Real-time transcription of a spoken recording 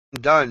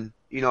done,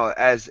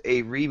 as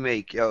a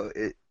remake,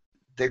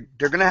 they're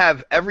gonna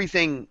have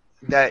everything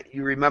that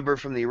you remember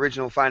from the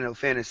original Final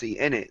Fantasy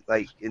in it,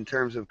 like in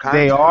terms of They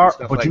content and are,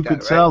 stuff but like you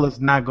could that, right? tell it's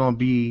not going to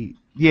be.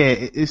 Yeah,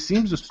 it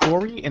seems the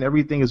story and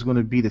everything is going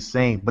to be the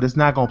same, but it's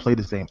not going to play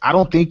the same. I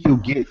don't think you'll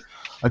get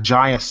a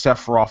giant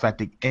Sephiroth at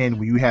the end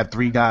where you have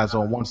three guys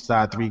on one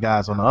side, three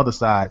guys on the other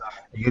side,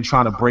 and you're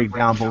trying to break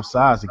down both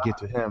sides to get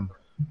to him,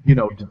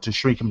 to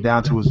shrink him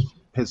down to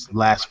his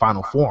last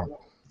final form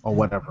or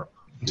whatever.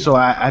 So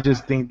I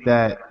just think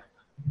that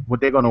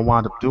what they're going to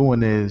wind up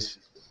doing is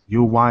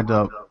you'll wind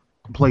up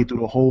play through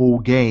the whole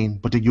game,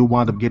 but then you'll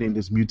wind up getting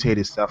this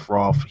mutated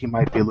Sephiroth. He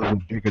might be a little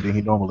bit bigger than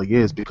he normally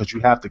is because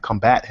you have to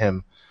combat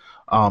him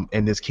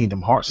in this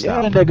Kingdom Hearts Yeah,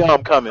 style, nigga,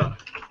 I'm coming.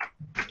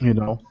 you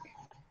know.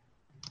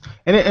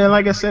 And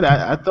like I said,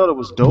 I thought it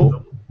was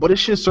dope, but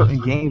it's just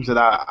certain games that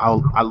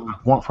I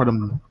want for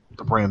them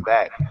to bring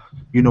back.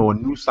 A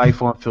new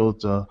Siphon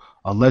filter,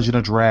 a Legend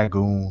of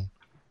Dragoon,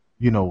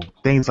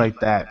 things like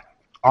that.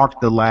 Arc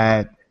the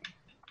Lad,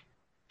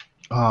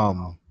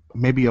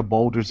 maybe a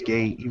Baldur's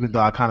Gate, even though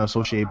I kind of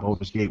associate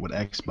Baldur's Gate with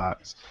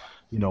Xbox.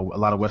 A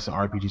lot of Western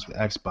RPGs with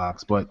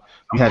Xbox, but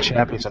you had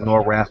Champions of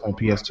Norwrath on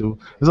PS2.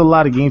 There's a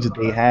lot of games that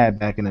they had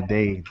back in the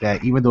day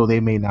that even though they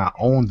may not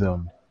own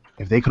them,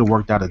 if they could have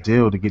worked out a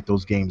deal to get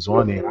those games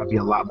on there, I'd be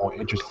a lot more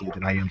interested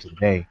than I am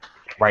today.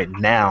 Right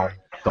now,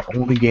 the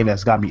only game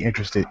that's got me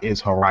interested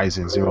is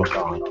Horizon Zero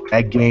Dawn.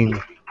 That game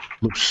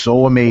looks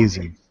so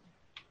amazing.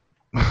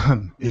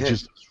 It's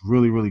just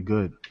really, really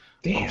good.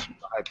 I'm so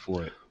hyped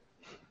for it.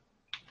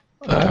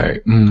 All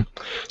right.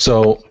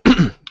 So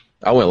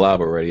I went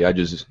live already. I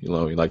just, you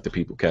like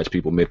to catch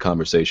people mid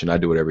conversation. I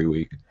do it every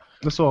week.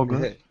 That's all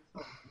good.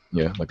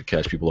 Yeah, like to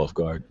catch people off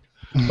guard.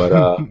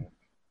 But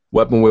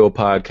Weapon Wheel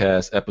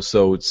Podcast,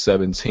 episode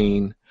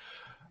 17.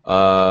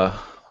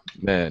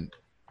 Man,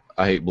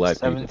 I hate black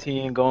 17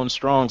 people. going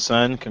strong,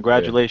 son.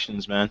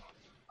 Congratulations, man.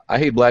 I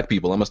hate black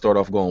people. I'm gonna start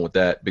off going with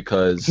that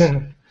because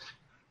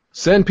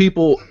send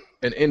people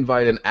an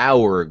invite an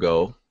hour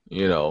ago.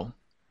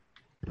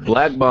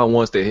 Black Bond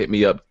wants to hit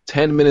me up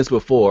 10 minutes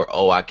before.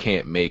 Oh, I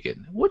can't make it.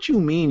 What you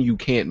mean you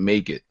can't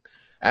make it?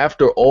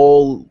 After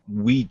all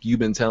week you've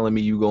been telling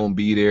me you gonna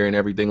be there and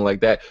everything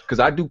like that. Because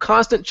I do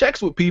constant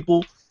checks with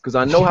people because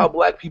I know how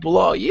black people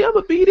are. Yeah, I'm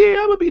gonna be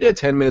there. I'm gonna be there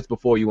 10 minutes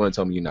before you want to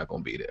tell me you're not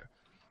gonna be there.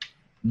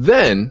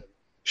 Then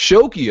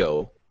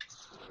Shokio,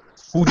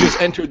 who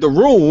just entered the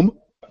room.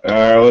 All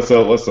right, what's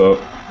up?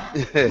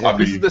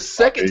 This is the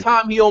second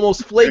time he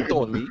almost flaked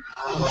on me.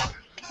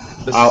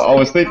 I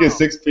was thinking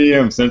 6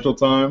 p.m. Central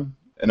Time,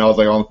 and I was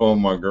on the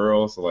phone with my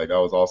girl, so that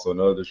was also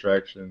another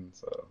distraction.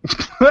 So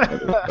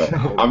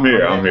I'm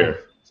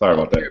here. Sorry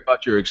about that.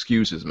 About your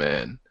excuses,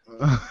 man.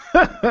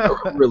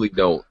 I really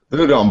don't.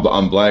 Dude,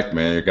 I'm black,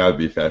 man. You gotta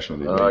be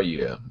fashionably. Oh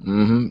yeah.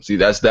 See,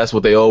 that's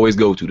what they always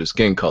go to, the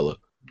skin color.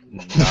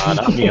 Nah,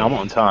 not me. I'm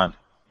on time.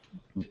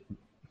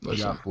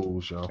 Listen.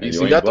 Fools, yo. You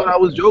see, that's what I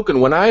was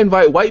joking. When I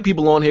invite white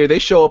people on here, they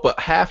show up an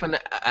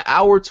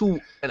hour to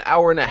an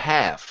hour and a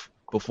half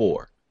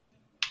before.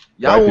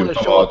 Y'all want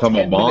to show up 10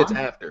 minutes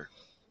after.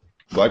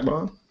 Black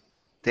Bond?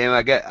 Damn,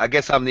 I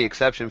guess I'm the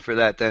exception for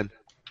that then,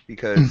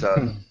 because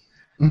I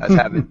was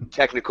having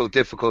technical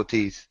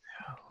difficulties.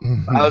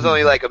 I was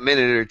only like a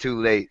minute or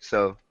two late,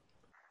 so.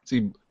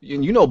 See,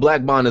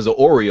 Black Bond is an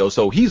Oreo,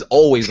 so he's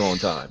always on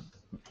time.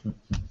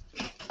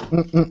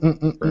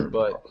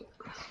 But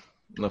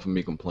enough of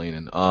me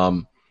complaining.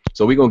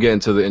 So we're gonna get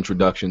into the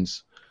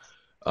introductions.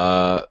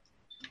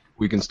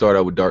 We can start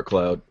out with Dark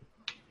Cloud.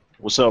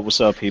 What's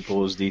up,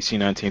 people? It's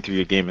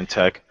DC19 Game and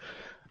Tech.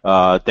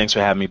 Thanks for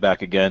having me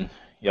back again.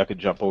 Y'all could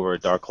jump over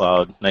at Dark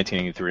Cloud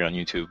 1983 on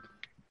YouTube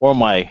or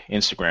my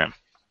Instagram.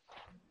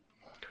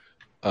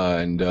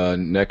 And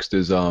next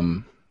is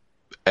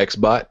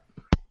Xbot.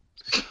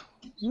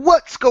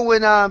 What's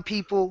going on,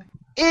 people?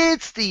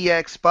 It's the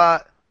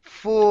Xbot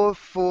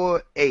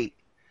 448.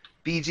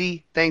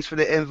 BG, thanks for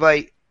the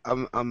invite.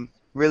 I'm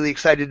really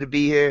excited to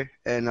be here,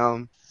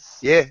 and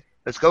yeah,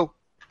 let's go.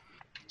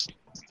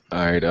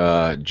 All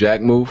right,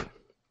 Jack Move.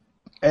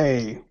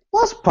 Hey,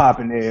 what's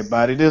poppin',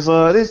 everybody? This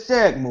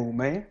Jack Move,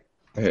 man.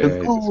 Hey,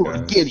 The cool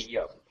giddy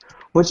up.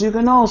 But you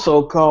can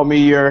also call me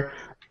your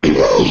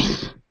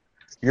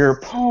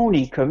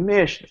pony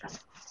commissioner.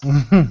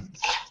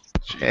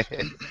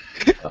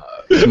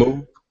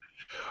 Smooth.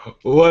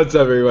 What's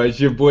up, everybody?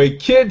 It's your boy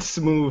Kid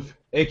Smooth,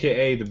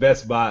 aka the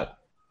best bot.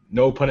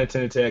 No pun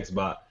intended to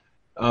Xbot.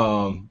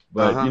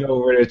 But you know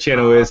where the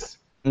channel is.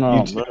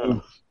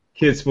 YouTube,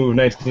 Kid Smooth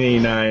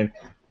 1989.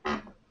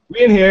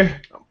 We in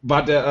here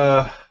about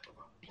to.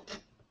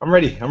 I'm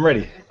ready.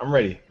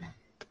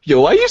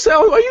 Yo, why you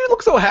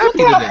look so happy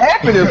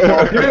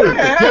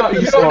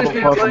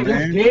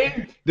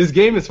today? This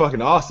game is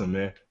fucking awesome,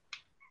 man.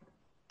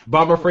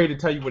 But I'm afraid to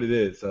tell you what it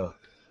is. So.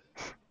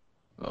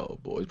 Oh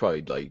boy, it's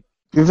probably like.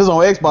 If it's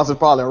on Xbox, it's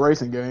probably a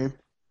racing game.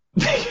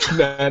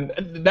 Nah.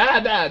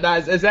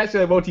 It's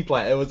actually a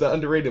multi-plat. It was an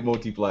underrated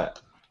multi-plat.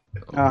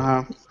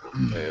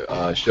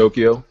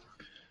 Shokio.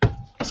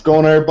 What's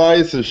going on,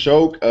 everybody? This is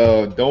Shoke.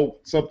 Don't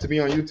sub to me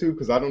on YouTube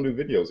because I don't do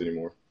videos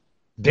anymore.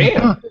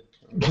 Damn.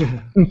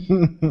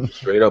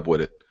 Straight up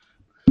with it.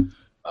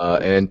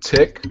 And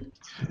Tick.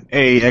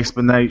 Hey,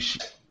 Expedite.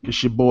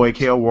 It's your boy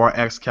KLWar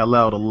X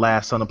Kal-El, the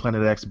last son of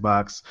Planet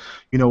Xbox.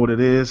 You know what it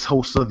is,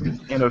 host of the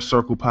Inner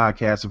Circle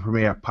podcast, the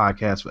premier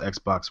podcast for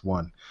Xbox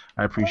One.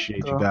 I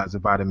appreciate you guys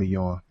inviting me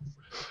on.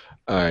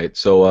 All right,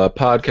 so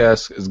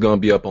podcast is going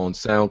to be up on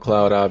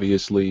SoundCloud,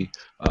 obviously,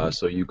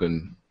 so you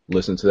can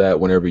listen to that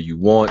whenever you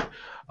want,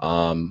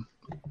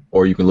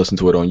 or you can listen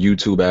to it on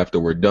YouTube after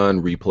we're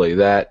done, replay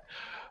that.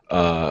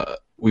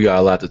 We got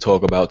a lot to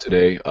talk about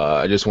today.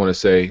 I just want to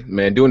say,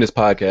 man, doing a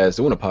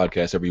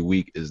podcast every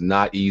week is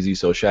not easy.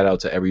 So shout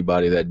out to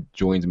everybody that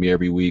joins me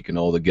every week and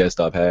all the guests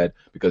I've had,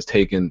 because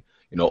taking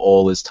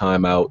all this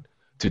time out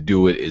to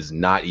do it is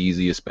not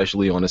easy,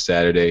 especially on a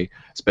Saturday,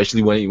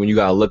 especially when you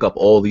got to look up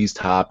all these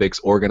topics,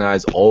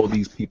 organize all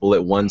these people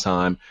at one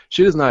time.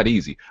 Shit is not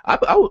easy.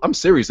 I'm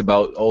serious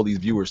about all these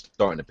viewers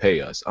starting to pay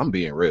us. I'm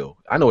being real.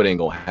 I know it ain't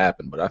going to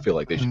happen, but I feel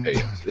like they should pay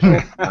us.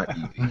 It's not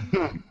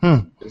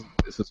easy.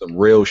 This is some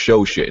real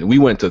show shit. And we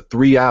went to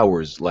 3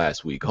 hours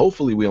last week.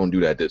 Hopefully we don't do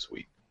that this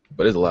week.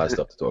 But there's a lot of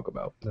stuff to talk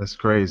about. That's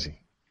crazy.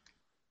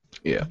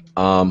 Yeah.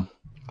 So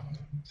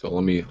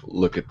let me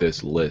look at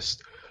this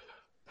list.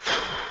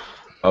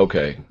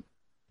 Okay.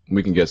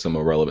 We can get some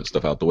irrelevant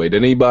stuff out the way. Did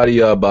anybody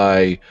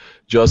buy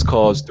Just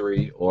Cause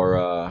 3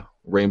 or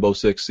Rainbow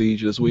Six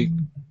Siege this week?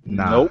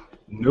 Nah.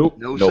 Nope.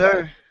 No,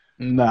 sir.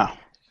 Nah.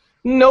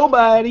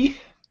 Nobody.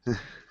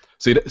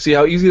 See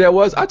how easy that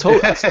was?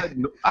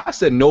 I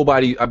said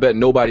nobody. I bet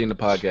nobody in the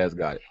podcast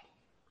got it.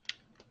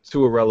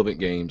 2 irrelevant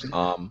games.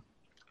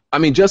 I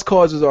mean, Just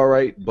Cause is all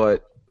right,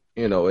 but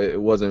it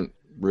wasn't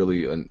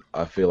really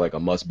I feel like a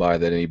must buy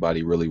that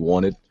anybody really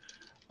wanted.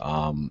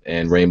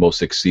 And Rainbow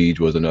Six Siege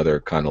was another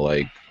kind of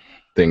like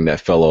thing that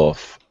fell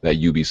off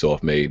that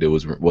Ubisoft made. It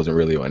wasn't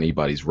really on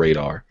anybody's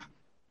radar.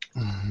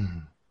 Mm-hmm.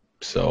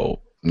 So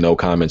no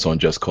comments on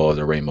Just Cause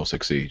or Rainbow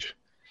Six Siege.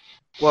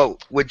 Well,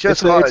 with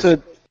Just Cause,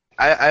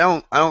 I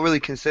don't really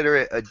consider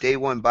it a day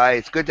one buy.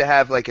 It's good to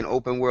have like an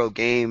open world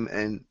game,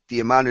 and the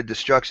amount of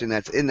destruction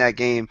that's in that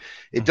game,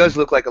 it does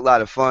look like a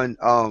lot of fun.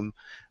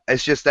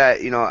 It's just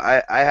that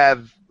I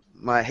have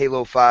my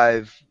Halo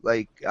 5,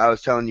 like I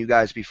was telling you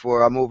guys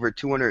before, I'm over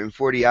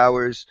 240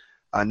 hours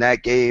on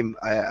that game.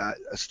 I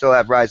still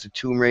have Rise of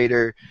Tomb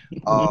Raider.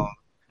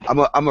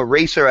 I'm a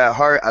racer at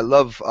heart. I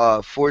love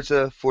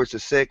Forza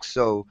 6.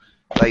 So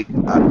like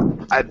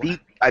I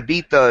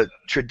beat the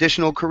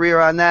traditional career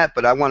on that,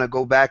 but I want to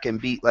go back and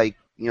beat like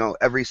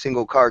every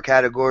single car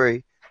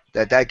category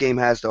that game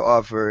has to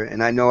offer,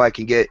 and I know I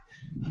can get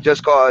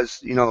Just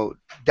Cause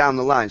down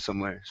the line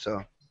somewhere.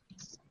 So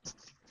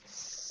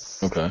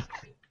okay.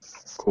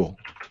 Cool.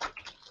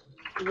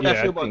 What I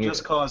feel about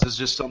Just Cause is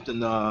just something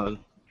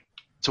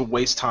to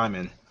waste time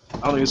in. I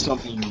don't think it's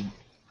something you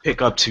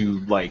pick up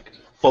to like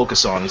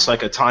focus on. It's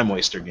like a time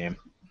waster game.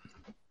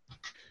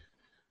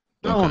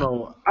 I don't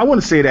know. I want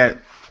to say that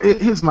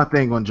here's my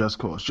thing on Just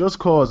Cause. Just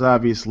Cause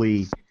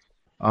obviously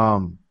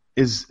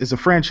is a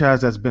franchise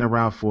that's been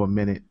around for a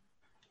minute.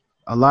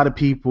 A lot of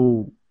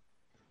people,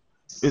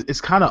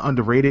 it's kind of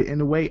underrated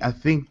in a way. I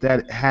think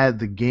that had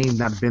the game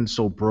not been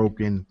so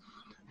broken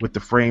with the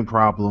frame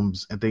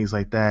problems and things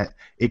like that,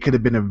 it could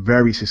have been a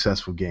very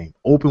successful game.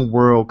 Open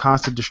world,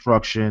 constant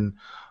destruction,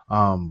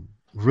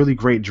 really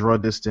great draw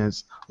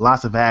distance,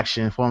 lots of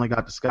action, falling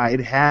out the sky.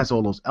 It has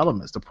all those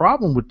elements. The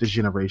problem with this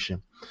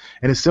generation,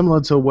 and it's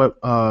similar to what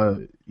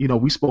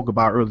we spoke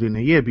about earlier in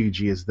the year,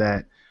 BG, is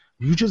that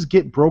you just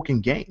get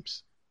broken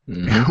games.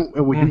 Mm-hmm.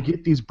 And when you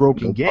get these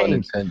broken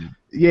games,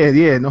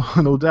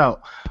 no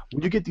doubt.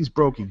 When you get these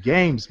broken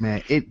games,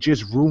 man, it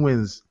just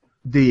ruins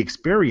the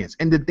experience.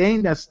 And the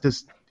thing that's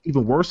just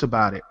even worse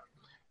about it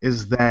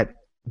is that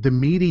the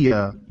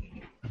media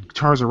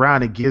turns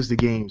around and gives the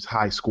games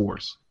high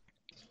scores.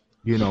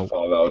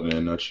 Fallout in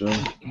a nutshell.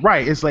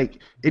 Right. It's like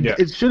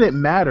it shouldn't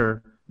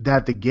matter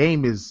that the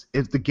game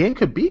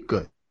could be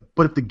good,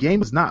 but if the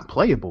game is not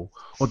playable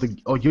or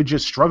you're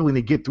just struggling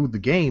to get through the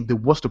game,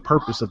 then what's the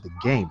purpose of the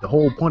game? The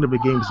whole point of the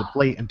game is to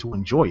play and to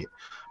enjoy it.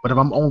 But if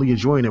I'm only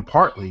enjoying it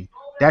partly,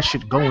 that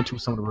should go into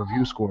some of the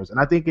review scores, and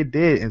I think it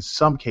did in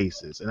some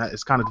cases. And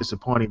it's kind of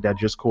disappointing that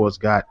Just Cause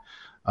got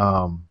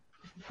the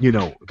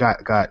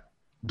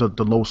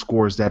low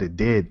scores that it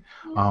did.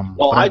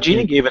 Well,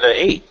 IGN gave it an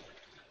 8.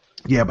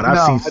 Yeah, but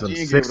I've seen some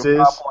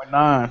 6s.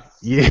 5.9.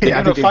 Yeah,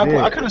 I think they did.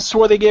 I could have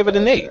swore they gave it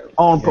an 8.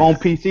 On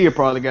PC, it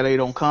probably got 8.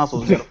 On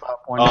consoles, it got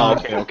a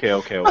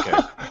 5.9. Okay.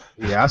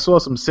 Yeah, I saw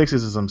some 6s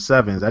and some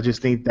 7s. I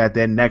just think that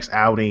their next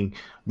outing,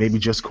 maybe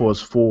Just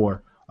Cause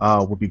 4,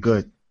 would be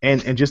good.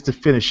 And just to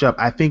finish up,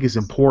 I think it's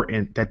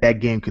important that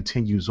game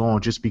continues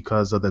on just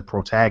because of the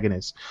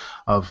protagonist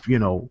of,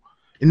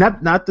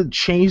 not to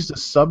change the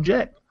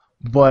subject,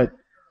 but,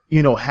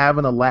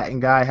 having a Latin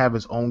guy have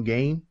his own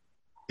game,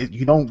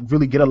 you don't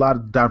really get a lot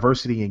of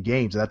diversity in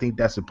games. And I think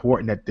that's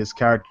important that this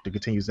character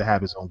continues to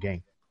have his own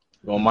game.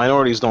 Well,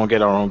 minorities don't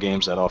get our own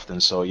games that often,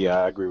 so yeah,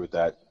 I agree with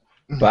that.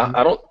 But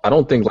I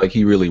don't think like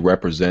he really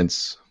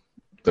represents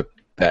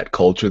that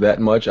culture that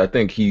much. I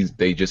think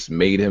they just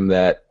made him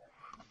that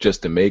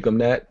just to make him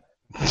that.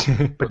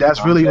 But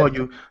that's really all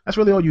you. That's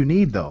really all you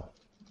need, though.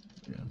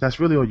 That's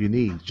really all you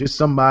need. Just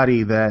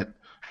somebody that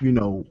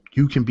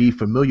you can be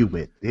familiar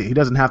with. He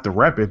doesn't have to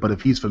rep it, but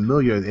if he's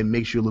familiar, it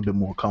makes you a little bit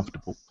more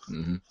comfortable.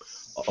 Mm-hmm.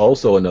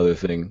 Also, another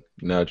thing.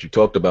 Now that you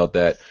talked about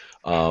that,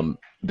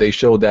 they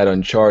showed that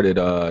Uncharted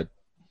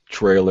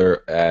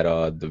trailer at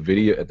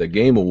the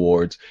Game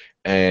Awards,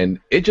 and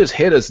it just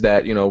hit us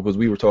that because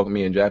we were talking,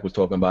 me and Jack was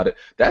talking about it.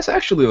 That's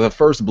actually the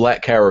first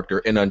black character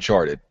in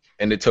Uncharted,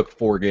 and it took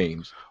 4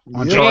 games.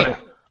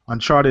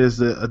 Uncharted is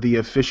the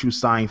official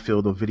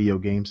Seinfeld of video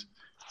games.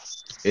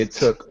 It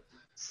took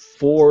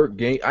 4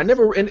 games.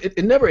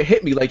 It never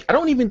hit me. Like, I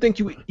don't even think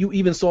you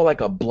even saw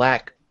like a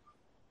black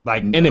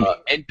enemy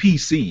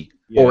NPC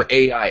or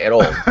AI at all.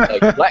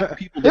 Like, black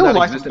people did not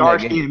exist in that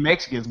game. Dark-skinned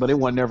Mexicans, but it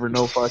was never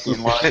no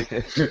fucking like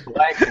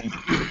black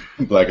people.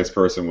 Blackest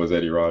person was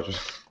Eddie Rogers.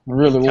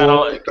 Really, kind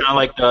of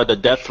like the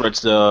death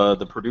threats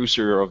the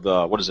producer of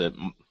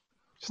the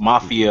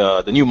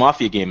Mafia, the new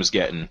Mafia game is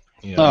getting.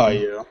 Oh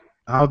yeah.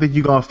 I don't think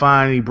you're gonna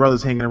find any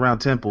brothers hanging around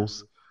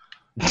temples.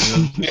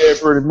 Yeah,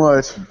 pretty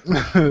much.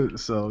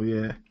 So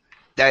yeah.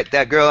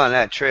 That girl on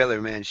that trailer,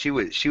 man, she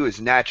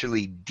was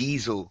naturally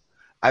Diesel.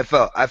 I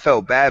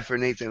felt bad for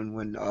Nathan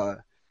when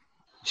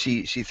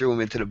she threw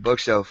him into the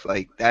bookshelf.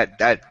 Like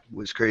that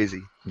was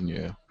crazy.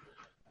 Yeah.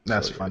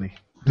 That's funny.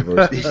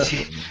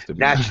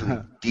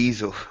 Naturally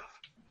Diesel.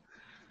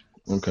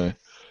 Okay.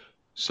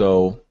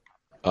 So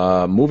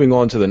moving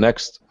on to the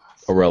next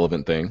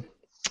irrelevant thing.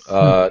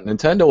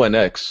 Nintendo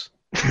NX.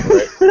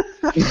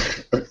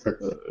 Right?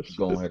 Let's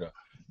go ahead and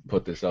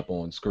put this up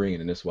on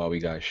screen, and this is why we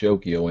got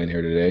Shokio in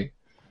here today.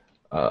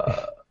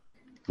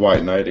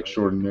 White Knight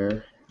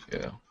extraordinaire.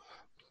 Yeah.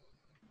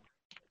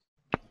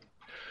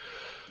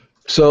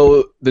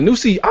 So the new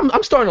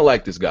I'm starting to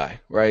like this guy,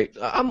 right?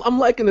 I'm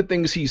liking the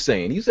things he's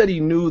saying. He said he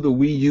knew the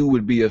Wii U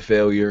would be a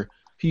failure.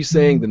 He's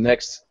saying the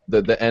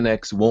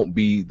NX won't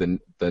be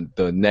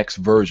the next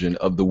version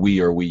of the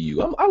Wii or Wii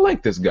U. I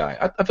like this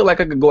guy. I feel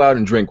like I could go out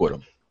and drink with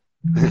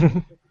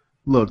him.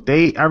 Look,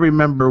 I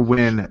remember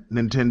when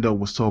Nintendo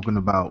was talking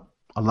about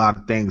a lot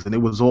of things, and it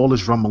was all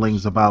this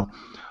rumblings about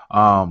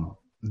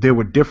there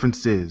were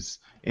differences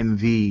in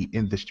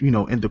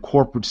the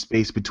corporate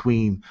space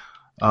between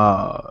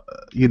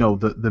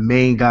the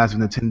main guys of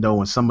Nintendo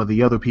and some of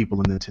the other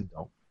people in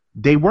Nintendo.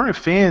 They weren't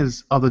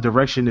fans of the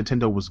direction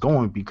Nintendo was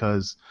going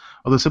because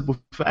of the simple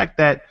fact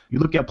that you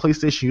look at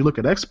PlayStation, you look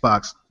at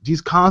Xbox,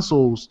 these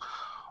consoles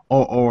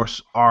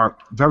are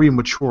very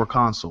mature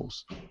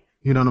consoles.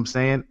 You know what I'm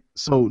saying?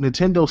 So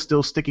Nintendo's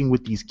still sticking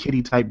with these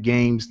kiddie type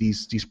games,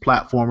 these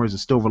platformers, and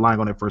still relying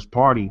on their first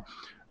party.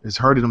 It's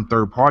hurting them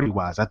third party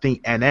wise. I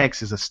think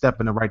NX is a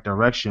step in the right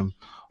direction,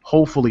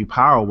 hopefully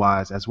power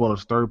wise as well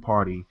as third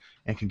party,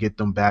 and can get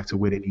them back to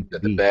where they need to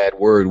be. The bad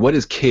word. What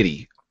is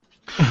kiddie?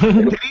 Put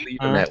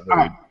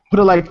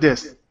it like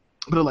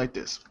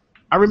this.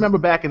 I remember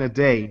back in the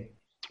day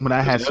when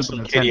I had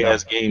Super Nintendo. Kitty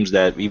has games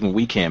that even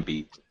we can't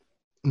beat.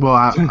 Well,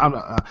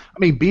 I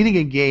mean, beating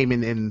a game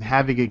and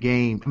having a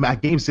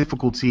game's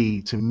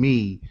difficulty to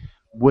me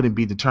wouldn't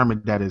be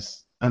determined that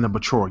it's in a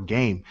mature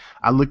game.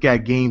 I look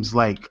at games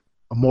like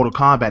Mortal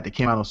Kombat that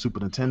came out on Super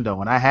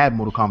Nintendo, and I had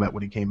Mortal Kombat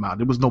when it came out.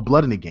 There was no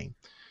blood in the game,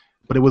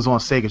 but it was on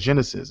Sega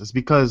Genesis. It's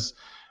because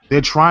they're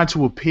trying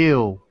to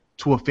appeal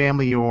to a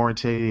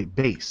family-oriented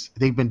base.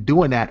 They've been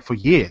doing that for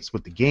years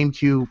with the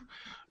GameCube,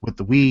 with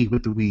the Wii,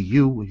 with the Wii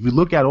U. If you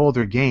look at all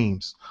their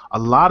games, a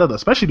lot of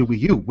especially the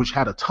Wii U, which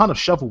had a ton of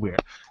shovelware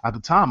at the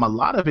time, a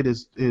lot of it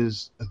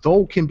is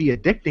though can be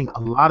addicting, a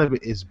lot of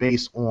it is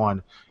based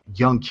on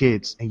young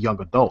kids and young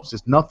adults.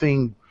 It's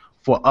nothing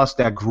for us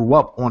that grew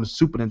up on the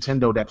Super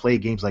Nintendo that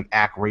played games like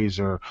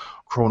ActRaiser,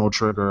 Chrono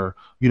Trigger,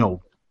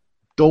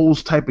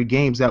 those type of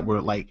games that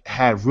were like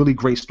had really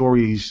great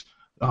stories,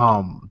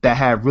 that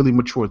had really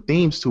mature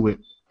themes to it.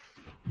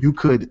 You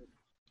could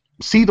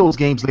see those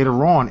games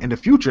later on in the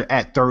future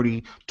at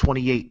 30,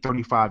 28,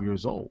 35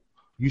 years old.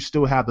 You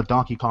still have the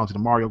Donkey Kongs and the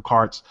Mario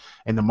Karts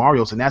and the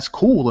Marios, and that's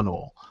cool and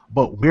all.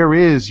 But where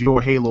is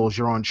your Halos,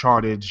 your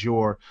Uncharted,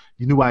 your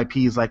new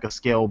IPs like a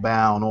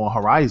Scalebound or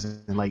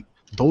Horizon? Like,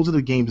 those are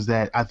the games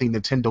that I think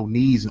Nintendo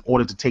needs in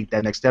order to take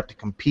that next step to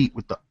compete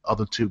with the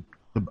other two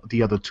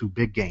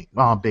big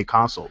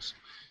consoles.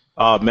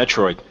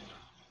 Metroid.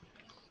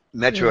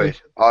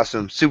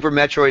 Awesome. Super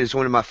Metroid is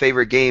one of my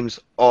favorite games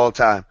all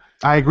time.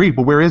 I agree,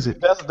 but where is it?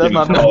 That's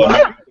not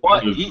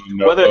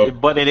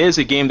But it is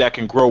a game that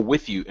can grow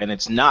with you, and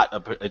it's not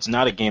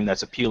a game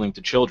that's appealing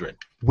to children.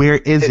 Where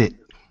is it?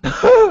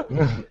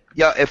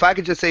 Yeah, if I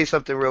could just say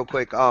something real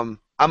quick. I'm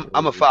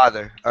a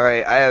father. All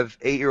right, I have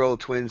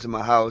 8-year-old twins in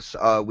my house.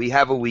 We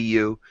have a Wii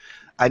U.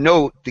 I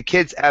know the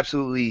kids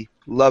absolutely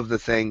love the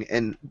thing,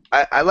 and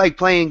I like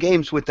playing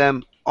games with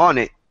them on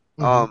it.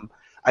 Mm-hmm.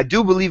 I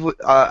do believe,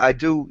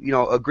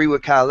 agree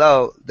with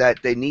Kal-El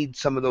that they need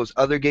some of those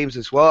other games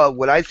as well.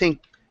 What I think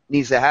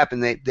needs to happen,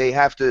 they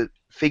have to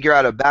figure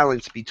out a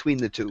balance between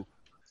the two.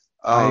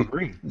 I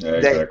agree. Yeah,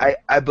 exactly.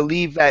 I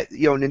believe that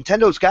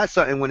Nintendo's got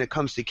something when it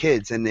comes to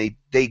kids, and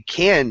they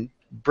can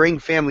bring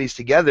families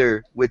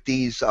together with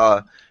these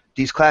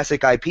these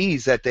classic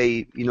IPs that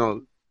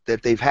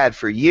that they've had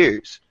for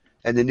years,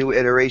 and the new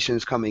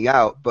iterations coming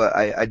out. But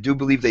I do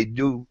believe they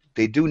do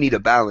need a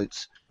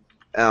balance,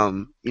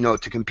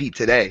 to compete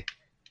today.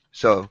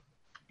 So.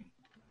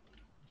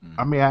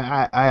 I mean,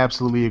 I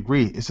absolutely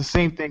agree. It's the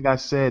same thing I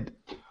said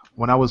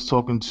when I was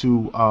talking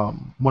to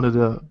one of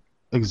the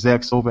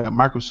execs over at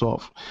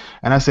Microsoft,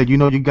 and I said, you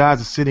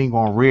guys are sitting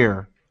on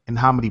Rare and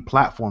how many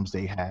platforms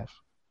they have,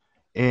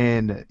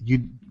 and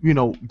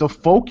the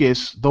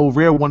focus, though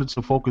Rare wanted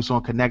to focus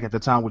on Kinect at the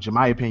time, which in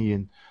my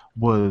opinion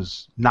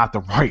was not the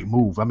right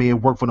move. I mean,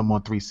 it worked for them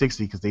on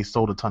 360 because they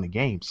sold a ton of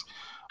games,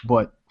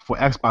 but for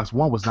Xbox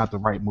One was not the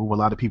right move. A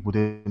lot of people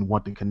didn't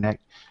want to Kinect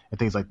and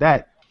things like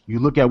that. You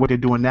look at what they're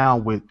doing now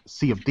with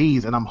Sea of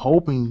Thieves, and I'm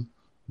hoping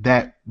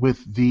that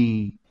with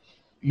the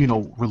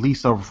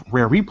release of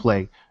Rare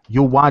Replay,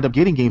 you'll wind up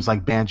getting games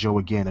like Banjo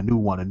again, a new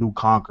one, a new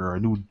Conquer, a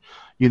new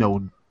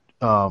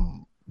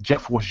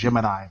Jet Force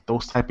Gemini,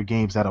 those type of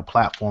games that are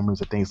platformers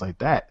and things like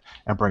that,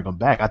 and bring them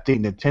back. I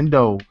think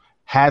Nintendo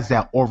has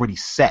that already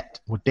set.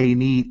 What they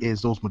need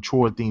is those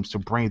mature themes to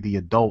bring the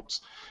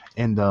adults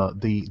and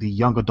the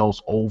young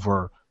adults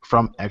over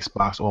from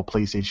Xbox or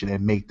PlayStation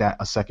and make that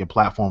a second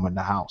platform in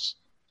the house.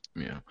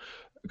 Yeah,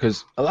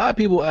 because a lot of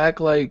people act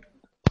like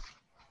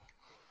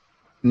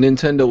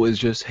Nintendo is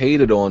just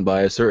hated on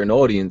by a certain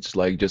audience,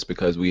 like just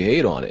because we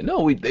hate on it.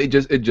 No, it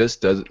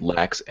just doesn't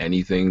lacks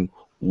anything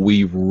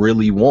we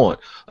really want.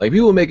 Like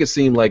people make it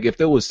seem like if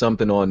there was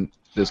something on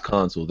this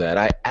console that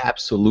I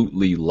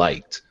absolutely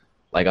liked,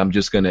 like I'm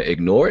just gonna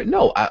ignore it.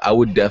 No, I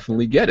would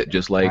definitely get it.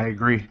 Just like I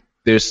agree.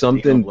 There's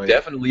something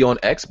definitely on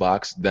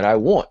Xbox that I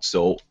want.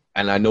 So.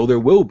 And I know there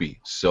will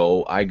be,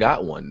 so I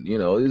got one.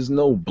 There's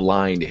no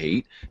blind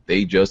hate.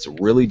 They just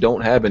really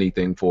don't have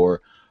anything for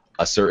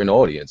a certain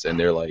audience, and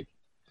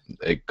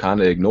they're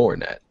kind of ignoring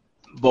that.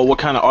 But what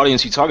kind of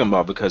audience are you talking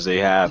about? Because they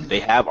have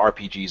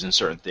RPGs and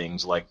certain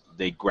things, like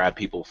they grab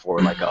people for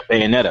like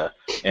Bayonetta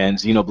and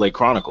Xenoblade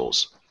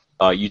Chronicles.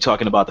 You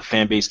talking about the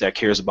fan base that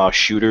cares about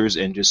shooters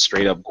and just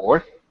straight up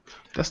gore?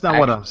 That's not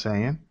what I'm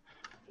saying.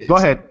 Go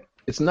ahead.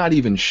 It's not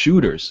even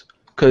shooters,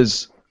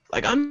 because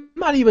I'm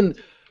not even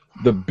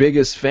the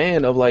biggest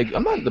fan of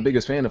I'm not the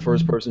biggest fan of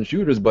first person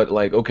shooters, but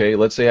okay,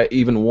 let's say I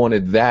even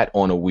wanted that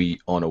on a Wii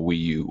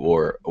U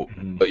or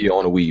on a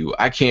Wii U.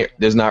 I can't.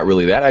 There's not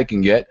really that I can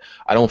get.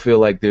 I don't feel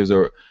like there's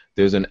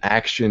an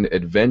action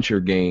adventure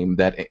game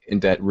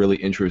that really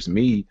interests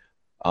me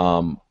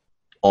on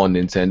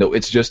Nintendo.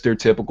 It's just their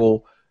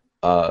typical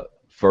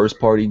first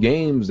party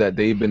games that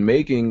they've been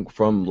making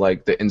from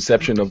the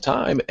inception of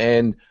time,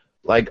 and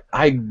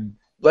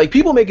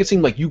people make it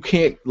seem like you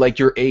can't,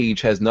 your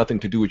age has nothing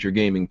to do with your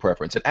gaming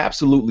preference. It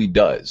absolutely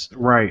does.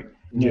 Right.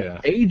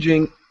 Yeah.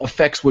 Aging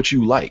affects what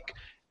you like.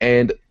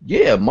 And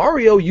yeah,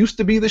 Mario used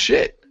to be the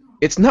shit.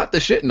 It's not the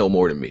shit no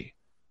more to me.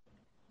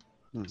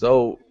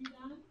 So,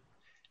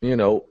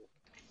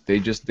 they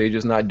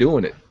just not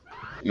doing it.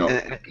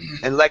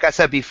 And like I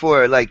said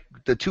before,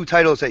 the two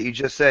titles that you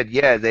just said,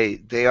 yeah,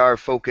 they are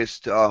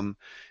focused to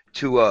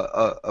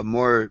a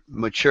more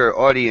mature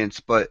audience,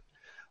 but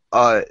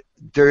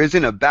there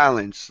isn't a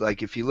balance.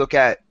 If you look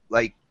at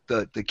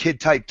the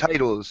kid type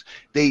titles,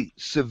 they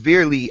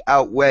severely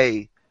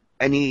outweigh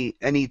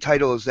any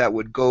titles that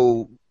would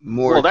go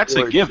more. Well, that's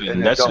a given.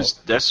 That's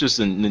just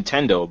a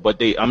Nintendo.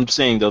 But I'm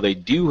saying though they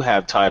do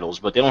have titles,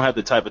 but they don't have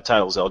the type of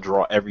titles that'll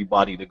draw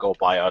everybody to go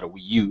buy out a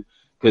Wii U.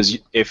 Because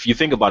if you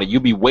think about it,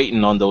 you'll be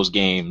waiting on those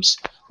games.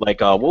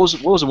 What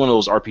was one of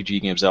those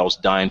RPG games that I was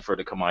dying for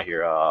to come out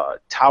here?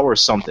 Tower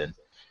something.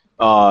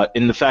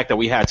 In the fact that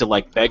we had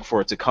to beg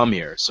for it to come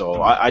here,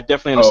 so I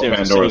definitely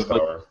understand what you're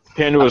saying.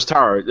 Pandora's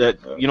Tower. That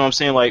you know what I'm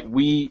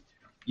saying?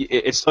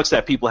 It sucks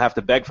that people have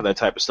to beg for that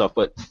type of stuff,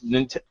 but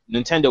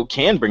Nintendo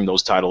can bring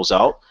those titles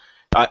out.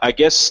 I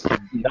guess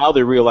now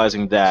they're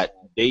realizing that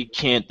they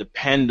can't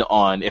depend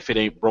on if it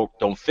ain't broke,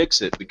 don't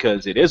fix it,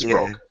 because it is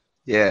broke.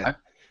 Yeah,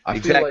 I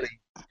exactly.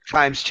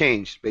 Times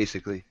changed,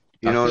 basically.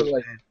 Yeah,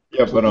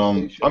 but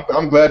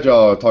I'm glad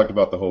y'all talked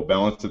about the whole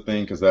balance of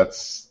thing, because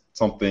that's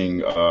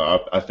something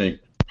I think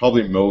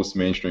probably most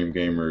mainstream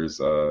gamers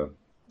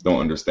don't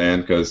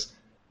understand, because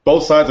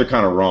both sides are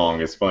kind of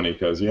wrong. It's funny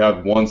because you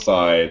have one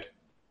side,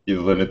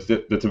 either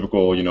the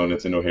typical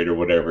Nintendo hater,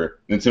 whatever.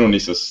 Nintendo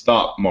needs to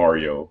stop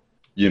Mario,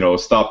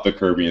 stop the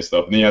Kirby and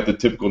stuff. And then you have the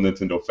typical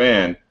Nintendo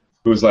fan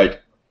who's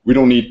like, we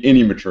don't need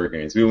any mature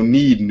games. We don't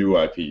need new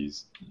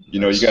IPs. You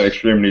got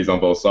extremities on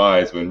both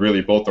sides, when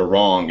really both are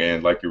wrong.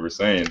 And like you were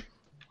saying,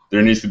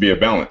 there needs to be a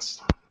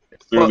balance.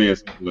 It's clearly as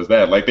simple as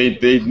that.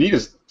 They need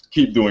to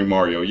keep doing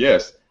Mario,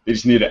 yes. They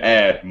just need to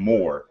add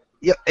more.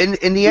 Yeah, in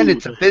the end,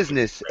 it's a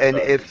business, and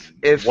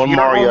if one you're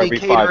Mario only every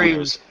 5 catering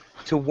years.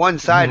 to one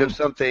side of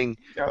something,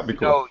 That'd be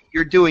cool.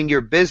 you're doing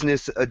your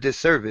business a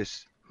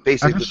disservice,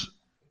 basically.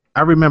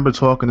 I remember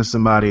talking to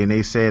somebody, and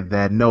they said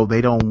that no, they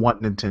don't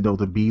want Nintendo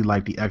to be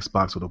like the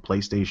Xbox or the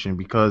PlayStation,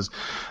 because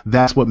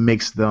that's what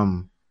makes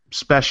them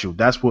special.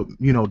 That's what,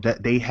 you know,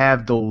 that they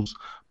have those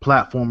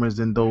platformers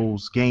and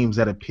those games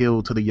that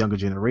appeal to the younger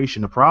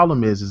generation. The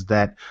problem is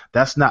that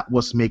that's not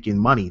what's making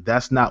money.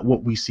 That's not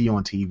what we see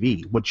on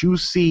TV. What you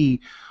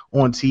see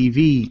on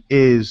TV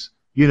is,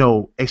 you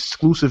know,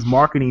 exclusive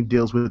marketing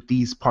deals with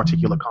these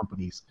particular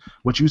companies.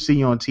 What you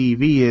see on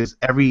TV is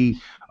every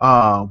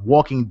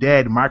Walking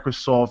Dead,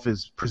 Microsoft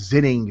is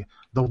presenting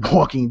The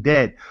Walking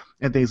Dead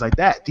and things like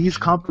that. These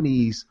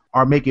companies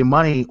are making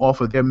money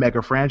off of their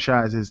mega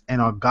franchises and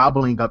are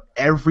gobbling up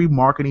every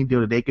marketing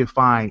deal that they can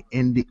find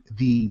in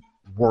the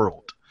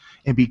world.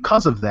 And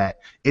because of that,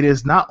 it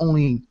is not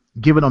only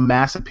giving a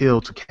mass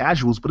appeal to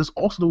casuals, but it's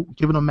also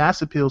giving a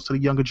mass appeals to the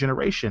younger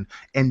generation.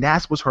 And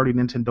that's what's hurting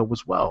Nintendo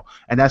as well.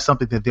 And that's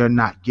something that they're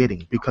not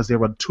getting because they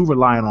were too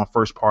reliant on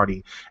first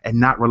party and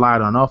not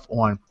reliant enough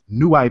on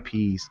new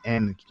IPs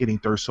and getting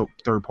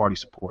third party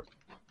support.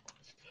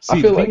 See,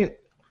 I feel like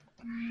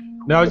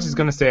no, I was just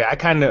gonna say I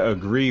kind of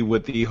agree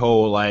with the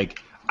whole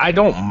like I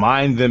don't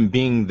mind them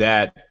being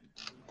that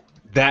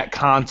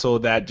console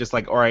that just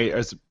like all right,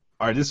 this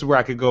is where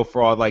I could go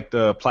for all like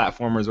the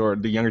platformers or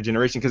the younger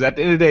generation because at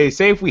the end of the day,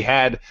 say if we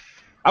had,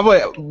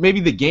 maybe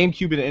the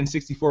GameCube and the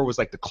N64 was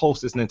like the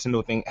closest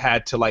Nintendo thing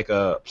had to like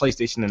a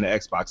PlayStation and the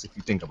Xbox if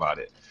you think about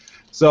it.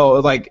 So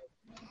like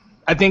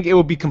I think it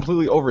would be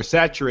completely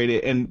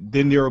oversaturated and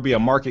then there will be a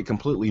market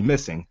completely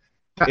missing.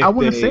 I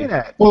wouldn't say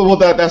that. Well,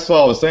 that's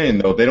what I was saying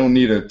though. They don't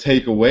need to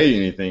take away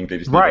anything. They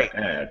just need to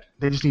add.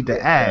 They just need to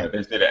add. They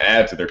just need to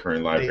add to their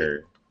current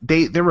library.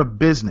 They're a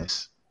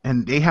business,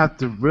 and they have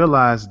to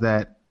realize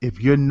that if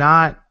you're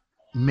not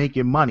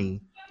making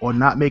money or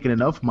not making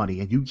enough money,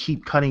 and you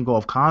keep cutting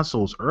off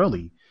consoles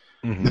early,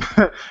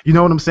 you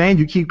know what I'm saying?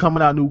 You keep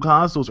coming out new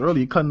consoles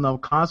early. You're cutting off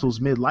consoles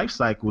mid-life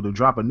cycle to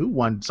drop a new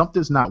one.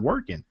 Something's not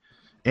working.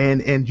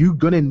 And you're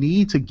going to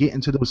need to get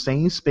into the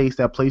same space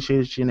that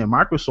PlayStation and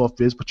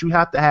Microsoft is, but you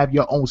have to have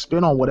your own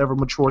spin on whatever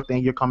mature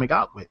thing you're coming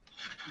out with.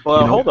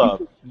 Well, hold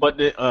up. But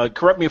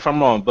correct me if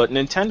I'm wrong, but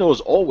Nintendo's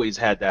always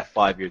had that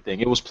 5-year thing.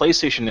 It was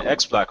PlayStation and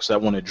Xbox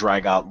that want to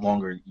drag out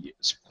longer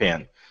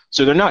span.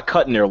 So they're not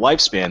cutting their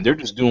lifespan. They're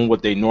just doing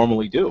what they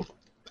normally do.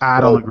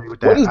 I don't agree with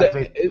that.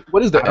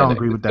 What is that? I don't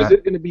agree with that. Is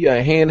it going to be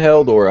a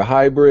handheld or a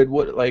hybrid?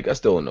 What? Like, I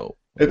still don't know.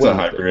 It's a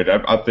hybrid.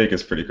 I think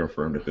it's pretty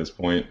confirmed at this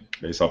point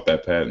based off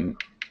that patent.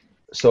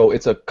 So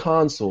it's a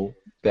console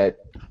that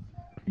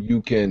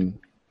you can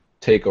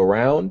take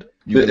around.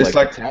 It's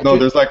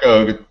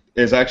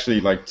it's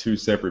actually like two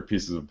separate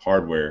pieces of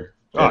hardware.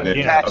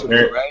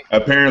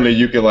 Apparently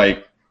you could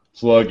like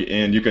plug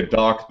in, you could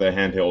dock the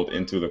handheld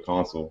into the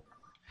console,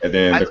 and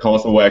then the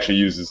console will actually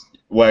use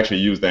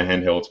the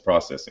handheld's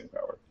processing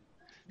power.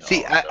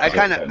 See, I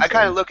kind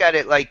of look at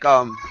it like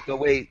the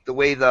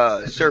way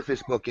the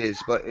Surface Book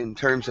is, but in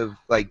terms of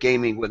like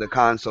gaming with a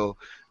console,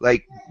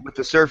 like with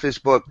the Surface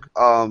Book,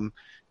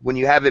 when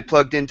you have it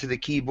plugged into the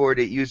keyboard,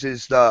 it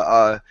uses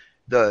the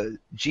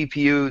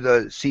GPU,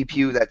 the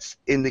CPU that's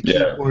in the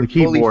keyboard,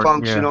 fully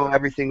functional,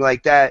 everything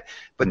like that.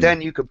 But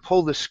then you could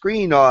pull the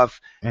screen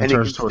off, and it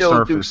can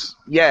still do.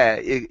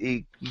 Yeah,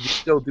 you can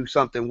still do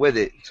something with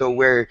it. So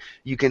where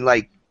you can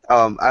like.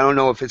 I don't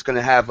know if it's going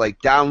to have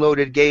like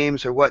downloaded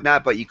games or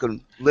whatnot, but you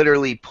can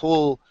literally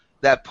pull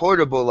that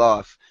portable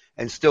off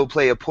and still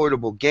play a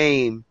portable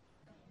game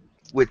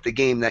with the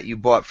game that you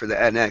bought for the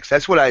NX.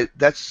 That's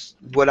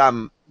what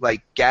I'm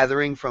like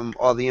gathering from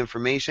all the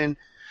information.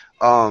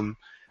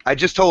 I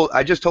just told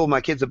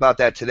my kids about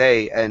that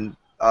today, and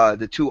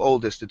the two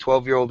oldest, the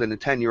 12-year-old and the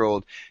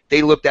 10-year-old,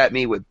 they looked at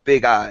me with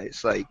big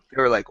eyes, like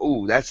they were like,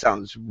 "Ooh, that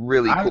sounds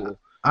really cool."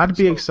 I'd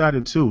be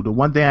excited too. The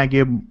one thing I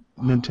give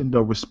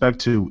Nintendo respect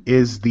to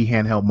is the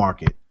handheld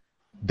market.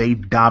 They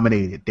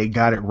dominated. They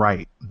got it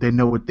right. They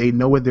know what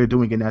they're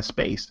doing in that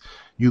space.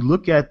 You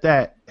look at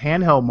that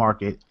handheld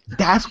market,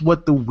 that's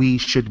what the Wii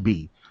should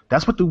be.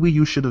 That's what the Wii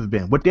U should have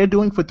been. What they're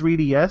doing for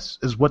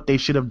 3DS is what they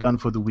should have done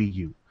for the Wii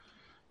U.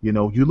 You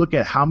know, you look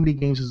at how many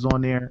games is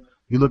on there.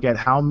 You look at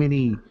how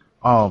many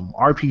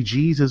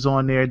RPGs is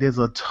on there. There's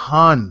a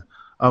ton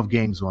of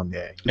games on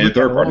there. And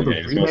third-party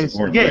games.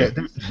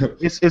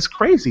 It's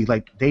crazy.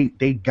 Like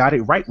they got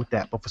it right with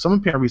that. But for some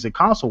apparent reason,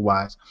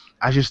 console-wise,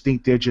 I just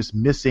think they're just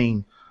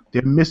missing.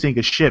 They're missing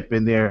a ship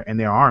in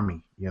their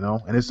army. You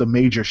know, and it's a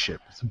major ship.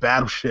 It's a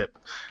battleship.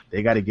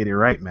 They got to get it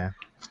right, man.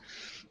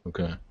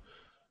 Okay.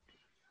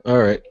 All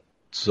right.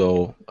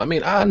 So I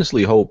mean, I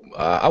honestly hope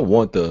I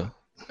want the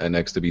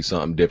NX to be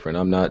something different.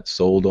 I'm not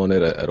sold on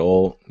it at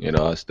all. You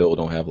know, I still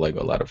don't have like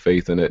a lot of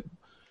faith in it.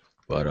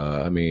 But,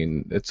 I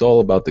mean, it's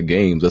all about the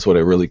games. That's what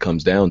it really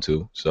comes down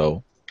to.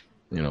 So,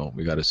 you know,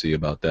 we got to see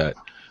about that.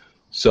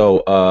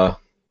 So,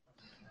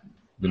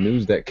 the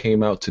news that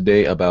came out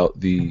today about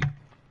the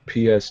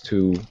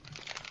PS4,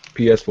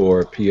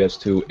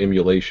 PS2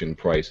 emulation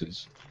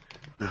prices.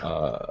 Here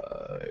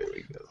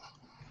we go.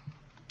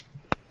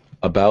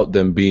 About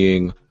them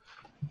being...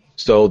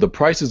 So, the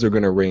prices are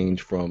going to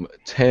range from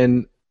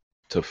 $10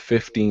 to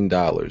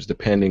 $15,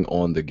 depending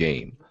on the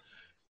game.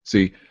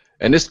 See...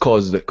 And this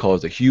caused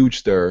a huge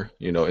stir,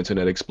 you know,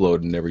 internet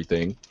exploded and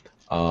everything.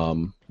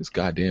 This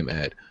goddamn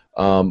ad.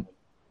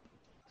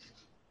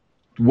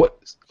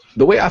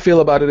 the way I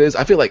feel about it is,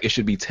 I feel like it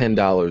should be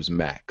 $10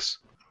 max.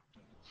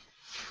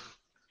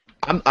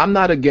 I'm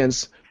not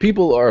against.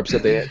 People are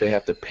upset they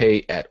have to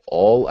pay at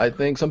all. I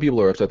think some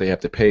people are upset they have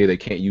to pay. They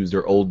can't use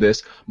their old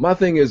disc. My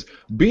thing is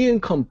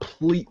being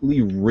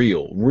completely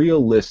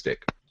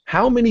realistic.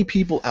 How many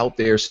people out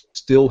there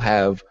still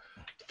have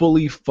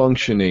fully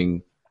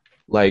functioning?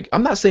 Like,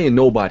 I'm not saying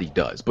nobody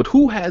does, but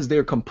who has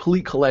their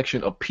complete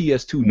collection of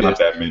PS2 discs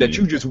that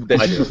you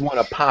just want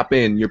to pop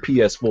in your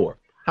PS4?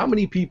 How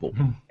many people?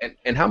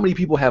 And how many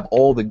people have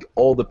all the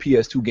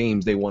PS2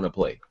 games they want to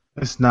play?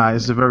 It's not.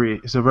 It's a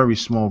very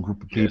small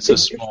group of people. It's a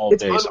small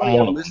it's base.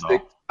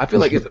 unrealistic. I feel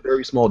like it's a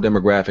very small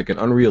demographic and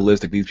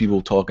unrealistic. These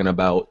people talking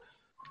about,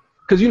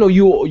 because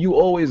you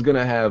always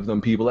gonna have them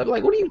people that are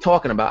like, what are you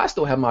talking about? I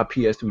still have my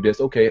PS2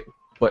 disc. Okay,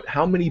 but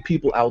how many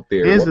people out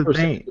there? Here's what the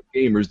thing. Of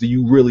gamers do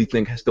you really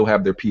think still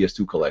have their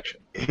PS2 collection?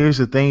 Here's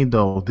the thing,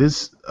 though.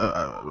 This,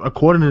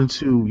 according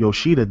to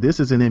Yoshida, this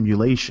is an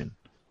emulation.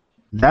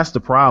 That's the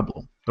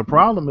problem. The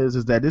problem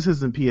is that this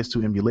isn't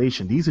PS2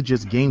 emulation. These are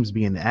just games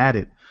being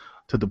added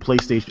to the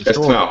PlayStation That's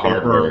Store. not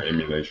hardware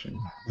emulation.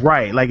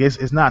 Right. Like,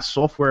 it's not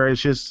software.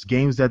 It's just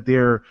games that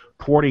they're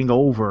porting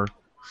over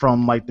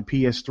from, like, the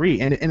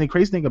PS3. And the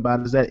crazy thing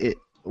about it is that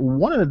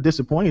one of the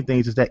disappointing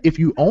things is that if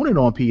you own it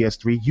on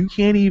PS3, you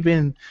can't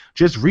even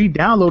just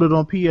re-download it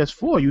on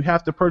PS4. You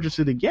have to purchase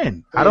it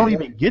again. I don't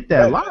even get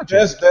that logic.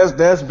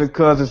 That's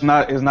because it's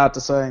not the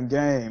same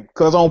game.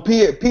 Because on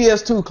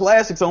PS2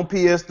 classics on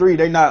PS3,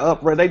 they not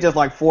upgrade. They just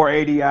like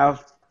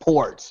 480i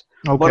ports.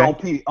 Okay. But on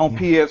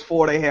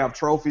PS4, they have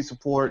trophy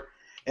support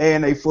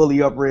and they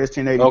fully up-res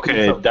 1080p.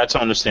 Okay, that's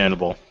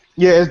understandable.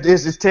 Yeah,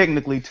 it's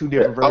technically two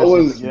different versions I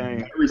was of the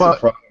game. very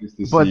surprised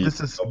to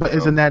see. But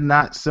isn't that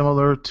not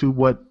similar to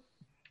what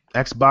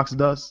Xbox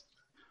does?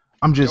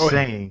 I'm just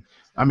saying.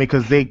 I mean,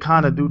 because they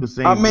kind of do the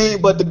same. I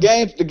mean, but the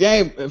game,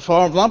 as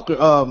far as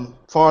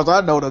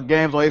I know, the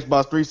games on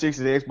Xbox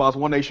 360, the Xbox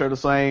One, they share the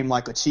same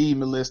like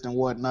achievement list and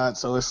whatnot.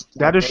 So it's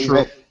that is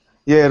true.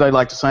 Yeah, they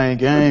like the same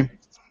game.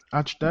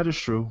 That is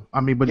true.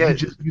 I mean, but yeah,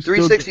 you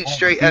 360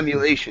 straight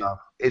emulation.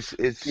 It's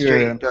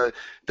straight. Yeah.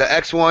 The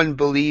X1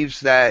 believes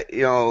that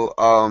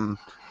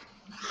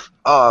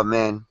oh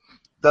man,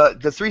 the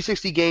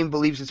 360 game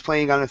believes it's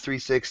playing on a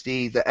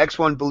 360. The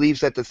X1 believes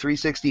that the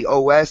 360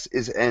 OS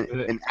is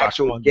an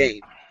actual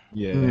game.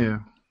 Yeah.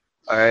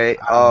 All right.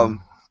 I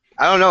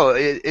don't know.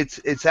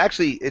 It's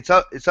actually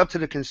up to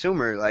the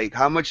consumer. Like,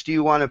 how much do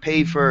you want to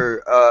pay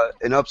for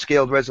an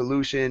upscaled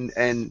resolution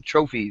and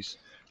trophies?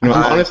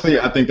 Honestly,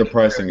 I think the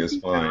pricing is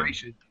fine.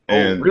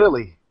 And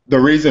really? The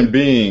reason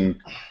being,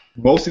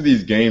 most of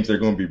these games they're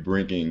going to be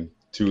bringing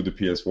to the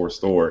PS4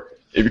 store.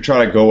 If you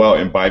try to go out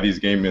and buy these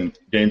games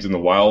in the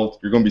wild,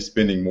 you're going to be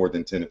spending more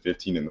than 10 to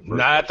 15 in the first.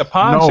 Not at the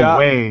pawn shop. No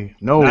way.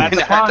 No. Not at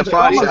the pawn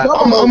shop.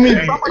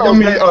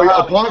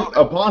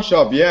 A pawn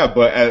shop, yeah,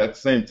 but at the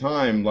same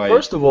time, like,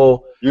 First of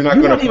all, you're not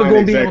going to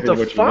find exactly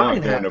what you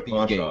want in the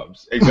pawn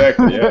shops.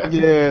 Exactly, yeah.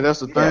 Yeah,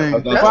 that's the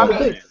thing. That's the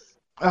thing.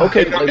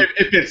 Okay,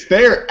 if it's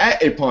there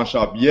at a pawn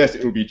shop, yes,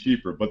 it would be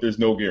cheaper, but there's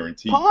no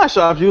guarantee. Pawn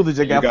shops usually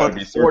just got to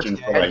be searching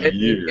for like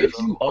years. If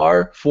you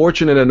are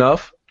fortunate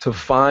enough to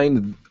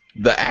find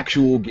the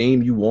actual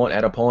game you want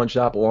at a pawn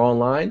shop or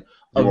online,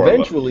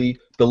 eventually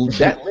that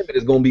limit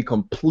is going to be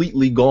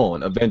completely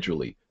gone.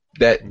 Eventually,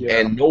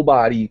 and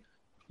nobody,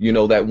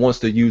 that wants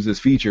to use this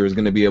feature is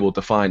going to be able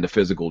to find the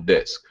physical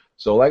disc.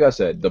 So, like I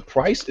said, the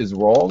price is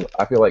wrong.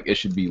 I feel like it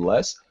should be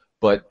less.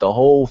 But the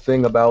whole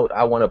thing about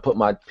I want to put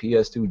my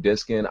PS2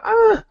 disc in,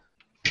 I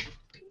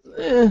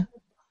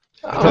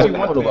don't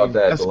know about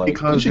that. That's but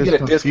because you should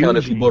get a discount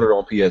if you put it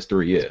on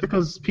PS3. Yeah, it's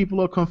because people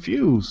are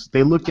confused.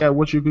 They look at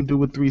what you can do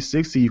with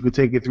 360. You could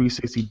take a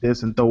 360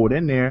 disc and throw it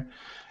in there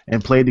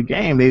and play the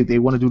game. They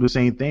want to do the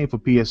same thing for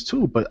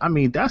PS2, but I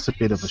mean that's a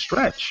bit of a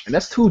stretch. And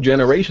that's 2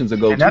 generations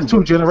ago. And that's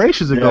 2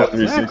 generations ago.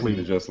 Yeah,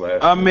 exactly. Just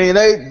last I mean,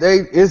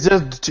 it's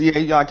just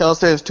like y'all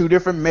said, it's 2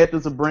 different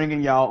methods of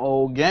bringing y'all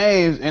old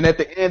games, and at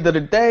the end of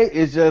the day,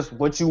 it's just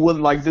what you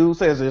wouldn't, like dude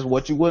says, is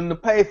what you willing to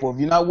pay for. If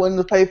you're not willing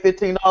to pay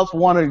 $15 for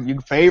one of your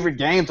favorite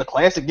games, a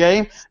classic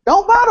game,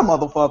 don't buy the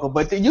motherfucker.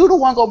 But then you the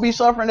one gonna be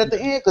suffering at the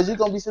end because you're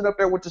gonna be sitting up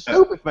there with your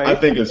stupid face. I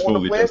think it's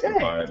fully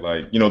justified.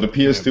 Like, the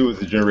PS2 is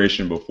the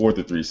generation before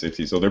the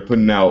 360, so they're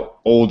putting out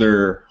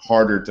older,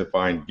 harder to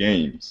find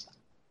games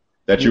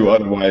that you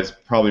otherwise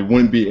probably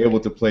wouldn't be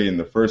able to play in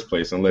the first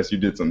place unless you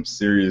did some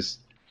serious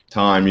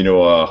time,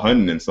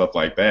 hunting and stuff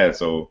like that.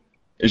 So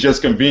it's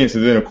just convenience.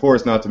 And then, of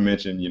course, not to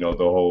mention, the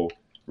whole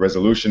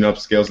resolution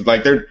upscales.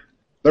 Like, they're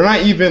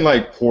not even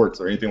like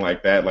ports or anything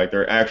like that. Like,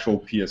 they're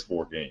actual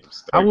PS4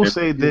 games. I will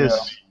say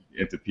this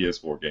into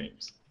PS4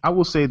 games. I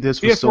will say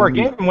this. PS4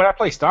 game. When I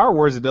play Star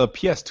Wars, the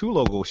PS2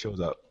 logo shows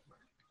up.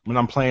 When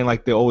I'm playing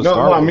like the old Star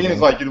Wars. No, I mean it's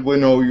like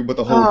with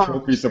the whole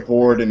trophy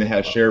support and it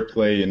has share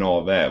play and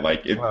all that.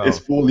 Like it's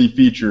fully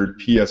featured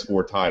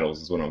PS4 titles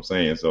is what I'm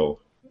saying. So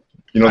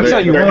they're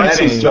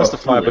adding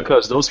justified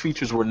because those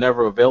features were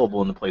never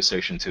available in the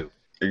PlayStation 2.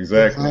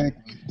 Exactly.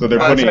 So they're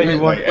putting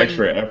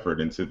extra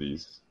effort into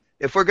these.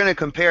 if we're gonna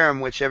compare them,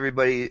 which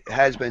everybody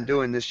has been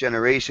doing this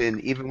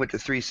generation, even with the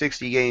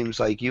 360 games,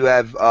 like you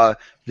have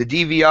the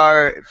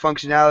DVR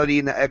functionality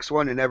in the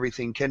X1 and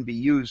everything can be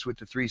used with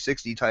the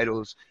 360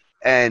 titles,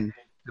 and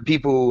the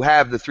people who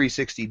have the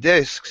 360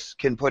 discs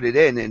can put it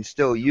in and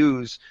still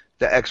use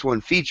the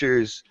X1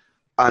 features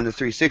on the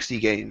 360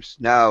 games.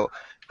 Now,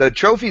 the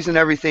trophies and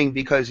everything,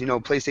 because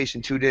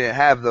PlayStation 2 didn't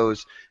have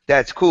those,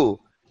 that's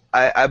cool.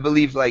 I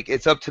believe like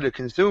it's up to the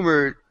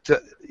consumer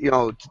to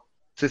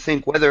to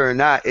think whether or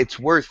not it's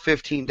worth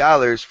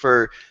 $15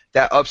 for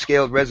that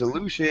upscaled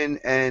resolution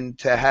and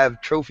to have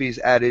trophies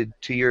added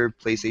to your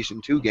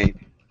PlayStation 2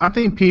 game. I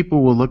think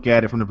people will look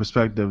at it from the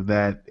perspective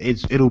that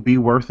it'll be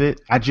worth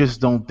it. I just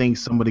don't think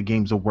some of the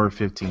games are worth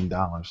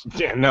 $15.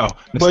 Yeah, no.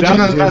 But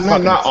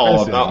not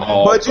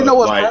all. But you know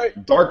what's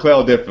like, Dark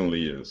Cloud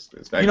definitely is.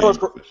 You know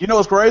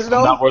what's crazy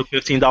though? Not worth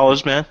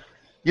 $15, man.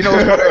 You know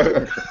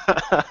what's crazy?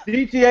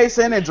 GTA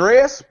San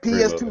Andreas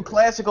PS2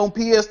 Classic on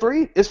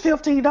PS3 is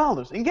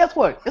 $15, and guess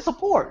what? It's a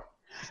port.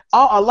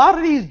 A lot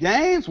of these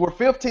games were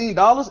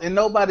 $15, and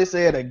nobody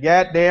said a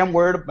goddamn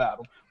word about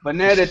them. But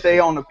now that they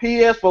on the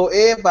PS4,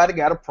 everybody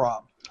got a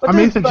problem. But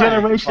it's a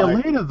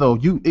generation later though.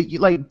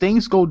 Like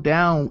things go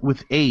down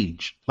with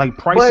age. Like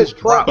prices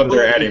drop. But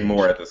they're adding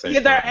more at the same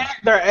time.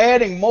 They're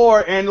adding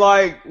more, and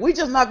like we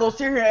just not gonna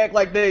sit here and act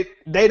like they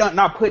don't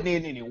not putting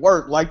in any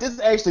work. Like this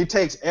actually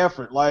takes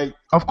effort. Like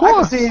of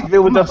course, I can see if it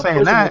was I'm not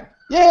saying that.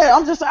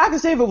 I can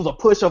see if it was a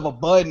push of a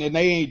button and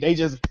they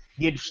just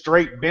get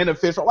straight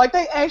benefits. Like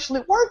they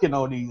actually working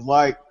on these.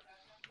 Like.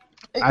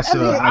 I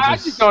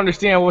just don't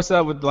understand what's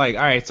up with like.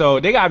 All right, so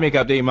they gotta make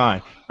up their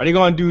mind. Are they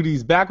gonna do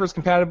these backwards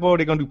compatible? Are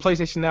they gonna do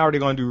PlayStation Now? Or are they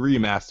gonna do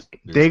remaster?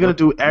 They're gonna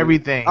do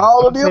everything.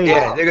 All of them.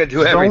 Yeah, they're gonna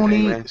do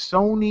everything. Man.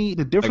 Sony.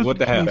 The difference what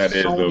the between hell?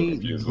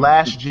 Sony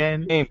last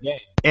gen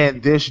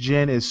and this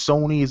gen is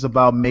Sony is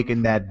about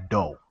making that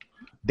dough.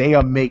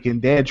 They're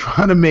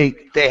trying to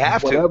make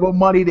whatever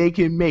money they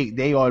can make,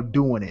 they are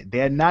doing it.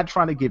 They're not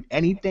trying to give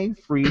anything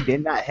free. They're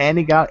not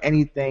handing out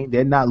anything.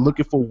 They're not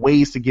looking for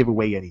ways to give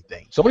away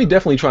anything. Somebody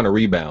definitely trying to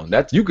rebound.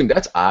 That's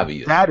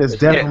obvious. That is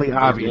definitely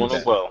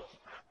obvious. Well.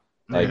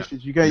 Like,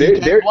 you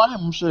can't blame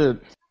them,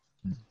 shit.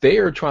 They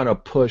are trying to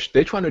push.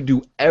 They're trying to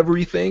do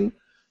everything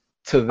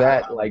to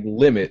that like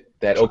limit.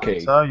 That okay,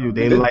 I tell you,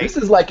 this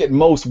is like at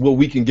most what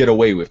we can get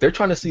away with. They're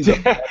trying to see the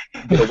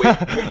get away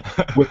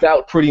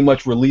without pretty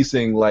much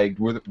releasing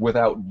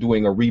without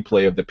doing a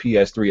replay of the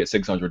PS3 at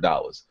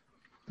 $600.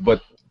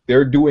 But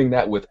they're doing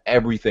that with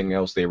everything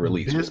else they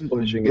release, just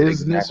pushing it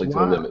exactly to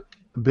the limit.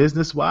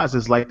 Business-wise,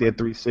 it's like their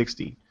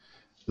 360.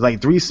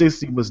 Like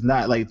 360 was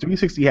not like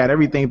 360 had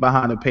everything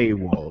behind a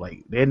paywall.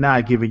 Like they're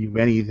not giving you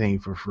anything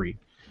for free.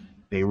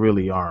 They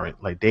really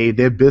aren't. Like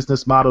their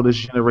business model this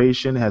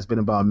generation has been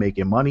about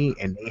making money,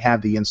 and they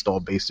have the install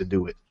base to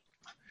do it.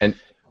 And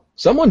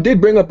someone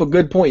did bring up a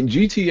good point.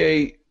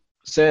 GTA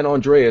San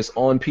Andreas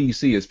on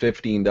PC is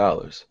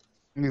 $15.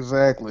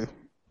 Exactly.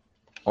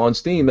 On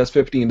Steam, that's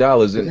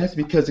 $15. And that's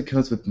because it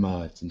comes with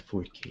mods and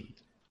 4K.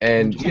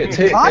 And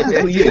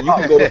technically, you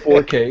can go to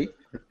 4K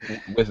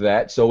with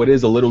that, so it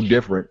is a little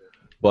different.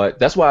 But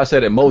that's why I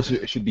said at most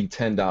it should be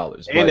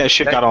 $10. And that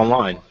shit got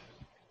online.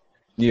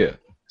 Yeah.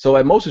 So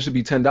at most it should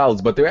be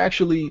 $10, but they're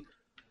actually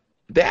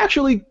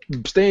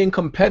staying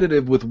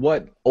competitive with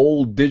what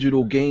old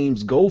digital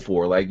games go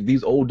for. Like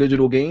these old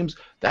digital games,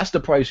 that's the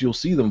price you'll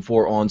see them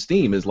for on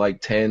Steam is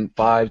like $5,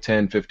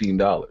 $10,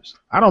 $15.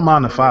 I don't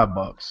mind the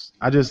 $5.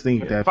 I just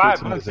think that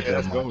 $5 is a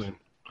good going.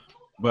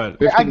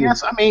 But I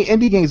guess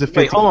indie games are $15.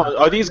 Wait, hold on.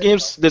 Are these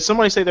games? Did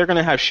somebody say they're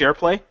gonna have share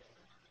play?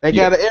 They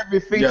got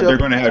every feature. Yeah, they're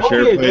going to have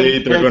share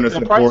play. They're going to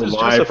support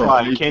live from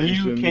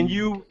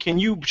PlayStation. Can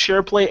you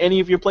share play any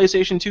of your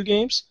PlayStation 2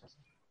 games?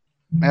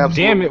 Absolutely.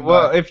 Damn it!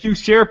 Well, if you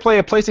share play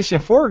a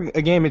PlayStation 4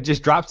 game, it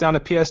just drops down to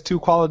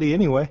PS2 quality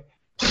anyway.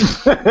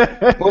 Well,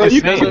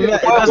 it doesn't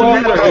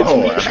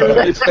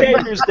matter. It's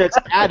features that's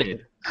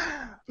added.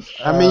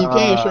 I mean, you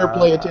can share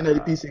play at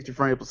 1080p 60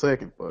 frames per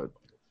second, but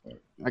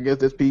I guess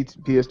that's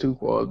PS2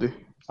 quality.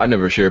 I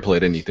never share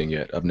played anything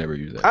yet. I've never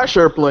used that. I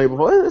share play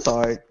before. It's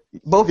alright.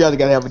 Both y'all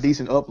gotta have a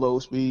decent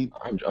upload speed.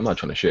 I'm not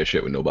trying to share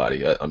shit with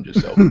nobody. I'm just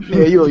selfish.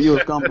 Yeah, you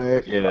a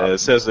scumbag. Yeah, it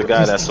says the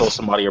guy that sold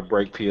somebody a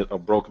broken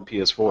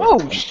PS4.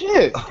 Oh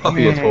shit!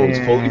 PS4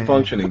 is fully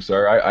functioning,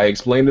 sir. I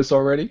explained this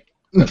already.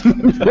 That's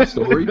my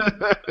story.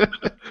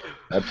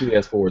 That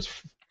PS4 is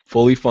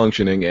fully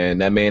functioning, and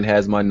that man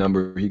has my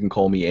number. He can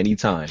call me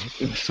anytime.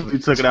 So he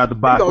took it out the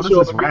box. What is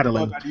this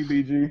rattling?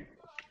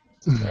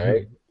 All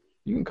right.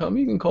 You can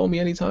call me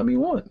anytime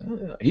you want.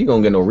 He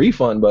gonna get no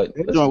refund, but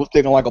that joint was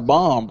ticking like a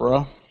bomb,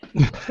 bro.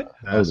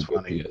 That was a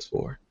good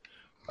PS4.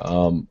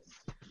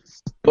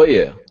 But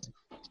yeah,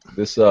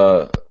 this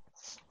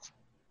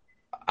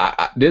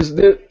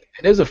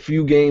there's a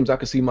few games I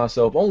could see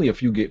myself. Only a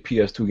few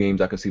PS2 games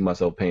I could see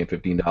myself paying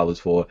 $15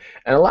 for,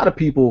 and a lot of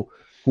people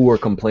who are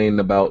complaining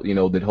about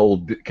that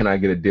whole can I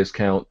get a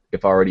discount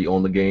if I already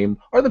own the game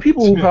are the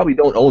people who probably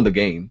don't own the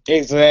game.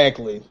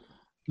 Exactly.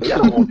 Y'all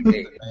don't own the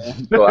game,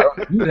 man. So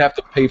you would have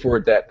to pay for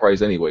it that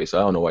price anyway. So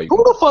I don't know why you.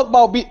 Who the fuck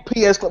bought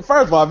PS? First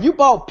of all, if you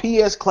bought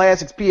PS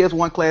Classics,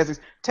 PS1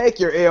 Classics, take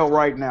your L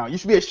right now. You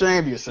should be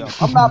ashamed of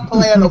yourself. I'm not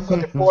playing no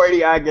fucking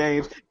 480i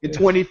games in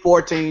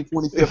 2014,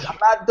 2015. I'm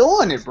not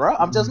doing it, bro.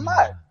 I'm just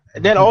not.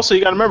 And then also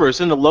you got to remember,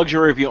 it's in the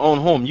luxury of your own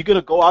home. You're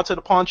gonna go out to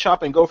the pawn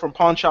shop and go from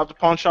pawn shop to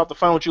pawn shop to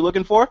find what you're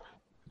looking for.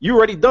 You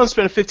already done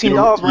spending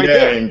 $15 right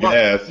there. And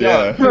gas,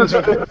 yeah.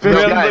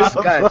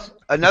 Guys,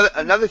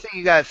 another thing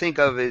you gotta think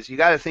of is you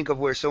gotta think of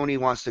where Sony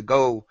wants to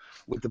go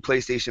with the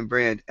PlayStation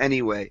brand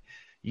anyway.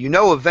 You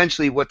know,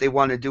 eventually what they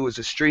want to do is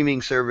a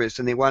streaming service,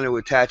 and they want to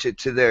attach it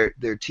to their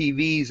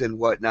TVs and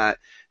whatnot.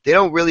 They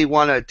don't really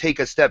want to take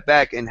a step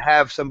back and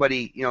have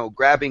somebody,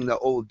 grabbing the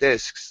old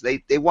discs.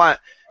 They want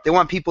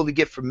people to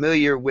get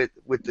familiar with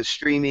the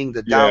streaming,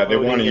 the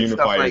downloading, and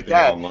stuff like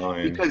that,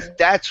 online. Because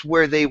that's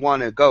where they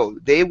want to go.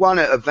 They want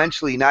to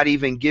eventually not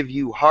even give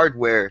you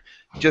hardware,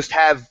 just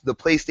have the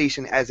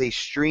PlayStation as a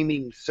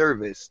streaming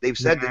service. They've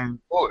said that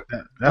before.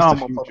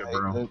 That's the future,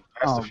 bro.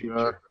 That's the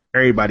future.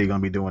 Everybody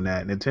gonna be doing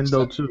that.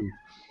 Nintendo too.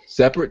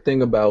 Separate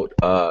thing about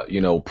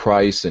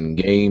price and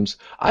games.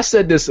 I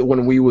said this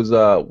when we was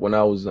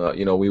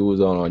we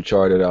was on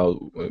Uncharted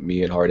out with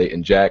me and Hard 8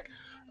 and Jack.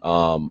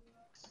 I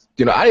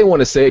didn't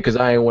want to say it because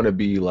I didn't want to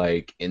be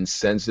like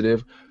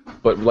insensitive,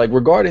 but like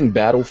regarding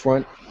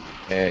Battlefront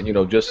and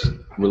just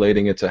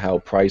relating it to how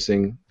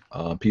pricing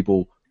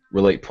people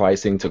relate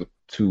pricing to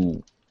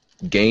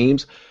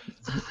games,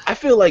 I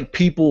feel like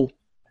people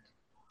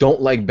don't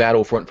like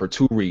Battlefront for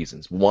two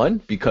reasons. One,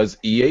 because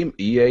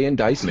EA and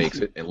DICE makes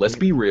it, and let's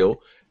be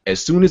real,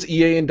 as soon as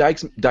EA and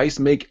DICE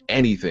make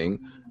anything,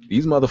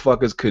 these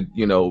motherfuckers could,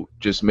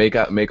 just make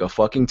a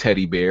fucking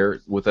teddy bear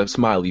with a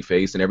smiley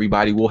face, and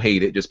everybody will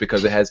hate it just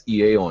because it has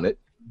EA on it.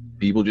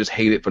 People just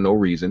hate it for no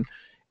reason.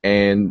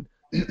 And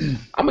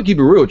I'm gonna keep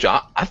it real with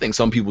y'all. I think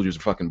some people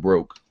just fucking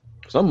broke.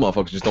 Some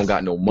motherfuckers just don't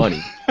got no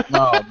money.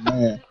 Oh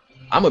man.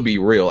 I'm gonna be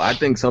real. I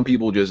think some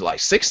people just like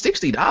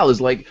 $60.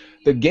 Like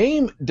the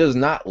game does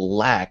not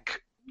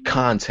lack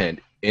content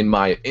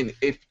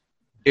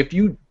if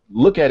you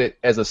look at it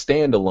as a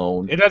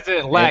standalone. It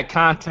doesn't lack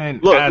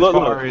content compared to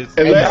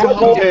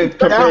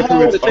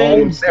its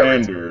own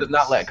standards. It does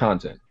not lack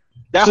content.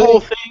 That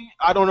whole thing,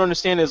 I don't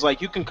understand. Is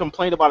like you can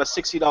complain about a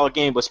 $60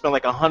 game, but spend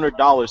like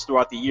 $100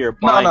 throughout the year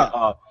buying,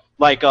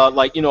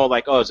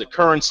 is it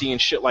currency and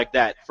shit like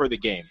that for the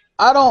game?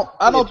 I don't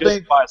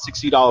think buy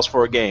 $60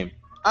 for a game.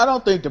 I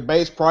don't think the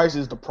base price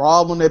is the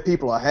problem that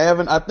people are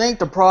having. I think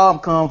the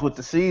problem comes with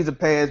the season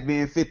pass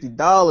being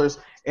 $50,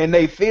 and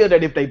they feel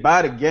that if they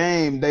buy the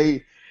game,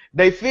 they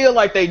feel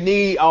like they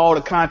need all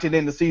the content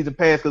in the season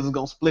pass because it's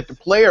gonna split the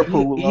player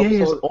pool. EA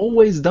has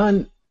always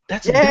done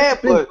that.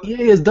 But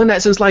EA has done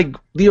that since like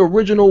the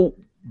original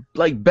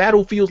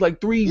Battlefields, like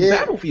 3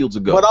 Battlefields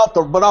ago.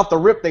 But off the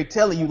rip, they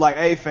telling you like,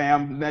 hey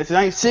fam, it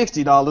ain't $60,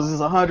 it's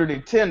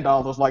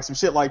 $110, like some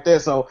shit like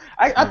that. So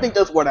I think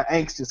that's where the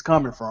angst is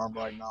coming from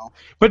right now.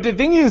 But the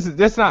thing is,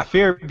 that's not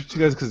fair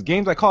because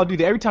games like Call of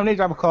Duty, every time they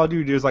drop a Call of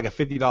Duty, there's like a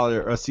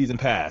 $50 a season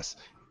pass,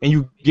 and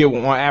you get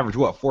on average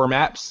 4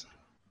 maps.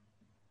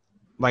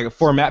 Like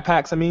 4 map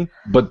packs, I mean.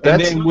 But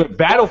that's, and then with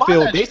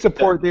Battlefield, they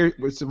support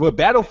with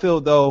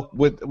Battlefield though,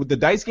 with the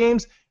DICE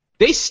games,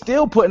 they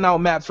still putting out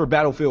maps for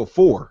Battlefield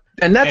 4.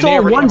 And that's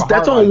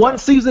on one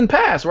season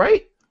pass,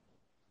 right?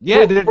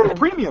 Yeah, for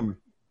premium.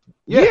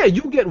 Yeah,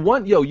 you get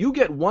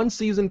one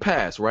season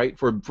pass, right?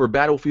 For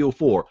Battlefield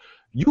 4.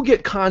 You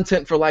get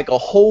content for like a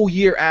whole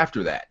year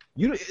after that.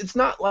 It's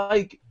not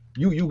like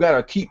you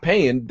gotta keep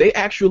paying. They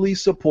actually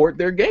support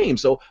their game.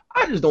 So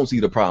I just don't see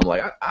the problem.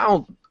 Like I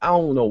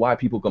don't know why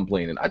people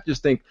complaining. I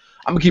just think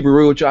I'm gonna keep it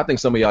real with you. I think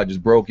some of y'all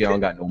just broke. Y'all don't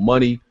got no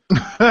money.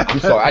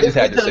 I'm sorry. I just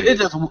had to say it.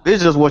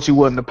 It's just what you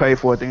willing to pay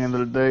for at the end of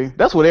the day.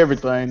 That's what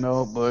everything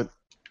though. But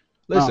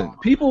listen,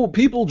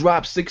 people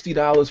drop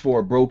 $60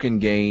 for a broken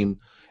game,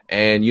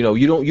 and you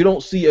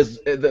don't see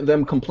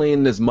them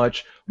complaining as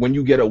much when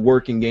you get a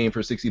working game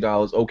for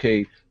 $60.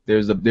 Okay,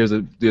 there's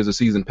a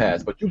season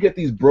pass, but you get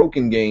these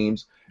broken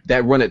games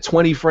that run at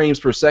 20 frames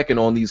per second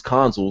on these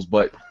consoles,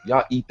 but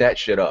y'all eat that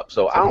shit up.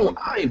 So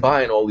I ain't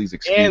buying all these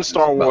excuses. And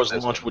Star Wars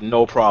launch with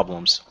no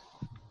problems.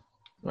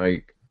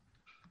 Like,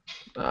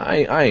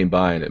 I ain't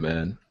buying it,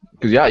 man.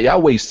 Because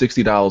y'all waste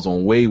 $60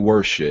 on way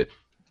worse shit.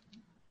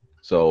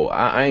 So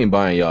I ain't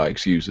buying y'all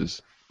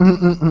excuses.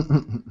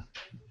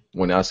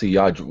 When I see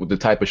y'all with the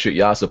type of shit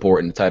y'all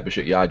support and the type of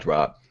shit y'all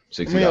drop.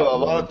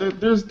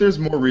 There's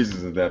more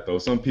reasons than that though.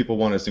 Some people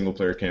want a single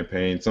player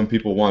campaign. Some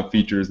people want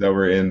features that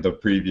were in the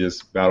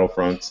previous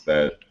Battlefronts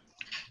that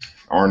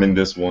aren't in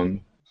this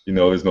one.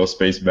 There's no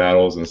space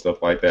battles and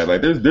stuff like that.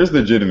 Like there's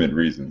legitimate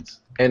reasons.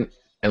 And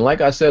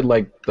like I said,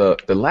 like the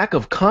lack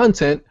of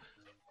content,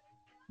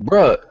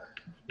 bruh.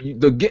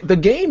 The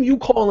game you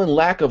call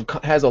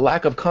has a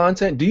lack of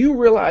content. Do you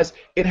realize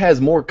it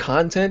has more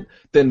content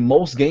than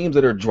most games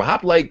that are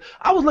dropped? Like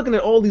I was looking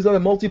at all these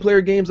other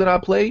multiplayer games that I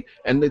play,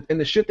 and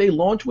the shit they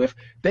launch with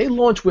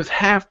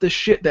half the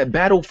shit that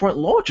Battlefront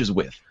launches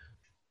with.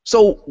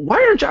 So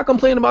why aren't y'all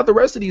complaining about the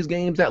rest of these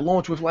games that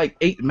launch with like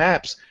 8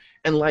 maps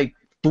and like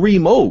 3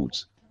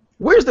 modes.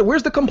 Where's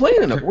the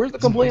complaining? Where's the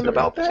complaining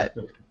about that?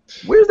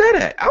 Where's that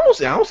at? I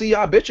don't see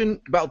y'all bitching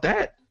about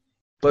that.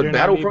 But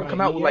Battlefront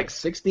come out with like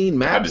 16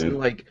 maps and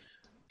like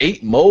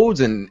 8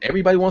 modes, and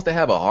everybody wants to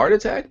have a heart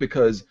attack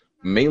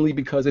mainly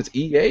because it's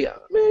EA.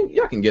 Man,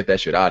 y'all can get that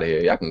shit out of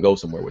here. Y'all can go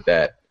somewhere with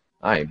that.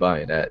 I ain't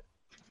buying that.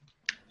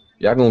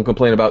 Y'all gonna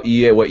complain about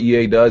EA, what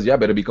EA does? Y'all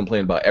better be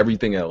complaining about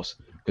everything else,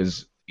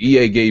 because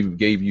EA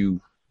gave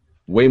you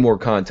way more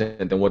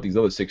content than what these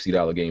other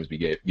 $60 games be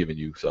giving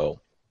you.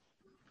 So.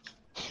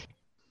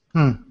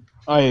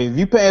 Hey, if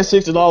you paying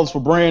 $60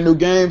 for brand new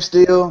games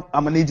still,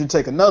 I'm gonna need you to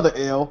take another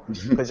L,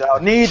 because y'all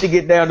need to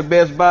get down to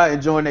Best Buy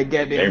and join that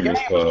goddamn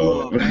Gamers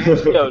Club, man.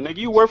 Yo, nigga,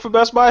 you work for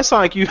Best Buy? It's not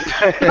like you.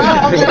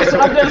 I'm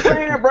just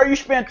saying, bro. You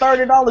spend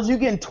 $30, you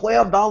getting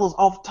 $12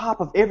 off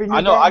top of every new.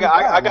 I know. game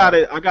I got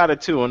it. I got it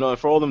too. And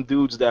for all them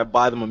dudes that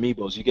buy them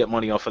amiibos, you get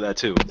money off of that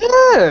too.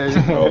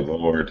 Yeah. Oh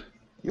Lord.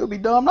 You'll be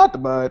dumb not to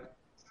buy it.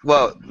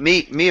 Well,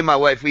 me and my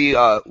wife, we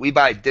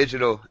buy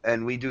digital,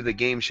 and we do the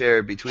game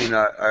share between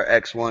our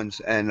X1s.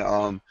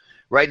 And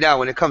right now,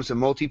 when it comes to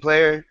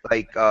multiplayer,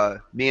 like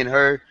me and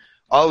her,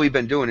 all we've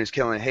been doing is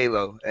killing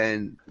Halo.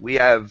 And we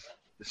have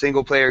the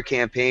single player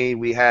campaign,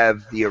 we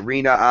have the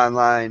arena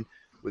online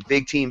with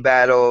big team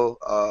battle,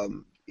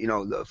 the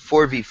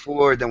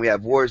 4v4, then we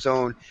have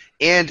Warzone,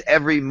 and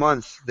every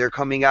month they're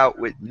coming out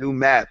with new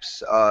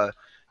maps.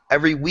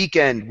 Every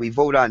weekend we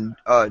vote on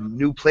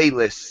new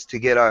playlists to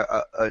get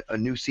a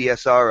new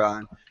CSR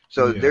on.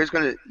 So there's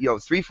gonna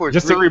 343.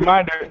 Just a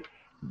reminder.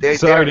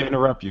 Sorry to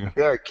interrupt you.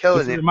 They are killing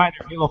Just it. a reminder: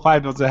 Halo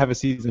 5 doesn't have a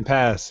season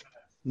pass.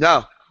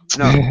 No. Hey,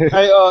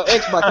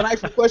 Xbox, can I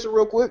ask you a question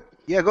real quick?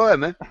 Yeah, go ahead,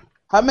 man.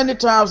 How many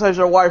times has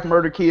your wife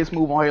murdered Kids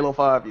Move on Halo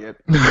 5 yet?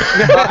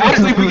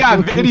 Actually, we got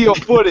video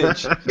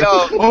footage.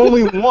 Yo,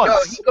 only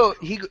once.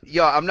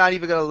 I'm not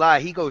even gonna lie.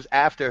 He goes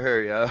after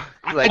her, yo.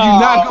 Like, I do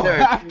not go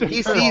after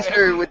he her. sees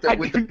her with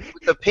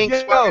the pink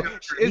spot.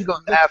 He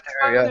goes after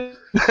her,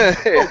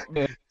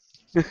 yo.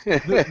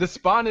 The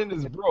spawning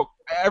is broke.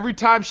 Every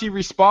time she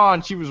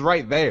respawned, she was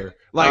right there.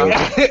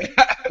 Like,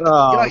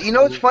 you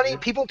know what's funny?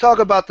 People talk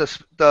about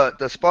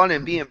the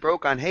spawning being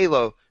broke on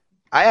Halo.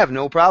 I have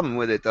no problem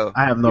with it, though.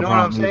 I have no you know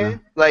problem what I'm saying?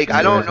 either. Like,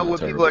 I don't know what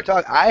terrible. people are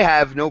talking. I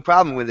have no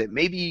problem with it.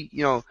 Maybe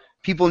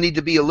people need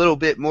to be a little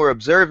bit more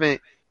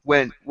observant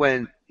when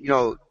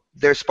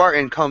their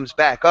Spartan comes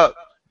back up.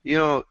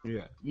 You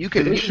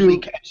can easily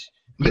catch.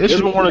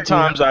 There's one of the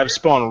times I've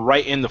spawned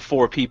right into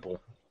 4 people.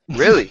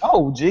 Really?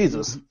 Oh,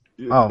 Jesus.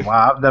 Oh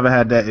wow, I've never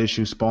had that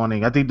issue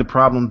spawning. I think the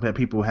problem that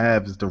people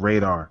have is the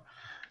radar.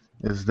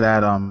 Is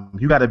that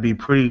you got to be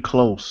pretty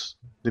close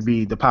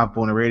to pop up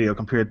on the radio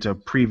compared to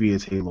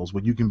previous Halos,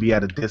 where you can be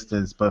at a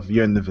distance, but if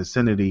you're in the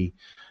vicinity,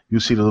 you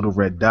see the little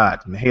red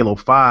dot. In Halo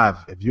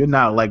 5, if you're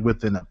not like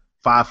within a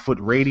 5-foot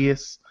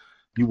radius,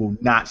 you will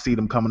not see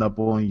them coming up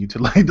on you to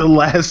like the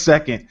last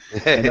second,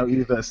 and they'll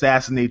either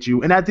assassinate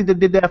you. And I think they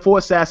did that for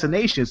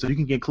assassination, so you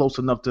can get close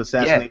enough to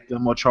assassinate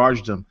them or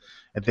charge them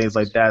and things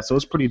like that. So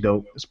it's pretty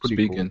dope. It's pretty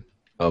Speaking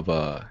of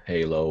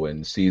Halo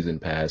and season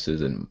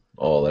passes and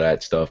all of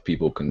that stuff,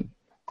 people can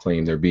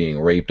claim they're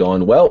being raped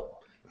on. Well,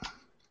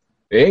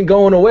 it ain't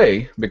going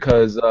away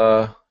because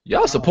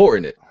y'all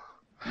supporting it.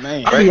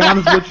 Man. I'll be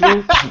honest with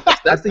you.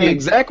 That's the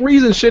exact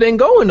reason shit ain't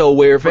going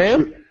nowhere,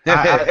 fam.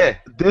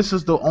 This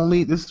is the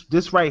only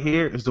this right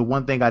here is the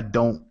one thing I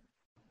don't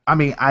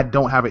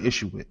have an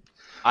issue with.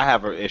 I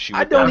have an issue.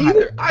 I don't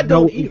either. I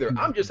don't either.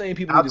 I'm just saying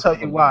people. I'll tell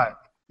you why.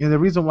 And the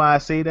reason why I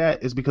say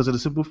that is because of the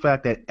simple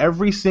fact that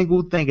every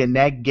single thing in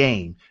that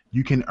game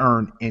you can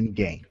earn in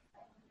game.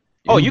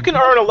 Oh, you can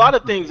earn a lot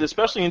of things,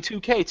 especially in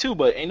 2K too,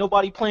 but ain't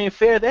nobody playing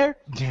fair there.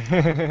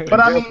 But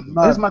I mean,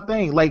 here's my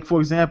thing. Like, for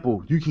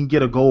example, you can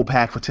get a gold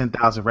pack for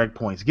 10,000 rec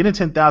points. Getting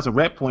 10,000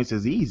 rec points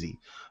is easy,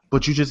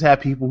 but you just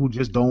have people who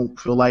just don't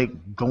feel like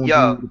going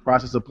through the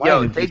process of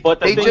playing.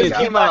 But the thing is,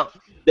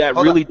 that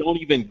really don't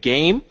even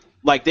game.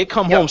 Like, they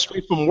come home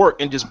straight from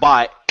work and just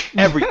buy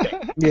everything.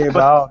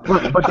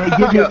 but they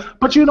give you.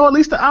 But at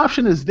least the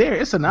option is there.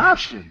 It's an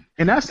option,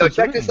 and that's the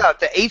check thing. this out.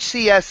 The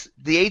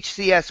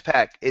HCS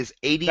pack is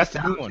 80,000. That's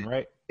the new one,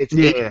 right? It's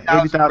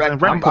 80,000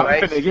 rec I'm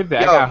gonna get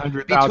that. I got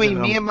 100,000.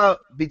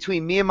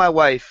 Between me and my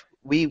wife,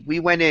 we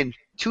went in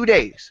 2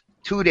 days.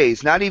 2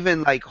 days, not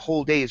even like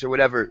whole days or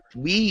whatever.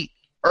 We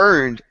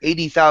earned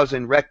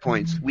 80,000 rec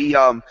points. We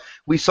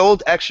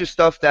sold extra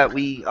stuff that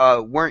we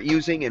weren't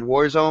using in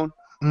Warzone.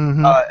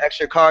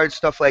 Extra cards,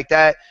 stuff like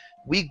that.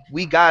 We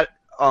each got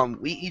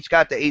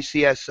the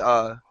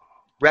HCS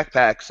rec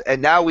packs,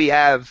 and now we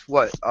have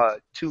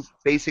two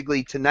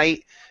basically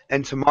tonight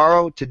and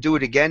tomorrow to do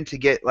it again to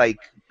get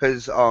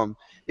because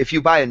if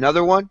you buy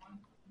another one,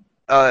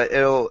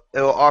 it'll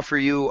offer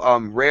you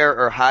rare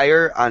or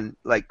higher on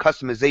like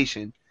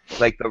customization,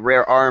 like the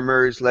rare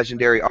armors,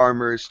 legendary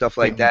armors, stuff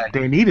like that.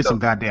 They needed some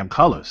goddamn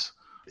colors.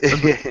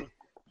 The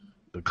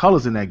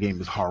colors in that game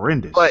is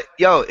horrendous. But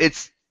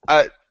it's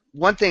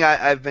one thing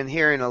I've been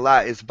hearing a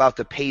lot is about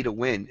the pay to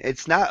win.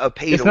 It's not a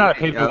pay to win. It's not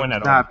pay to win at all.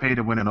 It's not pay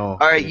to win at all.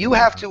 All right, you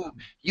have to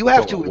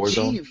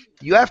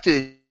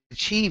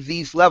achieve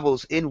these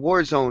levels in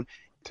Warzone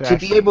to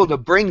be able to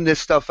bring this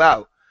stuff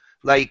out.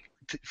 Like,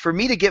 for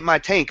me to get my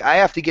tank, I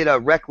have to get a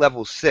rec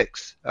level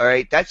 6. All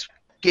right, that's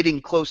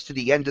getting close to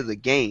the end of the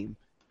game.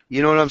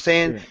 You know what I'm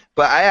saying? Yeah.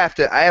 But I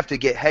have to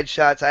get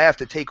headshots. I have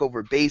to take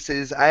over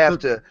bases. I have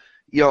to,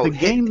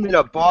 hit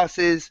up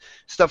bosses,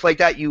 stuff like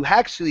that. You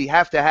actually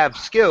have to have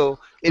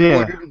skill in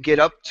order to get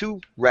up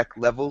to rec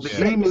level 6.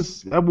 The game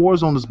is that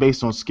Warzone is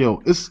based on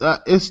skill.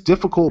 It's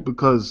difficult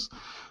because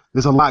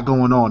there's a lot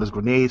going on. There's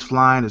grenades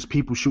flying. There's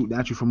people shooting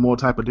at you from all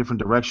type of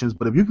different directions.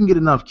 But if you can get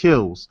enough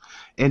kills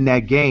in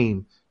that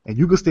game, and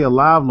you can stay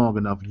alive long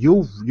enough,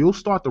 you'll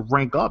start to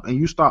rank up, and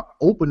you start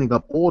opening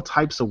up all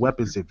types of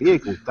weapons and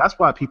vehicles. That's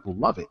why people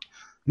love it.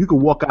 You can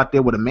walk out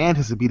there with a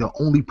mantis and be the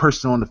only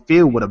person on the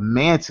field with a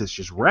mantis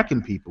just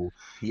wrecking people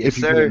if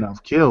you get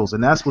enough kills,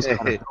 and that's what's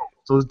kind of dope.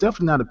 So it's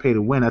definitely not a pay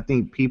to win. I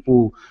think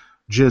people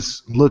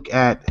just look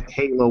at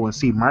Halo and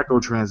see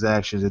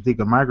microtransactions and think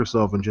of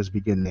Microsoft and just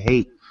begin to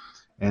hate.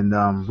 And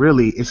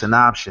really, it's an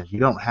option. You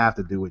don't have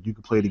to do it. You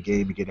can play the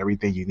game and get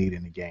everything you need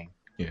in the game.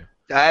 Yeah.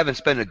 I haven't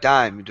spent a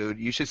dime, dude.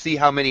 You should see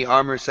how many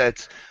armor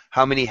sets,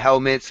 how many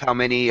helmets, how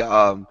many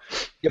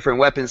different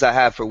weapons I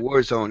have for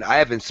Warzone. I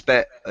haven't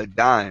spent a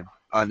dime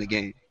on the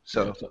game.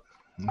 So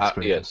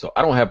so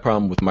I don't have a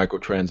problem with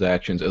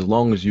microtransactions as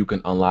long as you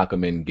can unlock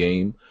them in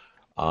game.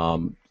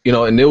 And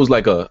there was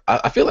like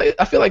I feel like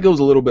it was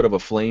a little bit of a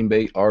flame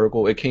bait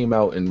article. It came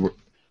out and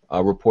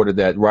reported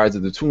that Rise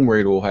of the Tomb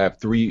Raider will have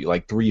 300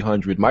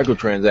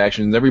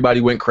 microtransactions. And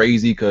everybody went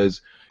crazy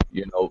because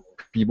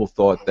people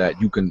thought that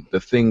the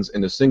things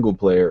in the single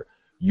player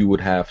you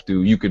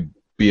could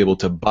be able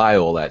to buy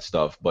all that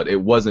stuff, but it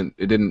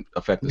didn't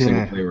affect the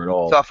single player at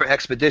all. It's all for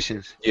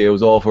expeditions. Yeah, it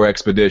was all for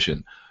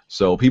expedition.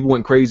 So people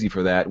went crazy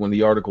for that when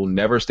the article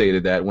never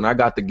stated that. When I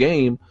got the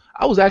game,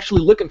 I was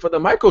actually looking for the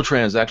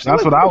microtransactions.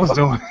 That's what I was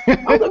doing.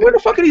 I was like, where the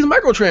fuck are these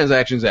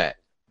microtransactions at?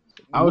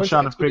 I was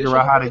trying to figure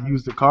out how to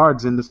use the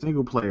cards in the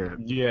single player.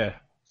 Yeah.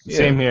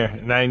 Same here.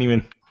 And I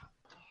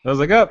was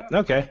like, oh,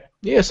 okay.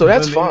 Yeah, so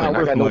that's fine.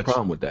 I got no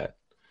problem with that.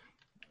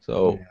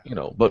 So,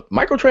 but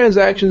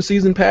microtransactions,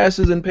 season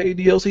passes, and paid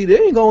DLC, they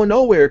ain't going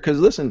nowhere because,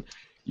 listen,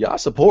 y'all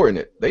supporting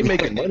it. They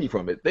making money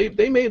from it.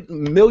 They made $1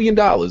 million.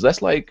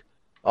 That's like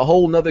a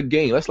whole nother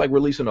game. That's like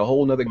releasing a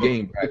whole nother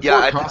game.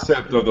 The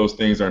concept of those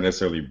things aren't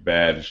necessarily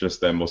bad. It's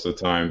just that most of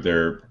the time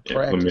they're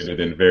implemented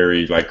in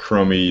very,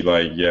 crummy,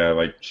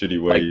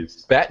 shitty ways.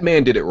 Like,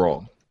 Batman did it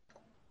wrong.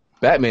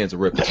 Batman's a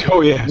rip-off.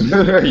 Oh, yeah.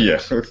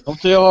 Yeah. Don't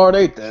tell hard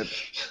ate that.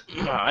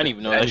 I didn't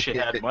even know that shit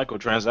had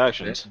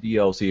microtransactions.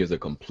 DLC is a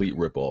complete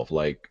rip-off.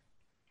 Like,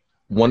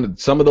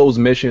 some of those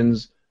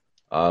missions,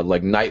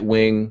 like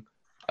Nightwing,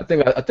 I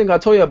think I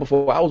told you that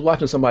before. I was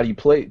watching somebody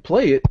play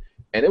it,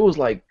 and it was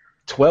like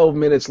 12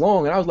 minutes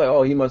long, and I was like,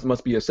 oh, he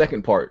must be a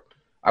second part.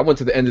 I went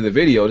to the end of the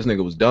video. This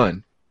nigga was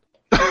done.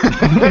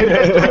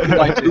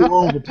 Like too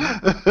long.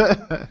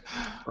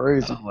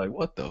 Crazy. I'm like,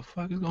 what the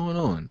fuck is going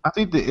on? I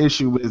think the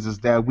issue is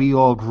that we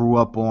all grew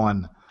up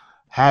on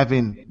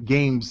having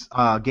game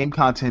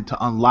content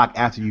to unlock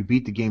after you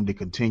beat the game to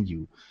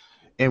continue,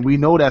 and we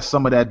know that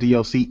some of that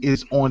DLC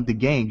is on the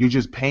game. You're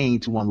just paying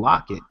to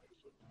unlock it,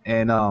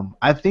 and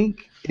I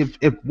think if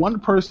one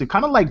person,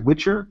 kind of like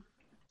Witcher,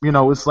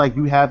 it's like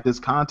you have this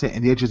content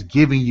and they're just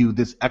giving you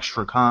this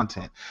extra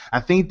content. I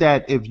think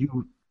that if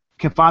you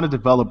can find a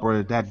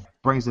developer that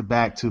brings it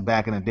back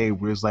in the day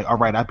where it's like, all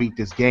right, I beat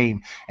this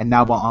game and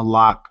now I'll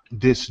unlock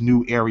this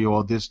new area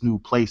or this new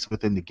place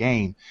within the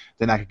game,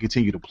 then I can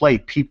continue to play.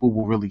 People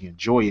will really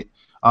enjoy it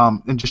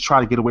and just try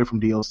to get away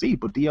from DLC.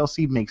 But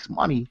DLC makes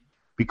money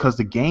because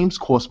the games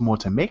cost more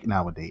to make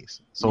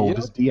nowadays. So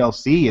this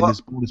DLC and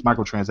this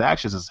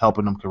microtransactions is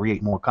helping them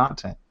create more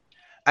content.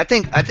 I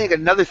think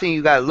another thing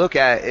you gotta look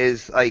at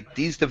is like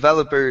these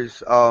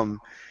developers. A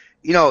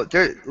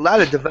lot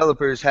of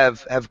developers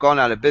have gone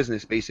out of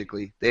business.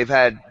 Basically, they've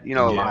had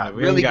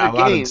really good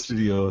games.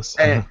 Studios.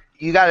 And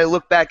you got to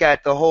look back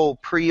at the whole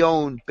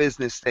pre-owned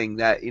business thing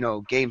that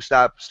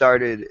GameStop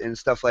started and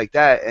stuff like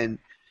that. And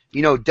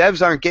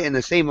devs aren't getting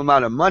the same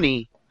amount of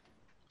money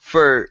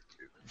for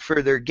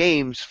their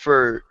games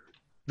for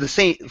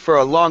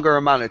a longer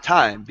amount of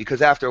time,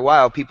 because after a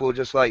while people are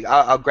just like,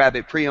 I'll grab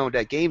it pre-owned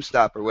at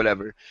GameStop or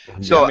whatever.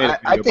 So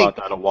I think about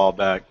that a while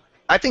back.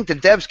 I think the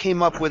devs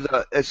came up with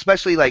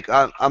especially like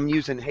I'm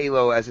using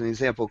Halo as an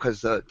example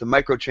because the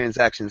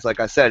microtransactions,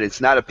 like I said,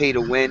 it's not a pay to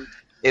win.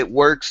 It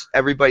works.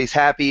 Everybody's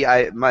happy.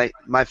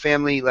 My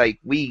family, like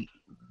we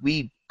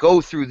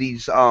go through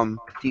these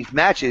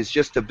matches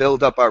just to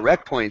build up our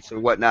rec points or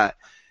whatnot.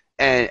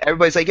 And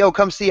everybody's like, yo,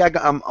 come see,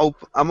 I'm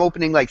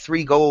opening like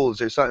 3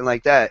 goals or something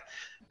like that.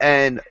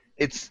 And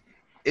it's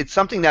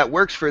something that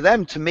works for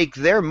them to make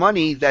their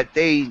money that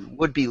they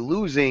would be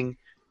losing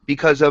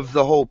because of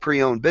the whole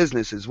pre-owned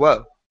business as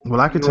well.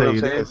 Well, I can tell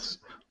you this.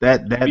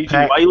 That BG,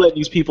 pack, why you letting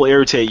these people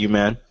irritate you,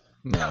 man?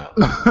 No.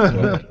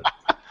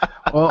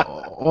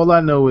 all I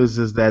know is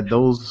that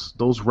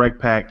those rec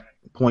pack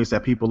points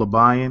that people are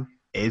buying,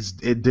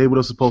 it did what it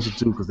was supposed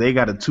to do, because they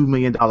got a $2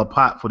 million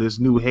pot for this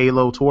new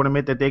Halo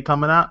tournament that got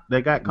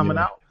coming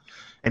out,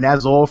 and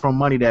that's all from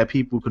money that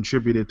people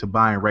contributed to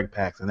buying rec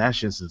packs, and that's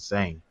just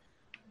insane.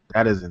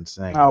 That is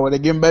insane. Oh, well, they're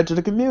giving back to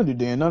the community.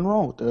 Then nothing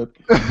wrong with that.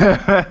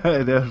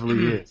 It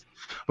definitely is.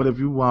 But if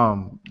you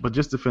but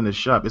just to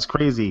finish up, it's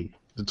crazy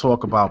to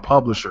talk about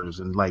publishers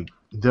and like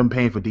them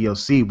paying for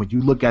DLC. When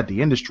you look at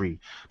the industry,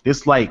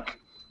 there's like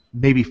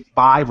maybe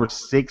 5 or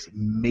 6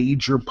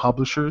 major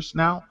publishers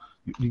now.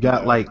 You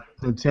got like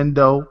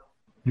Nintendo,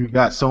 you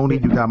got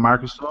Sony, you got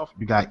Microsoft,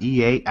 you got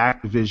EA,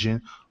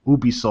 Activision,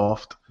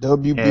 Ubisoft,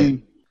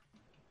 WB.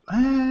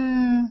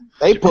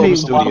 They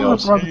publish I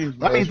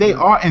mean, they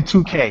are in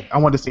 2K. I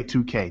want to say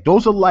 2K.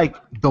 Those are like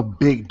the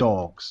big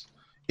dogs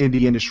in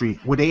the industry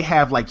where they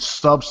have like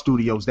sub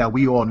studios that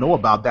we all know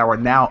about that are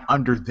now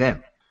under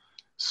them.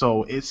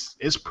 So it's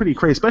pretty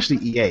crazy, especially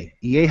EA.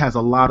 EA has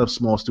a lot of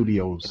small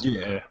studios.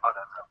 Yeah.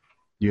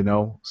 You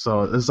know,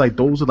 so it's like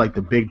those are like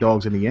the big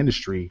dogs in the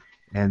industry,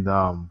 and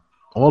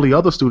all the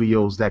other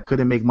studios that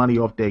couldn't make money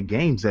off their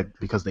games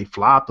because they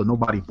flopped or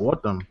nobody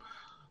bought them,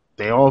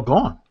 they all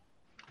gone.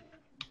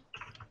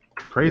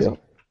 Crazy. Yeah.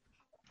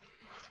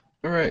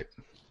 All right.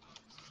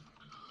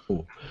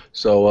 Cool.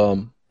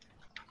 So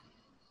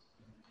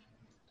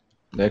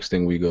next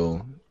thing we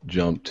go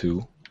jump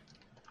to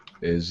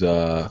is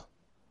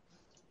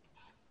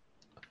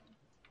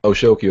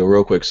Shokio,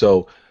 real quick.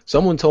 So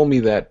someone told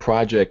me that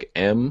Project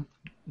M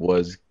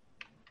was,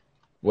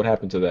 what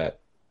happened to that?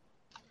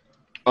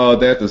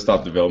 They had to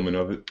stop development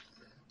of it.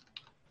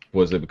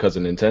 Was it because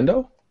of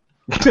Nintendo?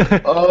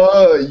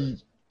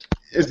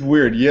 It's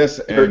weird. Yes,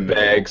 and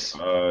bags.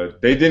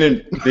 They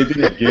didn't get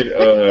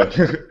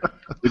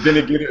they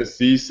didn't get a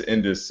cease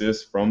and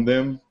desist from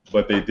them,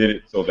 but they did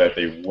it so that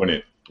they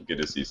wouldn't get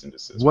a cease and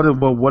desist.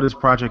 What is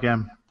Project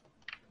M?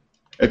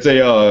 It's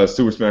a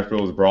Super Smash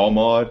Bros. Brawl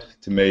mod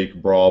to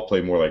make Brawl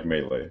play more like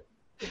Melee.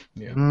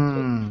 Yeah.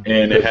 And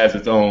it has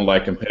its own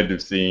like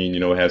competitive scene. You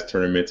know, it has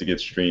tournaments that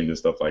get streamed and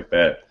stuff like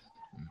that.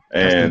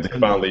 And they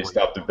finally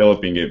stopped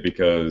developing it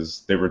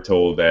because they were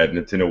told that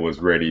Nintendo was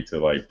ready to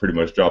like pretty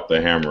much drop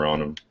the hammer on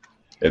them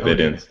if they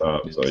didn't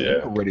stop. So yeah,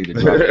 ready to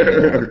drop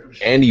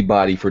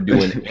anybody for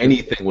doing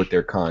anything with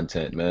their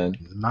content, man.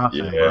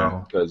 Nothing,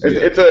 bro.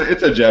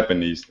 It's a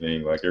Japanese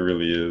thing, like it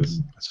really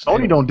is.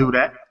 Sony don't do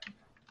that.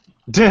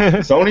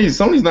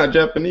 Sony's not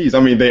Japanese. I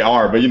mean, they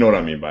are, but you know what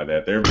I mean by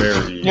that. They're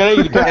very,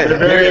 they're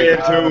very in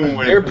tune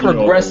with. They're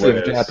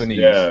progressive Japanese.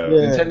 Yeah.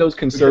 Nintendo's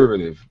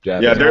conservative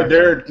Japanese. Yeah,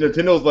 they're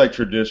Nintendo's like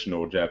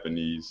traditional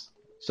Japanese.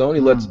 Sony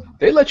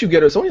let you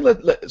get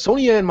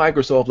Sony and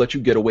Microsoft let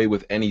you get away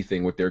with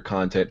anything with their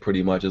content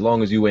pretty much, as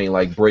long as you ain't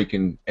like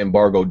breaking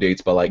embargo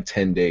dates by like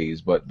 10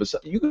 days. But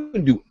you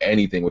can do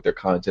anything with their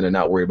content and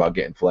not worry about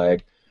getting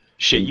flagged.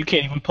 Shit, you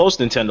can't even post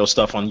Nintendo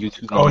stuff on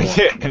YouTube. Oh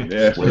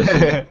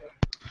yeah.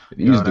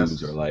 These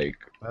dudes are like,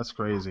 that's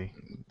crazy.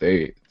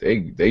 They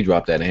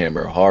drop that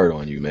hammer hard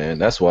on you, man.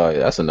 That's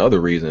another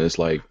reason. It's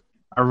like,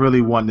 I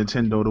really want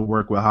Nintendo to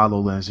work with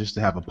HoloLens just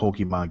to have a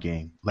Pokemon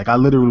game. Like I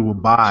literally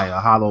would buy a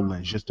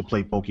HoloLens just to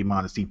play Pokemon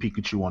and see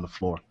Pikachu on the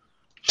floor.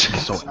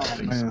 So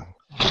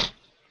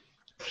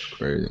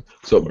crazy.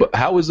 So, but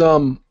how is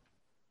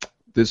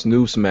this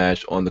new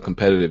Smash on the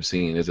competitive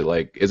scene? Is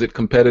it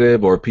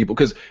competitive or people?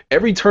 Because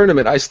every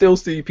tournament, I still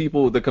see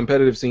people, the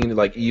competitive scene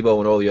like Evo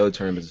and all the other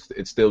tournaments,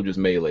 it's still just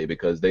Melee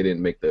because they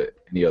didn't make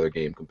any other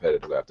game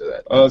competitive after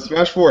that.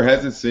 Smash 4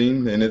 has its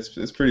scene and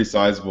it's pretty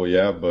sizable,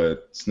 yeah,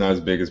 but it's not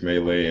as big as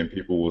Melee, and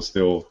people will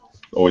still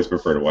always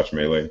prefer to watch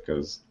Melee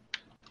because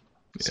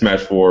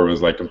Smash 4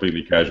 was like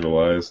completely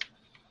casualized.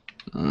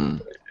 Yeah.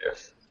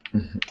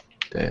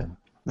 Damn.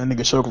 That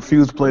nigga so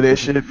confused to play that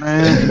shit,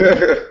 man.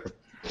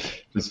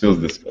 This feels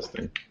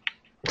disgusting.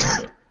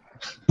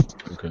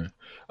 Okay.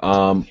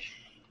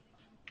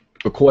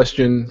 A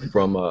question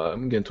from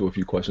I'm getting to a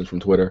few questions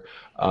from Twitter.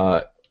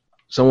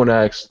 Someone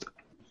asked,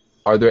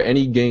 are there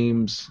any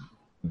games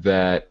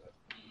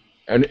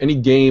any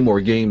game or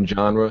game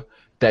genre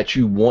that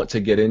you want to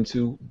get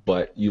into,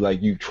 but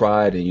you've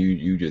tried and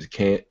you just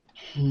can't?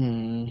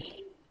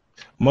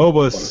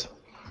 MOBAs.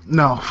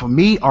 No, for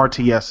me,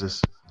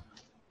 RTSs.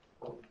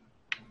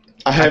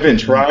 I haven't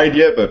tried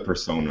yet, but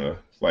Persona,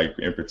 like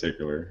in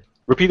particular.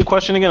 Repeat the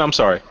question again. I'm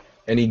sorry.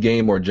 Any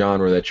game or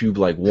genre that you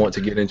want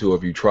to get into,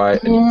 if you try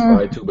and you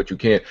try to, but you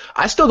can't.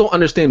 I still don't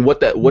understand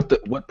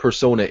what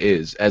Persona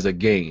is as a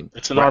game.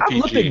 It's an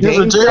RPG.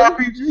 It's a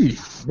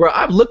JRPG. Bro,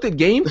 I've looked at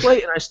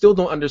gameplay and I still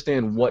don't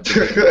understand what.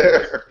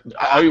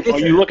 Are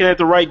you looking at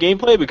the right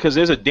gameplay? Because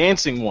there's a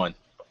dancing one.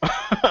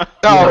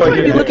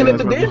 You're looking at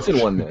the dancing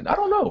one, then. I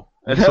don't know.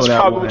 And that's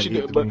probably what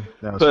you do.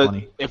 But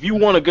if you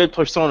want a good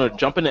Persona,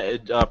 jump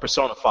into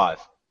Persona 5.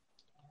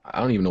 I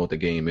don't even know what the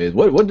game is.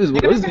 What is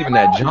even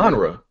that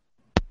genre?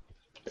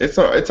 It's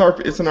an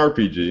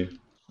RPG.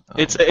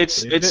 It's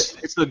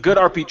a good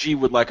RPG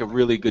with like a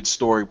really good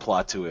story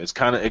plot to it. It's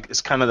kind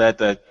of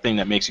that thing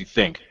that makes you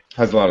think.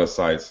 Has a lot of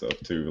side stuff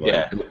too.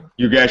 Like,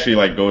 you can actually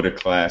like go to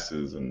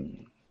classes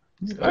and.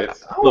 Look,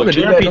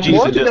 JRPGs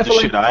are just the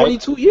shit.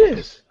 22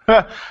 years.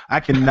 I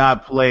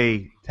cannot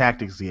play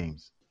tactics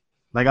games.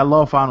 Like, I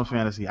love Final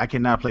Fantasy. I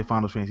cannot play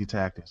Final Fantasy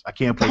Tactics. I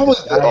can't play.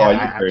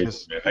 I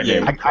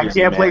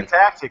can't play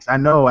Tactics. I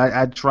know.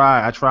 I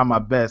try my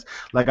best.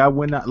 Like,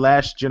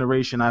 last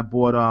generation, I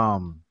bought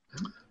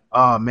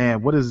Oh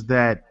man, what is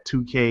that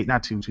 2K?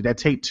 Not 2K. That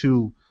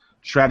Take-Two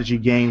strategy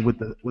game with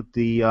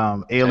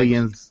the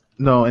aliens.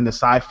 No, in the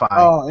sci-fi.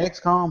 Oh,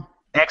 XCOM.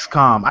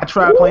 XCOM. I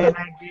tried playing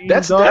that game.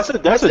 That's a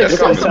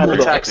different side of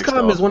tactics.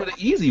 XCOM is one of the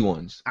easy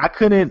ones. I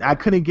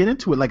couldn't get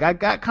into it. Like I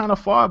got kind of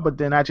far, but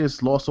then I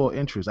just lost all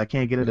interest. I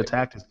can't get into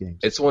tactics games.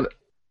 It's one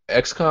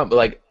XCOM.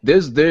 Like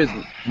there's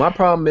my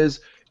problem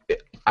is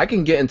I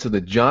can get into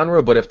the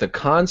genre, but if the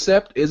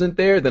concept isn't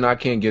there, then I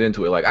can't get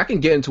into it. Like I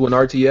can get into an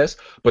RTS,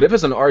 but if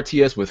it's an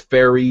RTS with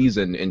fairies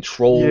and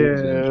trolls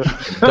and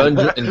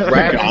dungeons and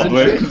dragons,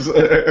 and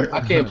shit, I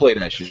can't play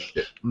that shit.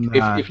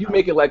 Nah. If you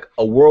make it like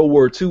a World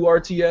War II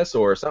RTS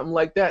or something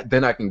like that,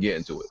 then I can get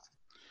into it.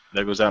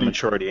 There goes that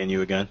maturity in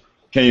you again.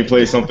 Can you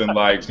play something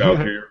like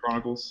Valkyria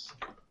Chronicles?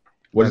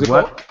 What is it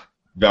called?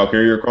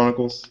 Valkyria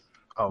Chronicles.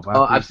 Oh,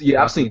 I've seen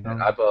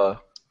that.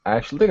 I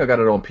actually think I got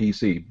it on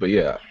PC, but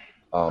yeah.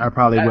 I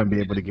probably wouldn't be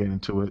able to get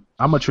into it.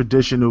 I'm a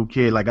traditional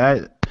kid. Like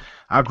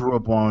I grew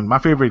up on my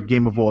favorite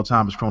game of all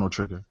time is Chrono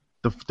Trigger.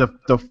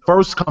 The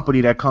first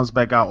company that comes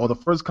back out or the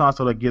first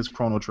console that gets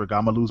Chrono Trigger,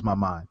 I'm gonna lose my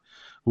mind.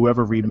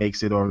 Whoever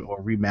remakes it or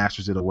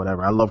remasters it or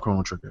whatever. I love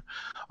Chrono Trigger.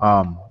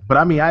 But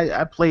I mean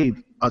I played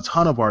a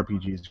ton of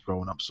RPGs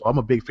growing up, so I'm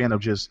a big fan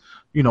of just,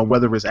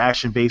 whether it's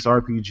action-based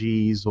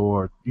RPGs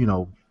or,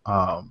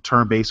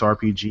 turn-based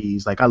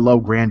RPGs. Like I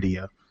love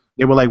Grandia.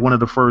 They were like one of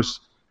the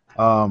first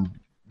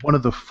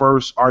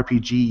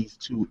RPGs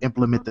to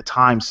implement the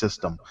time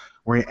system,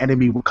 where an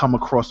enemy would come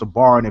across a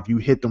bar, and if you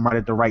hit them right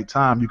at the right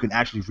time, you can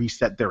actually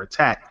reset their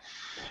attack.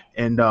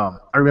 And I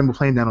remember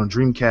playing that on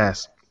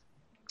Dreamcast,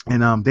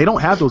 and they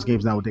don't have those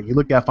games nowadays. You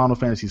look at Final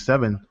Fantasy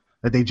VII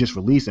that they just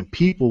released, and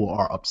people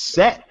are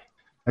upset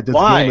that this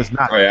game is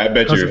not. Oh, yeah, I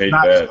bet you hate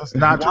that. It's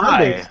not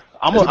Why?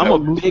 I'm a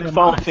big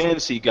Final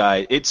Fantasy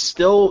guy. It's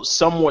still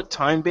somewhat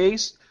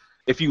time-based.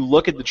 If you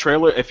look at the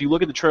trailer,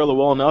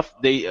 well enough,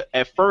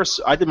 at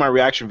first I did my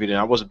reaction video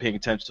and I wasn't paying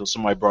attention until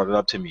somebody brought it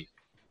up to me.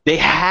 They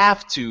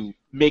have to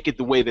make it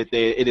the way that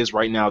it is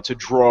right now to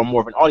draw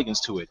more of an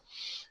audience to it.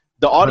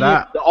 The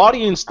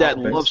audience that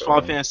loves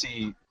Final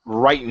Fantasy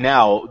right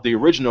now, the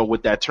original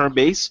with that turn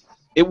base,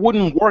 it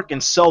wouldn't work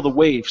and sell the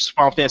way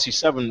Final Fantasy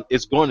VII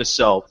is going to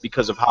sell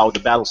because of how the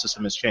battle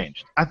system has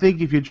changed. I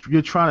think if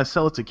you're trying to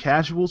sell it to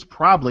casuals,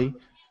 probably.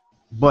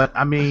 But,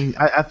 I mean,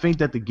 I think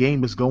that the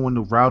game is going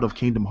the route of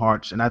Kingdom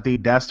Hearts, and I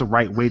think that's the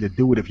right way to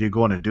do it if you're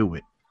going to do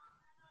it.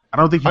 I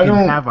don't think you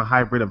can have a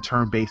hybrid of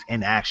turn-based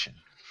and action.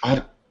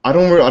 I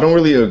don't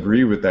really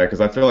agree with that,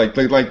 because I feel like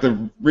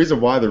the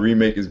reason why the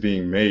remake is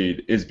being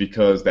made is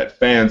because that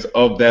fans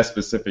of that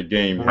specific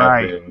game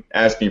have been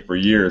asking for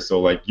years. So,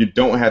 like, you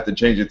don't have to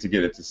change it to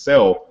get it to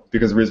sell,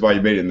 because the reason why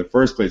you made it in the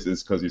first place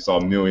is because you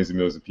saw millions and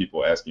millions of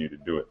people asking you to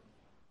do it.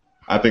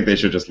 I think they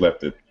should just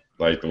left it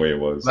like the way it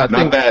was. Not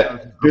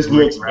that this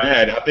looks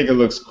bad. I think it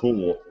looks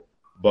cool,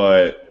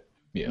 but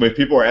when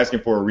people are asking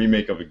for a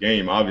remake of a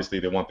game,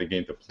 obviously they want the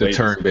game to play.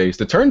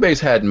 The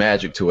turn-based had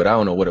magic to it. I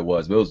don't know what it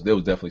was, but there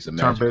was definitely some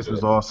magic. Turn-based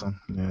was awesome.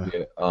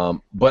 Yeah.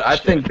 But I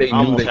think they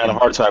knew they had a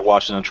heart attack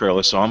watching the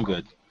trailer, so I'm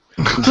good.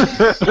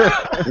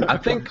 I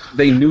think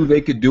they knew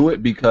they could do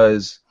it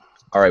because,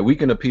 all right, we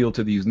can appeal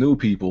to these new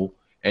people.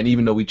 And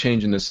even though we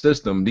changing the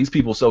system, these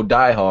people so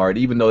diehard,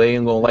 even though they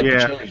ain't gonna like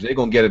the change, they're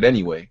gonna get it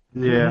anyway.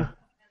 Yeah.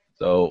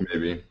 So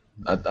maybe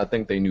I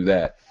think they knew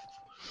that.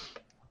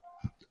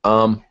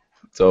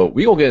 So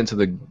we gonna get into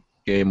the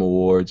Game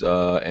Awards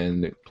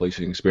and the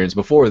PlayStation Experience.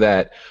 Before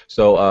that,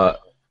 so I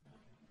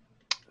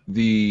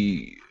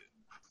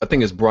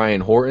think it's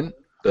Brian Horton,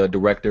 the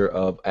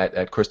director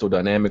at Crystal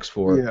Dynamics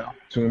for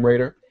Tomb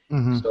Raider.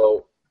 Mm-hmm.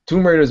 So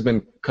Tomb Raider has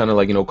been kind of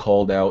like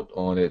called out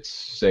on its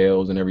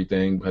sales and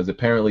everything because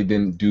apparently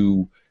didn't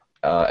do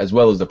as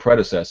well as the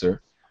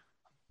predecessor,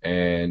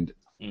 and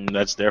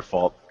that's their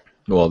fault.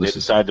 Well, they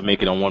decided to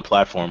make it on one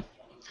platform.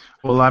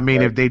 Well, I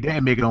mean, if they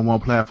didn't make it on one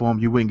platform,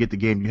 you wouldn't get the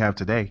game you have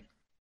today.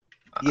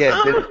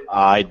 Yeah,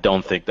 I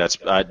don't think that's.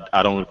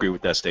 I don't agree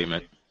with that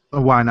statement.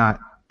 Why not?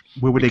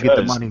 Where would they get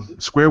the money?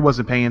 Square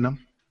wasn't paying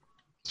them.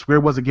 Square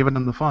wasn't giving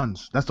them the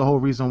funds. That's the whole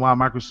reason why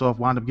Microsoft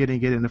wound up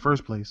getting it in the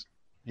first place.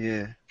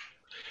 Yeah.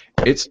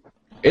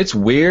 It's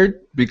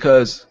weird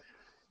because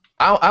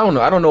I don't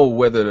know. I don't know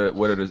whether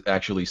to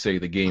actually say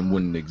the game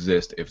wouldn't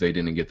exist if they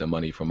didn't get the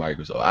money from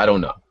Microsoft. I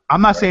don't know.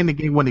 I'm not saying the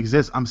game wouldn't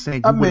exist. I'm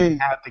saying you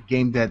wouldn't have the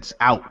game that's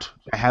out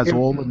that has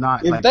all the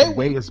the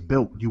way it's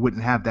built. You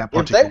wouldn't have that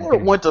particular. If they would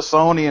have went to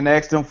Sony and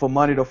asked them for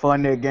money to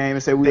fund their game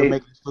and said we'll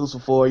make it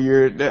exclusive for a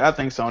year, I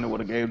think Sony would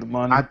have gave the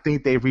money. I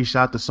think they reached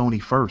out to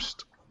Sony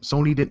first.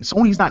 Sony didn't.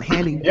 Sony's not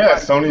handing. Yeah,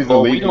 Sony's the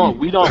lead.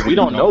 We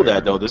don't know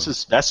that though.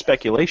 That's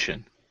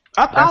speculation.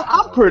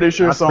 I'm pretty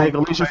sure. That's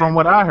speculation from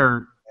what I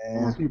heard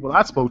from people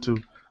I spoke to.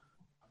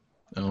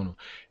 I don't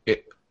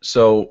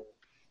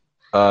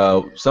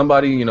know.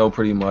 Somebody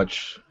pretty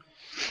much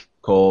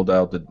called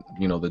out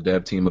the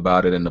dev team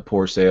about it and the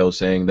poor sales,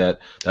 saying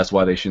that's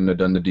why they shouldn't have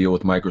done the deal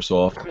with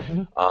Microsoft.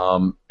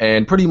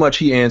 And pretty much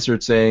he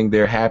answered saying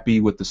they're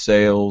happy with the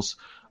sales.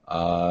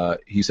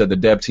 He said the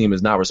dev team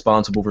is not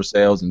responsible for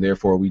sales, and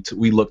therefore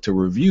we look to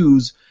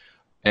reviews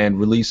and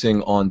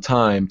releasing on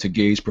time to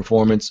gauge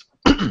performance.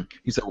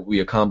 He said, we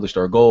accomplished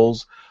our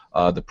goals.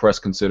 The press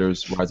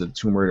considers Rise of the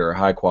Tomb Raider a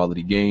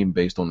high-quality game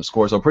based on the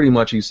score. So pretty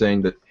much he's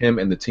saying that him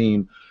and the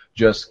team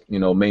just,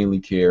 mainly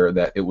care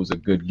that it was a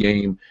good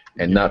game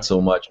and not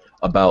so much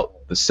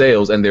about the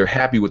sales, and they're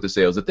happy with the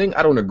sales. The thing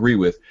I don't agree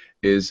with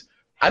is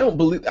I don't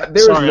believe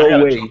there's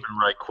no way. Jump in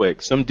right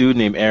quick. Some dude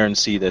named Aaron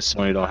C. that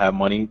Sony don't have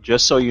money.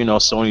 Just so you know,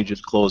 Sony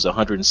just closed a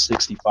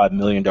 $165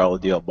 million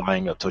deal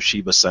buying up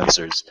Toshiba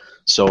sensors.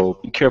 So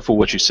be careful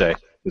what you say,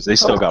 because they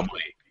still got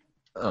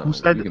money.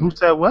 Who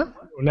said what?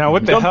 Now,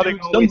 what the hell they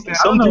gonna waste that?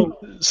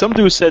 Some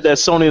dude said that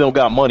Sony don't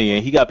got money,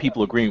 and he got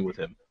people agreeing with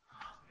him.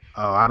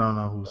 Oh, I don't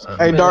know who said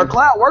Hey, that. Dark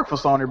Cloud worked for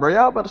Sony, bro.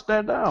 Y'all better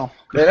stand down.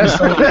 Man,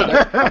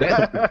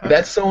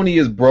 that Sony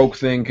is broke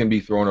thing can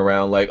be thrown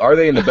around. Like, are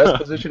they in the best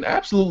position?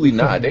 Absolutely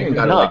not. They ain't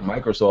got it like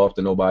Microsoft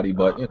or nobody,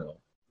 but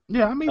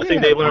Yeah, I mean, I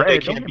think they learned they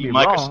can't be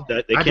Microsoft.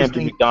 They can't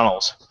be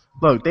McDonald's.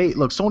 Look,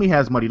 Sony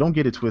has money. Don't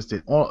get it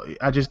twisted.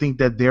 I just think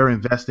that they're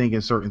investing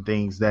in certain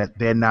things that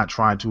they're not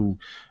trying to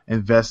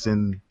invest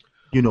in.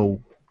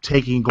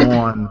 Taking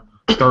on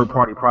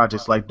third-party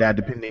projects like that,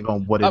 depending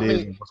on what it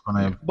is and what's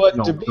going to.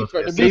 But to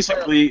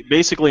be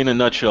Basically, in a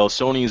nutshell,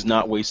 Sony is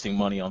not wasting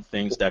money on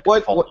things that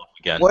can fall off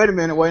again. Wait a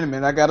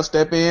minute. I got to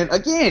step in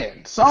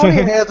again.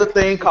 Sony has a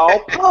thing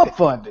called pub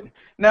funding.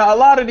 Now, a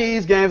lot of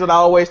these games that I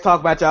always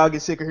talk about, y'all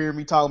get sick of hearing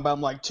me talking about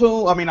them, like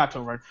not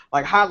Tomb Raider,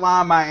 like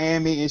Hotline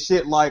Miami and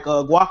shit like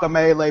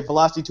Guacamelee,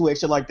 Velocity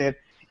 2X, shit like that.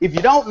 If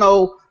you don't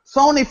know,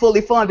 Sony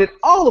fully funded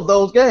all of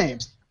those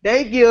games.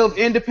 They give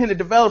independent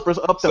developers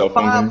up to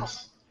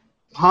 $5.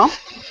 Huh?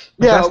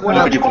 Yeah,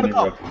 whatever you want to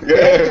call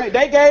it.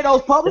 They gave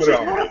those publishers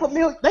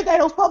 $500,000. They gave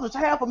those publishers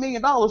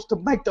 $500,000 to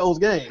make those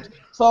games.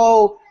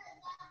 So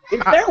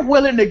if they're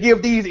willing to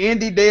give these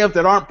indie devs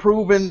that aren't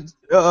proven,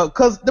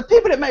 because the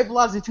people that made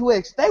Velocity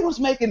 2X, they was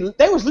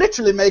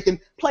literally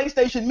making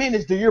PlayStation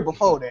Minis the year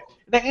before that.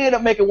 They ended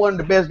up making one of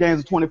the best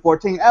games of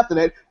 2014 after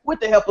that, with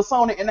the help of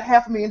Sony and the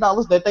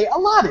 $500,000 that they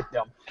allotted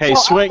them. Hey,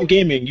 Sweat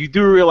Gaming, you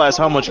do realize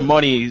how much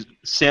money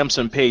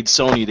Samsung paid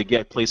Sony to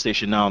get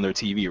PlayStation Now on their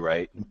TV,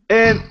 right?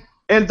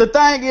 And the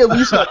thing is, when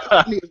you say a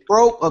company is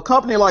broke, a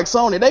company like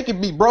Sony, they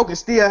can be broke and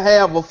still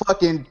have a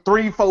fucking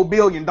 $3-4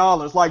 billion.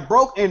 Like,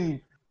 broke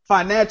in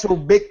financial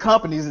big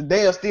companies, and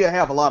they'll still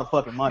have a lot of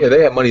fucking money. Yeah,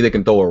 they have money they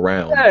can throw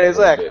around. Yeah,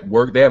 exactly.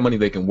 They have money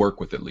they can work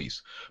with at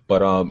least.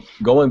 But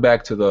going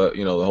back to the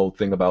the whole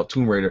thing about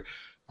Tomb Raider,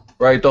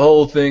 right? The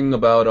whole thing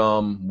about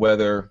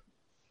whether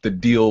the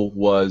deal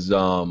was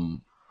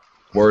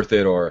worth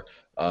it or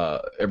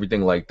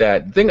everything like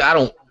that. The thing I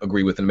don't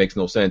agree with and makes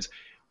no sense,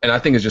 and I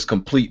think it's just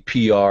complete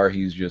PR.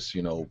 He's just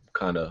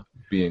kind of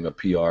being a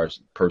PR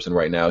person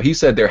right now. He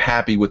said they're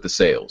happy with the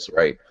sales,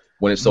 right?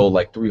 When it sold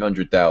like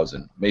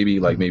 300,000, maybe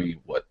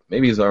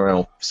it's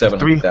around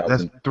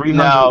 700,000.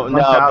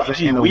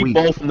 Now, we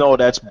both know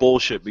that's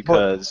bullshit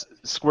because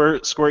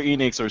Square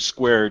Enix or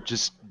Square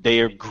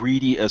they are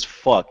greedy as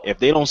fuck. If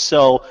they don't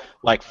sell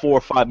like 4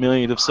 or 5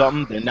 million of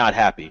something, they're not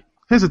happy.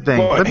 Here's the thing.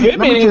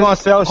 Hitman ain't gonna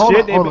sell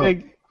shit.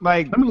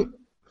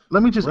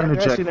 Let me just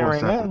interject for a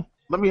second.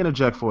 Let me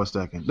interject for a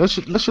second. Let's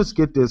just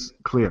get this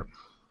clear.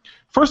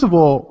 First of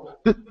all,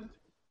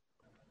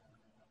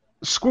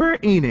 Square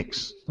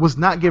Enix was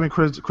not giving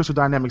Crystal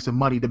Dynamics the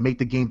money to make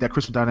the game that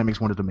Crystal Dynamics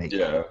wanted to make.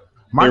 Yeah.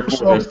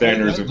 Microsoft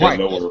standards have been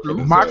lower for the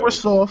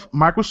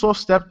Microsoft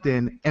stepped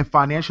in and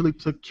financially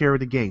took care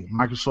of the game.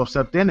 Microsoft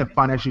stepped in and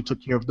financially took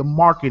care of the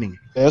marketing.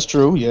 That's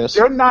true, yes.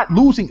 They're not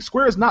losing.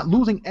 Square is not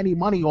losing any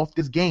money off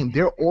this game.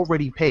 They're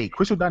already paid.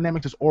 Crystal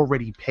Dynamics is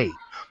already paid.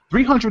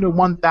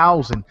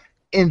 $301,000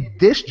 in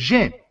this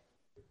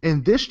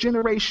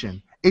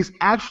generation is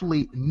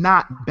actually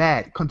not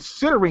bad,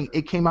 considering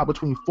it came out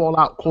between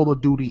Fallout, Call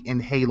of Duty,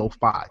 and Halo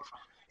 5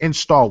 and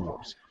Star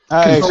Wars.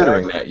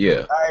 Considering that,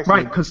 yeah.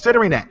 Right,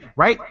 considering that,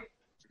 right?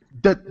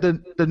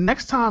 The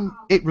next time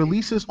it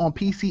releases on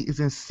PC is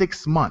in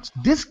 6 months.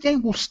 This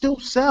game will still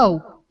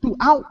sell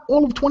throughout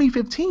all of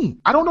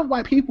 2015. I don't know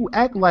why people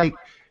act like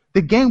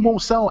the game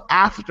won't sell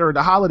after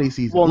the holiday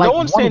season. Well, no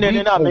one's saying that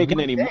they're not making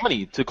any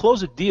money. To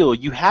close a deal,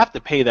 you have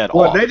to pay that off.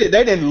 Well, they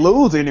didn't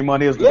lose any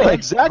money. Yeah,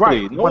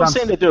 exactly. Right. No one's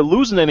saying that they're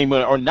losing any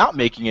money or not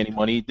making any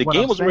money. The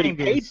game was already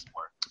paid for.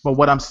 But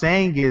what I'm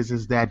saying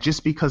is that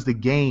just because the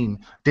game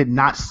did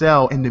not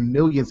sell in the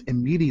millions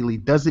immediately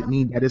doesn't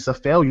mean that it's a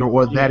failure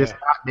or that it's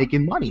not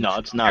making money. No,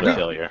 it's not a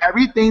failure.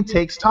 Everything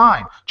takes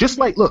time. Just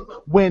like,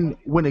 look, when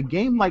a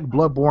game like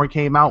Bloodborne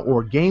came out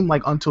or a game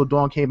like Until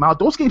Dawn came out,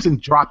 those games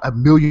didn't drop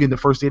 1 million the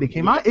first day they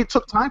came out. It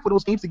took time for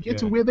those games to get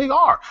to where they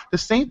are. The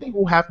same thing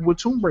will happen with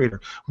Tomb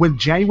Raider. When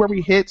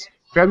January hits,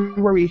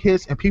 February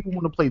hits, and people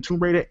want to play Tomb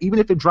Raider, even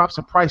if it drops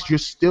in price, you're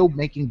still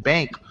making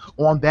bank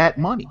on that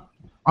money.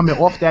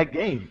 Off that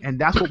game, and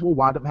that's what will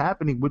wind up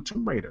happening with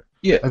Tomb Raider.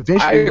 Yeah,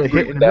 eventually it'll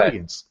hit in the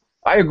millions.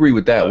 I agree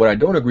with that. What I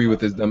don't agree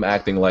with is them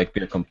acting like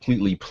they're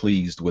completely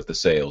pleased with the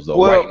sales, though.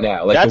 Well, right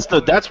now, like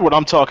that's what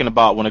I'm talking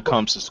about when it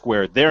comes to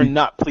Square. They're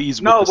not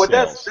pleased with the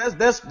sales. No,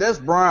 but that's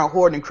Brian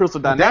Horton and Crystal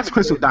Dynamics. That's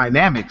Crystal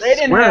Dynamics. They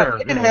didn't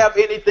have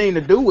anything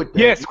to do with that.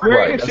 Yeah, Square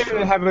Right, Enix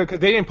didn't have it because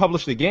they didn't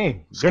publish the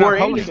game.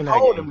 Square Enix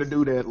told them to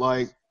do that.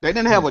 Like they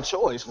didn't have a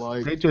choice.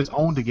 Like they just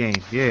own the game.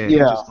 Yeah. They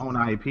just own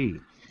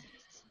IP.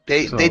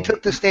 They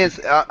took the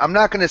stance. I'm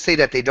not going to say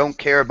that they don't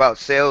care about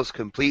sales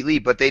completely,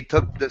 but they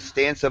took the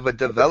stance of a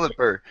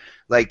developer.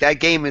 Like,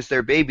 that game is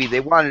their baby. They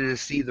wanted to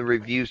see the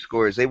review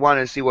scores. They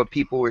wanted to see what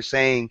people were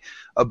saying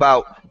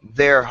about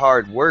their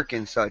hard work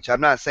and such. I'm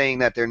not saying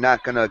that they're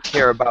not going to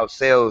care about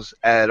sales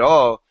at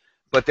all,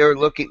 but they're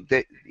looking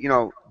that, you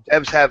know,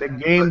 devs have. The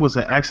game was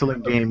an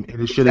excellent game,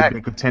 and it should have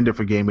been contender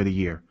for Game of the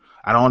Year.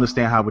 I don't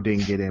understand how it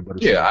didn't get in,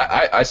 but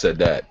I said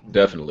that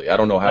definitely. I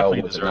don't know how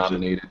it was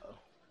nominated.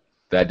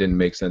 That didn't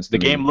make sense to me.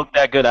 The game looked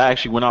that good. I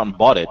actually went out and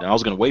bought it, and I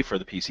was going to wait for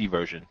the PC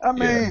version. I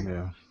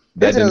mean,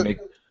 that didn't make.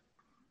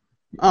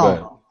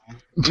 Oh,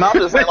 no, I'm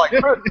just saying, like,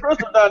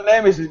 Crystal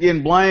Dynamics is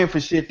getting blamed for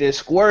shit that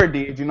Square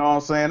did. You know what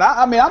I'm saying?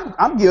 I mean,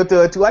 I'm guilty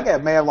of it too. I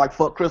got mad like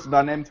fuck Crystal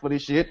Dynamics for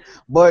this shit,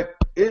 but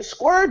it's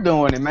Square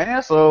doing it,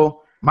 man.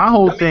 So my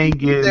whole thing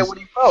is what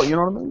he felt. You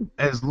know what I mean?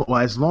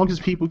 As long as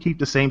people keep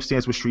the same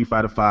stance with Street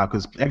Fighter V,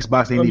 because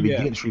Xbox ain't even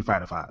getting Street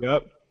Fighter V.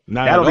 Yep.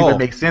 That don't even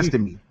make sense to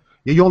me.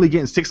 You're only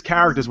getting 6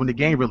 characters when the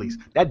game released.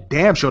 That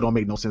damn sure don't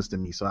make no sense to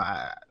me. So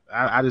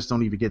I just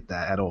don't even get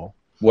that at all.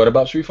 What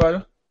about Street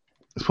Fighter?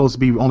 It's supposed to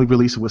be only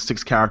released with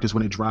 6 characters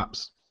when it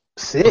drops.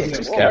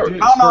 6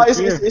 characters. Oh no, it's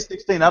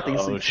 16. I think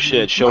it's 16. Oh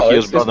shit,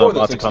 Shokio's brother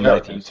about to come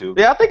back to YouTube.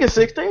 Yeah, I think it's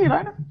 16. Ain't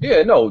it?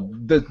 Yeah, no.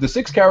 The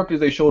 6 characters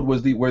they showed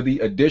were the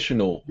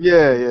additional.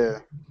 Yeah.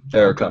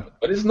 That are coming,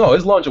 but it's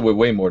launching with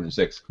way more than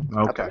 6.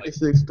 Okay. I think it's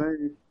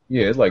 16.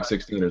 Yeah, it's like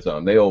 16 or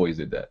something. They always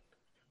did that.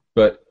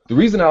 But the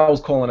reason I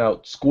was calling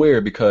out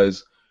Square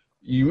because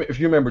if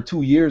you remember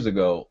 2 years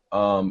ago,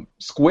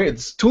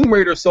 Square's Tomb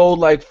Raider sold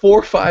like 4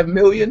 or 5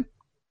 million,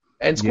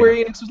 and Square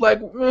Enix was like,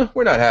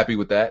 we're not happy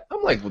with that.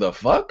 I'm like, what the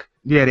fuck?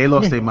 Yeah, they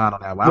lost their mind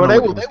on that one. Well, they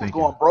was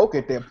going broke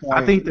at that point.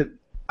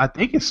 I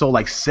think it sold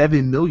like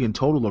 7 million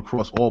total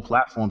across all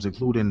platforms,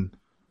 including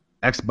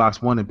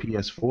Xbox One and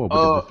PS4 with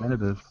the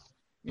definitive.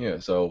 Yeah,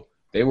 so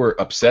they were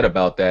upset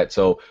about that.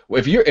 So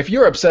if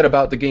you're upset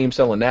about the game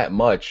selling that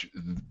much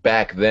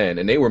back then,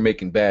 and they were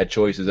making bad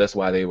choices, that's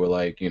why they were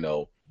like,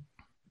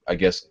 I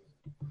guess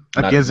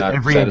not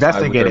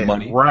reinvesting in it.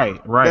 Money.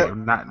 Right.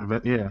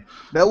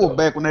 That was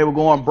back when they were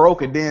going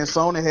broke, and then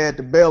Sony had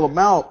to bail them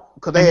out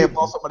because they had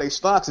bought some of their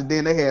stocks, and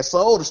then they had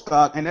sold the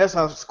stock, and that's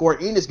how Square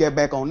Enix got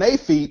back on their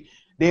feet.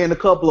 Then a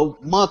couple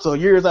of months or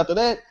years after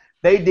that,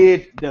 they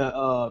did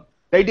the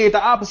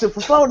opposite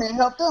for Sony and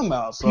helped them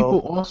out. So people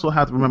also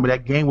have to remember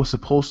that game was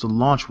supposed to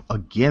launch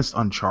against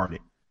Uncharted,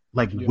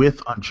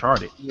 with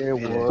Uncharted. Yeah, it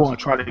was. Before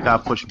Uncharted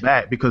got pushed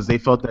back because they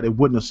felt that it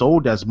wouldn't have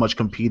sold as much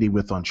competing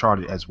with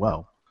Uncharted as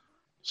well.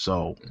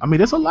 So, I mean,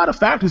 there's a lot of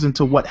factors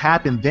into what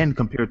happened then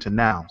compared to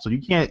now. So you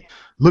can't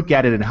look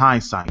at it in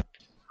hindsight.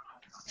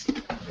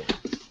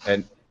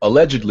 And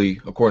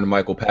allegedly, according to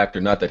Michael Pachter,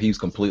 not that he's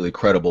completely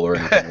credible or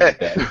anything like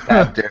that.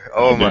 Pachter,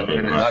 oh my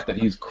goodness. Not that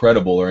he's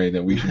credible or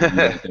anything. We should believe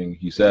anything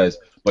he says.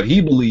 But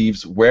he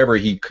believes, wherever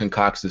he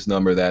concocts this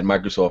number, that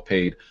Microsoft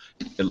paid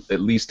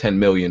at least $10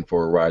 million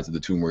for a Rise of the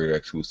Tomb Raider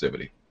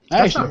exclusivity.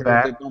 That's not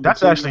bad.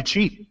 That's actually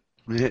cheap.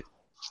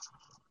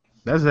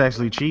 That's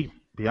actually cheap,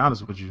 to be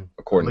honest with you.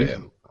 According to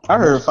him. I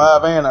heard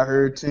 5 and I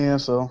heard 10,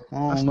 so I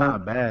don't That's know.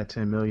 not bad,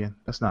 10 million.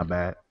 That's not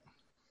bad.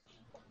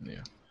 Yeah.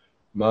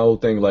 My whole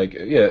thing,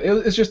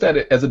 it's just that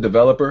as a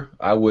developer,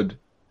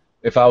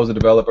 if I was a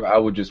developer, I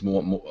would just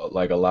want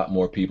a lot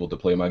more people to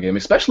play my game,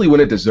 especially when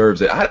it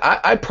deserves it.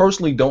 I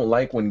personally don't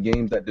like when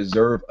games that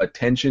deserve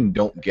attention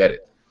don't get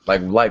it,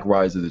 like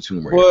Rise of the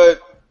Tomb Raider.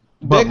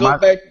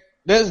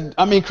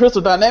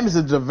 Crystal Dynamics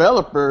is a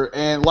developer,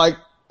 and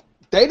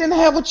they didn't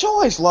have a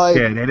choice. They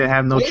didn't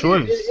have no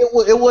choice.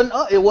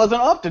 It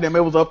wasn't up to them.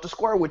 It was up to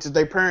Square, which is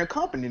their parent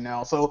company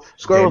now. So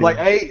Square was like,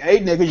 hey,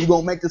 nigga, you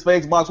gonna make this for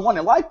Xbox One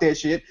and like that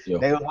shit? Yo.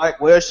 They were like,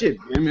 well, shit.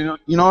 I mean,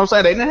 you know what I'm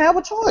saying? They didn't have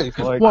a choice.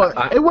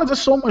 It wasn't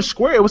so much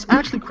Square. It was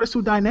actually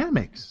Crystal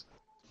Dynamics.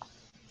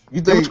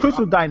 It was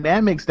Crystal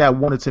Dynamics that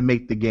wanted to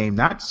make the game,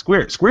 not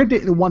Square. Square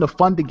didn't want to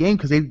fund the game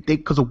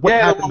because of what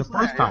happened the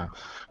first time.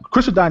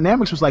 Crystal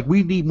Dynamics was like,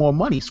 we need more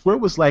money. Square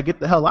was like, get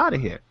the hell out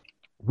of here.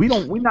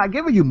 We're not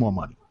giving you more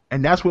money.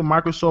 And that's when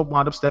Microsoft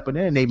wound up stepping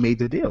in and they made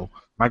the deal.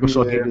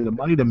 Microsoft gave them the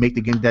money to make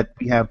the game that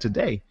we have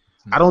today.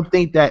 I don't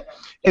think that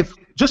if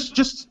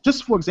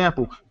just for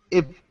example,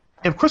 if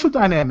Crystal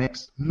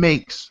Dynamics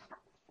makes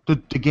the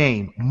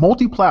game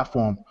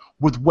multi-platform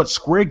with what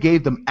Square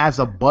gave them as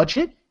a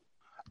budget,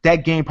 that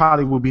game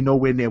probably will be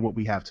nowhere near what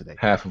we have today.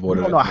 Half of what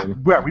it is. We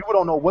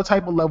don't know what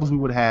type of levels we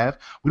would have.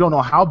 We don't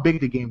know how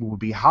big the game would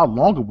be, how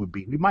long it would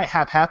be. We might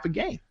have half a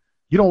game.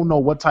 You don't know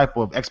what type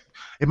of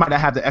it might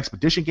not have the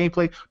expedition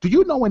gameplay. Do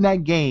you know in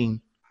that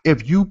game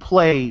if you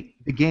play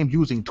the game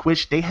using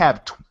Twitch, they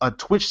have a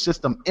Twitch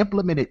system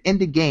implemented in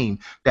the game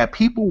that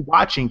people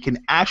watching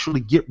can actually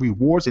get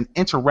rewards and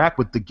interact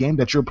with the game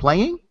that you're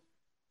playing.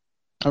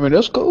 I mean,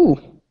 that's cool.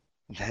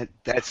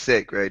 That's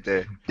sick right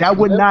there. That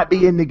would not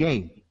be in the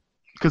game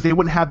because they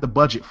wouldn't have the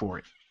budget for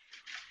it.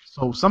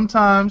 So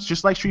sometimes,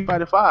 just like Street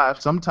Fighter V,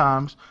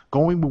 sometimes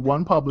going with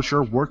one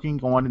publisher, working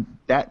on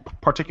that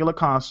particular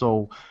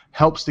console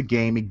helps the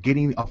game, and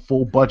getting a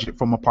full budget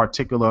from a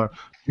particular,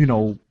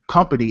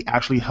 company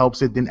actually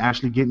helps it than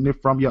actually getting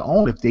it from your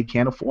own if they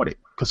can't afford it.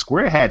 Because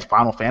Square had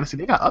Final Fantasy,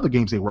 they got other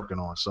games they're working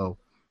on, so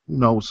who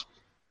knows?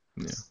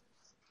 Yeah.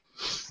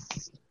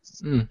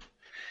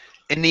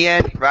 In the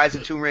end, Rise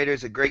of Tomb Raider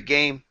is a great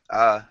game.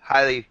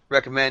 Highly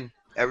recommend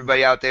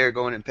everybody out there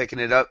going and picking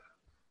it up.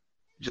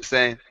 Just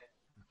saying.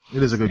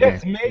 It is a good Yeah,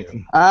 it's game.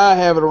 amazing. I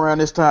have it around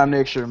this time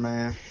next year,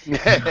 man.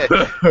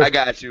 I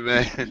got you,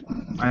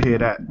 man. I hear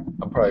that.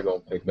 I'm probably gonna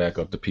pick back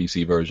up the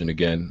PC version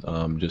again,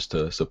 just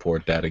to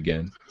support that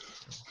again.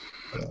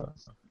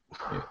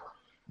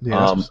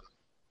 Yeah,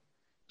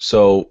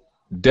 So,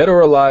 Dead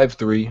or Alive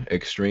 3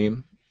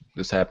 Extreme.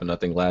 This happened, I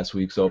think, last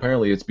week. So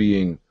apparently, it's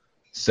being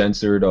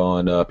censored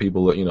on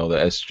people. The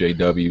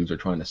SJWs are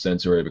trying to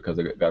censor it because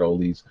they got all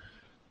these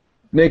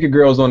naked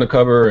girls on the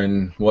cover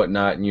and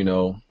whatnot.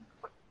 And,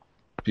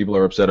 people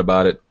are upset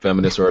about it.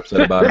 Feminists are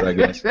upset about it, I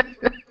guess.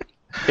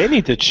 They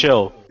need to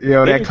chill.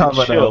 Yo, They that need to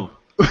cover chill.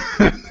 though.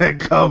 That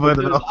cover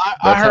though.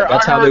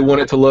 That's how they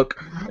want it to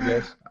look, I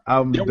guess.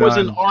 There was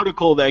an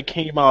article that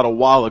came out a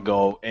while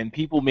ago, and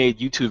people made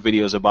YouTube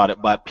videos about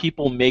it, but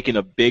people making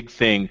a big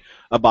thing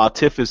about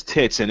Tifa's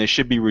tits, and it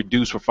should be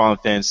reduced for Final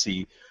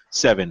Fantasy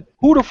VII.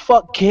 Who the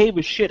fuck gave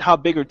a shit how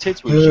big her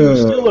tits were? She was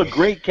still a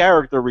great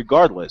character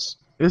regardless.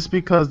 It's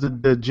because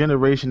the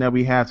generation that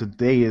we have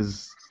today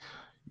is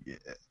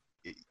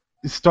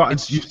you're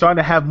starting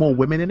to have more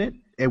women in it,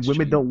 and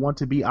women don't want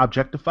to be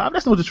objectified.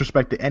 That's no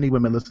disrespect to any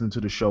women listening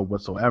to the show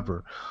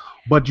whatsoever.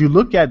 But you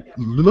look at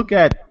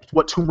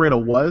what Tomb Raider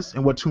was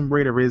and what Tomb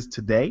Raider is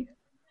today.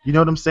 You know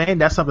what I'm saying?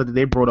 That's something that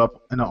they brought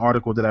up in an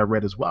article that I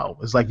read as well.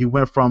 It's like you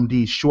went from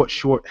the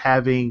short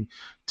having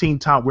teen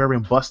top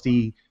wearing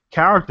busty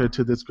character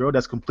to this girl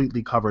that's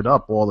completely covered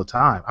up all the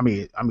time. I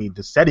mean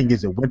the setting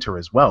is in winter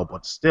as well,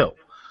 but still.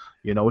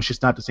 It's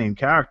just not the same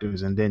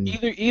characters. And then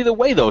Either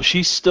way, though,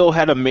 she still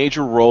had a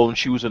major role, and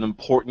she was an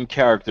important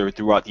character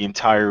throughout the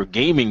entire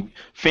gaming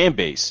fan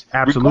base,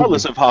 Absolutely.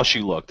 regardless of how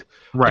she looked.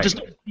 Right. I just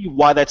don't see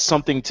why that's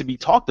something to be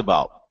talked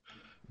about.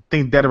 I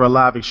think Dead or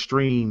Alive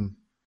Extreme,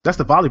 that's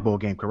the volleyball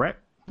game, correct?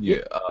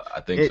 Yeah,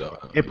 I think so.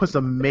 It puts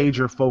a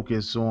major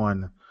focus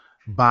on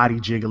body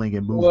jiggling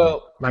and movement.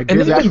 Well, like, and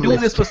there's they've been actually doing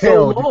this for so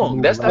skill you can long.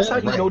 move That's around. how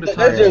you know the That's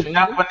time. just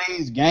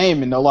Japanese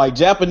gaming though. Like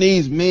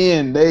Japanese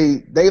men,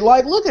 they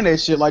like looking at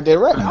shit like that.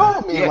 Right?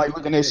 All men like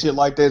looking at shit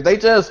like that.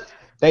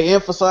 They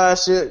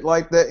emphasize shit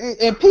like that.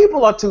 And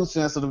people are too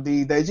sensitive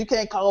these days. You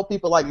can't call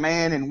people like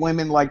man and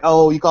women like,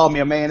 oh, you call me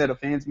a man, that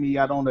offends me.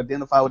 I don't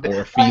identify with that.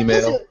 Or a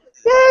female.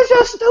 It's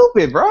just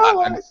stupid,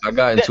 bro. I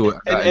got into it.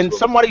 And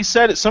somebody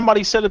said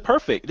it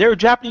perfect. They're a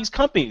Japanese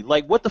company.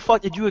 Like, what the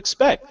fuck did you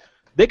expect?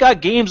 They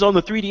got games on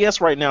the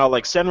 3DS right now,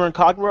 like Senran and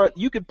Kagura.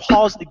 You could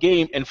pause the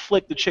game and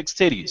flick the chick's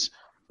titties.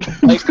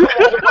 Like,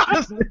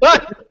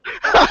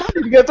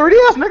 You got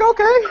 3DS, nigga.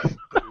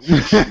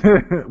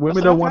 Okay.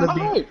 Women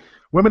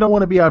don't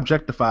want to be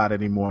objectified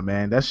anymore,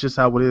 man. That's just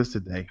how it is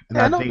today. And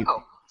I think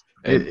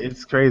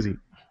it's crazy.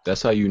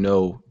 That's how you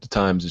know the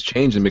times is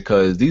changing,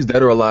 because these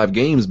Dead or Alive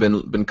games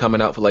been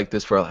coming out for like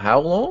this for how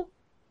long?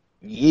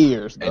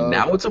 Years. And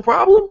now it's a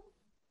problem?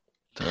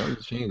 Times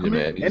is changing,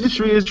 man.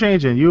 Industry is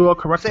changing. You are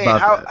correct Saying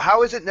about that.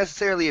 how is it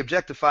necessarily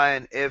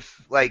objectifying if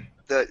like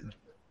the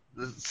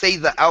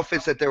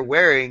outfits that they're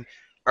wearing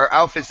are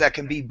outfits that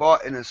can be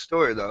bought in a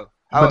store though?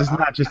 But it's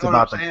not just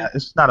about that.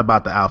 It's not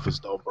about the outfits,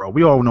 though, bro.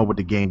 We all know what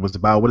the game was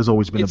about. What it's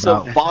always been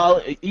about.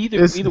 Either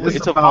way,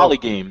 it's a volley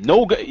game.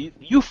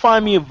 You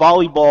find me a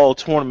volleyball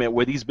tournament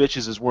where these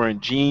bitches is wearing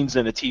jeans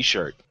and a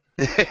t-shirt.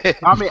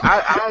 I mean,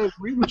 I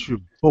agree with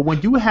you. But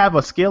when you have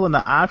a scale in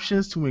the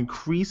options to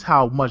increase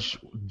how much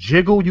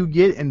jiggle you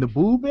get in the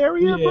boob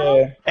area,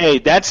 bro.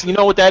 Hey, you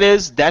know what that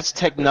is? That's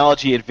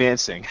technology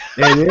advancing.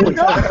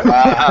 It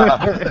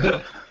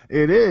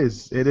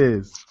is. It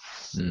is.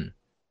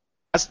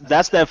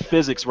 That's that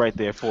physics right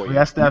there for you.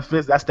 That's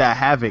that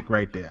havoc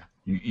right there.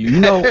 You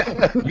know,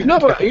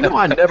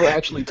 I never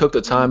actually took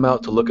the time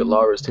out to look at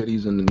Laura's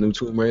titties in the new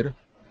Tomb Raider.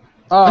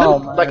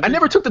 I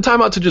never took the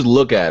time out to just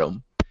look at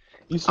them.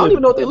 I don't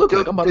even know what they look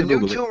like. I'm about to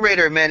Google it. The new Tomb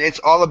Raider, man, it's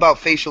all about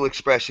facial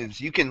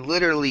expressions. You can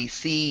literally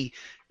see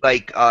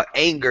like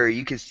anger.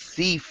 You can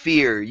see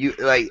fear.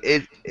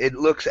 It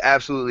looks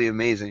absolutely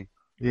amazing.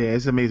 Yeah,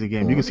 it's an amazing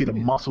game. You can see the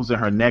muscles in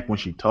her neck when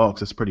she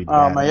talks. It's pretty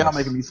bad. Oh man, y'all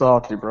making me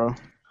salty, bro.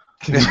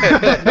 It's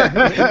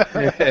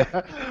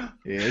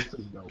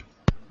just dope.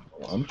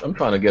 I'm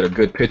trying to get a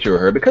good picture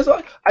of her, because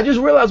I just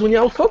realized when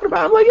y'all was talking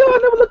about it, I'm like, yo, I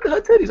never looked at her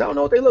titties. I don't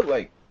know what they look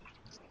like.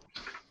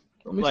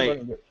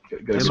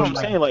 That's what I'm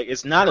saying. Like,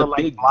 it's not a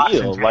big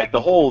deal. Like, the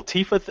whole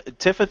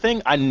Tifa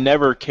thing, I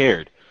never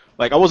cared.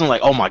 Like I wasn't like,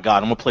 oh my god,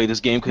 I'm gonna play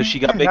this game because she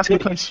got big That's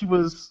titties.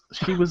 because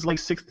she was like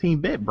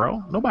 16-bit,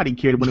 bro. Nobody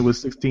cared when it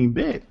was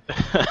 16-bit.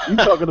 You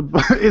talking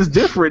about? It's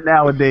different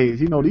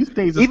nowadays. You know, these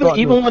things. Are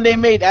Even when they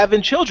made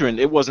Advent Children,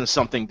 it wasn't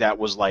something that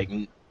was like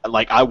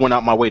I went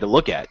out my way to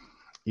look at.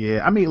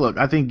 Yeah, I mean, look,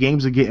 I think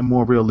games are getting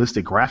more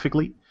realistic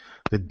graphically.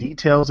 The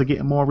details are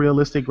getting more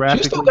realistic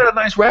graphically. She still got a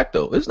nice rack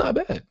though. It's not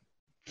bad.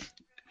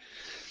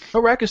 Her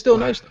rack is still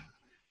nice though.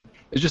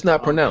 It's just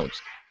not pronounced.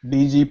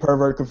 BG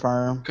pervert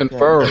confirmed.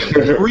 Confirmed.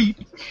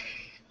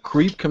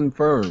 Creep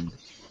confirmed.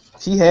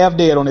 She half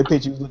dead on that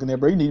picture you was looking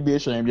at, bro. You need to be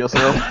ashamed of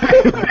yourself.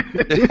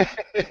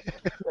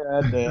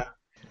 God damn.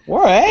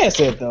 Where her ass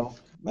at though,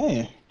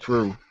 man?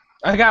 True.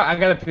 I got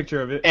a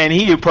picture of it. And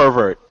he a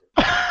pervert.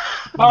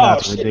 Oh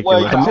That's shit!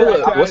 ridiculous.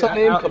 Camilla, what's her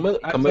name? Camilla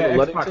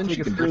Luddington. She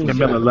can Camilla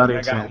definitely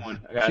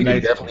Luddington. she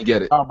can definitely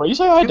get it. Oh, bro, you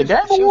say I had the Game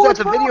She was Awards,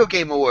 at the bro? Video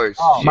Game Awards.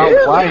 Oh, My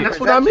Yeah, wife- man, that's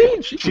what I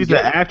mean. She's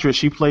the actress.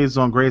 She plays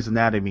on Grey's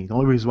Anatomy. The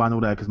only reason why I know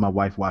that is because my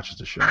wife watches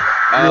the show.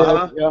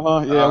 Uh-huh.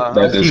 Yeah.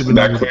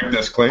 That quick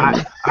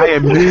disclaimer. I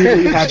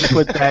immediately had to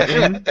put that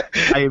in.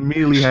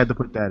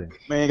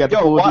 Man, got the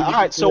Yo, full why, DVD. all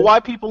right. So why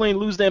people ain't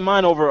lose their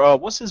mind over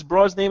what's his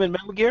broad's name in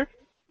Metal Gear?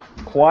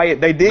 Quiet.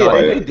 They did. No,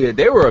 They they did.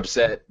 They were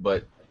upset,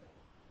 but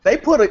They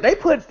put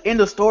in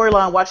the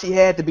storyline why she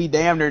had to be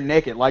damn near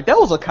naked. Like that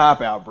was a cop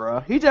out,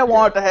 bro. He just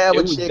wanted to have it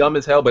a was chick. dumb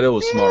as hell. But it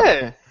was smart.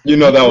 Yeah. You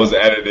know that was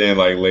added in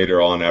like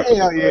later on after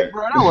Hell the yeah, fact.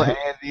 bro. That was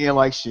added in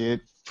like shit.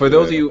 For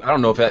those of you, I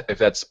don't know if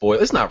that's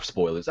spoilers. It's not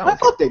spoilers. I Man,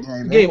 don't fuck that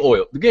game, The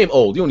man. game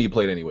old. You don't need to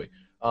play it anyway.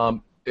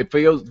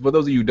 For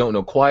those of you who don't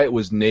know, Quiet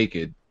was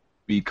naked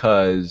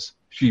because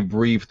she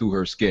breathed through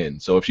her skin.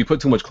 So if she put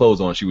too much clothes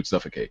on, she would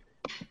suffocate.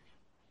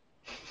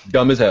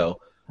 Dumb as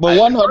hell. But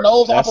wasn't her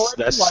nose operating?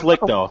 That's Like, slick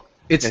though.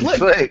 It's It's slick.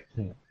 slick.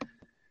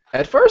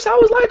 At first, I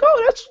was like,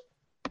 "Oh, that's."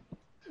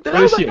 Then I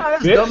What was is like, she, "Nah,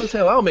 that's bitch?" dumb as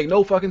hell. That don't make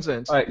no fucking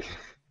sense." Like,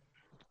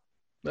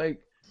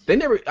 They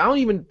never. I don't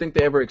even think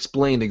they ever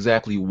explained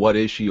exactly what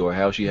is she or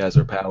how she has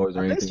her powers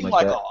or They anything seem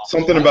like that.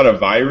 Something about a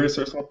virus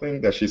or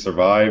something that she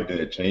survived and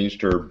it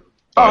changed her.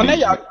 Oh, body.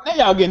 now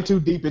y'all getting too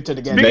deep into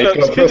the game. Makeup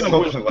or Speaking of something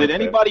which, like did that.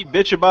 anybody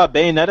bitch about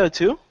Bayonetta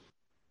too?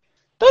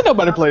 Ain't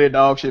nobody play that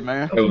dog shit,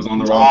 man. It was on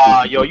the wrong.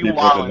 Ah, system yo, for you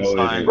people to wildin', know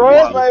son. it. Bro,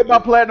 it's made by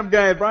Platinum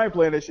Games, bro. I ain't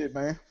playing that shit,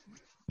 man.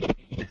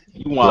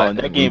 You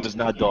wildin'. That game is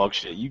not dog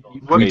shit. You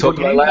We talked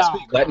about last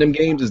week. Platinum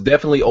Games is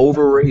definitely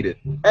overrated.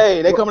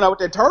 Hey, they coming out with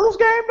that Turtles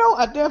game though.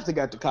 I definitely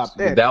got to cop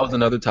that. That was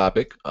another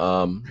topic.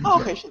 Oh,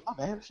 okay, shit. My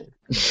bad, shit.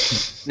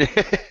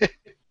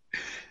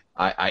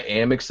 I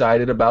am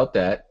excited about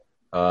that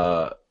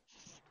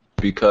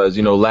because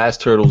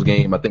last Turtles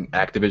game I think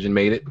Activision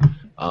made it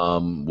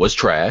was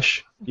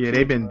trash. Yeah,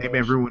 they've been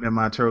ruining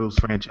my Turtles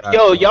franchise.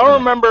 Yo, y'all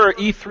remember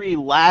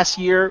E3 last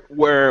year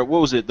where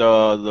what was it?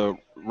 The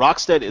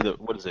Rocksteady,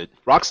 what is it?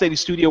 Rocksteady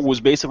Studio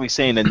was basically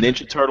saying the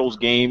Ninja Turtles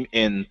game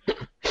in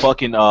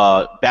fucking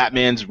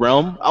Batman's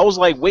realm. I was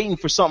like waiting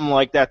for something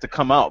like that to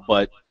come out,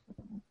 but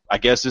I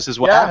guess this is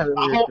what happened.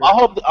 I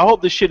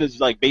hope this shit is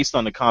like based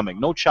on the comic.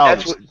 No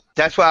child.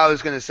 That's what I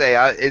was gonna say.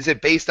 Is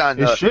it based on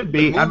It the, should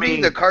be. the movie, I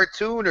mean, the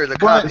cartoon, or the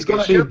well, comic? it's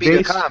gonna It should be be the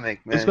based-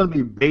 comic, man. It's going to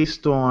be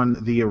based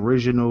on the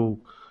original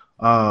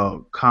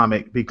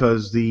comic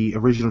because the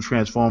original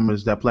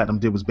Transformers that Platinum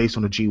did was based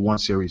on the G1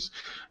 series,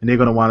 and they're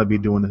going to want to be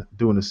doing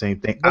the same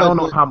thing. I don't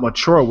know how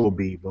mature it will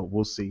be, but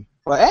we'll see.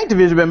 Well,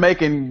 Activision been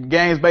making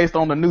games based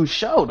on the new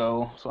show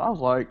though, so I was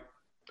like,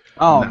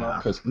 I don't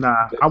know.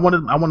 Nah, I want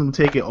them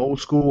to take it old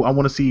school. I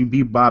want to see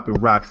Bebop and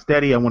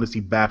Rocksteady. I want to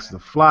see Baxter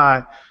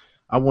Fly.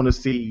 I want to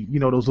see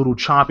those little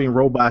chomping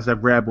robots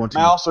that grab onto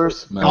you.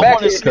 Mousers. Man. I want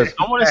to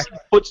see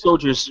foot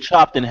soldiers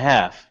chopped in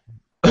half.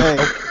 Hey,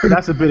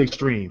 That's a bit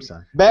extreme,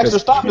 son. Baxter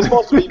Stop is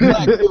supposed to be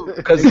black too.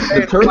 Because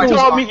the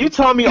Turtles. You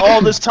tell me all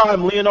this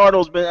time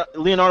Leonardo's been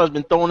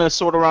throwing that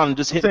sword around and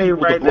just hitting Say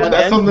people right with the now, blunt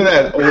That's end. something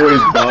that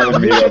always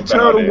bothered me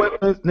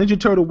about it. Ninja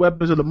Turtle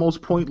weapons are the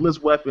most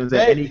pointless weapons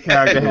that any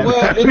character has.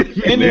 Well,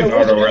 in the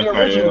Leonardo original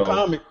Raphael.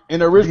 comic,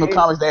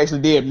 comics, they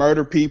actually did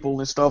murder people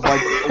and stuff like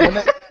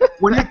that.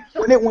 When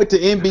it went to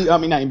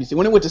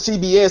when it went to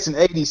CBS in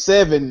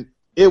 '87,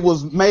 it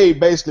was made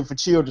basically for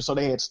children, so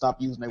they had to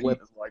stop using their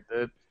weapons like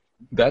that.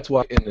 That's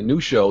why in the new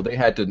show they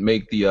had to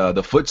make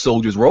the foot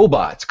soldiers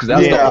robots because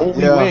that's Yeah, the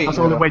only yeah. way That's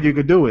the only way you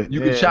could do it.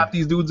 you could chop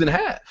these dudes in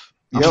half.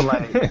 I'm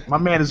like, my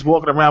man is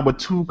walking around with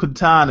two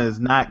katanas,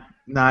 not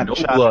No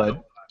chopping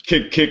blood.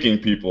 Kicking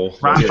people.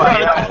 Raphael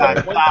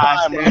got One thighs,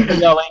 time,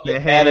 Raphael ain't the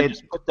get mad and head.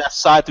 just put that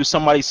side through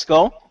somebody's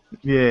skull.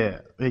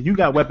 Yeah, man, you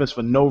got weapons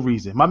for no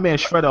reason. My man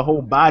shred a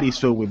whole body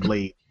filled with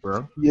blades,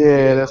 bro.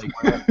 Yeah, that's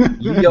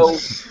Leo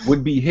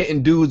would be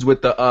hitting dudes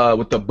with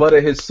the butt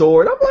of his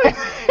sword. I'm like,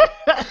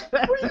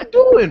 what are you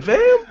doing, fam?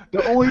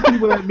 The only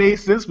people that made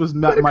sense was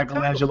not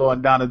Michelangelo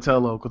and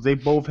Donatello because they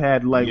both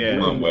had like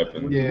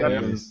Weapons.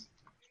 weapons.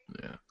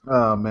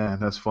 Oh man,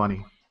 that's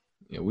funny.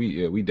 Yeah,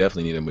 we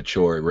definitely need a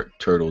mature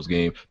Turtles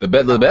game. The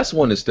best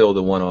one is still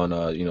the one on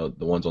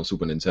the ones on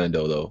Super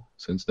Nintendo though.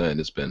 Since then,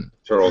 it's been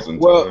Turtles and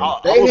Well,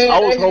 Time. I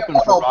was hoping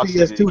one for on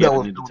Rocksteady to PS2 get that a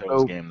was Ninja dope.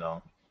 Turtles game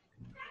though.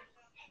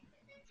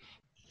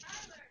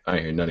 I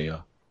ain't hear none of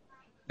y'all.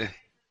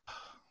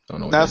 Don't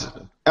know what That's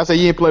that is. I said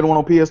you ain't played the one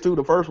on PS2,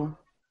 the first one.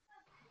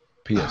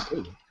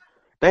 PS2.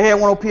 They had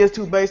one on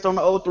PS2 based on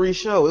the 03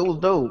 show. It was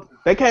dope.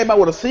 They came out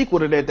with a sequel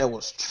to that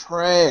was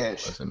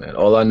trash. Listen, man.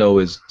 All I know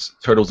is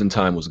Turtles in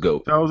Time was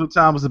GOAT. Turtles in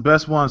Time was the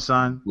best one,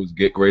 son. Was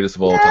greatest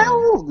of all Yeah, time. it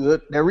was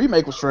good. That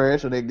remake was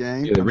trash of that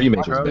game. Yeah, the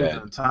remake was Turtles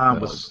bad. in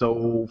Time was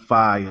so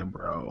fire,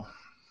 bro.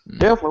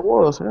 Definitely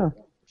was, yeah.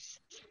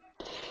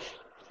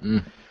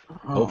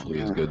 Hopefully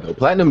it's good though.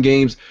 Platinum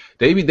Games,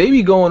 they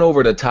be going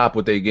over the top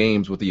with their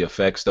games with the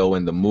effects though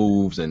and the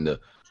moves and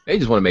they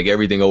just want to make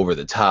everything over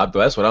the top. Though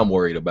that's what I'm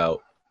worried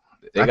about.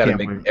 They got to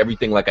make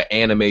everything like an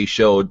anime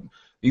show.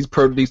 These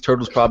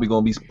turtles probably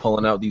gonna be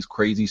pulling out these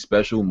crazy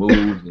special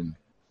moves and.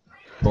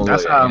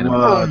 That's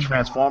how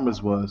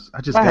Transformers was.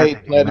 I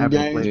hate Platinum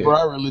Games, bro.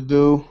 I really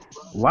do.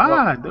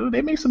 Why, dude?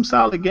 They make some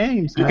solid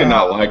games. You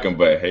cannot like them,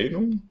 but hate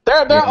them.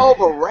 They're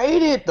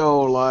overrated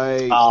though.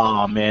 Like,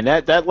 oh man,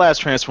 that last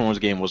Transformers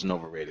game wasn't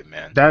overrated,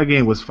 man. That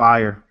game was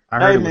fire. I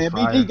heard it was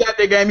fire. BG got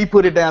that game. He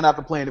put it down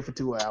after playing it for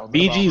 2 hours.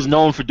 BG is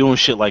known for doing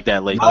shit like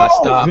that lately.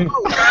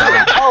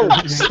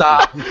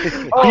 Stop.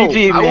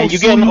 BG, man, you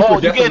getting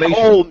old. You getting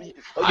old.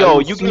 Yo,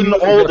 you getting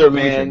older,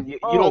 man. You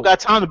don't got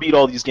time to beat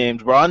all these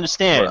games, bro. I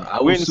understand.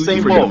 We're in the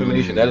same boat.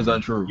 That is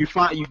untrue. You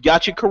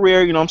got your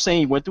career. You know what I'm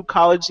saying? You went through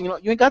college. You know,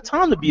 you ain't got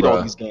time to beat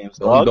all these games.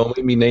 Dog. Don't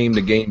make me name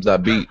the games I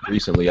beat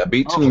recently. I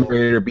beat Tomb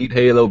Raider, beat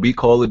Halo, beat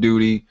Call of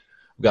Duty.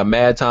 We got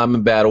Mad Time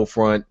and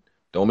Battlefront.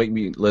 Don't make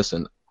me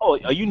listen. Oh,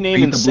 are you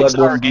naming beat the 6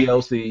 Bloodborne games?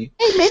 DLC?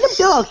 Hey man, them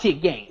dog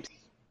shit games.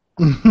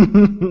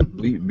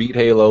 Beat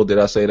Halo. Did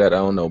I say that? I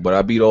don't know. But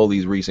I beat all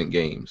these recent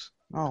games.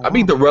 I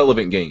beat the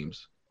relevant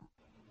games.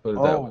 Put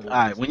it that way. All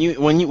right.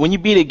 When you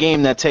beat a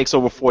game that takes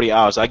over 40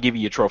 hours, I give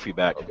you your trophy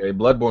back. Okay.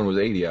 Bloodborne was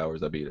 80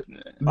 hours. I beat it.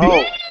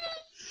 Oh,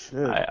 shit.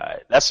 All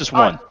right. That's just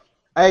one.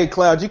 Hey,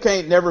 Cloud, you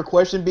can't never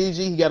question BG.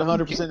 He got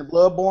 100% of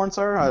Bloodborne,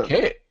 sir. You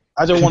can't.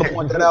 I just want to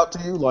point that out to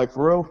you, like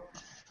for real.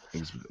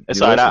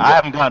 It's all right. I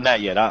haven't gotten that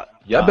yet. I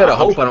better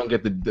hope I don't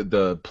get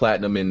the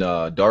platinum in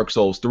Dark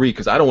Souls 3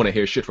 because I don't want to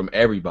hear shit from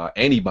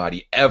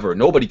anybody ever.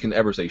 Nobody can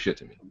ever say shit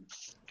to me.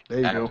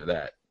 There you After go.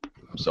 that,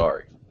 I'm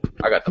sorry.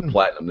 I got the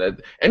platinum.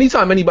 That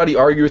anytime anybody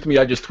argues with me,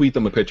 I just tweet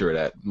them a picture of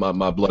that. My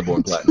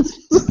Bloodborne platinum.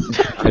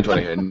 I ain't trying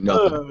to hear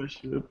nothing. Oh,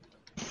 shit.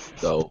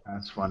 So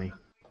that's funny.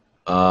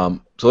 So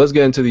let's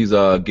get into these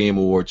Game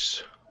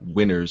Awards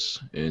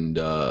winners and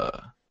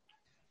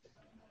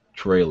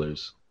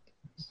trailers.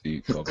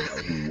 See, talk about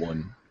who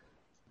won.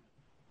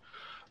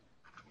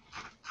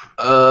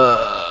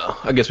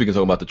 I guess we can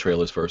talk about the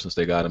trailers first since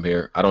they got them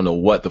here. I don't know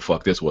what the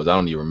fuck this was. I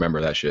don't even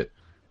remember that shit.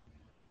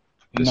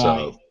 This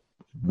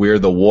Where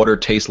the Water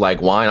Tastes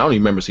Like Wine. I don't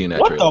even remember seeing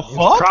that trailer. What the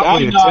fuck?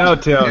 Probably a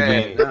Telltale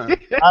game.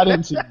 I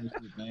didn't see this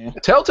shit, man.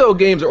 Telltale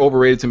games are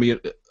overrated to me,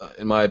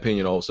 in my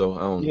opinion. Also,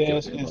 I don't.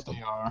 Yes,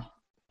 they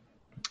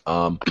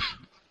are.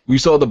 We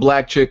saw the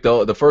black chick,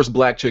 the first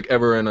black chick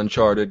ever in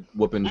Uncharted,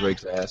 whooping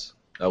Drake's ass.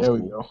 That was There we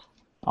cool. go.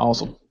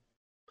 Awesome.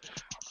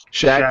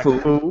 Shaq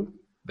Fu.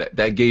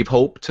 That gave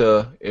hope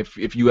to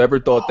if you ever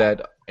thought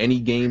that any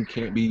game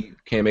can't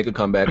make a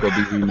comeback or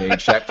be remade,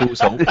 Shaq Fu's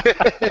hope.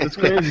 It's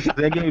crazy.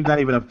 That game's not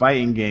even a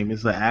fighting game.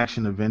 It's an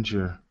action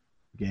adventure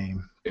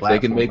game. If they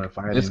can make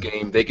Platformer this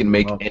fighting. game, they can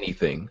make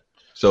anything.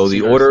 So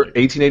the Order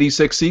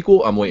 1886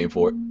 sequel, I'm waiting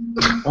for it.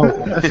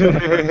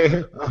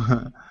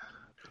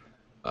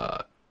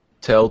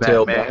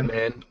 Telltale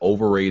Batman,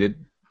 overrated.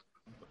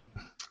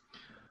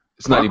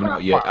 It's not even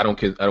out yet. I don't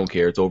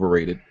care. It's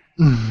overrated.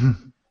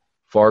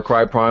 Far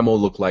Cry Primal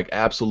looked like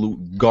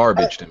absolute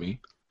garbage to me.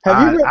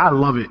 I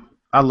love it.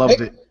 I loved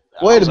it.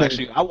 Wait a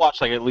minute. I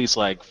watched at least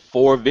 4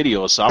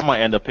 videos, so I might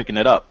end up picking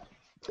it up.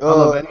 I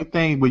love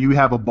anything where you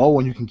have a bow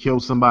and you can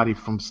kill somebody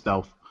from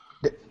stealth.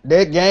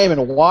 That game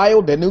in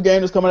Wild, that new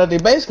game that's coming out, they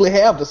basically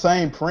have the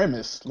same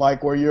premise,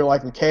 like where you're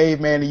like a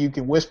caveman and you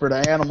can whisper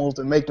to animals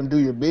and make them do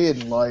your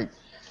bidding. Like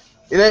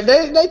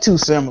they too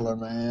similar,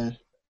 man.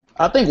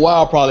 I think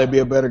Wild probably be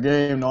a better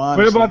game, though.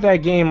 Honestly. What about that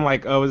game?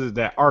 Was it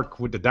that Ark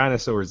with the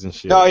dinosaurs and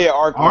shit? Oh yeah,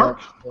 Ark.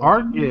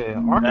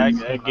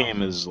 That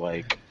game is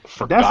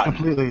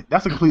forgotten.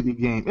 That's a completely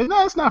game.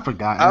 It's not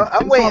forgotten.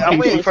 I'm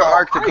waiting for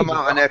Ark to come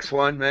out on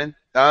X1, man.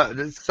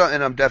 This is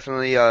something I'm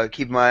definitely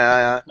keeping my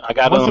eye on. I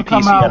got it on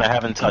PC and I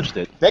haven't touched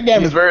it. That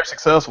game is very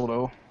successful,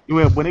 though.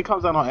 When it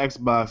comes out on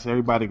Xbox,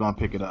 everybody gonna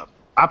pick it up.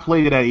 I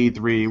played it at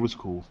E3. It was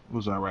cool. It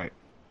was alright.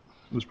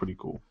 It was pretty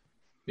cool.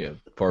 Yeah,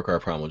 Far Cry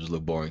Primal just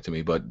looked boring to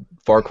me, but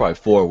Far Cry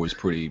 4 was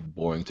pretty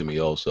boring to me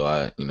also.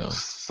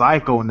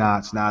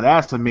 Psychonauts, now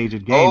that's a major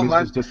game.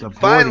 It's just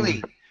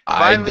disappointing.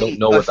 I don't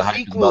know what the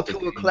hype is about. A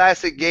sequel to a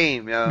classic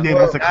game, yo. Yeah,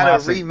 that's a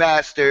classic. Not a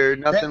remaster,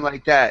 nothing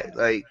like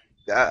that.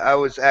 I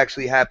was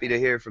actually happy to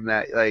hear from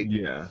that.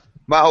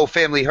 My whole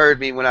family heard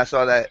me when I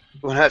saw that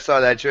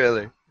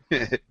trailer.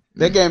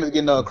 That game is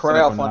getting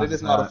crowdfunded.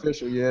 It's not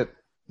official yet.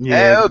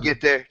 Yeah, it'll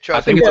get there.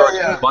 Trust me.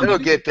 It'll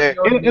get there.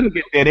 It'll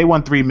get there. They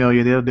won $3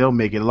 million. They'll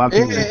make it. A lot of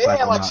people. It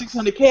had like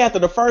 $600K after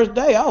the first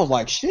day. I was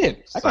like,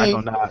 shit. I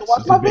can't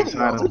watch my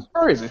videos. It's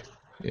crazy.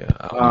 Yeah,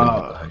 I don't know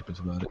what the hype is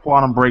about it.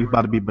 Quantum Break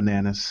about to be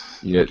bananas.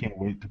 Yeah, can't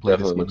wait to play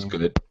definitely this looks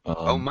game. good.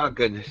 Oh my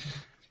goodness.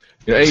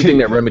 You know, anything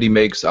that Remedy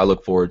makes, I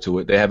look forward to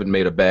it. They haven't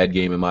made a bad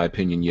game in my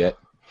opinion yet.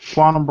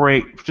 Quantum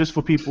Break, just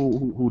for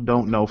people who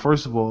don't know,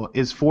 first of all,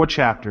 is 4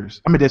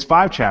 chapters. I mean, there's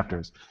 5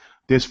 chapters.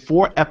 There's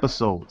 4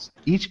 episodes.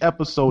 Each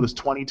episode is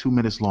 22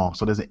 minutes long,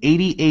 so there's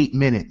 88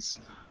 minutes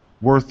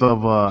worth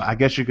of, I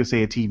guess you could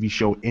say, a TV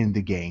show in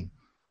the game.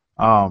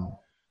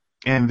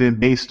 And then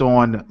based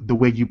on the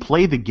way you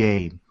play the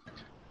game,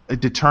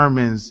 it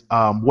determines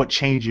what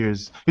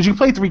changes. Because you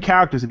play 3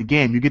 characters in the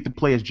game. You get to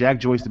play as Jack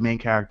Joyce, the main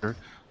character.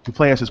 You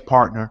play as his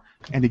partner,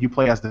 and then you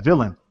play as the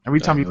villain.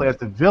 Every time you play as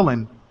the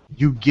villain,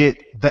 you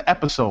get the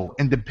episode,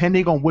 and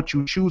depending on what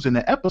you choose in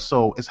the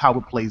episode is how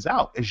it plays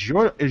out. It's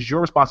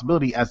your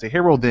responsibility as the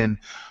hero then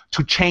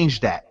to change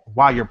that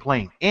while you're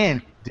playing.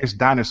 And there's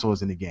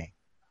dinosaurs in the game.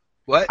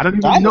 What? I don't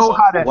even know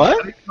how that. What? I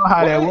don't even know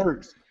how that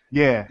works.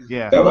 Yeah.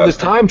 Well, there's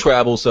time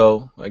travel,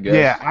 so I guess.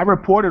 Yeah, I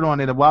reported on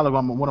it a while ago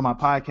on one of my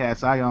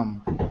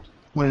podcasts.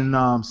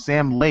 When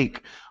Sam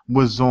Lake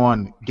was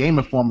on Game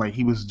Informer,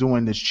 he was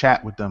doing this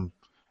chat with them.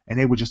 And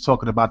they were just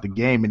talking about the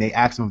game, and they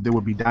asked him if there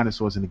would be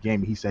dinosaurs in the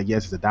game, and he said,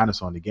 yes, there's a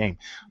dinosaur in the game.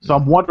 So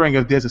I'm wondering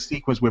if there's a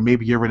sequence where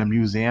maybe you're in a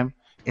museum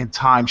and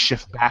time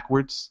shifts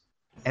backwards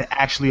and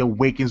actually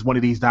awakens one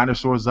of these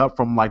dinosaurs up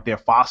from, like, their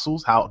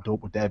fossils. How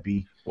dope would that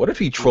be? What if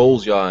he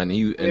trolls y'all and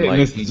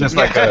he's just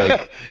like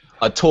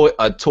a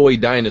toy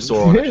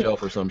dinosaur on a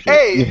shelf or some shit?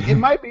 Hey, it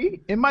might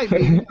be. It might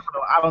be.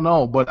 I don't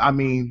know. But, I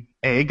mean,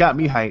 hey, it got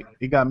me hyped.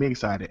 It got me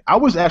excited. I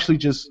was actually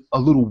just a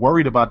little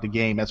worried about the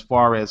game as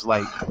far as,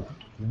 like,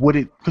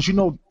 because you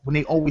know when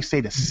they always say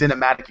the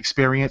cinematic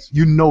experience,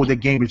 you know the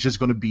game is just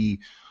going to be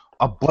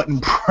a button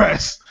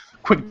press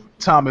quick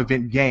time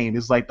event game.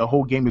 It's like the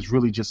whole game is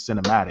really just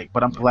cinematic.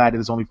 But I'm glad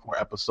there's only 4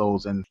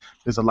 episodes and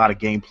there's a lot of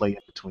gameplay in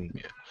between.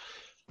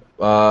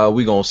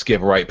 We gonna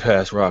skip right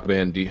past Rock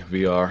Band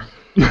VR.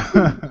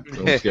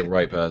 Gonna skip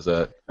right past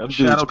that. That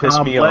dude's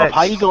pissed me off.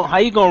 How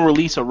you gonna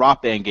release a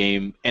Rock Band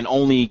game and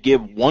only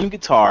give 1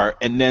 guitar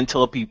and then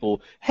tell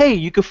people, hey,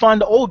 you can find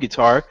the old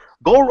guitar.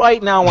 Go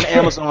right now on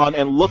Amazon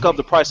and look up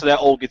the price of that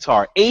old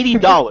guitar.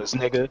 $80,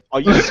 nigga. Are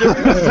you serious?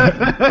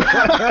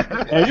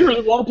 And you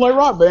really want to play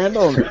Rock Band,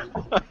 don't you?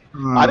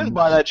 I didn't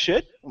buy that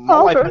shit.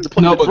 My wife had to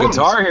play No, the but drums.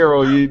 Guitar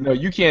Hero,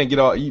 you can't get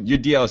all your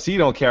DLC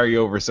don't carry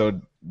over. So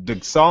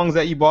the songs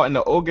that you bought in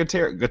the old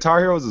Guitar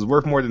Heroes is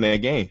worth more than that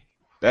game.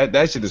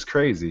 That shit is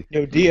crazy.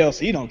 Yo,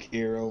 DLC don't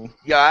care.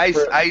 Yeah, I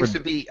used to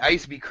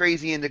be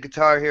crazy into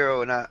Guitar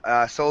Hero, and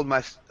I sold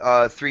my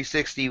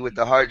 360 with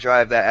the hard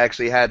drive that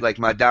actually had like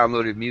my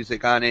downloaded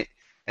music on it,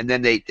 and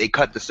then they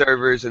cut the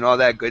servers and all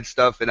that good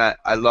stuff, and I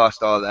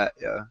lost all that.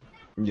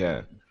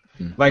 Yeah,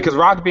 like cause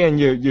Rock Band,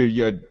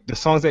 your the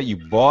songs that you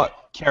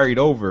bought carried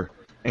over,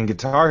 and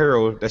Guitar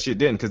Hero that shit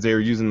didn't, because they were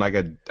using like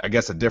a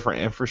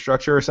different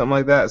infrastructure or something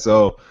like that.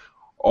 So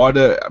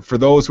for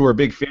those who are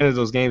big fans of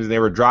those games, they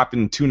were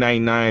dropping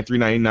 $2.99,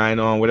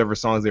 $3.99 on whatever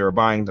songs they were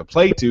buying to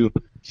play to.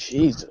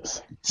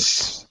 Jesus.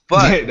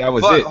 But that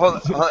was it. Hold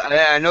on,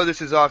 I know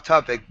this is off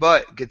topic,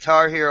 but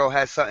Guitar Hero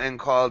has something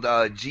called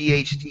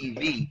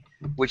GHTV,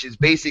 which is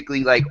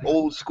basically like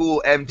old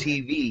school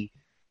MTV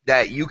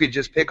that you could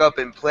just pick up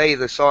and play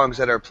the songs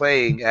that are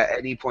playing at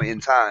any point in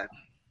time.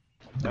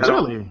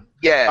 Really?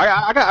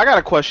 Yeah. I got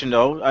a question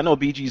though. I know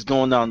BG's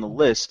going down the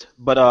list,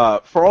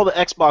 but for all the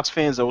Xbox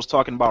fans that was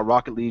talking about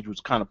Rocket League was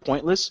kind of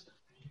pointless.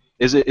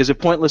 Is it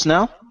pointless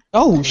now?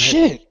 Oh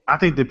shit! I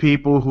think the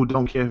people who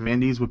don't care for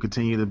indies will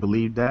continue to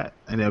believe that,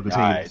 and they'll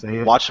continue to say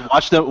it. Watch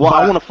them. Well,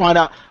 I want to find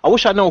out. I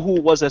wish I know who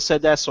it was that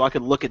said that, so I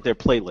could look at their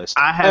playlist.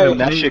 I haven't. When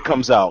that shit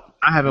comes out.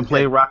 I haven't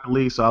played Rocket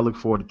League, so I look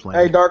forward to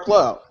playing. Hey, Dark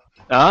Cloud.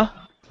 Huh?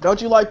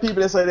 Don't you like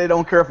people that say they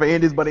don't care for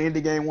indies, but an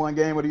indie game won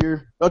game of the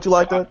year? Don't you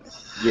like that?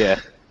 Yeah.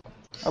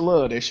 I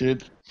love that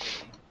shit.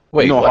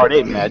 Wait, you know, what? Hard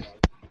 8 mad.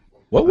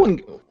 What do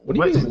you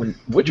mean?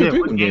 Witcher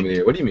 3 won game of the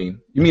year? What do you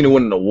mean? You mean it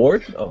won an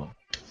award? Oh.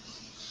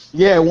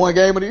 Yeah, it won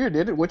game of the year,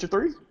 did it? Witcher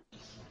 3?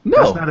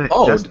 No.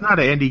 That's not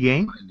an indie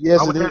game.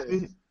 Yes, it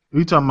is.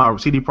 You talking about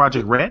CD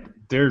Projekt Red?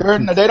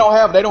 They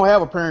don't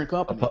have a parent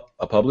company.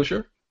 A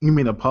publisher? You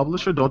mean a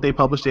publisher? Don't they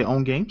publish their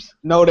own games?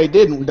 No, they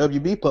didn't.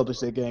 WB published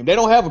their game. They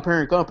don't have a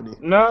parent company.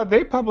 No,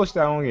 they published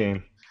their own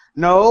game.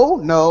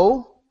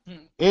 No.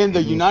 In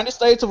the United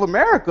States of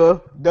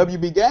America,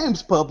 WB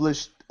Games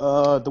published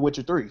The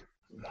Witcher 3.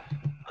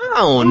 I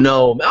don't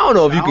know. I don't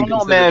know if you can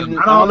consider them.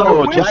 I don't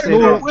know. Jack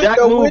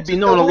Mood be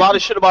knowing a lot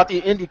of shit about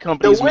the indie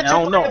companies, man. I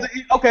don't know.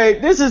 Okay,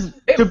 this is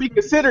to be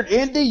considered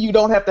indie. You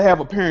don't have to have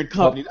a parent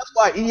company. That's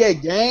why EA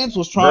Games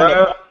was trying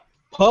to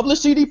publish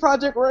CD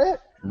Projekt Red.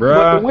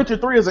 But The Witcher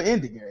 3 is an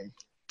indie game.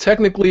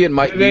 Technically, it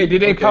might be.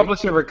 Did they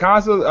publish it for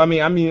console? I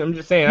mean, I'm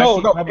just saying.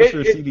 In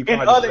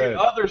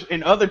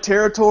other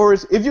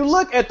territories, if you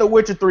look at The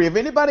Witcher 3, if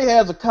anybody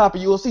has a copy,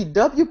 you will see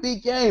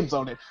WB Games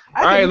on it.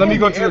 All right, let me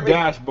go to the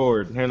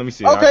dashboard. Here, let me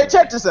see. Okay,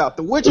 check this out.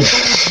 The Witcher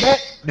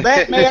 3,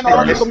 Batman,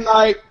 Arkham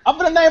Knight. I'm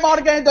gonna name all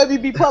the games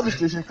WB published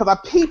this year because I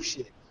peep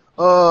shit.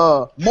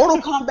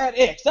 Mortal Kombat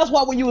X. That's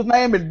why when you was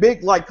naming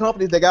big like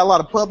companies that got a lot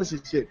of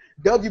publishing shit,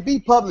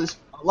 WB published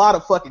a lot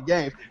of fucking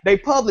games. They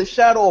published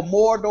Shadow of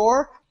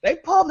Mordor, They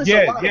publish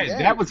a lot of games.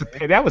 That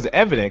was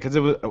evident because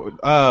it was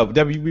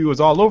WB was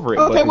all over it.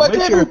 Okay, but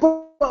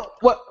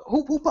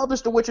who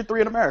published The Witcher 3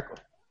 in America?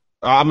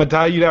 I'm gonna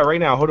tell you that right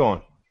now. Hold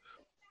on.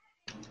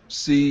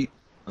 See,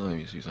 let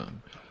me see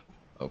something.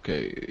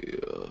 Okay,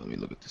 let me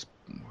look at this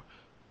more.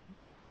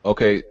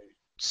 Okay,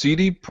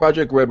 CD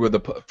Projekt Red were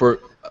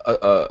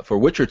for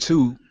Witcher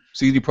 2.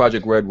 CD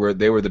Projekt Red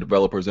they were the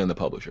developers and the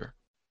publisher.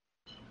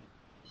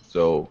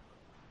 So,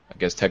 I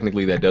guess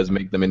technically that does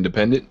make them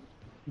independent.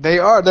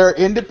 They're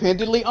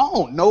independently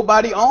owned.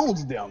 Nobody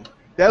owns them.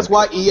 That's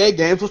why EA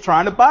Games was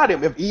trying to buy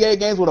them. If EA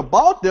Games would have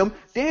bought them,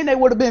 then they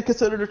would have been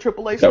considered a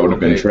AAA. That would have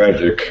been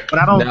tragic. But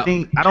I don't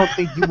think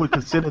you would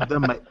consider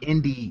them an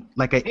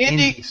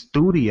indie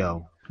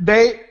studio.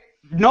 They're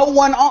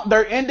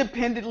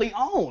independently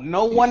owned.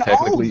 No one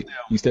owns them.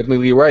 He's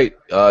technically right.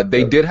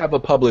 They did have a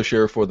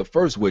publisher for the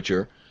first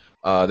Witcher.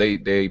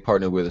 They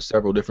partnered with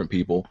several different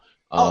people.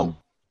 But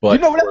for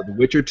The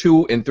Witcher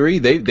 2 and 3,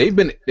 they've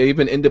been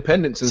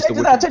independent since The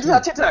Witcher 2. Check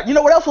this out. You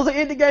know what else was an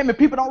indie game and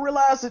people don't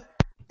realize it?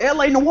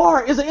 L.A.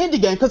 Noire is an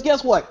indie game because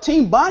guess what?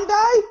 Team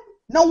Bandai,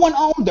 no one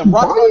owned them.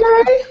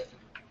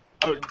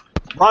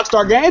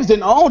 Rockstar Games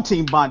didn't own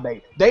Team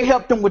Bandai. They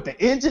helped them with the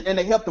engine and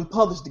they helped them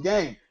publish the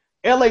game.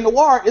 L.A.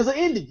 Noire is an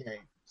indie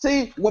game.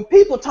 See, when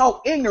people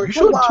talk ignorant,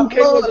 you sure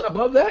 2K wasn't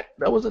above that?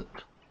 That wasn't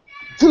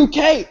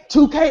 2K.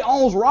 2K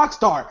owns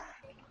Rockstar.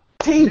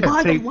 Team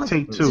Bandai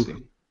Take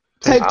Two.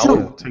 Take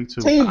Two.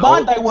 Team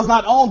Bandai was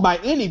not owned by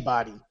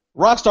anybody.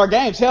 Rockstar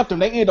Games helped them.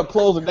 They ended up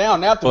closing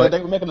down. After that, they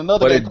were making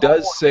another game. But it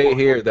does say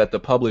here that the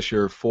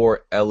publisher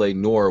for L.A.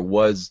 Noire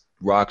was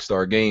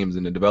Rockstar Games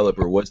and the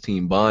developer was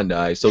Team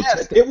Bandai. So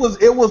yes, it was.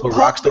 But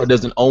Rockstar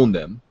doesn't own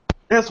them.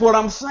 That's what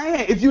I'm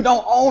saying. If you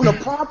don't own the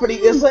property,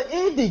 it's an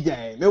indie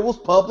game. It was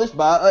published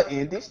by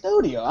an indie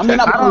studio. I mean,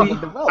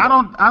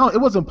 It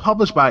wasn't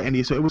published by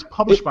indie, so it was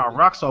published by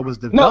Rockstar. It was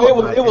developed. No,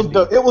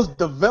 it was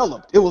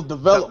developed. It was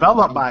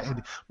developed by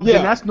indie. Yeah,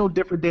 and that's no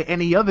different than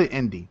any other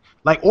indie.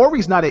 Like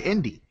Ori's not an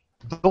indie.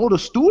 Though the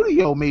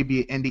studio may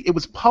be an indie, it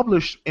was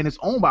published and it's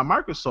owned by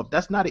Microsoft.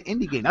 That's not an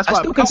indie game. That's why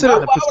I would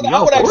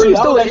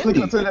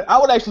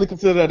actually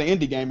consider that an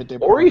indie game at that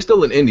point. Ori's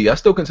still an indie. I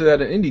still consider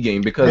that an indie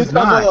game because it's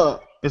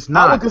not. It's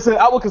not. I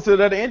would consider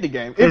that an indie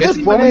game. It's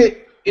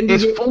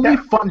fully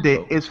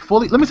funded. It's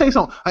fully. Let me say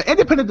something. An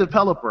independent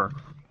developer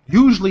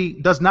usually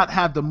does not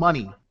have the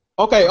money.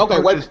 Okay.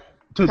 Wait.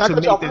 To make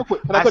that.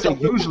 I say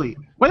usually.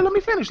 Wait. Let me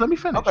finish.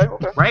 Okay.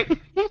 Right.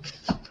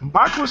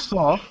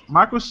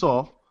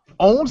 Microsoft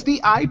owns the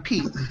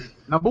IP.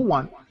 Number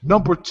one.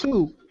 Number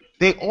two.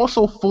 They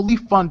also fully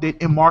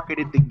funded and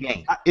marketed the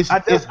game. It's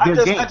their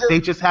game. They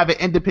just have an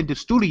independent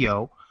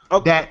studio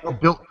that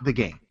built the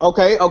game.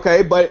 Okay,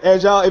 but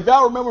if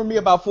y'all remember me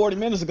about 40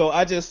 minutes ago,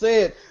 I just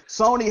said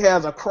Sony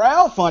has a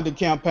crowdfunding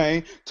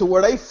campaign to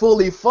where they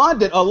fully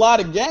funded a lot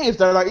of games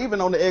that are even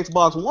on the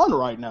Xbox One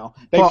right now.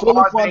 But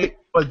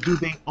do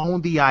they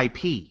own the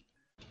IP?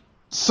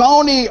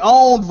 Sony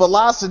owned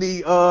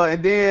Velocity,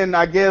 and then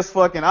I guess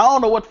I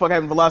don't know what the fuck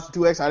happened to Velocity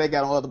 2X, how they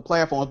got on other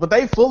platforms, but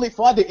they fully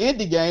funded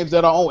indie games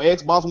that are on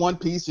Xbox One,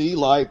 PC,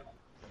 like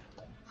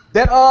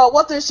that.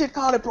 What's that shit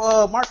called?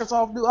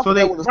 Microsoft do?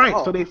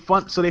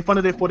 So they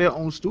funded it for their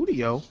own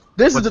studio.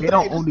 They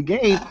don't own the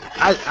game.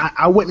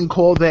 I wouldn't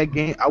call that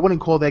game. I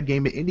wouldn't call that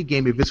game an indie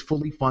game if it's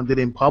fully funded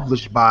and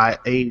published by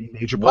a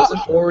major publisher.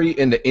 Wasn't Ori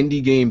in the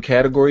indie game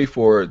category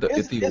for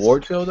the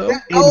award show though?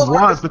 It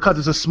was because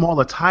it's a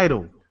smaller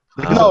title.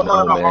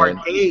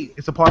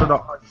 It's a part of the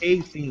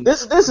arcade scene.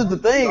 This is the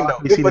thing, though.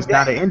 It's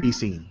not an indie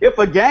scene. If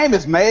a game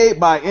is made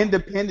by an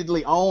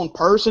independently owned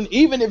person,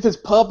 even if it's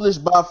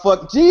published by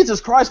Jesus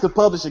Christ could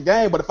publish a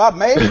game, but if I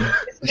made it,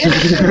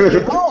 it's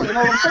independently owned. You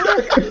know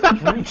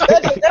what I'm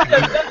saying?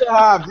 That's how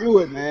I view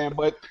it, man.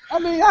 But I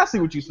mean, I see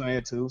what you're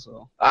saying too.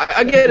 So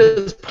I get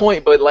his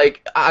point, but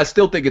like, I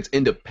still think it's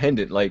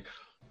independent. Like,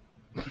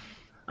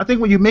 I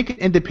think when you make an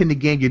independent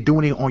game, you're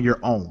doing it on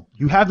your own.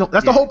 You have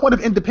that's the whole point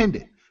of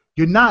indepent.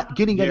 You're not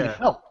getting any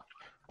help.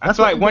 That's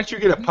why once you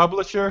get a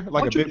publisher,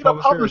 like a big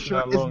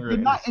publisher, you're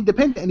not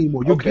independent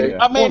anymore. To be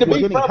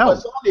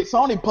published,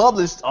 Sony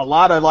published a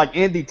lot of like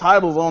indie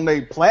titles on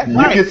their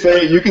platform.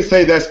 You can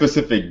say that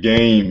specific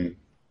game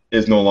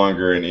is no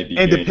longer an indie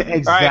game.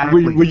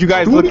 Exactly. Right, would you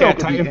guys look at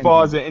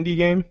Titanfall as an indie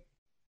game?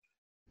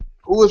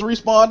 Who is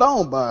Respawn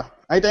owned by?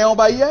 Ain't they owned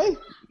by EA?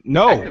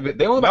 No,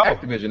 they own by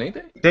Activision, ain't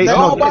they? They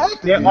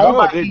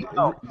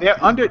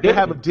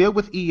have a deal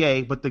with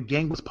EA, but the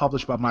game was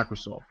published by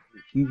Microsoft.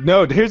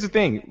 No, here's the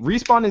thing: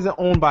 Respawn isn't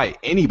owned by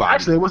anybody.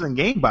 Actually, it wasn't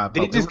game by.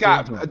 They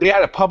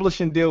had a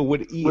publishing deal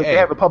with EA. They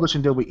have a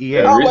publishing deal with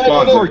EA.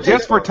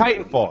 Just for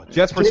Titanfall.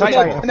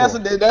 And that's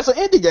an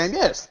indie game,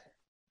 yes.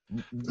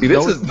 See,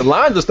 the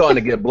lines are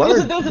starting to get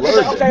blurred.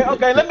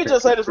 Okay. Let me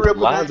just say this real quick.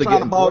 Lines are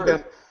getting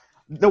blurred.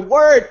 The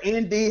word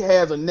indie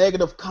has a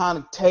negative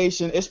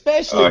connotation,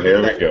 especially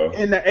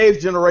in the 8th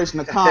generation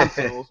of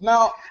consoles.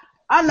 Now,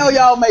 I know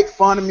y'all make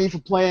fun of me for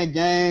playing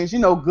games,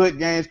 good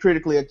games,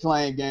 critically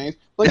acclaimed games,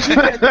 but you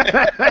when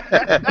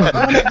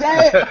the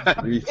game,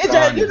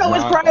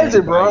 it's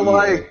crazy, bro.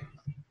 Like,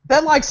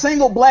 That like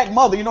single black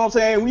mother, you know what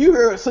I'm saying? When you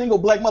hear a single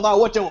black mother,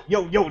 what your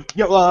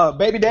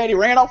baby daddy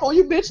ran off on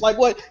you, bitch? Like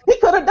what? He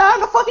could have died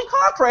in a fucking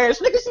car crash,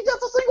 nigga. She's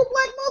just a single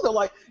black mother.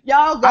 Like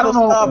y'all gotta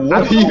stop.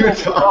 What are you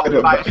talking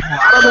about?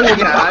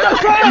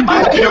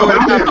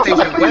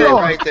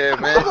 Right there,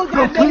 man.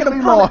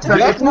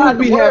 That's why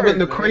be having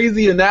the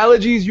crazy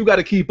analogies. You got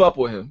to keep up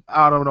with him.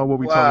 I don't know what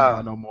we talking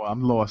about no more.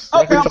 I'm lost.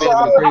 Okay, I'm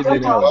sorry.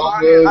 Crazy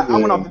I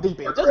went off the deep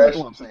end. Just listen to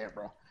what I'm saying,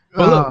 bro.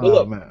 But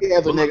look, man. He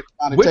has a nigga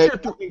trying to Witcher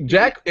take. 3,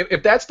 Jack,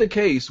 if that's the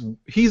case,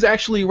 he's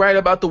actually right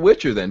about The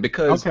Witcher then,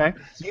 because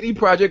CD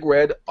Projekt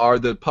Red are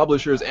the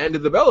publishers and the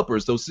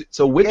developers.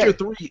 So Witcher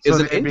 3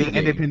 is an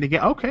independent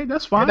game. Okay,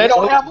 that's fine. And they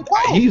don't have a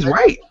problem. He's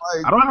right.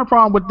 I don't have a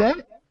problem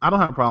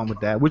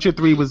with that. Witcher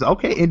 3 was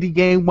okay. Indie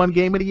game, one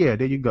game of the year.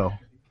 There you go.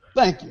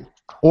 Thank you.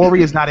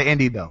 Ori is not an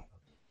indie though.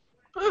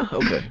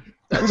 Okay.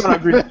 We're gonna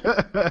agree.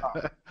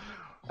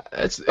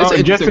 It's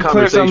just to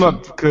clear something conversation.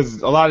 up,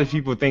 because a lot of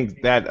people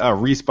think that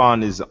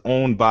Respawn is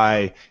owned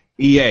by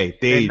EA.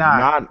 They're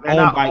not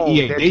owned by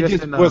EA. They're They just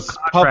just in a was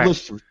contract.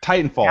 published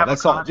Titanfall.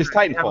 That's all. Just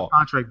They have a Titanfall.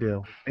 contract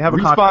deal. They have a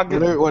Respawn, contract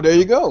deal. Well, there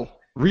you go.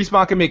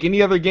 Respawn can make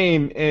any other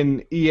game,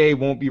 and EA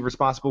won't be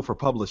responsible for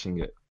publishing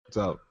it.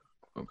 So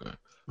Okay.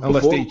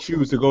 unless they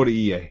choose to go to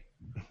EA.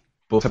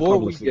 Before we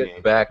publish the get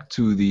game. back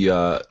to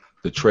the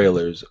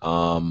trailers,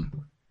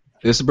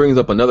 this brings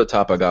up another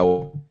topic I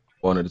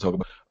wanted to talk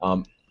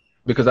about.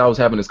 Because I was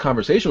having this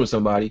conversation with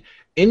somebody,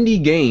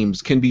 indie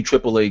games can be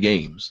AAA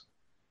games.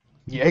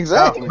 Yeah,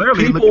 exactly.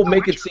 People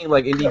make it seem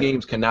like indie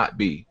games cannot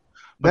be.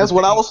 That's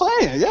what I was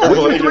saying. Yeah.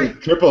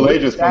 AAA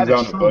just comes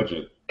down to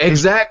budget.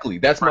 Exactly.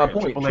 That's my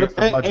point.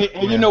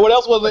 And you know what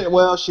else was it?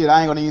 Well, shit,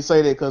 I ain't gonna even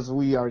say that because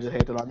we already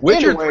had that argument.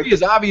 Witcher Anyway, 3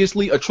 is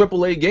obviously a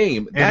AAA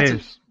game. That's a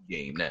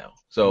game now.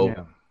 So,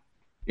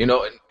 you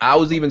know, and I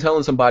was even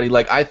telling somebody,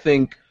 like, I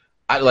think,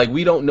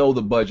 we don't know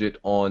the budget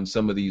on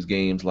some of these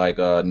games, like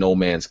No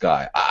Man's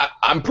Sky.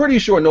 I'm pretty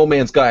sure No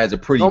Man's Sky has a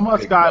pretty No Man's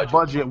big Sky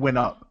budget went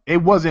up. It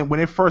wasn't when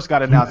it first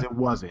got announced. It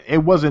wasn't. It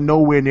wasn't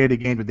nowhere near the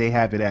game that they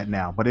have it at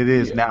now. But it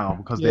is now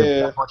because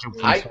their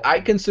budget. I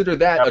consider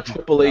that a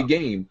AAA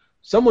game.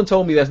 Someone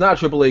told me that's not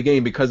a AAA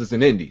game because it's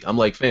an indie. I'm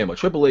like, fam,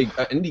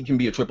 indie can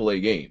be a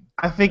AAA game.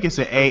 I think it's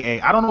an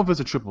AA. I don't know if it's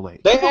a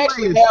AAA. they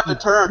actually have the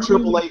term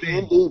AAA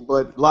indie,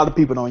 but a lot of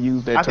people don't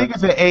use that I term. think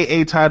it's an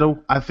AA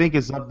title. I think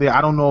it's up there. I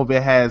don't know if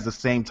it has the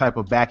same type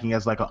of backing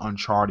as like an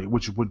Uncharted,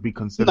 which would be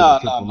considered a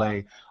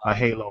AAA, a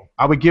Halo.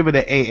 I would give it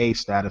an AA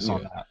status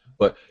on that.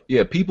 But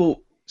yeah,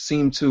 people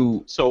seem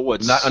to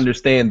not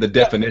understand the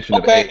definition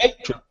of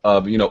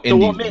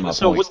indie.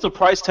 So what's the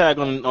price tag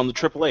on the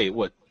AAA?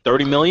 What,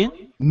 30 million?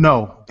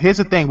 No. Here's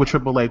the thing with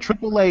AAA.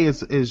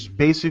 AAA is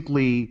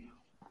basically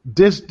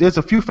there's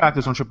a few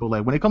factors on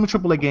AAA. When it comes to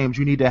AAA games,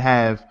 you need to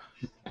have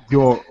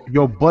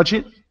your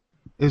budget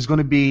is going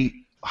to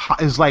be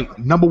is like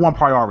number one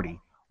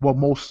priority. Well,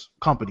 most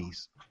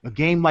companies. A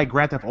game like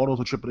Grand Theft Auto is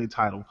a AAA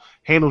title.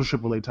 Halo's a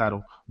AAA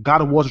title.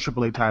 God of War's a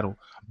AAA title.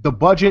 The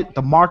budget,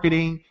 the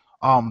marketing,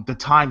 the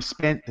time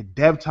spent, the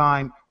dev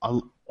time,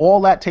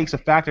 all that takes a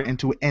factor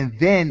into it, and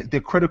then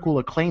the critical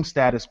acclaim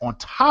status on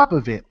top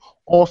of it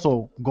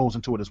also goes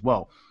into it as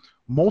well.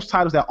 Most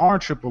titles that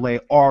aren't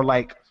AAA are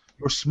like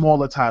your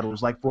smaller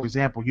titles. Like, for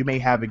example, you may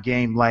have a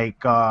game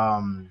like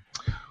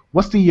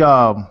what's the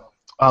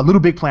Little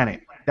Big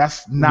Planet?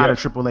 That's not a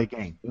AAA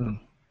game.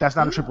 That's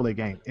not a AAA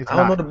game. I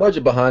don't know the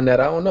budget behind that.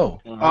 I don't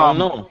know. I don't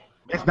know.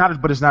 It's not,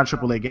 but it's not a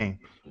AAA game.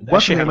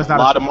 That shit has a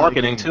lot of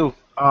marketing too.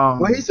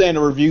 Well, he's saying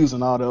the reviews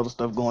and all the other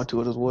stuff going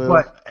to it as well.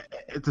 But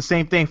it's the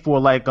same thing for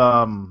like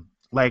let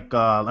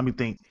me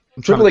think.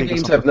 AAA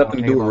games have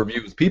nothing to do with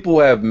reviews. People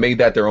have made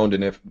that their own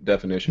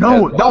definition.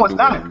 No, it's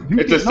not.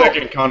 It's a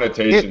second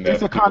connotation.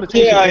 It's a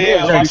connotation.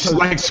 Yeah.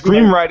 Like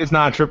Screamrite is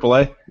not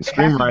AAA.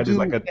 Screamrite is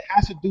like a. It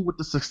has to do with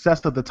the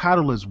success of the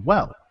title as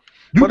well.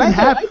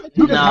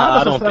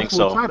 I don't think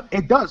so. Title.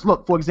 It does.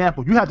 Look, for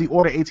example, you have the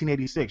Order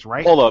 1886,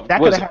 right? Hold up. That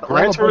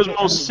Gran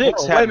Turismo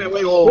 6 had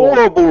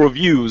horrible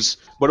reviews,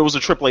 but it was a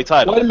AAA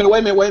title. Wait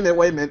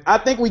a minute. I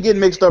think we get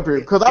mixed up here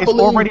because I it's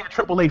believe already a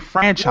AAA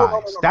franchise.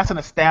 No. That's an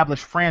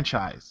established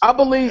franchise. I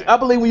believe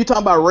when you're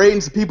talking about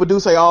ratings, people do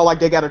say, like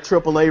they got a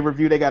AAA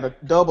review, they got a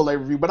AA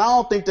review, but I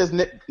don't think that's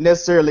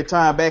necessarily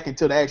tying back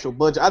into the actual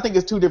budget. I think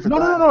it's two different.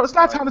 No. It's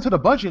not tied into the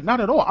budget,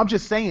 not at all. I'm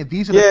just saying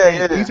these are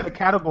the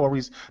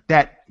categories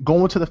that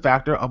go into the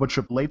factor of a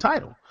AAA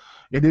title.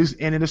 It is,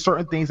 and there's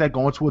certain things that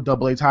go into a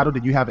AA title.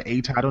 Then you have an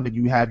A title. Then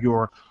you have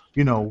your,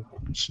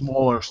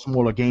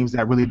 smaller games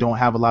that really don't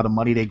have a lot of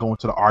money. They go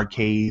into the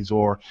arcades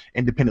or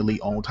independently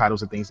owned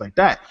titles and things like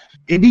that.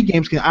 Indie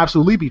games can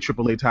absolutely be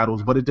AAA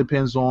titles, but it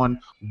depends on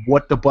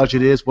what the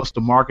budget is, what's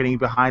the marketing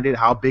behind it,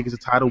 how big is the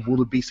title,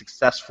 will it be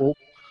successful?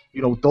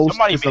 Those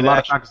is a lot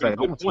of factors that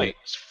go into it.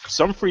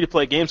 Some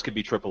free-to-play games could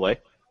be AAA.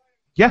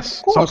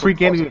 Yes, some free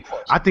games.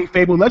 I think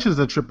Fable Legends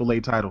is a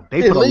AAA title.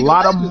 They put a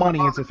lot of money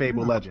into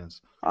Fable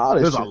Legends.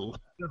 There's a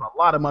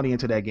lot of money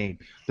into that game.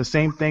 The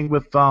same thing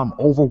with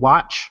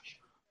Overwatch.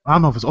 I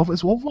don't know if is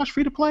Overwatch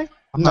free to play?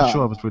 I'm not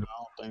sure if it's free to play.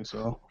 I don't think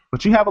so.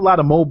 But you have a lot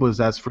of MOBAs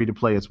that's free to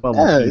play as well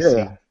on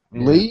PC.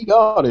 Yeah. League,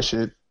 all this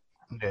shit.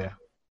 Yeah.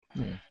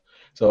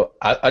 So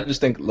I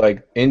just think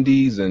like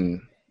indies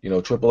and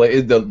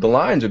AAA, the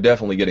lines are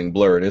definitely getting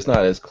blurred. It's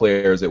not as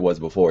clear as it was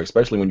before,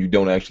 especially when you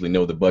don't actually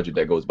know the budget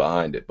that goes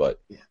behind it. But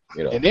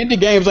and indie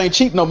games ain't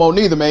cheap no more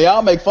neither, man.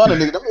 Y'all make fun of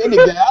niggas. Them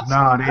indie games.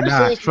 Nah, they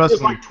not. Trust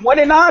me. Like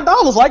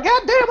 $29. Like,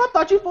 goddamn, I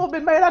thought you supposed to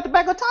be made out the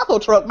back of a taco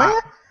truck, man.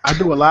 I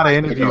do a lot of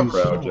interviews.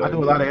 I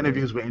do a lot of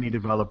interviews with indie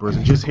developers,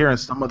 and just hearing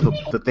some of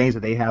the things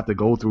that they have to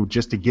go through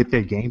just to get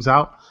their games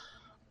out,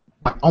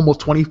 like almost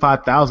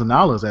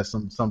 $25,000 at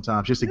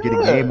sometimes just to get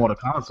a game on a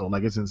console.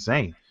 Like, it's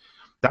insane.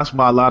 That's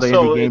why a lot of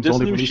indie games this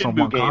only new release on Shinbu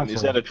one game, console.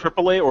 is that a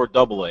AAA or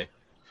AA?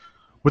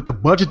 With the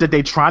budget that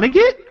they trying to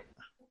get,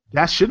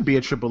 that should be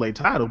a AAA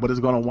title, but it's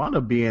going to wind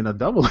up being a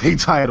AA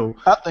title.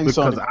 I think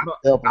because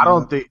so. I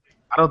don't think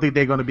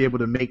they're going to be able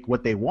to make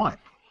what they want.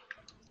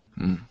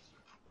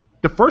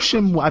 The first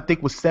Shenmue, I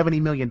think, was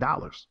 $70 million.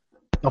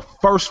 The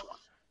first one,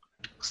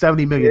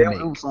 $70 million to make.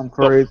 It was something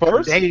crazy. The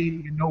first? They ain't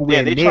even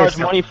nowhere they near charged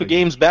 $70 money for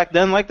games back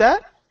then like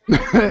that?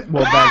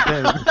 Well, back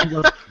then,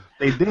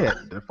 they did.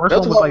 The first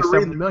one was like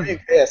 $70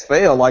 million. Yes,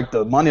 failed. Like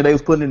the money they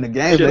was putting in the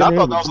game. Shit, I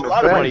thought that was a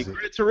lot of money.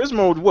 Gran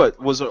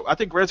Turismo, I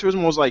think Gran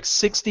Turismo was like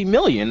 $60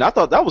 million. I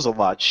thought that was a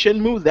lot.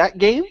 Shenmue, that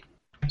game,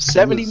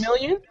 $70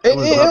 million. It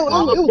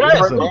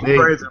was a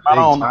crazy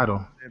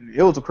amount.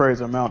 It was a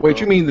crazy amount.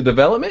 Wait, you mean the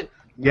development?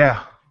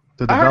 Yeah.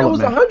 I heard it was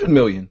 $100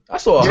 million. I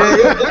saw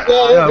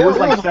it was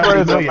like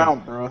 $70 million.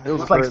 Bro. It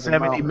was like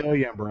 $70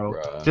 million, bro.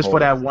 Just for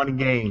that one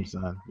game,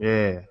 son.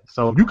 Yeah.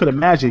 So you could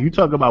imagine. You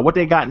talk about what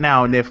they got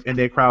now in their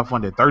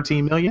crowdfunded,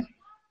 $13 million.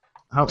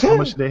 How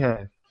much do they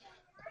have?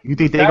 You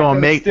think they're gonna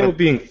make still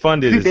being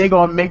funded? You think they're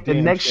gonna make the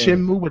next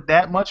Shenmue with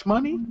that much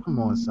money? Come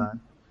on,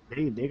 son.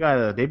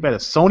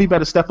 Sony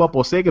better step up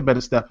or Sega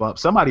better step up.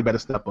 Somebody better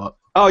step up.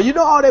 Oh, you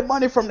know all that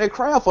money from their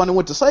crowdfunding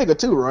went to Sega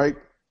too, right?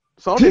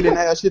 Sony didn't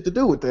have shit to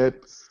do with that.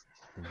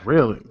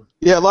 Really?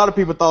 Yeah, a lot of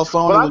people thought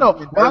Sony. I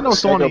know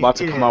Sony about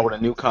to come out with a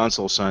new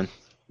console, son.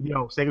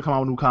 Yo, Sega come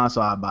out with a new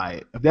console, I buy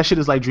it. If that shit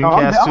is like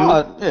Dreamcast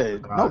too, yeah,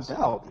 no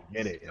doubt.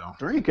 Get it, yo.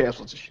 Dreamcast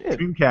was the shit.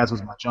 Dreamcast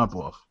was my jump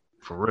off,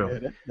 for real.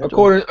 Yeah,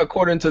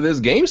 according to this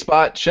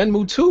GameSpot,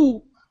 Shenmue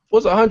 2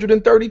 was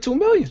 $132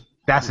 million.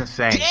 That's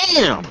insane.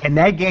 Damn. And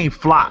that game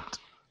flopped,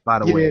 by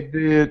the way. Yeah,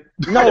 dude.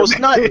 No, it's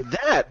not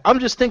that. I'm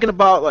just thinking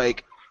about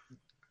like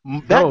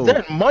back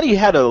then. Money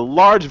had a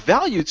large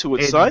value to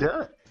it,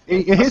 son.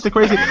 And here's the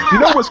crazy. You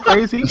know what's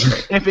crazy?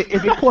 If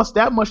it costs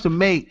that much to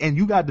make, and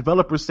you got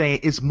developers saying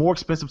it's more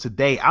expensive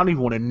today, I don't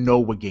even want to know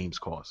what games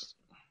cost.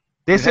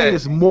 They're saying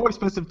it's more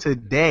expensive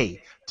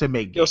today to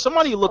make games. Yo,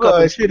 somebody look up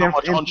and see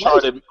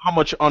how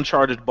much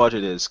Uncharted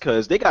budget is,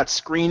 because they got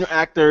screen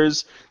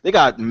actors, they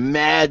got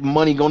mad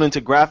money going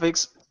into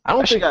graphics. I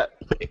don't think.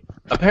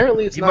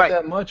 Apparently, it's not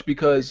that much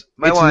because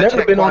it's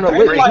never been on a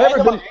list.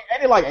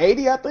 Ain't it like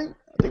 80? I think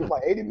it was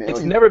like 80 million.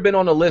 It's never been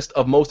on a list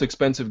of most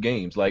expensive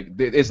games. Like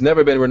it's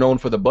never been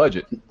renowned for the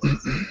budget.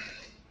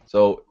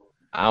 So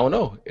I don't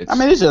know. It's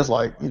just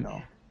like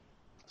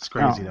it's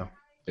crazy though.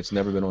 It's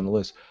never been on the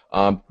list.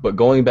 But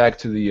going back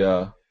to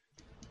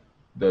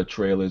the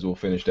trailers, we'll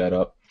finish that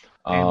up.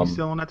 And we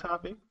still on that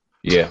topic?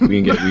 Yeah,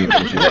 we can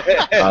finish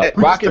it.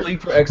 Rocket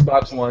League for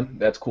Xbox One,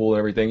 that's cool and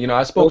everything.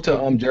 I spoke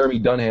to Jeremy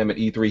Dunham at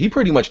E3. He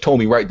pretty much told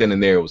me right then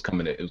and there it was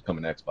coming to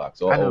Xbox.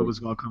 So I know it was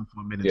gonna come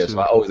for a minute. Yeah, so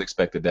I always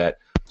expected that.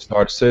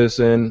 Star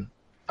Citizen,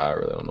 I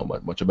really don't know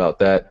much about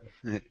that.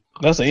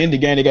 That's an indie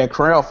game. They got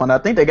crowdfunded. I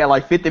think they got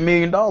like $50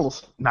 million.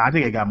 Nah, I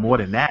think they got more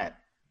than that.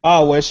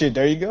 Oh well, shit.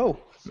 There you go.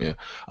 Yeah.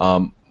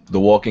 The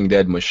Walking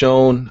Dead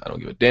Michonne. I don't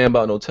give a damn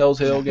about no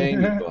Telltale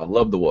game. I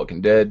love The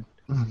Walking Dead.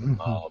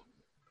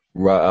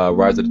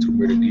 Rise of the Tomb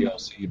Raider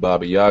DLC,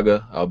 Baba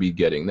Yaga. I'll be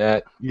getting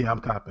that. Yeah, I'm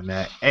copping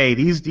that. Hey,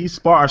 these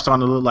Spars are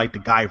starting to look like the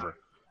Guyver.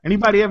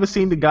 Anybody ever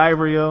seen the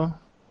Guyver, yo?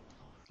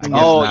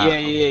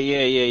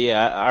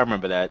 Yeah. I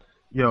remember that.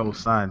 Yo,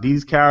 son,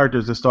 these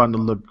characters are starting to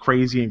look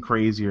crazy and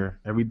crazier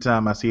every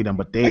time I see them,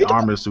 but they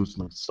armor suits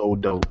look so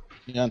dope.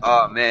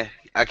 Oh man,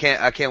 I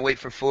can't wait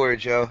for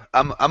Forge, yo.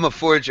 I'm a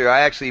forger. I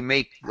actually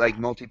make like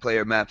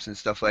multiplayer maps and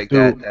stuff like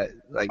that.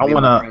 I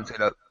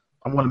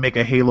want to make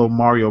a Halo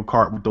Mario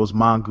Kart with those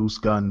mongoose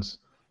guns.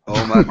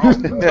 Oh my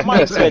god!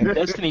 Somebody said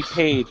Destiny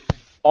paid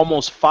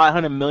almost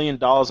 $500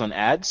 million on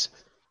ads.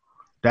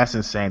 That's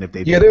insane if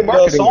they do. Yeah, their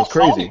marketing was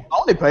crazy. I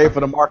only paid for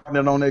the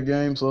marketing on that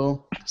game,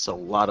 so it's a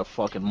lot of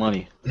fucking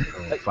money.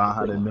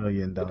 $500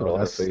 million. I put a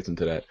lot of faith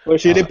into that. Well,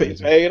 shit, it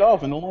paid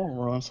off in the long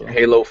run. So.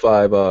 Halo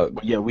 5.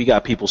 Yeah, we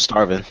got people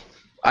starving.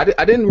 I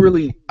didn't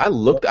really. I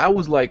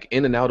was like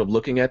in and out of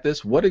looking at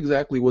this. What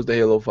exactly was the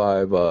Halo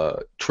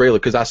 5 trailer?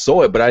 Because I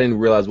saw it, but I didn't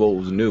realize what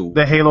was new.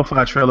 The Halo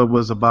 5 trailer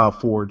was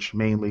about Forge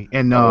mainly,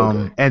 and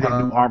and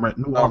the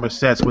new armor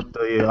sets with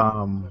the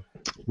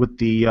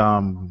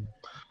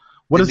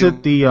what is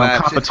it? The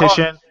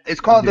competition.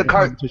 It's called the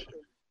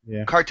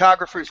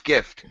Cartographer's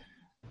Gift.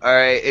 All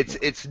right,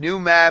 it's new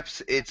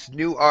maps, it's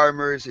new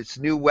armors, it's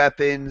new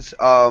weapons.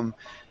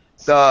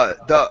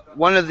 The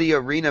one of the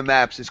arena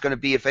maps is going to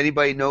be, if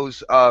anybody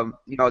knows,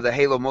 the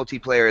Halo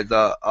multiplayer,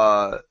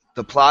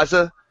 the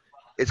Plaza.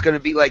 It's going to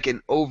be like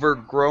an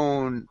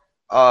overgrown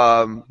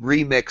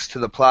remix to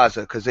the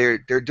Plaza because they're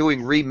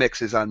doing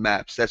remixes on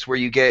maps. That's where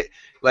you get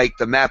like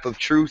the map of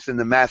truth and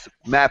the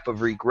map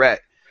of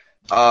regret.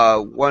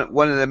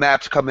 One of the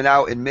maps coming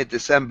out in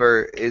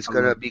mid-December is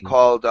gonna be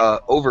called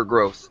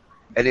Overgrowth,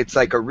 and it's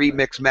like a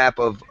remix map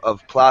of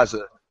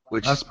Plaza,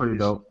 which That's pretty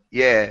dope.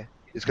 Yeah,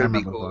 it's gonna I be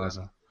remember cool.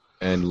 Plaza.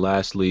 And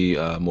lastly,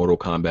 Mortal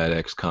Kombat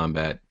X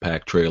Combat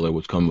Pack trailer,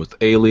 which comes with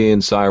Alien,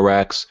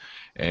 Cyrax,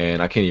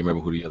 and I can't even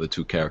remember who the other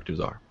two characters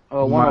are.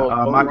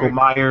 Michael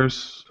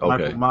Myers.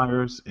 Okay. Michael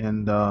Myers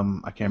and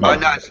I can't remember.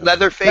 No, it's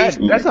Leatherface.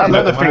 That's not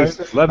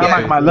Leatherface.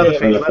 Leatherface. My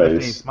Leatherface. Leatherface.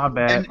 Leatherface. My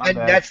bad. And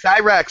that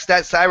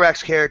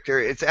Cyrax character,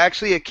 it's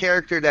actually a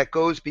character that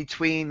goes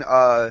between you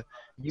can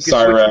switch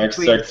Cyrax,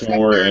 between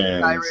Sector,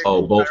 and Cyrax,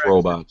 Oh, both Cyrax.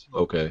 robots.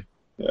 Okay.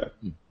 Yeah.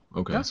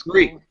 Okay. That's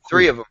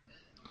Three of them.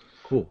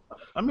 Cool.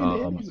 I mean,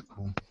 the enemies are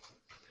cool.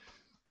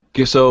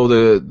 Okay, so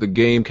the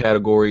game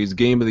categories,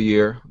 Game of the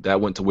Year, that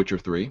went to Witcher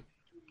 3.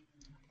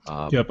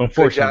 Yep,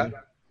 unfortunately.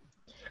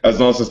 As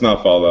long as it's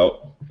not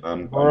Fallout.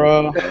 Oh,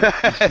 all man,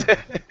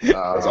 I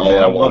I'm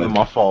loving wanted.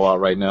 my Fallout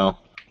right now.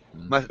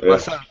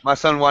 My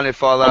son wanted On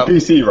Fallout.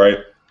 PC, right?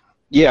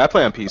 Yeah, I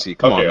play on PC.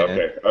 Come Okay, on, man.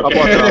 okay, I bought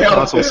okay. that on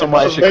console.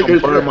 Somebody I'm should come making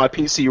burn sure. my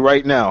PC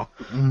right now.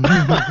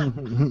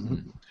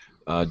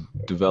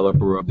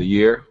 Developer of the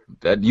Year,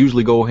 that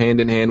usually go hand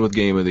in hand with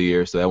Game of the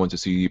Year, so that went to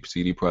CD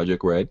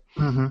Projekt Red.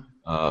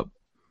 Mm-hmm.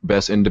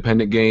 Best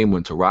independent game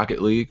went to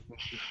Rocket League.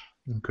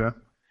 Okay.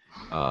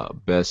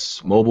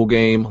 Best mobile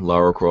game,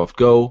 Lara Croft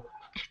Go.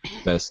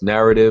 Best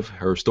narrative,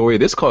 Her Story.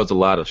 This caused a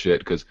lot of shit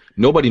because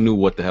nobody knew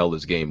what the hell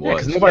this game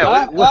was. I've It's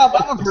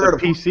a heard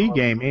of PC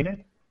game, ain't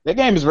it? that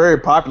game is very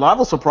popular. I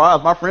was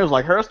surprised. My friend was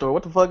like, "Her Story,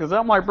 what the fuck is that?"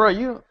 I'm like,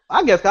 bro,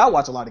 I guess I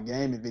watch a lot of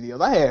gaming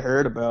videos. I had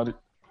heard about it.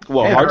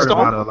 Well, I heard about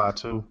Hearthstone. it a lot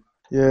too.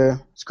 Yeah,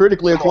 it's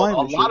critically acclaimed.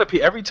 A lot of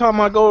people. Every time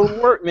I go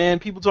to work, man,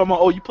 people talk about,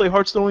 "Oh, you play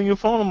Hearthstone on your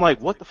phone?" I'm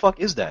like, "What the fuck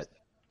is that?"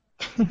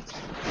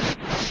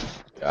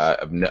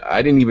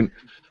 I didn't even.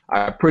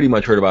 I pretty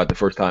much heard about it the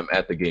first time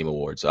at the Game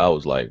Awards. So I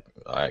was like,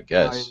 I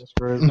guess.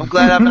 I'm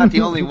glad I'm not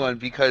the only one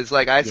because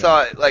like I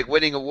saw it like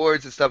winning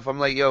awards and stuff. I'm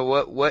like,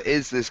 yo, what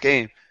is this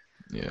game?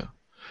 Yeah.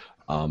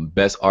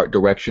 Best art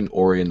direction,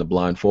 Ori and the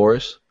Blind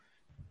Forest.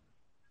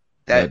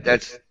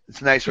 It's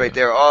nice right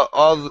there.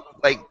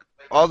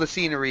 All the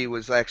scenery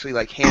was actually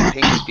like hand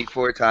painted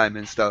before time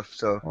and stuff.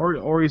 So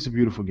Ori's a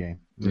beautiful game.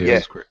 Yeah,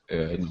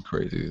 it's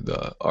crazy.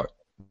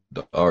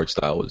 The art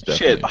style was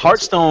definitely. Shit,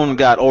 Hearthstone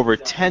got over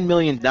 10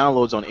 million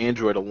downloads on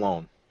Android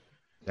alone.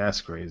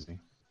 That's crazy.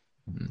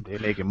 They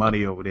making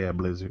money over there,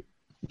 Blizzard.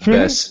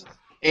 Best.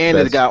 And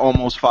it got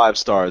almost 5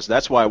 stars.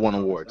 That's why it won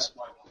awards.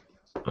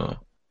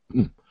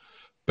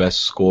 Best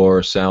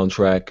score,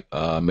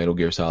 soundtrack, Metal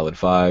Gear Solid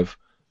 5.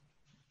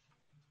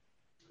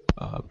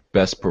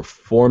 Best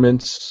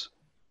performance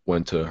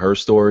went to Her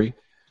Story.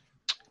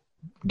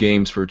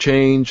 Games for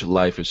Change,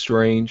 Life is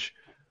Strange.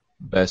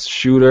 Best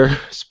shooter,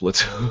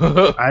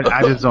 Splatoon.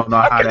 I just don't know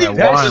how that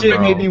That won, shit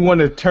bro. made me want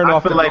to turn I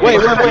off feel the like-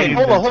 wait,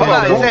 Hold hold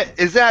on. on.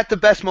 Is that the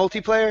best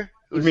multiplayer?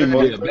 You mean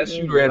Yeah, best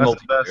shooter and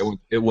That's the multiplayer.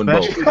 It won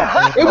Best both.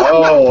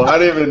 Oh, I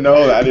didn't even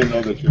know that. I didn't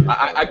know that you.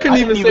 I couldn't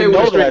I even didn't say it even with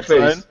a know straight that,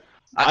 face. son.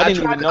 I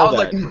didn't even know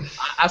was that. like,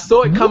 I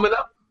saw it coming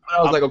up, and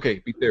I was like, okay,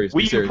 be serious. Be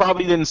We serious.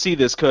 probably didn't see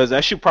this because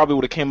that shit probably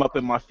would have came up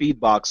in my feed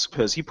box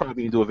because he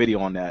probably didn't do a video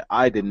on that.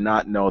 I did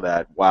not know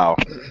that. Wow.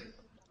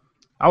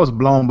 I was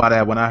blown by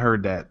that when I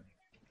heard that.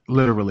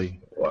 Literally.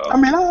 I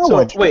mean, I So,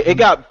 watch. wait, it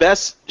got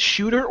best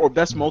shooter or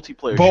best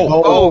multiplayer?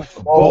 Both.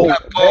 shooter?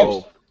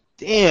 Both.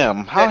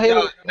 Damn. How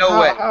Yeah, no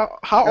way.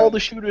 How all the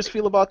shooters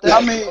feel about that? I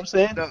You mean- know what I'm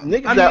saying?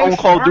 Niggas I that mean, own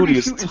Call of aren't Duty they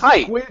is shooting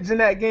tight. squids in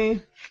that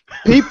game.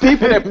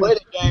 People that play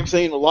the game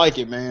seem to like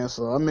it, man.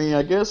 So I mean,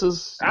 I guess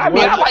it's. I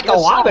mean, I like a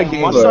lot of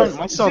games.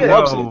 My son Yo,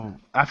 loves it.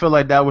 I feel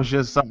like that was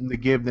just something to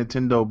give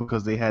Nintendo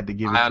because they had to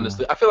give it I to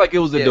honestly, I feel like it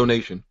was a Yeah.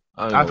 donation.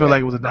 I feel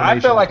like it was a donation. I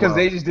feel like as well. because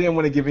they just didn't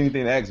want to give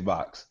anything to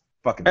Xbox.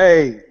 Fucking.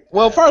 Hey,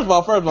 well, first of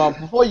all,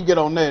 before you get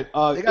on that,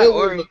 They got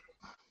Ori.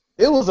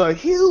 it was a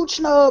huge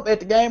snub at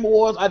the Game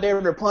Awards. I dare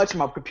to punch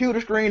my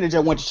computer screen and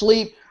just went to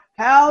sleep.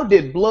 How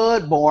did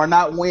Bloodborne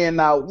not win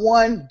not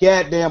one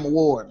goddamn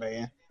award,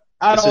 man?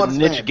 I It's don't a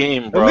understand. niche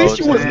game, At bro. least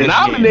It's you a was niche game.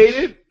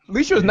 nominated. At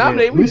least you was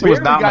nominated. at least We it was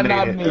barely got nominated.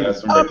 Yeah, nominated.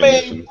 that's some I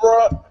recognition. mean,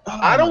 bro.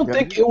 I don't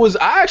think it was.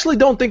 I actually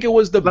don't think it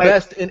was the Like,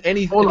 best in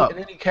any hold up.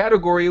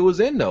 category it was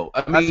in, though.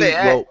 I I mean, say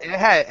well, it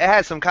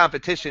had some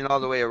competition all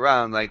the way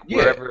around, like Yeah,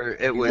 wherever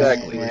it was.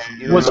 exactly.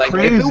 You know, What's like,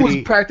 like, if it was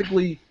crazy-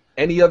 practically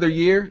any other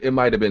year, it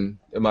might have been.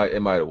 It might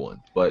have won.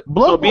 But So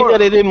being that Bloodborne.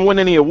 they didn't win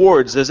any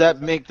awards, does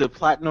that make the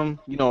platinum?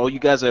 You know, you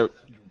guys are.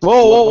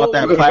 Whoa, about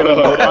that platinum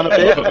go down a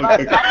bit? not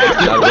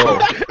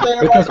at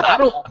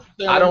all.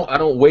 Because I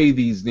don't weigh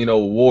these,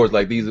 awards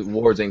like these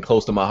awards ain't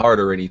close to my heart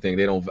or anything.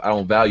 I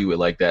don't value it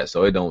like that,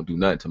 so it don't do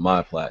nothing to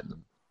my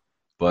platinum.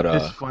 But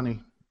It's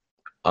funny.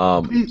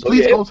 please,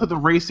 Please go to the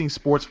racing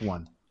sports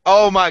one.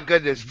 oh my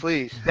goodness,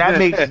 please. That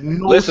makes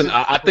no listen.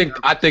 sense. I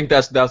think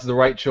that's the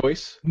right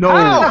choice. No. Look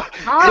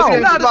at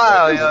his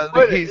smile, yo.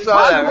 But He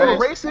saw that, right?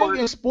 Racing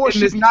and sports And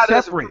should it's be not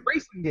a separate.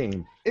 racing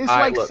game. It's All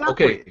right, like look,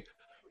 separate. okay.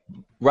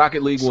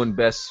 Rocket League won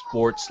best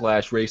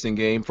sports/racing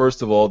game.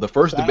 First of all, the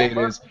first debate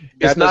is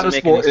it's That not a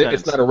doesn't make any sport.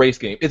 It's sense. not a race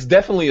game. It's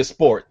definitely a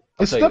sport.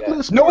 I'll It's tell you definitely a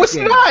that. sport No, it's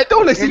game. not.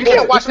 Don't listen. You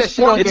can't watch that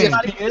shit on It's a game.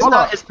 sport It's Hold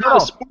not, on, it's hold not a on.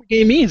 sport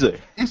game either.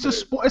 It's a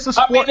sport. It's a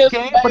I mean, sport it's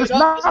game, made but it's up,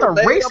 not it's a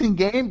made up. racing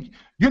game.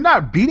 You're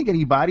not beating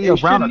anybody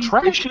around a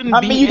track. It shouldn't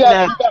I be mean, you in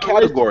got that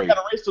category. You got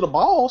to race to the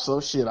ball,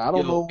 so shit. I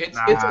don't know. It's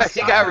Nah, a you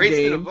soccer got raced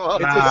to the game. ball.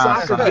 It's a Nah,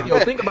 soccer son. game. Yo,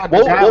 think about What,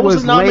 this. That what was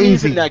was the nominees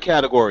lazy. in that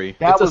category?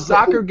 That It's a was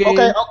soccer game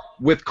okay,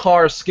 with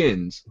car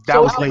skins. That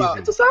So was how about- lazy.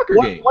 It's a soccer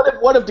What, game.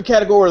 what if the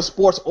category is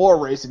sports or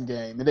racing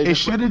game? And they It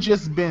just should have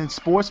just been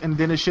sports, and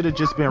then it should have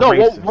just been No,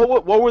 racing.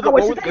 what were the It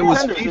was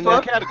contenders in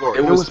that FIFA. category?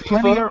 It was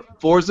plenty FIFA, of-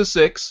 Forza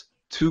 6,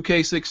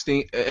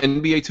 2K16,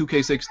 NBA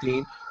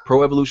 2K16,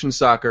 Pro Evolution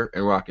Soccer,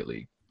 and Rocket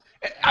League.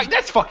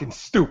 That's fucking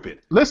stupid.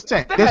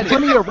 Listen, That there's is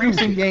plenty of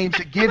racing games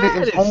to give it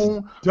That its is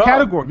own dumb.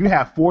 category. You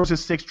had Forza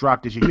 6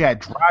 drop this year. You had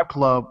Drive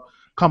Club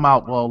come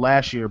out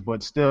last year,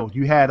 but still,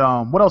 you had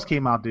what else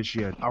came out this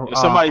year?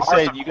 Somebody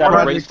said you got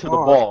to race to the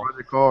ball.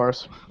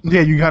 Cars.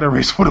 Yeah, you got to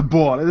race for the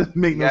ball. It doesn't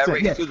make no gotta sense.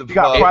 race Yeah, to the you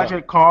got ball.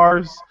 Project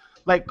Cars.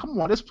 Like, come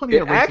on, there's plenty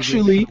It of racing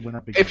actually, games that win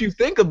up if against. you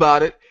think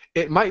about it,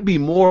 it might be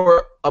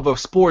more of a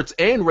sports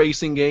and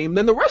racing game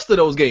than the rest of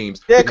those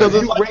games. Yeah, because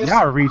it's you like, race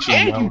Y'all reaching,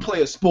 and yo. you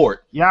play a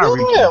sport. Y'all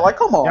reaching. yeah, like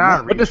come on. Y'all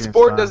Man. But the reaching,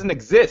 sport son. doesn't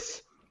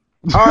exist.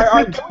 All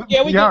right. Can we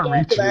Y'all get down to the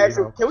reaching,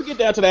 actual? yo. Can we get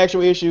down to the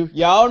actual issue?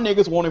 Y'all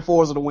niggas wanted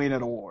Forza to win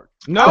an award.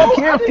 No, I don't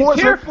care if didn't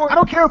Forza. care for- I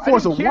don't care if I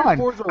Forza didn't care won.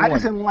 Forza I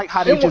just won. didn't like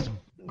how they just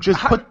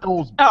put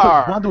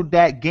bundled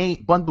that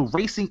game, bundled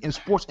racing and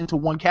sports into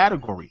one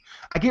category.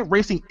 I get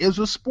racing is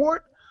a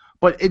sport,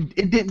 but it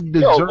didn't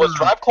deserve. Yo, was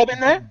Drive Club in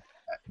there?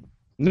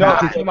 No,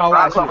 it came out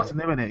last year.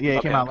 wasn't in it. Yeah,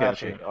 it came out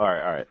last year. All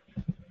right.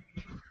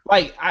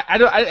 Like I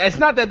don't. It's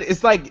not that.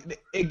 It's like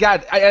it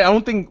got. I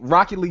don't think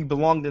Rocket League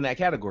belonged in that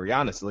category.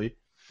 Honestly,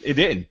 it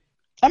didn't.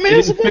 I mean, It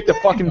it's a didn't fit good the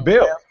fucking game,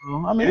 bill.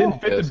 man. I It mean,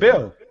 didn't fit Yes. the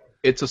bill.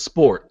 It's a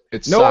sport.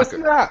 It's No, soccer.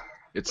 it's not.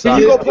 It's Can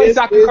soccer. you go play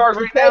soccer cards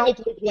it's right now?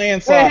 technically playing Hey,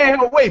 soccer. hey,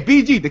 hey, wait,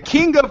 BG, the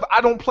king of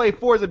I don't play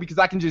Forza because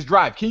I can just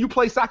drive. Can you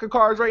play soccer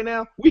cards right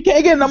now? We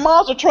can't get in a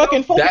monster truck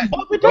and fucking That-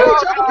 fuck with each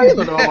other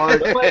either, though.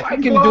 Like, I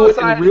can do it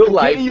in real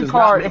life. You does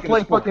not card make and it a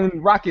play sport.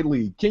 fucking Rocket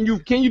League. Can you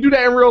do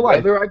that in real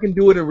life? Whether I can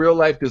do it in real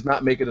life does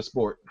not make it a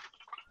sport.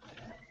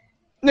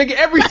 Nigga,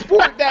 every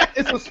sport that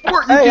it's a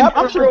sport you Hey, can I'm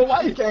do in sure real you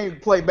life.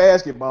 can't play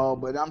basketball,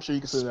 but I'm sure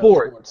you can consider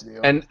Sport. that a sport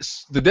still. And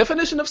the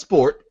definition of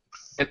sport,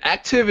 an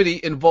activity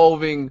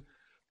involving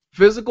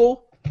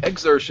physical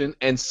exertion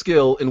and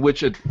skill in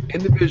which an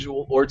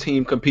individual or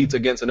team competes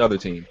against another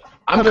team.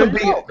 I'm There you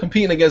go.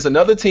 competing against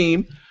another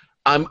team.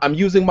 I'm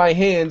using my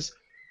hands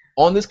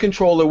on this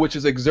controller, which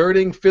is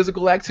exerting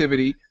physical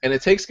activity, and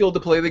it takes skill to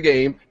play the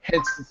game,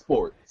 hence the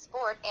sport.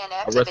 Sport and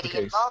Arrest the activity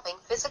case. involving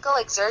physical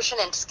exertion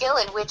and skill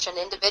in which an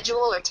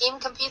individual or team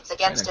competes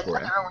against Kinda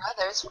another or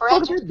others for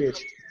Fuck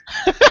this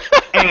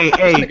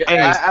entertainment.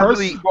 Hey,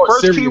 First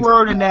first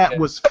keyword in that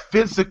was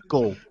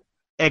physical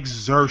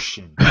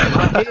exertion. My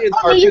hands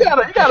I are mean, you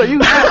gotta use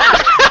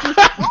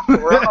that.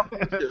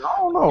 I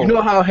don't know.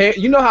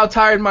 you know how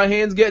tired my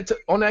hands get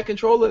on that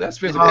controller? That's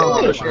physical Oh,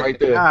 exertion right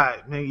there.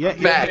 God, man,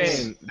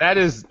 Facts. Man, that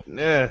is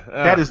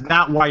that is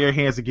not why your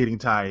hands are getting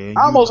tired.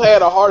 I almost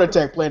had a heart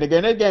attack playing the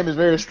game. That game is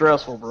very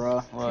stressful,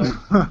 bro. Like,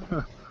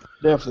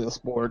 definitely a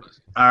sport.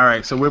 All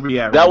right, so where we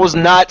at? That right was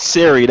not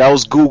Siri. That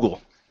was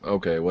Google.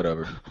 Okay,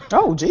 whatever.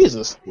 Oh,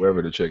 Jesus.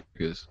 Wherever the chick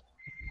is.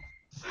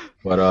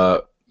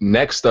 But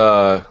next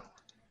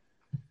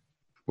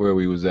where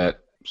we was at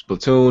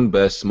Splatoon,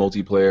 best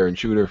multiplayer and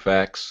shooter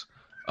facts.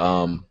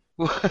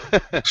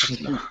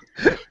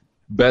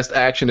 Best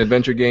action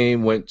adventure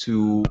game went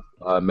to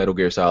Metal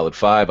Gear Solid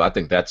 5. I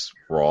think that's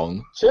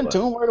wrong. Shouldn't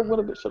Tomb Raider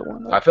would have should have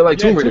won that? I feel like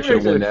Tomb Raider Tomb should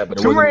have Raider- won that, but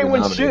it Tomb wasn't Raider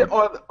even won shit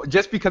nominated. on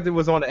just because it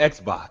was on the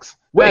Xbox.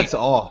 Wait. That's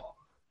all.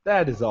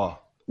 That is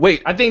all.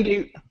 Wait, I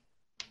think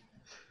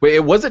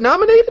was it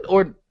nominated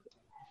or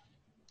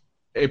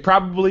it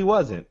probably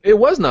wasn't. it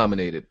was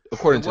nominated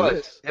according to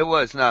this? It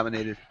was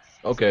nominated.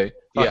 Okay,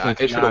 yeah,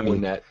 Fucking it should have Konami.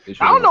 won that.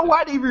 It I don't should've know won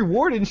why they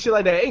rewarded and shit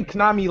like that. Ain't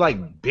Konami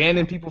like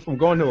banning people from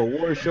going to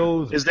award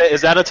shows? Is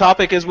that a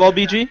topic as well,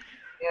 BG?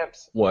 that.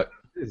 What?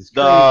 This is crazy.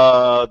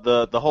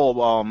 The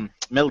whole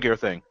Metal Gear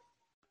thing.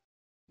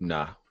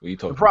 Nah, we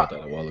talked pro- about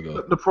that a while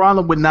ago. The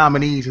problem with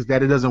nominees is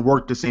that it doesn't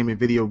work the same in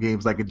video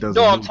games like it does.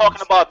 No, in I'm movies.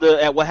 talking about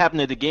at what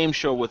happened at the game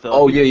show with.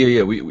 Oh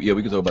yeah. We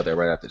can talk about that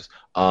right after this.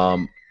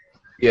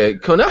 Yeah,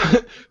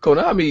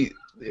 Konami.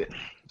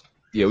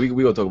 Yeah, we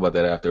gonna talk about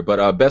that after.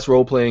 But best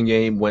role playing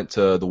game went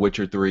to The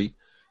Witcher 3.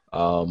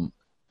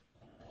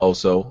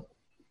 Also,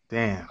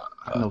 Damn.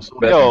 I know so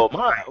Yo,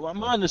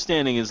 my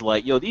understanding is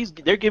like,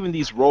 they're giving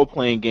these role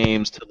playing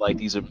games to like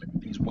these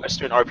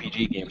Western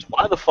RPG games.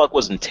 Why the fuck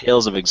wasn't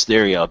Tales of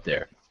Exteria up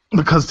there?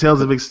 because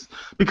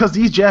because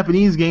these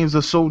Japanese games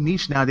are so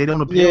niche now. They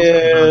don't appeal.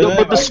 Yeah, to Yo,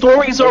 but the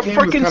stories are that game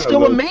was freaking kinda still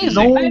low-key. amazing.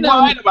 No Ain't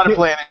nobody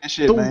playing that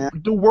shit, man.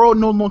 the world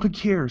no longer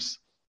cares.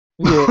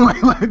 Yeah.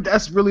 Like,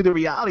 that's really the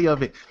reality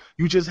of it.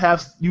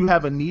 You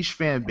have a niche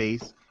fan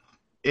base,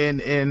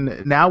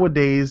 and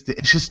nowadays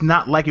it's just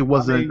not like it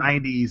was in the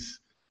 '90s.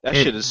 That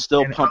shit is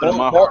still pumping in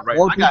my more- heart right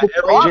more now. I got people-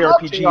 every I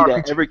love JRPG JRPG.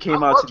 that ever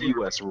came out to the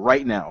US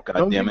right now.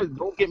 God damn it.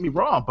 Don't get me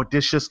wrong, but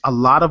there's just a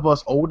lot of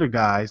us older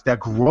guys that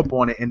grew up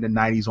on it in the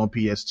 90s on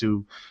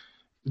PS2.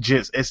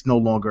 Just it's no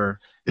longer.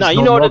 It's Nah, you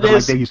no know what it longer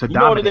is? Like they used to You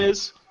know what it dominate.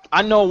 is?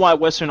 I know why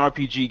Western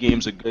RPG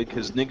games are good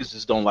because niggas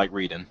just don't like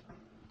reading.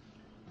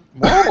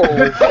 Whoa!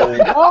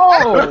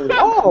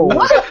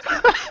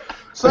 What?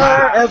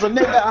 Sir, as a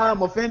nigga,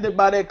 I'm offended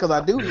by that because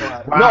I do know how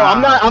to. No,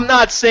 I'm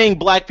not saying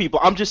black people.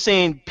 I'm just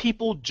saying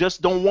people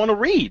just don't want to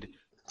read.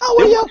 Oh,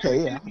 well, yeah,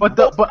 okay, yeah. But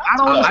I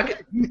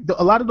don't.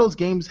 A lot of those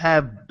games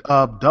have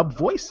dubbed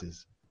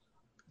voices.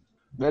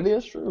 That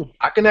is true.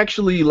 I can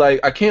actually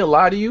I can't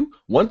lie to you.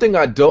 One thing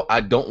I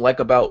don't like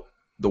about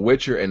The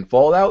Witcher and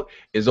Fallout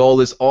is all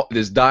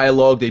this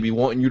dialogue they be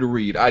wanting you to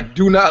read. I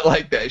do not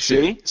like that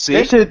shit. See,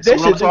 that's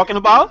what I'm talking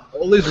about.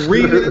 All this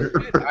reading, and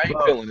shit, I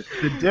ain't feeling it.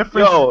 The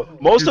difference. Yo,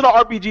 most of the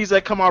RPGs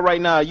that come out right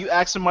now, you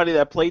ask somebody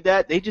that played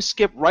that, they just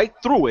skip right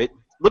through it.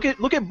 Look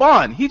at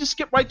Bond. He just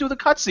skipped right through the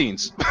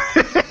cutscenes.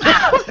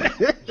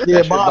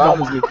 Yeah, Bob.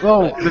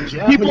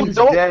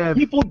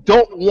 People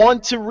don't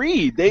want to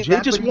read. They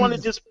just want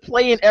to just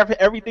play and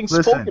everything's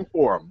spoken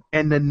for them.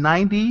 In the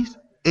 90s,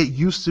 it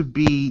used to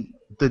be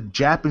the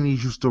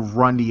Japanese used to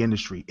run the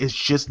industry. It's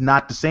just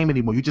not the same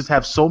anymore. You just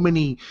have so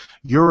many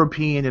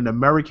European and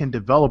American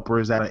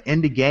developers that are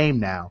in the game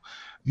now.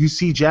 You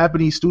see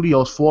Japanese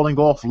studios falling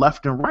off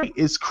left and right.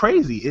 It's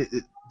crazy.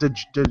 The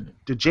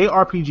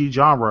JRPG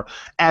genre,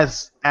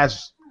 as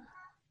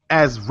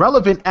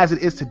relevant as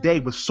it is today,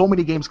 with so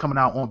many games coming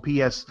out on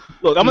PS.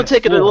 Look, I'm gonna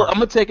take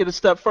it a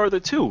step further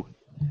too.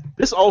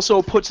 This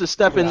also puts a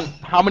step in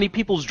how many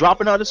people's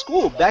dropping out of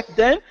school. Back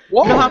then,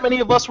 you know how many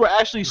of us were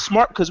actually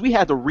smart because we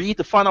had to read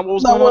to find out what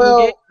was going on in the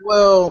game?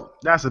 Well,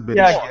 that's a bit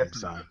extreme,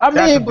 son. I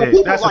mean, but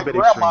people that's like a bit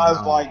grandma's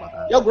extreme.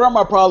 like, your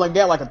grandma probably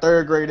got like a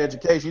 3rd grade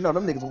education. You know,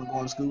 them niggas weren't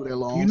going to school that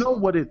long. You know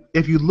what?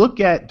 If you look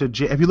at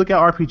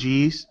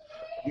RPGs,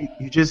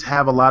 you just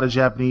have a lot of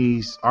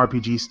Japanese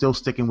RPGs still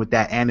sticking with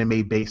that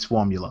anime-based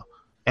formula.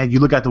 And you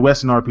look at the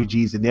Western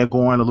RPGs, and they're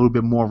going a little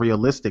bit more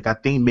realistic. I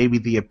think maybe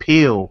the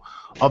appeal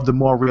of the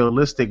more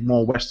realistic,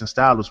 more Western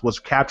styles was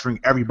capturing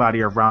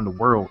everybody around the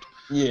world.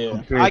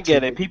 Yeah, I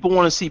get it. People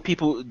want to see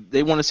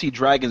they want to see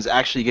dragons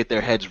actually get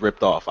their heads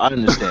ripped off. I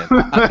understand.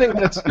 I think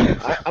that's.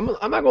 I'm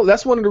not gonna.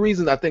 That's one of the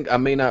reasons I think I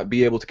may not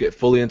be able to get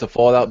fully into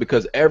Fallout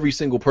because every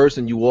single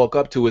person you walk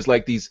up to is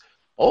like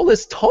all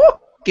this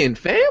talking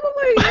family.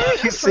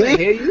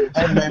 See?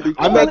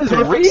 I'm not just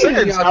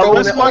reading. I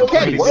rest my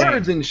case.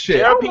 Words and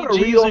shit. I don't wanna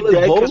read all RPGs are this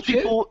dead because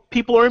bullshit.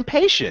 people are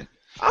impatient.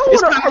 I'm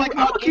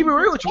gonna keep it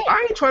real with you.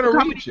 I ain't trying to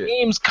read shit.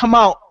 Games come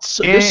out.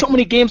 There's so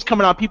many games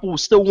coming out. People will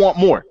still want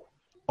more.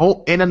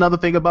 Oh, and another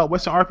thing about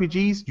Western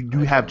RPGs, you do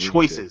have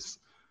choices.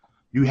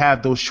 You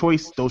have those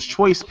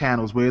choice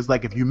panels where it's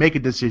like if you make a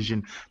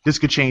decision, this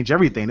could change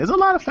everything. There's a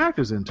lot of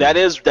factors into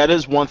it. That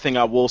is one thing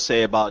I will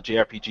say about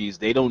JRPGs.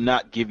 They do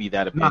not give you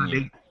that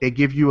opinion. They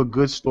give you a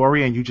good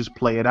story and you just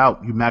play it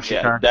out. You match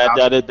your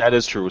character. That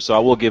is true. So I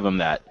will give them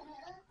that.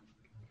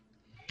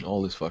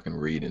 All this fucking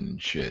reading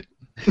and shit.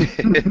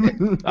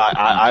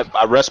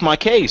 I rest my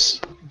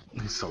case.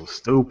 It's so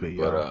stupid,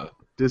 yo. But,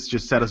 this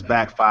just set us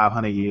back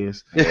 500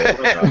 years. I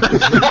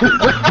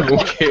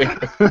don't care.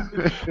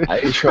 I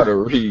ain't trying to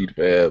read,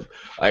 man.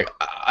 Like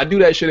I do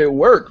that shit at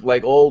work,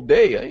 like all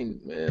day. I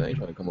ain't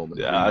trying to come home.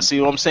 I see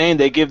what I'm saying.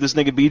 They give this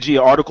nigga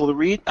BG an article to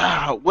read.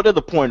 What are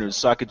the pointers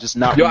so I could just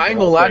not? Yo, read I ain't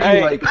gonna lie to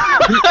you.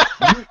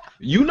 Like,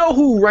 you know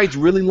who writes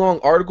really long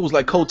articles?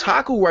 Like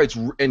Kotaku writes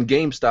and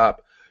GameStop.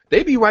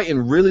 They be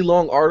writing really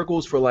long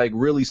articles for like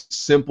really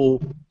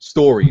simple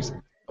stories.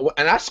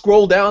 And I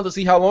scroll down to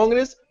see how long it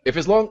is. If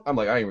it's long, I'm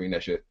like, I ain't reading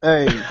that shit.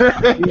 Hey,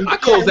 I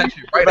close that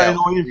shit right out.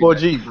 Ain't no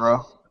E4G,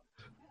 bro.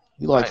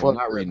 You like I'm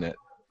not reading that.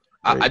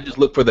 I just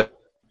look for the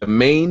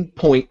main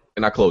point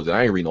and I close it.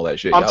 I ain't reading all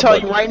that shit. I'm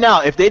telling you right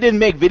now, if they didn't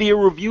make video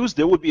reviews,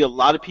 there would be a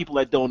lot of people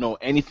that don't know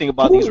anything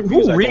about these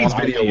reviews. Who reads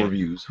video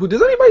reviews?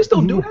 Does anybody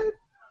still do that?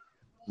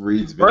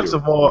 Reads video. First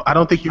of all, I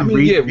don't think you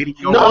read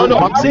video. No,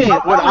 I'm saying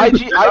when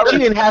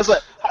IGN has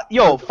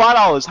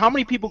 $5. How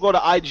many people go to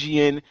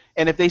IGN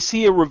and if they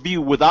see a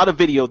review without a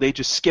video, they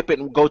just skip it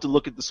and go to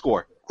look at the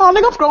score? Oh,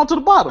 nigga, I'm scrolling to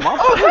the bottom. Go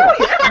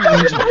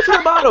to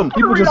the bottom.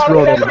 People just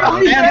scroll to the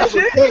bottom.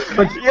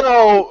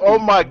 Oh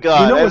my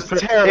God, you know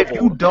that's terrible. If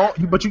you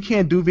don't, but you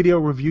can't do video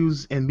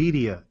reviews in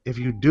media. If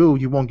you do,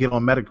 you won't get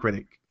on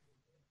Metacritic.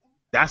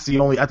 That's the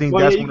only. I think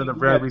that's one of the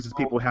rare reasons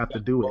people have to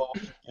do it.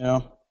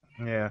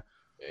 Yeah.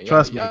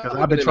 Trust me, because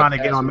I've been trying to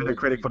get on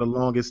Metacritic for the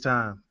longest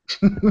time.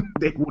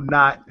 They will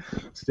not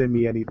send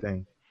me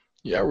anything.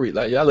 Yeah,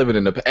 y'all living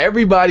in the.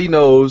 Everybody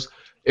knows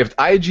if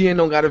IGN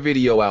don't got a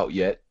video out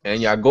yet,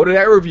 and y'all go to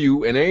that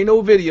review and there ain't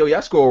no video,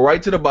 y'all scroll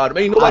right to the bottom.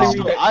 Ain't nobody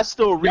read that. I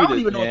still read y'all it,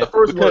 even know man, what the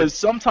first because word.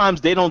 sometimes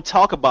they don't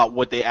talk about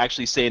what they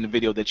actually say in the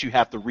video that you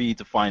have to read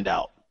to find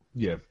out.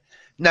 Yeah.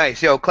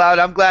 Nice, yo, Cloud.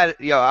 I'm glad.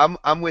 Yo,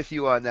 I'm with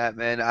you on that,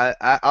 man.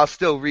 I'll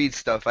still read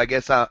stuff. I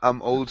guess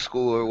I'm old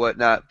school or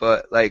whatnot,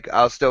 but like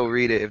I'll still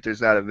read it if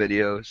there's not a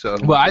video. So.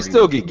 Well, I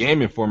still get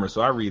Game Informer,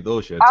 so I read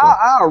those shit. So.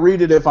 I'll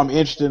read it if I'm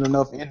interested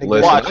enough in the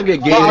game. I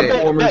get Game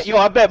Informers.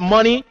 I bet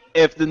money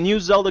if the new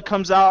Zelda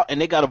comes out and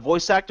they got a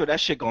voice actor, that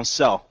shit gonna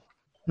sell.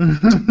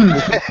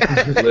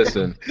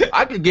 Listen,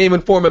 I get Game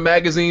Informer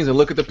magazines and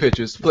look at the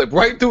pictures, flip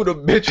right through the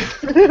bitches.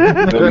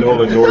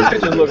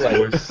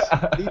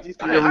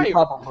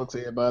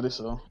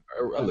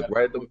 I look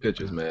right at them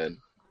pictures, man.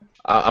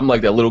 I'm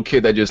like that little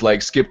kid that just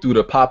like skipped through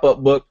the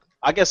pop-up book.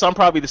 I guess I'm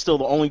probably still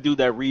the only dude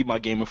that read my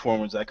Game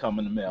Informers that come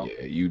in the mail.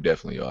 Yeah, you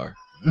definitely are.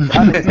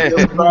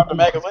 I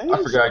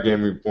forgot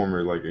Game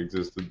Informer like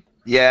existed.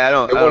 Yeah, I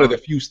don't. They're one of the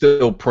few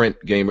still print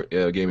gaming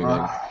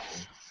games.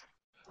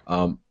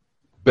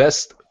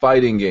 Best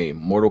fighting game,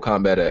 Mortal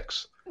Kombat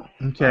X.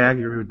 Okay, I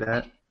agree with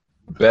that.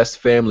 Best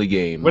family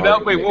game. What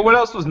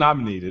else was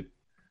nominated?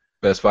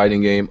 Best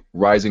fighting game,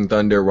 Rising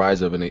Thunder,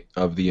 Rise of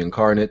the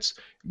Incarnates,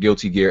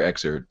 Guilty Gear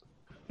Xrd.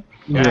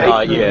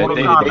 That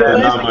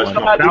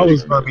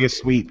was gonna be a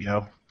sweep,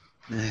 yo.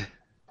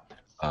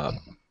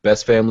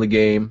 Best family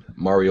game,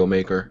 Mario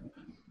Maker.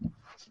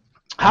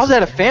 How's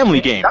that a family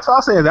game? That's all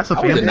I'm saying. That's a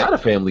family. It's not a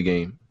family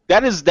game.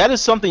 That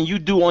is something you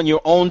do on your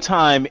own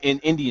time in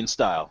Indian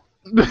style.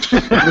 Indian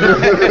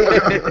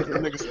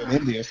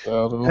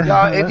style,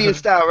 Y'all Indian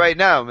style right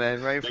now,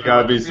 man. Right? You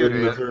gotta be sitting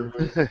in the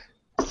tournament.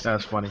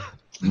 That's funny.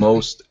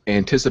 Most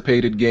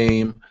anticipated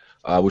game,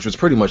 which was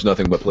pretty much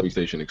nothing but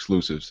PlayStation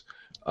exclusives.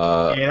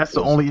 Yeah, that's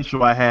the only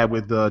issue I had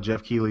with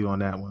Jeff Keighley on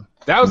that one.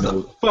 That was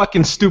a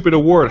fucking stupid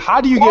award. How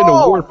do you get an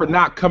award for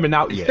not coming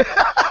out yet?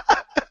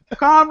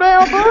 Calm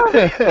down, bro.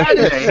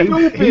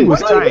 He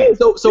was tight.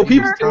 So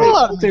people can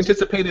make the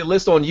anticipated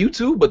list on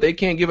YouTube, but they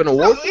can't give an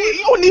award.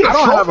 You don't need a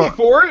trophy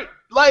for it.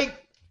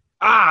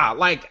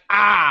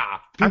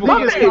 People I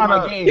think get it's my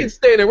kinda- game. It's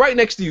standing right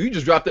next to you. You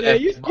just dropped the F.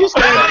 You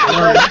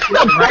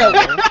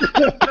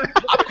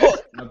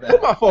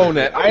Put my phone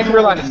at. I didn't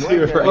realize it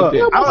was right Look,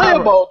 there. I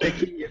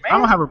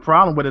don't have a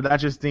problem with it. I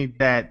just think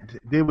that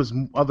there was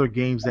other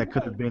games that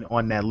could have been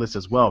on that list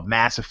as well.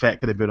 Mass Effect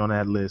could have been on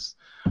that list.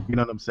 You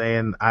know what I'm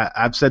saying?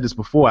 I've said this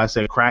before. I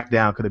said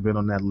Crackdown could have been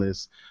on that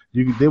list.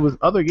 There was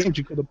other games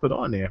you could have put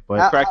on there,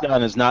 but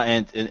Crackdown is not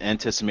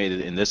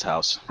anticipated in this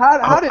house.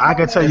 I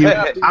can tell you.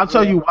 I'll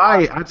tell you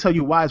why. I'll tell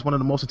you why it's one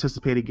of the most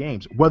anticipated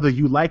games, whether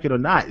you like it or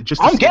not.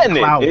 Just to I'm see getting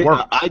if Cloud it.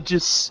 works.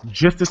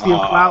 Just to see if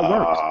Cloud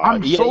works.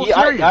 I'm so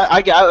serious.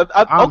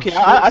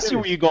 I see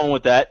where you're going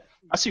with that.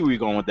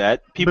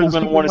 People are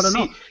going to want to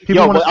see.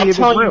 But I'm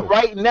telling you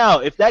right now,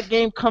 if that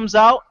game comes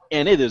out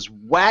and it is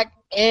whack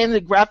and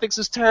the graphics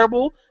is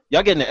terrible,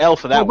 y'all getting an L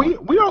for that one.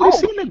 We already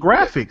seen the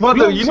graphics.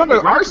 Well, you know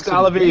the art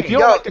style of it. If you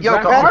don't like the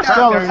graphics,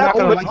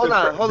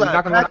 hold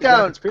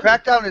on.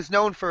 Crackdown is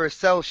known for a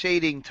cell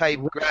shading type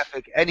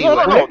graphic anyway.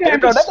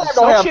 No.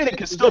 Cell shading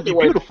can still be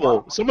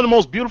beautiful. Some of the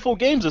most beautiful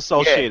games are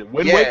cell shaded.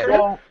 Wind Waker.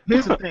 Well,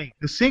 here's the thing: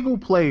 the single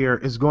player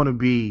is going to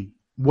be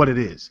what it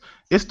is.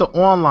 It's the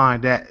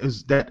online that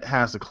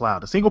has the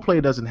cloud. The single player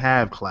doesn't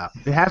have cloud.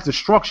 It has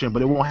destruction,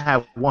 but it won't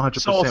have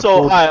 100%.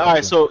 All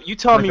right. So you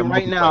tell me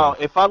right now,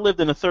 if I lived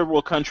in a third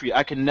world country,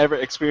 I can never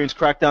experience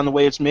Crackdown the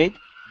way it's made.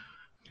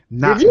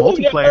 Not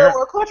multiplayer.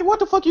 What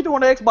the fuck you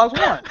doing on Xbox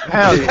One?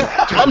 Hell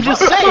yeah. I'm just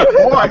saying.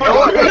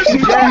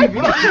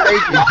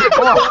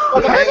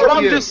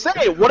 I'm just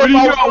saying. What if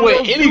I was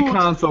with any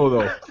console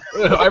though?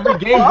 Every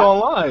game's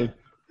online.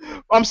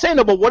 I'm saying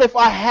though, but what if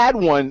I had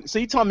one? So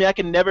you tell me I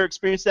can never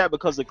experience that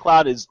because the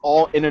cloud is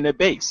all internet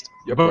based.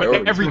 Yeah,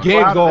 but every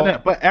game's going.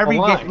 But every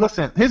game.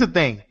 Listen, here's the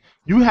thing.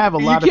 You have a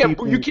lot of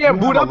people. You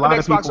can't boot up an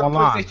Xbox or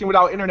online. PlayStation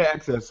without internet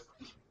access.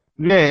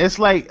 Yeah, it's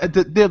like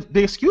the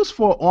excuse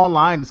for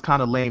online is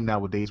kind of lame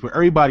nowadays, where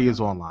everybody is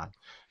online.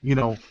 You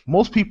know,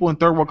 most people in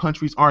third world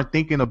countries aren't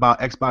thinking about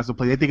Xbox to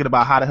play. They're thinking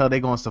about how the hell they're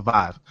going to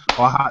survive,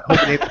 or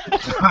hoping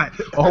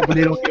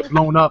they don't get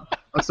blown up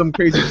or some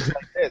crazy shit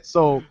like that.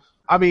 So,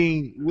 I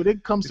mean, when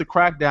it comes to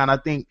Crackdown, I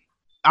think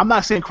I'm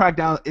not saying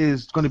Crackdown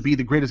is going to be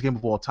the greatest game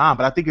of all time,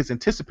 but I think it's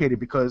anticipated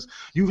because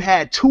you've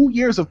had 2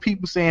 years of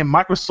people saying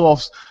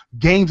Microsoft's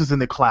games is in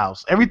the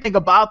clouds. Everything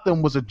about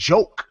them was a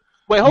joke.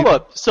 Wait, hold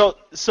up. So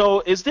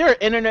is there an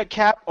internet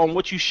cap on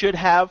what you should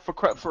have for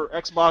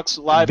Xbox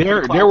Live?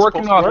 They're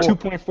working on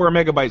 2.4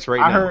 megabytes right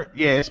now. I heard,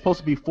 yeah, it's supposed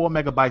to be 4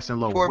 megabytes and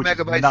lower. 4 which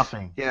megabytes. Is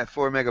nothing. Yeah,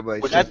 4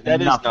 megabytes.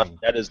 That is nothing.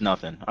 That is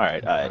nothing. All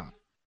right.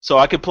 So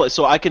I could play.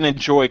 So I can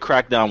enjoy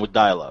Crackdown with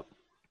dial-up.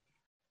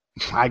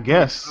 I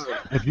guess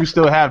if you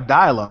still have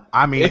dial-up.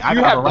 I mean, If I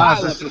you got have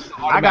Verizon.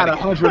 dial-up, I got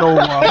 100 over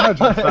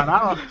 100. Son.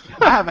 I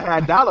haven't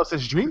had dial-up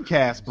since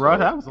Dreamcast, bro.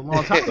 That was a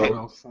long time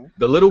ago.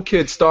 The little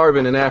kid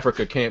starving in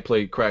Africa can't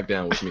play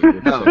Crackdown with me.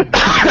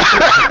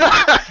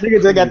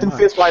 Niggas just got them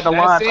fist fighting the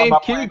line. That same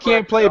kid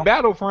can't play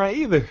Battlefront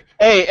either.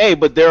 Hey,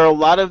 but there are a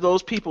lot of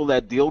those people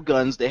that deal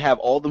guns. They have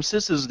all them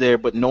sisters there,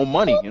 but no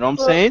money. You know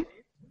what I'm saying?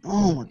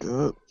 Oh my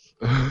god.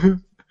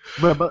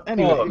 But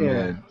anyway, Oh, yeah.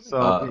 man.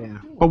 So yeah.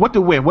 But what did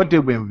win? What did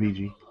win,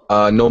 VG?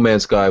 No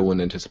Man's Sky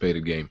won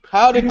anticipated game.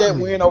 How did that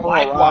win over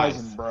Likewise.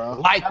 Horizon, bro?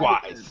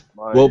 Likewise.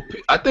 Well,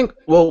 I think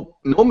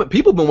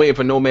people have been waiting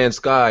for No Man's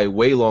Sky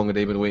way longer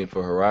than they've been waiting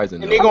for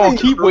Horizon. And they're though. gonna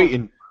keep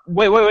waiting.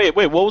 Wait.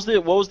 What was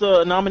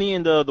the nominee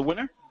and the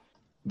winner?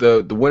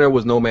 The winner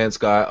was No Man's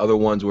Sky. Other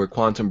ones were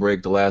Quantum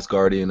Break, The Last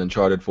Guardian,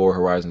 Uncharted 4,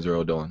 Horizon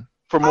Zero Dawn.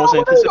 For most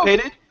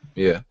anticipated?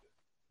 Yeah.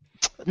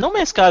 No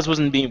Man's Sky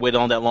wasn't being waited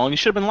on that long. It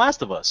should have been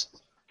Last of Us.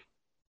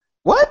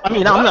 What? I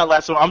mean, I'm not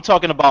Last of Us. I'm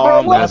talking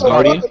about Last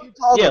Guardian.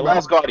 Yeah,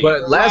 Last Guardian.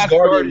 But Last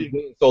Guardian was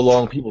waiting so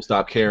long, people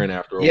stopped caring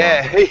after a while.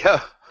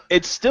 Yeah.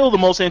 It's still the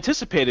most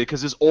anticipated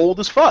because it's old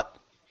as fuck.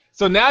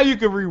 So now you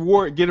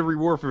can get a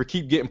reward for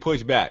keep getting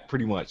pushed back,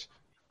 pretty much.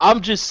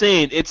 I'm just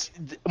saying it's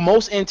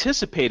most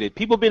anticipated.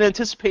 People been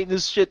anticipating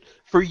this shit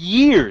for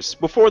years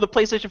before the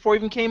PlayStation 4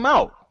 even came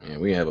out. Yeah,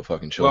 we have a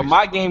fucking choice. Well,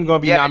 my game gonna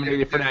be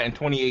nominated for that in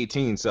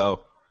 2018.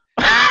 So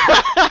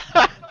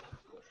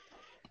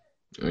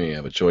we ain't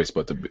have a choice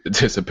but to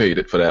anticipate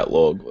it for that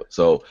long.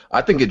 So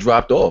I think it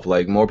dropped off.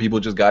 Like more people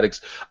just got.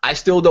 I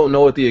still don't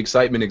know what the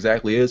excitement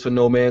exactly is for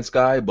No Man's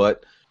Sky,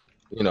 but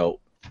you know,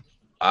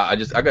 I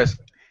guess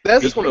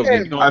That's one of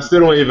the. I still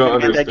don't even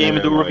understand that game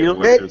and do a review?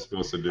 what they're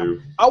supposed to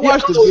do. I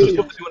watched the What video.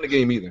 supposed to do in the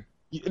game either.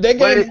 That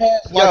game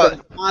has like an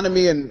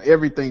economy and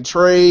everything,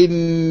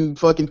 trading,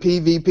 fucking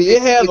PvP.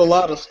 It has a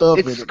lot of stuff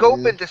in It's it. scope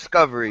man. and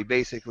discovery,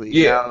 basically.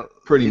 Yeah, Now,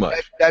 pretty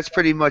much. That's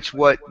pretty much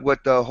what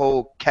the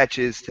whole catch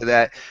is to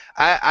that.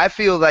 I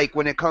feel like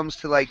when it comes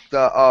to like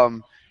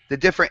the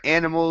different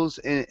animals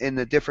in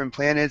the different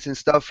planets and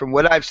stuff, from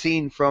what I've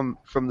seen from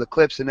the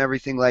clips and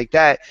everything like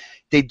that,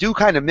 they do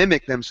kind of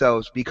mimic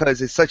themselves because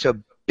it's such a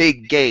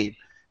big game.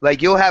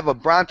 Like you'll have a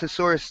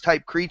brontosaurus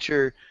type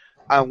creature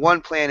on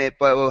one planet,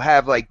 but it'll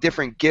have like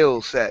different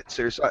gill sets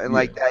or something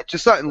like that.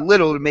 Just something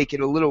little to make it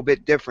a little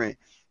bit different.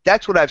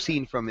 That's what I've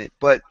seen from it.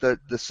 But the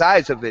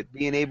size of it,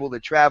 being able to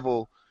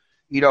travel,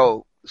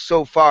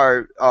 so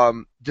far,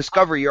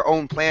 discover your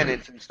own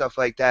planets and stuff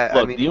like that.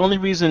 Look, I mean, the only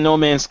reason No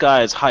Man's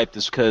Sky is hyped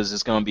is because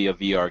it's going to be a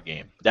VR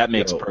game. That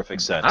makes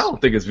perfect sense. I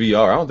don't think it's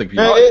VR. I don't think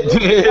VR.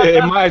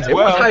 it might as It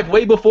was well. hyped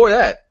way before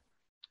that.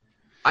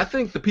 I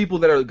think the people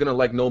that are gonna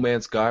like No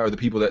Man's Sky are the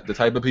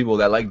type of people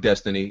that like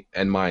Destiny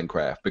and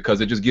Minecraft because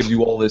it just gives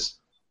you all this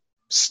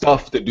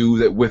stuff to do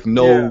that with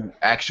no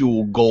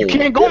actual goal. You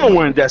can't go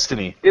nowhere in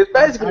Destiny. It's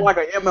basically like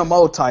an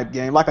MMO type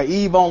game, like an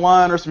EVE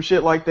Online or some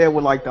shit like that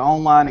with like the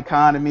online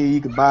economy.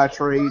 You can buy,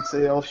 trade,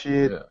 sell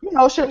shit,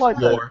 shit like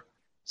that.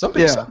 Some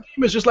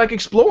gamers just like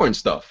exploring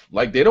stuff.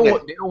 Like they don't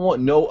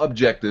want no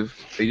objective.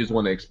 They just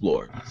want to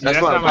explore. That's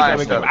not my type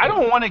of game. I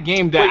don't want a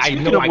game that I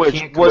know I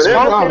can't. Whenever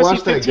I watch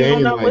that 15 game,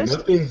 on that like list?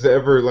 nothing's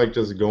ever like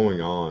just going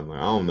on. Like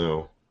I don't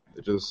know.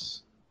 It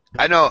just.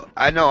 I know.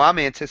 I'm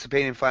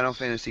anticipating Final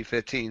Fantasy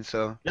 15.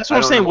 So That's what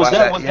I'm saying. Was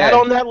that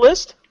on that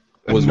list?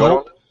 Was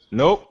Nope.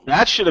 Nope.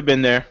 That should have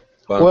been there.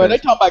 Well, they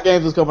talk about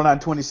games that's coming out in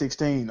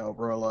 2016, though,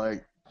 bro.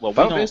 Like, Well, we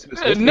Final don't.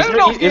 Fantasy- None of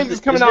those games is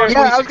coming out. in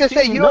yeah, I was gonna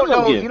say 2016. you don't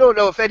know. games. You don't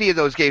know if any of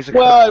those games are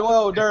coming out.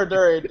 well,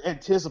 they're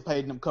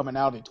anticipating them coming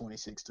out in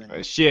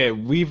 2016. Shit,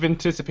 we've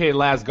anticipated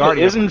Last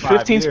Guardian. Isn't for 5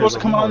 15 years supposed to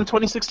or come out more. in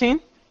 2016?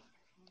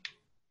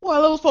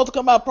 Well, it was supposed to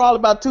come out probably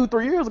about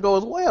 2-3 years ago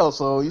as well.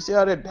 So you see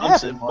how that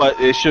happened. But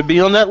it should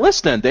be on that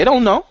list then. They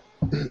don't know.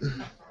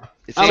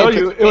 It's I told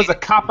you it was a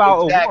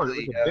cop-out award.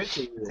 Exactly. It was a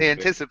bitch award. It's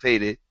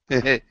anticipated.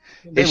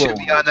 It should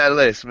be on that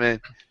list,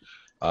 man.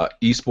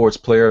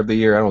 Esports Player of the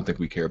Year. I don't think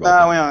we care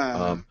about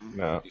that.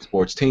 No.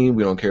 Esports Team.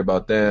 We don't care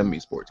about them.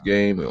 Esports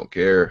Game. We don't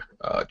care.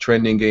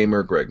 Trending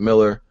Gamer. Greg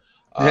Miller.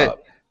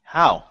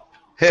 How?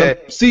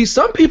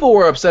 Some people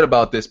were upset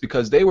about this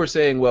because they were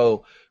saying,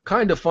 well,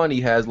 Kinda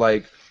Funny has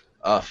like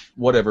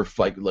whatever,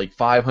 like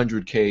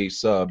 500K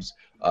subs,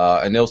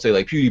 and they'll say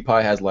like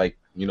PewDiePie has like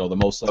the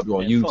most subs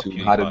on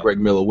YouTube. How did Greg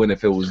Miller win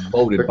if it was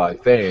voted by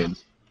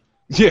fans?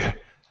 Yeah.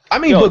 I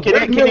mean, but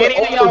Greg Miller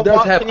also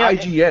does have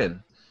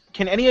IGN.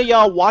 Can any of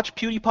y'all watch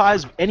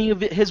PewDiePie's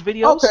his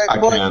videos? Okay, I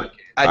can't.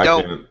 I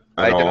don't. can't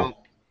I at all. don't.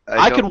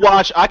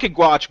 I could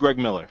watch Greg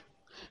Miller.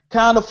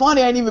 Kinda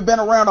Funny ain't even been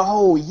around a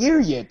whole year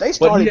yet. They But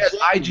started. he has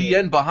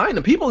IGN behind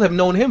him. People have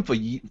known him for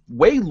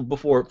way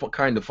before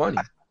Kinda Funny.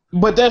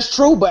 But that's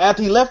true. But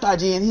after he left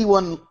IGN, he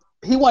wasn't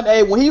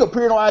when he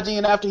appeared on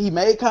IGN after he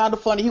made Kinda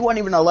Funny, he wasn't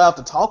even allowed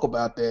to talk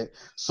about that.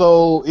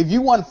 So if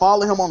you wasn't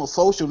following him on a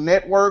social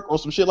network or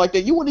some shit like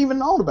that, you wouldn't even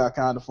known about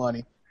Kinda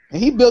Funny.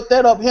 And he built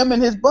that up. Him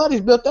and his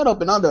buddies built that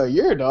up in under a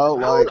year,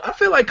 dog. Like, I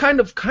feel like kind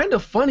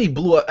of Funny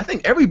blew up. I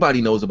think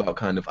everybody knows about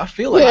I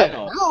feel like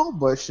no,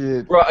 but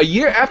shit. bro, a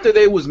year after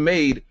they was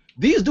made,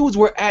 these dudes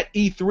were at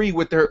E3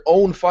 with their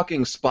own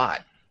fucking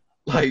spot.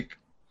 Like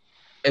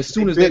as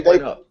soon as they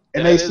went up.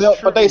 And they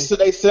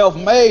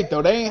self-made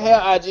though. They ain't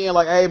have IGN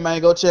like, hey man,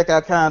 go check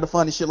out Kinda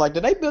Funny shit like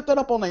that. They built that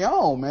up on their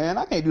own, man.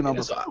 I can't do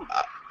nothing.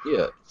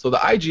 So the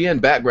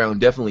IGN background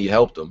definitely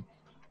helped them.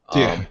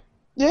 Yeah,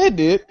 it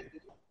did.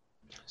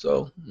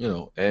 So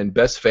and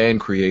best fan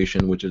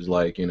creation, which is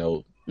like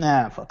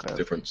Nah, fuck that.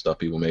 different stuff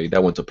people made.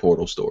 That went to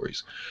Portal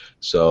Stories.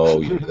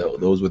 So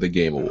those were the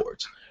Game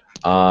Awards.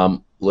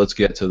 Let's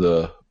get to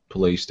the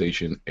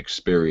PlayStation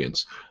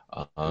Experience.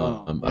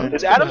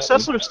 Is Adam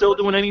Sessler still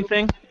doing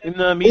anything in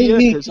the media?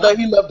 He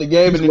left the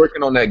game He's and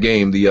working on that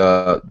game,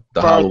 the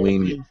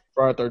Halloween.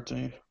 Friday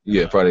 13th.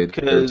 Yeah, Friday.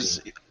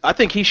 Because I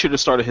think he should have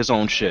started his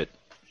own shit.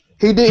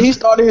 He did. He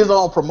started his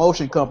own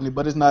promotion company,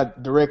 but it's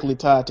not directly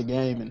tied to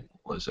gaming.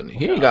 Listen,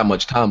 he ain't got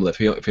much time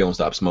left if he don't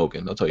stop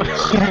smoking. I'll tell you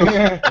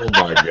that. Oh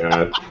my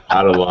god,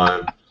 out of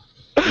line.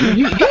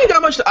 He ain't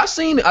got much.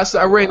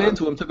 I ran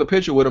into him, took a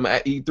picture with him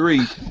at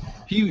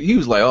E3. He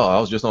was like, "Oh, I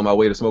was just on my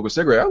way to smoke a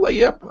cigarette." I was like,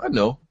 "Yep, I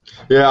know."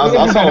 Yeah,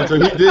 I saw him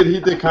too. He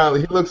did kind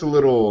of. He looks a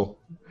little.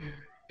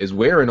 It's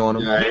wearing on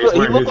him. Yeah, he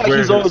looks like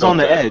he's always on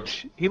the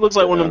edge. He looks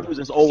like one of them dudes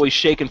that's always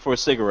shaking for a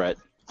cigarette.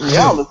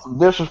 Y'all look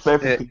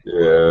disrespectful.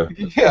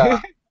 Yeah.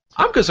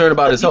 I'm concerned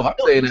about his health. I'm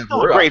saying that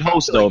Still a great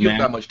host, though, He's man.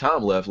 got much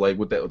time left, like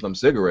with them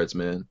cigarettes,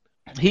 man.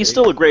 He's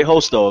still a great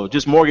host, though.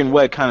 Just Morgan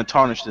Webb kind of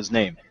tarnished his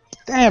name.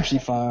 Damn, she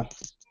fine.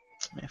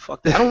 Man,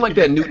 fuck that. I don't like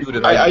that new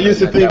dude. I used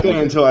to think that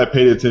until I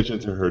paid attention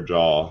to her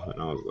jaw,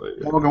 and I was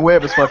like, Morgan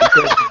Webb is fucking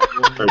crazy.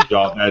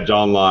 that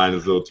jaw line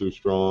is a little too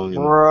strong.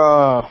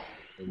 Bruh.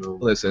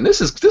 Listen,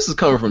 this is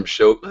coming from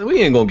show.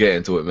 We ain't gonna get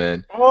into it,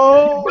 man.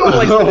 Oh,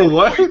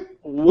 what?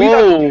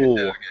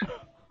 Whoa.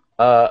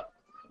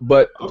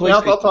 But Okay,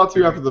 I'll talk to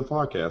you after the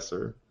podcast,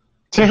 sir.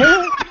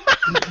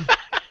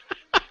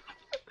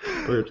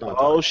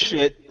 Oh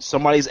shit!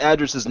 Somebody's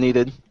address is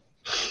needed.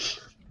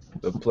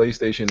 The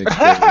PlayStation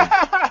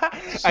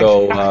experience.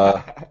 So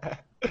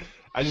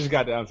I just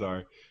got that. I'm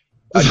sorry.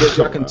 I guess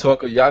y'all can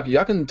talk.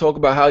 Y'all can talk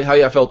about how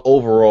y'all felt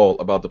overall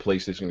about the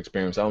PlayStation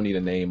experience. I don't need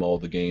to name all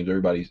the games.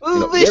 Everybody's.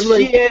 This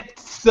shit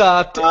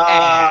sucked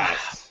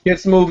ass. Kid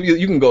Smooth,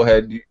 you can go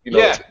ahead.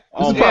 Yeah. This is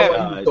probably why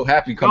I'm so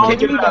happy coming Can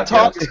to you the even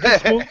talk?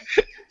 podcast.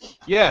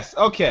 Yes.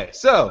 Okay.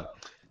 So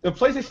the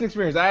PlayStation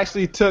experience, I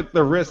actually took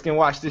the risk and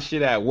watched this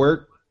shit at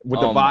work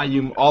with the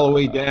volume all the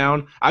way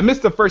down. I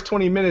missed the first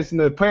 20 minutes,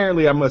 and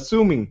apparently, I'm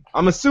assuming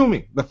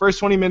the first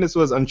 20 minutes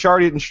was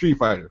Uncharted and Street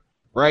Fighter.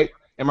 Right?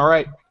 Am I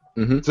right?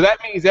 Mm-hmm. So that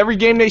means every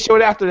game they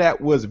showed after that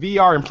was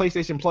VR and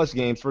PlayStation Plus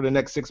games for the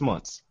next 6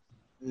 months.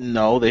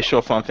 No, they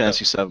show Final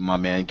Fantasy VII, my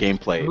man,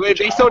 gameplay.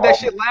 They showed that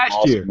shit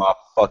last year. My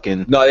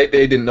fucking. No, they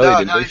didn't. No,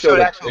 they didn't. They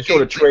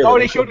showed a trailer. Oh,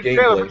 they showed the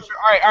trailer.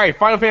 All right.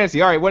 Final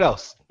Fantasy. All right. What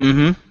else?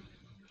 Mm-hmm.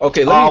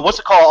 Okay. What's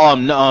it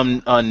called?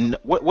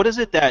 What is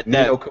it that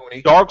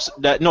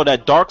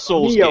Dark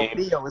Souls Neo, game?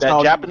 Neo, it's that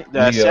called Japanese,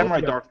 that Neo.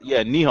 Samurai Dark.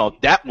 Yeah, Nihon.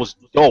 That was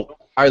dope.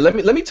 All right. Let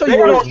me tell you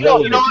what was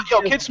relevant.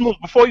 Yo, Kid Smooth.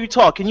 Before you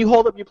talk, can you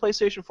hold up your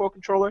PlayStation 4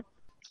 controller?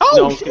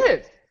 Oh, No,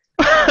 shit.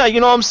 You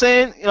know what I'm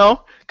saying? You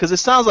know, because it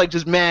sounds like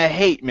just mad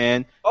hate,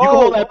 man. You can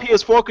hold that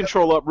PS4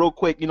 controller up real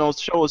quick. You know,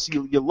 show us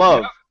your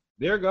love.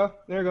 There you go.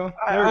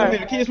 All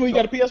right, Kids, you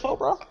got a PS4,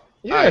 bro?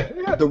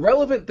 Yeah. The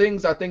relevant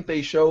things I think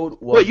they showed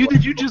was. Wait,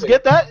 did you just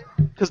get that?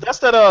 Because that's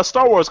that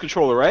Star Wars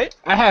controller, right?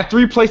 I had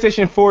 3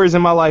 PlayStation 4s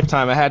in my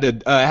lifetime. I had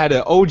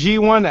an OG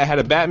one, I had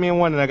a Batman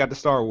one, and I got the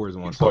Star Wars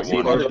one. So, That's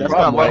not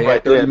Problem, love I right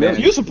had 30 there, man. minutes.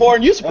 You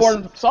supporting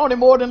Sony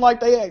more than like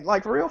they act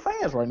like real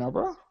fans right now,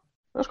 bro.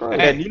 That's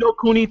crazy. And Nino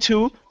Kuni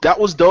 2, that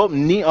was dope.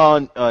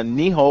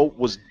 Niho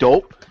was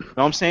dope. You know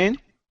what I'm saying?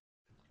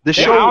 The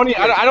show.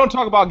 I don't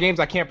talk about games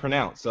I can't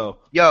pronounce. So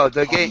Yo,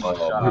 the game. Oh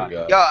my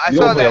God. Yo, I You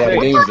saw don't play a lot that.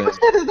 of games then.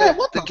 What is that?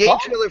 What The the game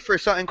fuck? trailer for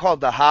something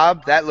called The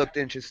Hob, that looked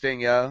interesting,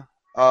 yo.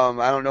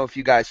 I don't know if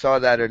you guys saw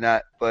that or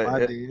not, but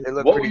I it did.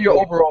 looked What were pretty your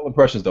cool. overall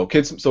impressions though?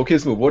 Kid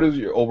Smooth, what is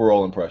your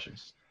overall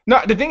impressions? no,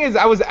 the thing is,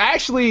 I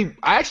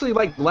actually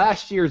liked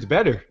last year's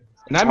better,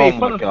 and I made Oh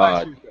fun my of God.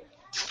 last year's better.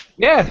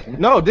 Yeah,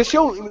 no, this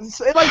show it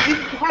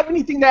didn't have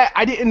anything that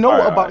I didn't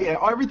know about yet.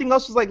 Everything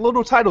else was like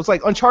little titles.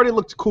 Like Uncharted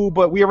looked cool,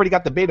 but we already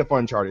got the beta for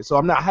Uncharted, so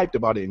I'm not hyped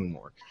about it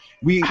anymore.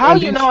 How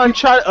you know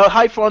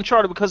hype for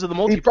Uncharted because of the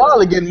multiplayer? He's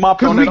probably getting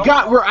mopped Because on we that.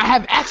 got where I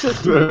have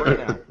access to it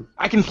right now.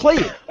 I can play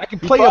it. I can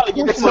play it.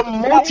 It's a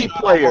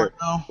multiplayer.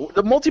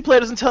 The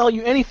multiplayer doesn't tell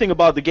you anything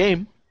about the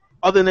game,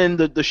 other than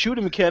the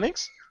shooting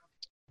mechanics.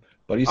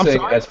 But he's I'm saying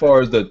sorry? as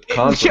far as the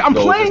concept I'm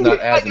goes, playing it's not it.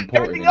 as Like,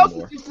 important everything else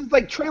anymore. is just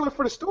like trailer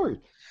for the story.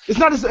 It's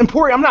not as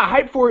important. I'm not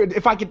hyped for it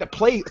if I get to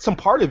play some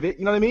part of it.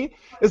 You know what I mean?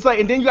 It's like,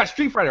 and then you got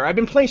Street Fighter. I've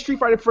been playing Street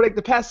Fighter for like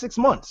the past 6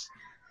 months.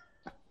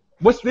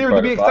 What's there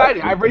to be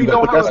excited? I already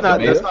know how.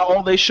 That's not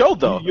all they showed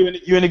though.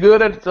 You any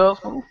good at it,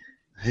 Smooth?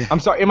 I'm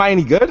sorry. Am I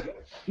any good?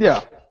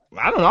 Yeah.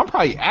 I don't know. I'm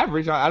probably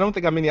average. I don't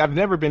think I'm any. I've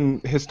never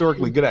been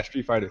historically good at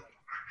Street Fighter.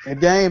 At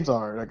games,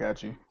 alright, I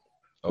got you.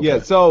 Okay. Yeah,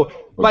 so go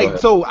like, ahead.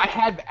 so I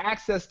had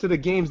access to the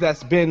games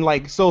that's been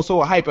like so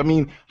hype. I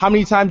mean, how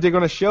many times they're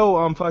gonna show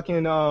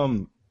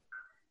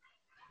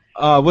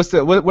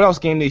what else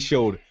game they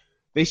showed?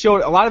 They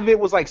showed a lot of it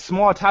was like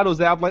small titles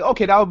that I'm like,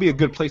 okay, that would be a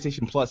good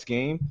PlayStation Plus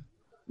game.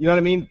 You know what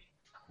I mean?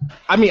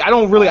 I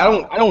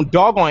don't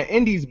dog on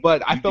indies,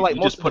 but I feel like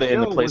You most just of put it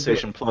in the film was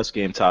PlayStation Plus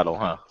game title,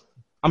 huh?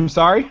 I'm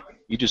sorry.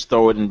 You just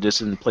throw it in just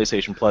in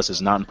PlayStation Plus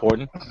is not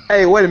important.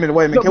 Hey, wait a minute.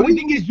 No, Can but the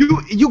thing is,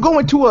 you go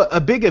into a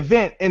big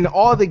event and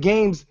all the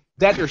games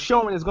that they're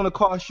showing is gonna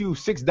cost you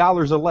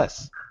 $6 or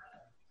less.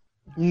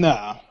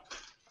 Nah.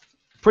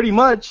 Pretty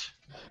much.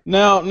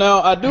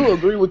 Now, I do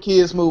agree with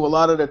Kids Move. A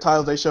lot of the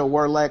titles they show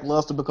were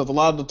lackluster because a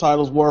lot of the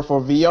titles were for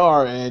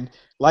VR, and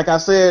like I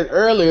said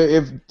earlier,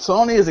 if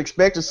Sony is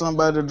expecting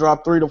somebody to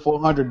drop $300 to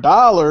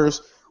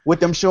 $400 with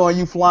them showing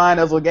you flying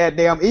as a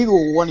goddamn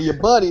eagle with one of your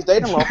buddies,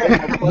 they done lost their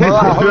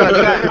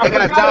They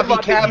got a zombie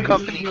cab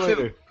company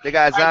too. They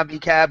got a zombie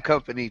cab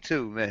company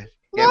too, man.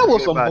 That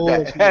was some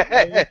bullshit.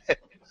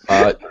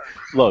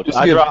 Look,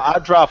 I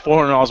dropped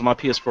 $400 on my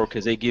PS4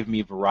 because they give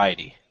me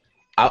variety.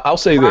 I'll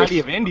say Variety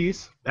this. of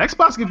indies.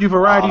 Xbox gives you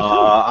variety too.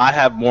 I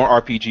have more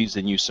RPGs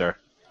than you, sir.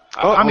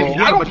 I mean,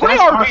 yeah, I don't but play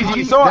that's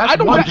RPGs, so that's I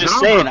don't. one I'm just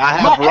saying, I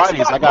have My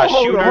varieties. Xbox- I got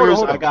hold on, shooters.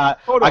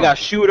 hold on. I got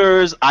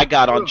shooters. I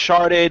got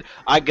Uncharted.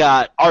 I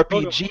got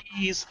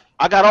RPGs.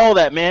 I got all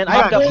that, man.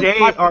 I got got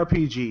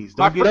JRPGs.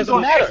 My Don't get friends it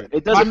on matter.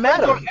 It doesn't my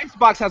friends matter. on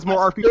Xbox has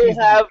more I RPGs.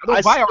 still have- I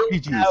don't buy I still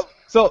RPGs. have-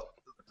 So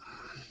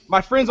my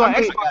friends on I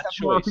mean, Xbox got have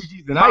more choice.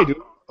 RPGs than I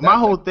do. My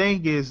whole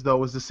thing is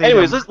though is to say.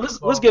 Anyways, that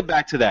let's get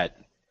back to that.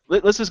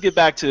 Let's just get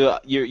back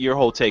to your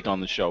whole take on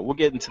the show. We'll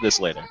get into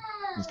this later.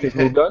 Is Kick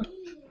Move done?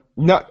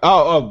 No,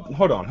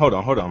 hold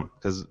on,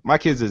 because my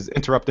kids is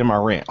interrupting my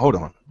rant. Hold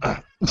on.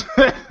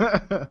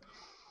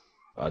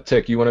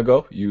 Tech, you want to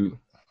go?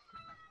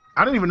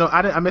 I didn't even know.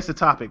 I missed the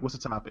topic. What's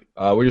the topic?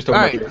 We're just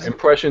talking All about right. your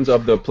impressions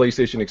of the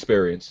PlayStation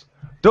experience.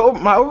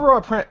 My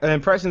overall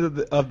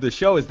impression of the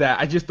show is that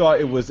I just thought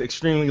it was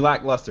extremely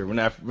lackluster. When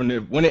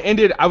it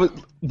ended,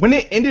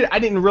 I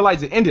didn't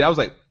realize it ended. I was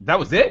like, that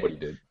was it? Nobody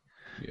did.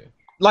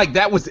 Like,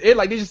 that was it?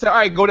 Like, they just said, all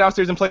right, go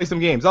downstairs and play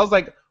some games. I was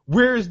like,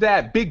 where's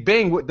that Big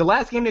Bang? The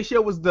last game they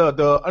showed was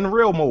the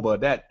Unreal MOBA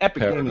that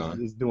Epic Games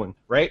is doing,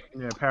 right?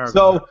 Yeah, Paragon.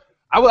 So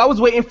I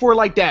was waiting for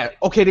like that.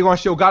 Okay, they're gonna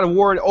show God of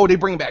War. Oh, they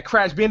bring back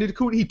Crash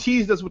Bandicoot. He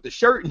teased us with the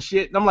shirt and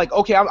shit. And I'm like,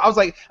 okay. I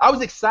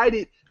was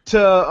excited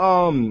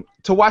to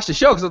watch the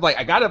show because I was like,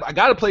 I got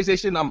a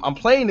PlayStation. I'm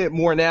playing it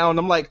more now, and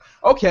I'm like,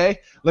 okay,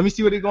 let me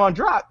see what they're gonna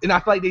drop. And I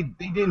feel like they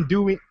didn't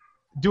do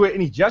it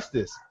any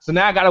justice. So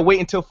now I gotta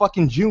wait until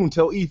fucking June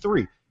till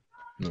E3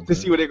 to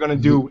see what they're gonna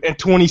do in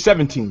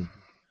 2017.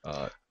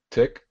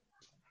 Tick?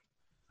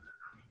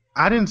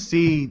 I didn't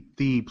see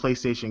the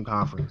PlayStation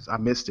conference. I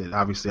missed it.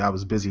 Obviously, I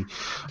was busy.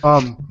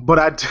 But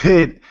I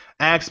did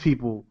ask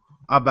people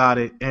about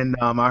it, and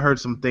I heard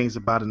some things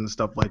about it and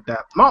stuff like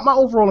that. My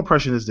overall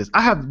impression is this.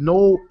 I have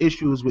no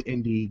issues with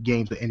indie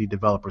games or indie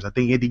developers. I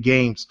think indie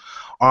games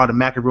are the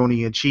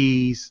macaroni and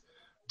cheese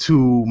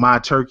to my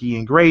turkey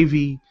and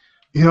gravy.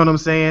 You know what I'm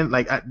saying?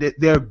 Like,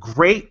 they're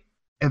great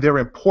and they're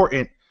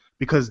important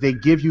because they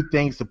give you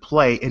things to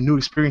play and new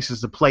experiences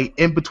to play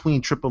in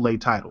between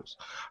AAA titles.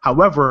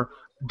 However,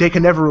 they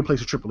can never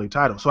replace a AAA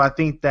title. So I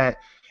think that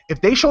if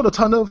they showed a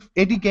ton of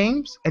indie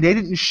games and they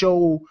didn't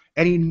show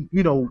any,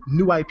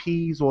 new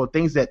IPs or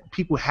things that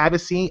people haven't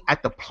seen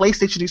at the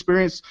PlayStation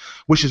experience,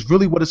 which is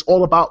really what it's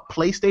all about,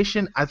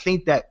 PlayStation, I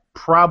think that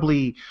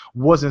probably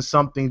wasn't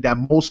something that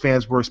most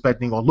fans were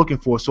expecting or looking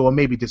for, so it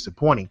may be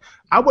disappointing.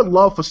 I would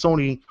love for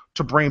Sony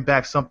to bring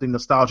back something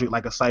nostalgic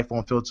like a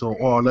Siphon Filter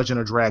or Legend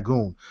of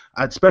Dragoon,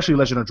 especially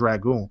Legend of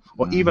Dragoon,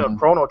 or even a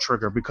Chrono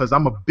Trigger, because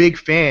I'm a big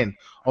fan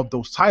of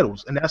those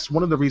titles, and that's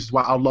one of the reasons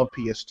why I love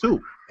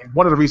PS2. And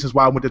one of the reasons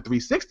why I went to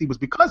 360 was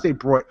because they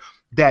brought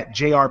that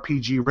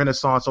JRPG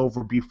renaissance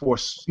over before,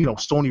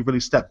 Sony really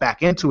stepped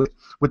back into it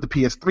with the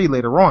PS3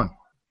 later on.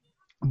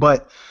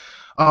 But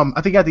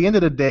I think at the end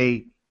of the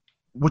day,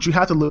 what you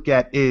have to look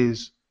at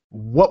is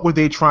what were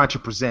they trying to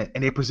present,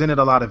 and they presented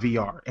a lot of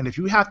VR. And if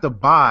you have to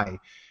buy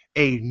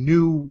a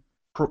new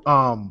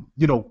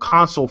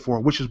console for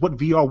it, which is what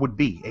VR would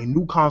be, a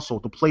new console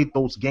to play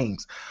those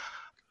games,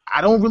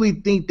 I don't really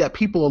think that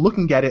people are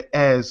looking at it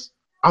as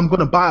I'm going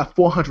to buy a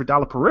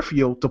 $400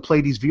 peripheral to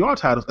play these VR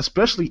titles,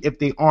 especially if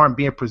they aren't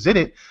being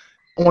presented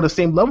on the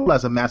same level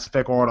as a Mass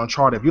Effect or an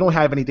Uncharted. If you don't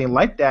have anything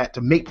like that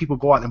to make people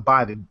go out and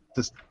buy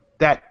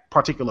that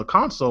particular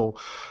console,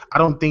 I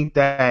don't think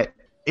that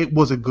it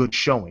was a good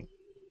showing.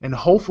 And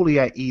hopefully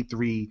at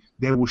E3,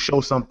 they will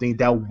show something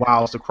that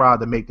wows the crowd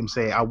to make them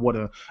say, I want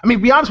to. I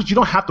mean, be honest with you, you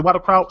don't have to wow the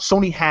crowd.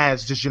 Sony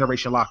has this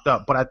generation locked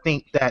up. But I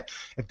think that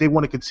if they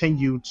want to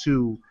continue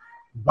to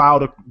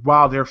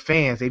wow their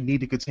fans, they need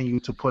to continue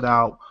to put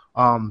out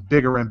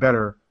bigger and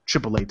better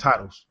AAA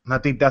titles. And I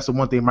think that's the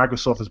one thing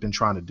Microsoft has been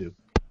trying to do.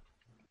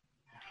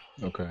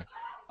 Okay.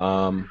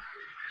 My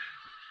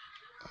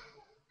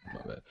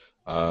bad.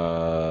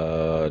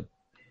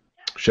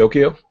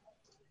 Shokio?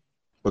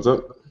 What's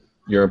up?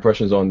 Your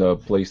impressions on the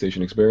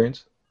PlayStation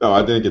experience? No,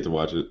 I didn't get to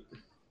watch it.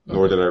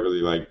 Nor did I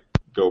really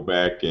go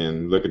back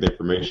and look at the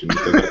information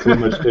because I pretty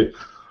much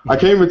I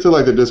came into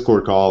the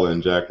Discord call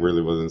and Jack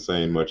really wasn't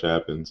saying much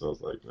happened, so I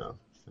was like, no.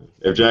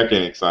 If Jack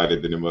ain't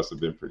excited, then it must have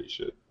been pretty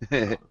shit.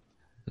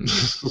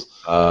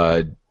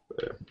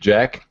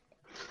 Jack?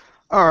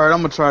 All right,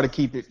 I'm gonna try to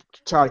keep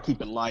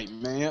it light,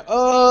 man.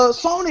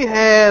 Sony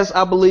has,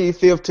 I believe,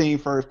 15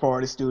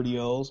 first-party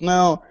studios.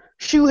 Now,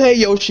 Shuhei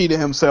Yoshida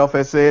himself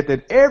has said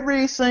that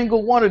every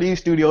single one of these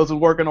studios is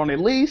working on at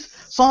least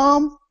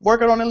one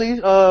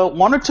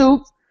or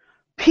two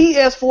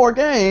PS4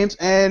 games,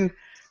 and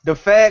the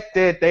fact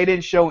that they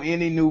didn't show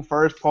any new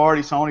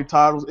first-party Sony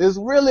titles is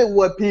really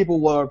what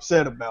people were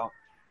upset about.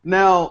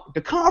 Now,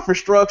 the conference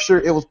structure,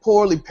 it was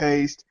poorly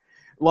paced.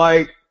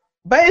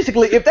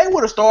 basically, if they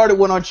would have started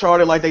with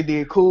Uncharted like they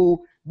did,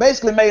 cool.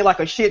 Basically made like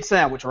a shit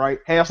sandwich, right?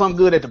 Have something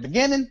good at the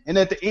beginning, and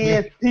at the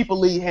end, people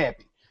leave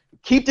happy.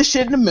 Keep the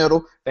shit in the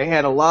middle. They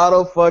had a lot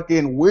of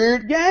fucking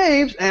weird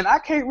games, and I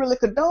can't really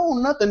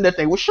condone nothing that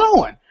they were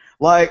showing.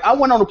 Like, I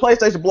went on the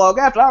PlayStation blog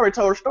after I already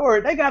told a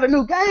story. They got a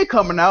new game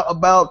coming out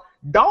about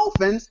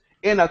dolphins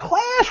in a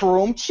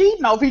classroom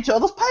cheating off each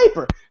other's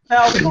paper.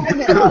 Now,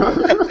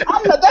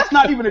 Sony, that's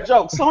not even a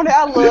joke. Sony,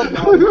 I love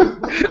y'all.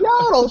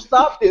 Y'all don't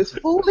stop this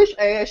foolish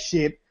ass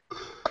shit.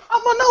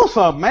 I'm gonna know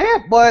something,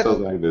 man. But sounds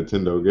like a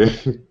Nintendo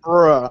game.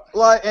 Bruh.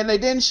 Like, and they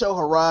didn't show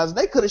Horizon.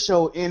 They could have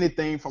showed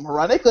anything from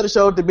Horizon. They could have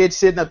showed the bitch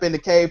sitting up in the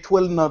cave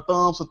twiddling her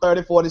thumbs for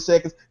 30, 40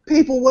 seconds.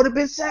 People would have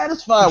been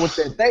satisfied with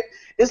that.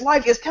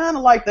 It's kind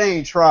of like they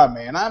ain't tried,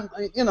 man. And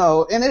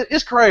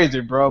it's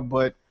crazy, bro.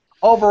 But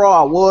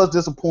overall, I was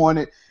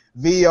disappointed.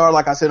 VR,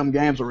 like I said, them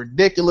games are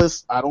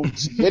ridiculous. I don't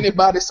see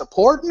anybody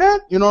supporting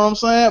that. You know what I'm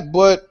saying?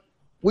 But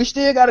we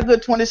still got a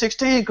good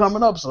 2016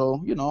 coming up,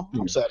 so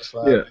I'm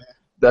satisfied. Yeah. Man.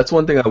 That's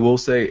one thing I will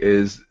say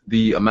is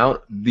the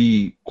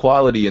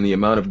quality and the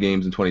amount of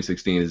games in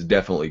 2016 is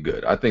definitely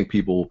good. I think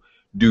people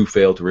do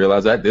fail to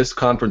realize that. This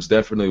conference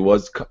definitely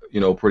was,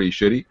 pretty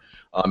shitty.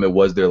 It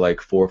was their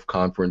like fourth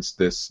conference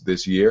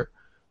this year.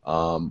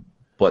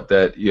 But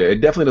that,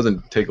 it definitely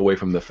doesn't take away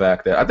from the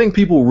fact that I think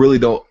people really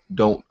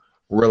don't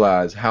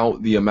realize how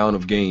the amount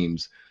of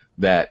games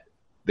that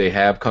they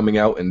have coming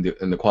out and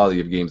the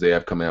quality of games they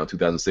have coming out in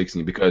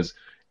 2016, because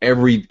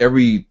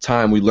every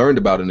time we learned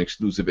about an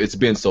exclusive, it's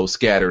been so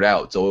scattered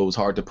out, so it was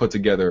hard to put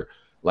together,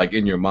 like,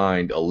 in your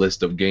mind, a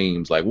list of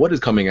games, like, what is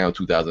coming out in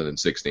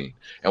 2016?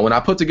 And when I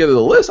put together the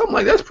list, I'm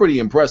like, that's pretty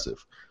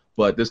impressive.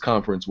 But this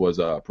conference was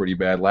pretty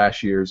bad.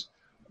 Last year's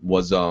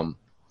was definitely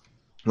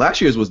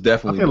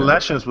I think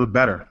last year's was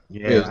better.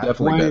 Yeah, it was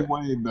definitely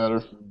way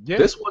better. Yeah.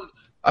 This one,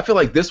 I feel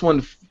like this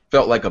one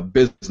felt like a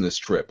business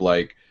trip.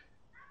 Like,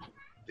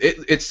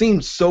 it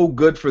seemed so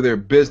good for their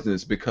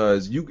business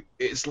because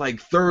it's like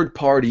third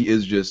party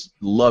is just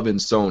loving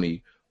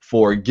Sony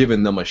for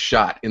giving them a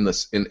shot in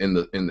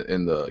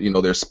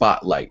the their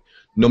spotlight.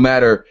 No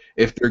matter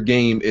if their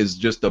game is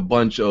just a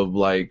bunch of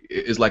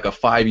is like a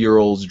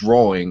 5-year-old's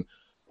drawing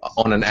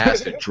on an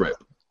acid trip.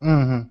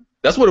 Mm-hmm.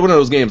 That's what one of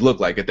those games looked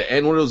like. At the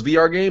end, one of those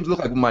VR games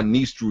looked like when my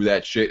niece drew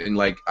that shit and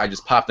I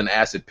just popped an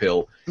acid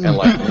pill and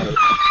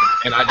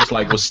and I just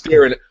was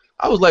staring.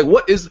 I was like,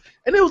 what is...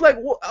 And it was like,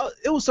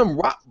 it was some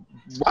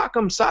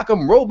Rock'em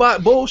Sock'em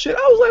robot bullshit. I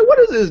was like, what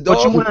is this, dog?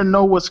 But you want to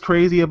know what's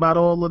crazy about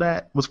all of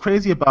that? What's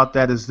crazy about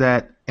that is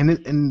that, and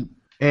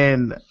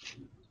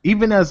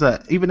even as a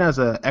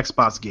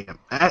Xbox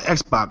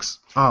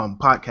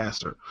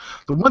podcaster,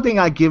 the one thing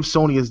I give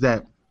Sony is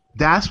that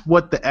that's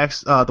what the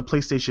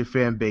PlayStation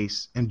fan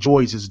base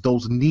enjoys, is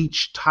those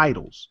niche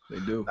titles. They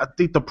do. I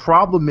think the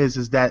problem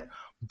is that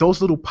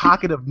those little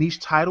pocket of niche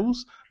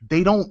titles,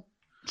 they don't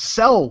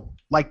sell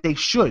like they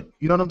should.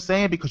 You know what I'm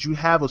saying? Because you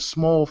have a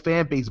small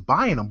fan base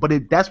buying them.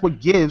 But that's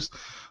what gives,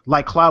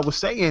 like Cloud was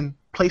saying,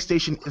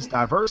 PlayStation is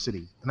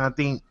diversity. And I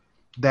think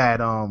that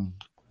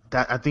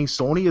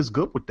Sony is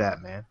good with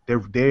that, man. They're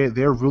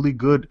really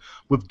good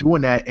with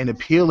doing that and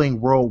appealing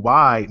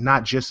worldwide,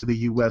 not just to the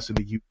US and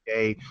the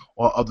UK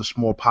or other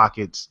small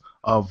pockets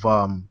of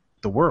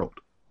the world.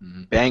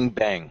 Bang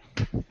bang.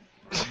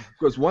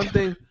 Because one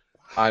thing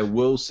I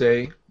will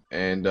say,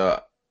 and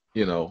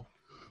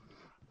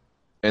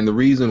and the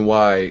reason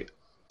why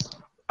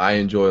I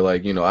enjoy,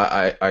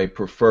 I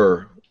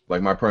prefer,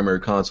 my primary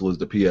console is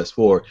the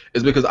PS4,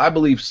 is because I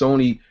believe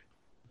Sony,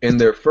 in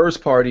their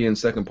first party and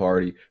second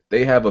party,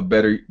 they have a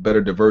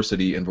better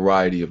diversity and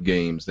variety of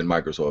games than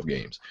Microsoft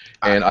games.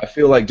 And I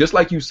feel like, just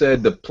like you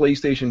said, the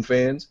PlayStation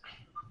fans,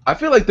 I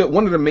feel like that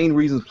one of the main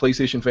reasons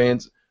PlayStation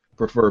fans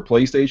prefer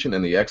PlayStation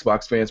and the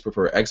Xbox fans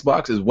prefer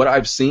Xbox is what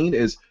I've seen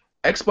is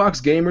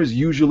Xbox gamers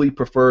usually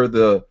prefer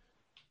the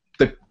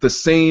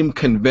same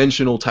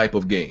conventional type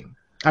of game.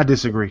 I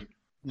disagree.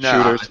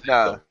 No.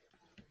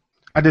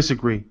 I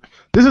disagree.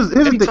 This is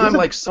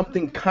anytime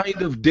something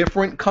kind of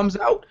different comes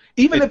out,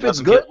 even if it's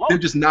good, they're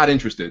just not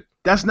interested.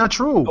 That's not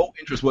true. No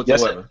interest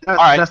whatsoever.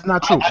 That's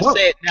not true.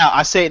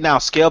 I say it now.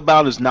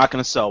 Scalebound is not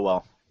going to sell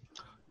well.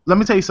 Let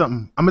me tell you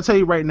something. I'm going to tell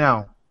you right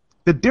now.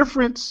 The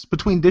difference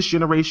between this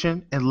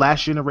generation and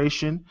last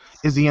generation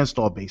is the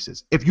install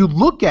bases. If you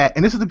look at,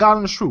 and this is the God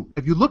honest truth,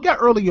 if you look at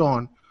early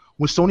on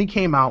when Sony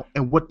came out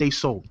and what they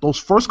sold, those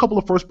first couple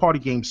of first-party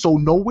games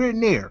sold nowhere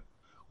near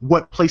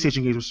what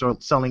PlayStation games were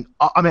selling.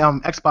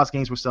 Xbox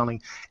games were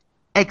selling,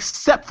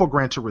 except for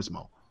Gran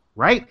Turismo,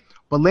 right?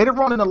 But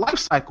later on in the life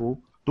cycle,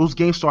 those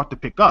games start to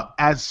pick up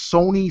as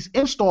Sony's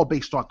install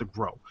base start to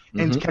grow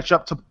and catch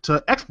up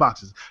to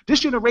Xboxes. This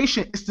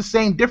generation, it's the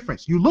same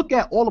difference. You look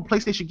at all the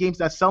PlayStation games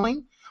that's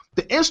selling,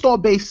 the install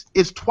base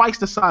is twice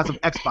the size of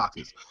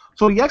Xboxes.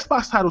 So the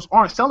Xbox titles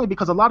aren't selling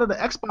because a lot of the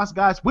Xbox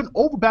guys went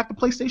over back to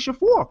PlayStation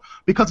 4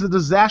 because of the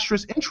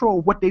disastrous intro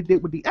of what they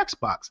did with the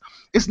Xbox.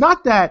 It's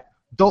not that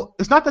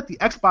the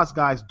Xbox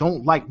guys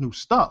don't like new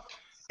stuff.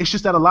 It's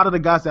just that a lot of the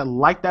guys that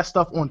like that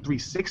stuff on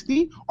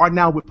 360 are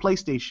now with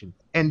PlayStation,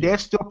 and they're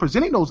still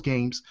presenting those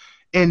games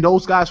and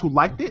those guys who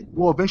liked it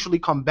will eventually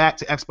come back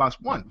to Xbox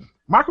One.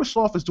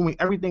 Microsoft is doing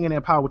everything in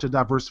their power to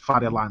diversify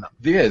their lineup.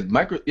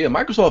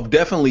 Microsoft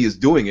definitely is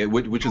doing it,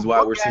 which is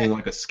why we're seeing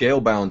like a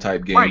scale-bound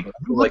type game. Right.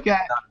 You look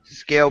at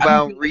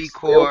Scalebound,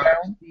 Recore,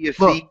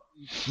 CFC.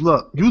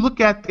 Look, you look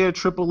at their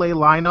AAA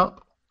lineup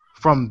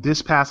from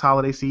this past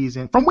holiday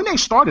season, from when they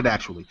started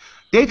actually.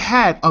 They've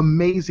had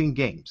amazing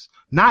games.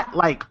 Not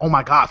like, oh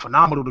my God,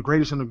 phenomenal, the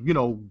greatest in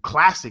the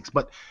classics,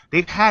 but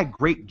they've had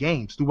great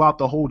games throughout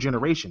the whole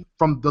generation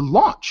from the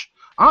launch,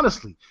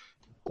 honestly,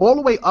 all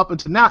the way up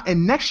until now.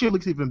 And next year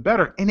looks even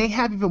better, and they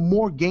have even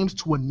more games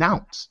to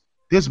announce.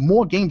 There's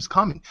more games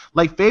coming.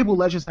 Like Fable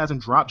Legends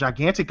hasn't dropped.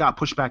 Gigantic got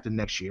pushed back to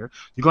next year.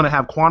 You're gonna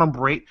have Quantum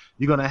Break.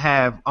 You're gonna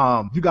have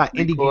you got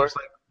indie games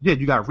like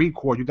you got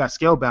Recore, you got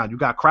Scalebound, you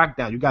got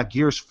Crackdown, you got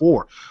Gears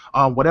 4,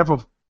 whatever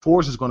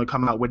Forza is going to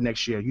come out with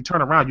next year. You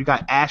turn around, you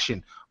got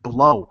Ashen,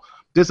 Below.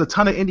 There's a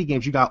ton of indie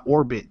games. You got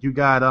Orbit. You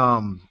got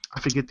I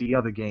forget the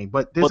other game,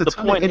 but there's a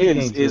ton of indie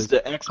games. But the point is the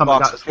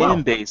Xbox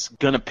fan base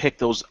gonna pick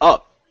those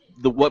up?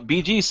 What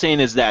BG is saying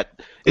is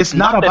that it's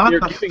not about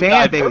the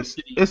fan base.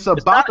 It's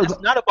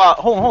not about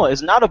hold on.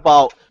 It's not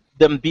about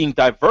them being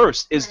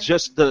diverse. It's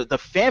just the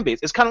fan base.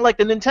 It's kind of like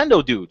the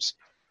Nintendo dudes.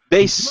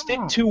 They stick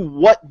to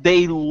what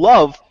they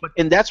love,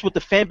 and that's what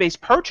the fan base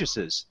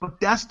purchases. But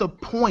that's the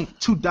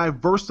point, to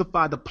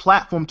diversify the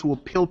platform to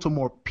appeal to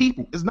more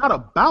people. It's not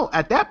about,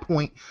 at that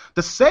point,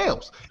 the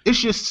sales. It's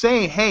just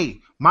saying,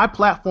 hey, my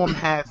platform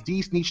has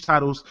these niche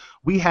titles.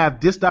 We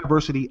have this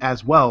diversity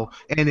as well.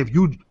 And if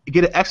you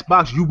get an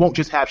Xbox, you won't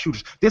just have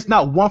shooters. There's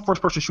not one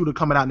first-person shooter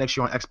coming out next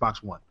year on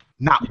Xbox One.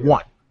 Not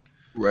one.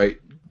 Right.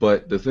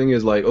 But the thing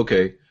is, like,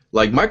 okay,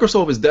 like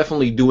Microsoft is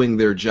definitely doing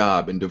their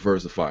job in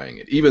diversifying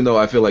it, even though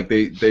I feel like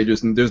they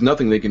just there's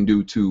nothing they can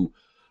do to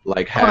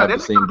like have the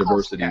same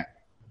diversity.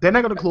 They're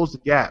not going to close the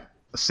gap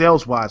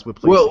sales-wise with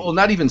PlayStation. Well,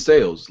 not even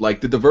sales. Like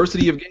the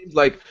diversity of games.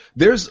 Like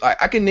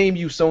I can name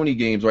you Sony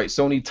games, right?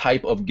 Sony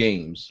type of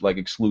games, like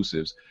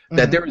exclusives,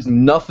 that there is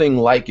nothing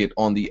like it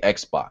on the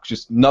Xbox.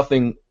 Just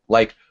nothing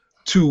like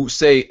to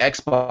say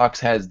Xbox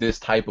has this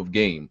type of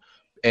game.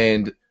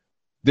 And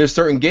there's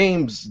certain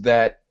games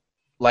that,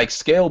 like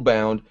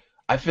Scalebound,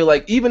 I feel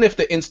like even if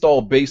the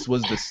install base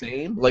was the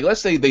same, like let's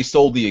say they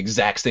sold the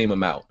exact same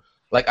amount,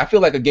 like I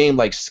feel like a game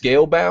like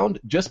Scalebound,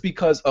 just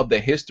because of the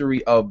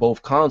history of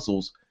both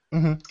consoles,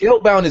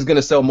 Scalebound is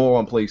gonna sell more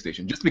on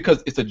PlayStation, just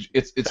because it's a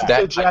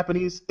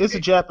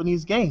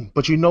Japanese game.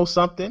 But you know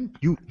something?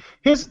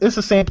 It's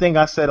the same thing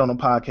I said on a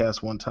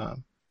podcast one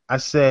time. I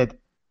said,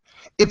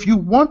 if you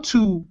want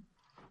to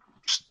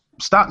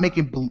stop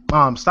making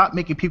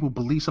people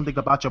believe something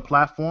about your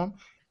platform,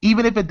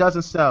 even if it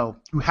doesn't sell,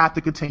 you have to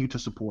continue to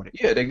support it.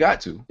 Yeah, they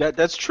got to.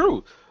 That's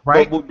true.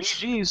 Right? But what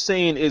BG is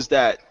saying is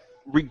that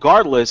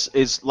regardless,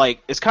 is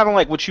like it's kind of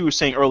like what you were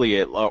saying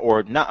earlier,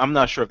 or not. I'm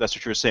not sure if that's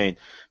what you're saying.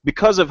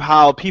 Because of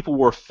how people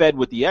were fed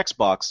with the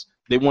Xbox,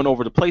 they went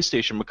over to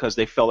PlayStation because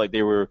they felt like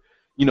they were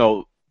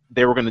going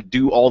to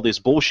do all this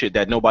bullshit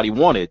that nobody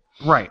wanted.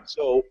 Right.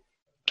 So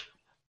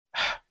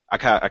I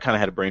kind of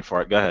had a brain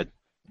fart. Go ahead.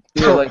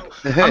 So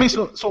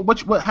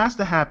what has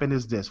to happen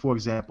is this, for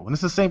example, and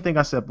it's the same thing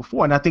I said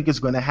before, and I think it's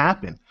going to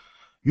happen.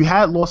 You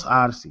had Lost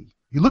Odyssey.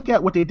 You look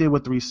at what they did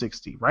with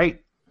 360,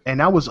 right? And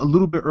that was a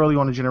little bit early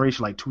on in the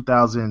generation, like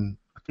 2000.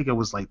 I think it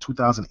was like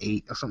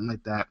 2008 or something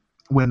like that,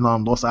 when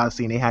Lost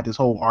Odyssey, and they had this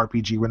whole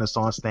RPG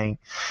Renaissance thing.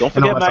 Don't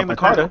forget Magna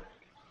Carta.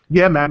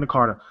 Yeah, Magna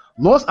Carta.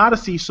 Lost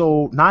Odyssey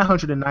sold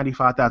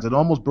 995,000. It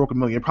almost broke 1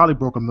 million. It probably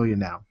broke 1 million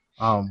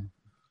now.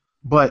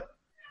 But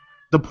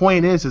the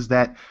point is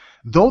that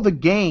though the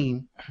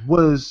game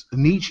was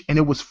niche and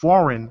it was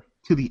foreign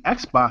to the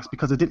Xbox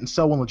because it didn't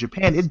sell well in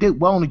Japan, it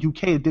did well in the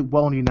UK, it did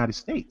well in the United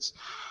States.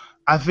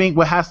 I think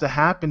what has to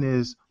happen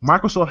is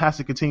Microsoft has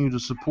to continue to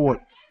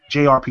support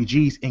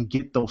JRPGs and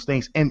get those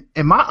things. And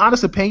in my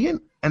honest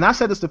opinion, and I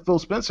said this to Phil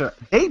Spencer,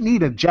 they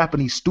need a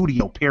Japanese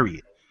studio,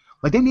 period.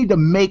 Like, they need to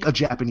make a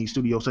Japanese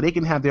studio so they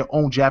can have their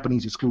own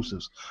Japanese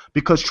exclusives.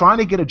 Because trying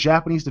to get a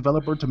Japanese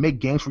developer to make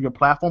games for your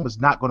platform is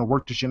not going to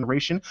work this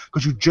generation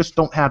because you just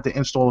don't have the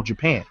install of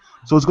Japan.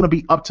 So it's going to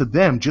be up to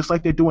them, just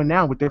like they're doing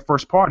now with their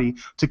first party,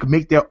 to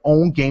make their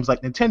own games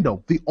like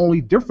Nintendo. The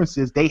only difference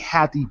is they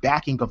have the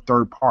backing of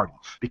third party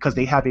because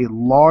they have a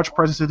large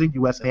presence in the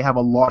US and they have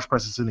a large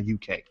presence in the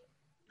UK.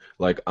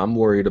 Like, I'm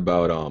worried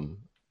about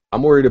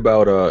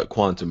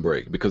Quantum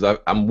Break because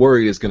I'm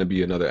worried it's going to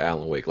be another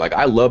Alan Wake. Like,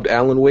 I loved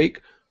Alan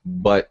Wake,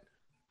 but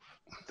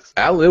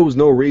there was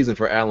no reason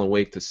for Alan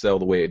Wake to sell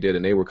the way it did,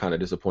 and they were kind of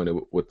disappointed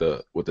with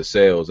the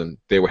sales, and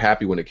they were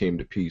happy when it came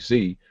to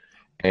PC.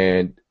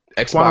 And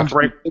Xbox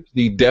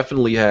 360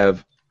 definitely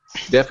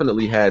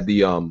had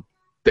the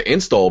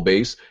install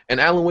base, and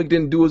Alan Wake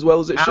didn't do as well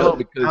as it should.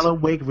 Because Alan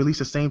Wake released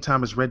the same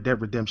time as Red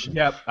Dead Redemption.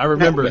 Yep, I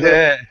remember.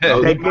 My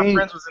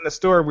friends was in the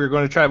store. We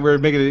were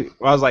making it.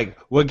 I was like,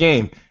 "What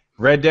game?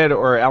 Red Dead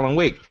or Alan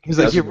Wake?" He's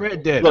like, "You're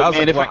Red Dead." Look,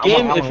 man,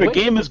 if a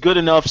game is good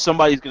enough,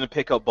 somebody's gonna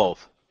pick up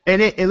both.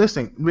 And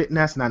listen,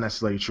 that's not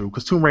necessarily true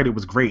because Tomb Raider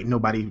was great.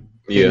 Nobody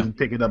didn't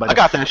pick it up. I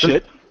got that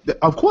shit.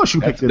 Of course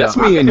you picked it That's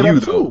up. me I and picked it you,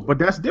 up though. too, but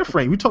that's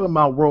different. We're talking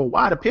about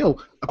worldwide appeal.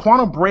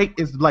 Quantum Break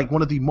is like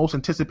one of the most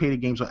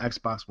anticipated games on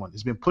Xbox One.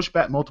 It's been pushed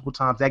back multiple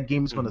times. That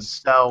game is going to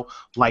sell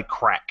like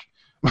crack.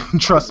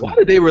 Trust me. Why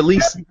did they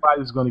release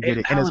Everybody's going to get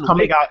it, and it's Alan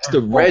coming Wake out.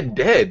 to Red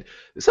Dead?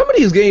 Some of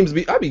these games,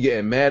 I be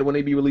getting mad when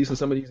they be releasing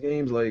some of these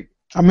games. Like,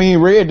 I mean,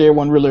 Red Dead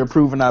wasn't really a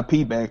proven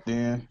IP back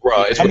then.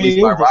 bro, it's I released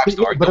mean, by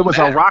Rockstar. But it was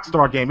a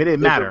Rockstar game. It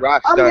didn't matter. I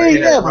mean,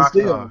 yeah, but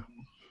still. Rockstar.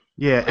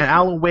 Yeah, and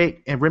Alan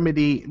Wake and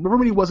Remedy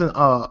wasn't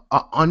a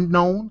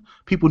unknown.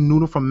 People knew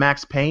them from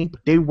Max Payne,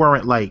 but they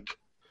weren't like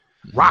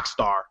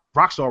Rockstar.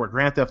 Rockstar with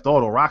Grand Theft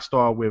Auto,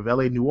 Rockstar with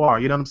LA Noire.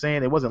 You know what I'm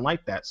saying? It wasn't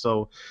like that.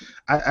 So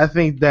I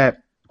think that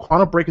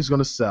Quantum Break is going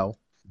to sell.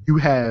 You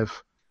have,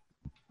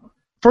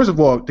 first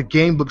of all, the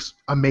game looks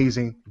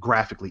amazing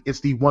graphically.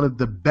 It's one of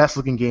the best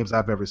looking games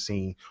I've ever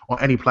seen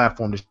on any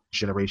platform this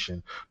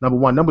generation. Number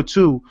one. Number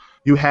two,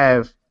 you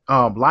have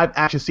live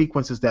action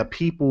sequences that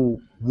people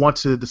want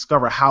to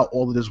discover how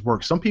all of this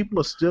works. Some people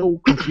are still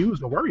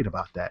confused and worried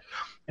about that.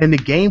 And the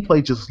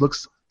gameplay just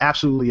looks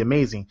absolutely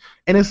amazing.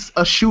 And it's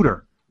a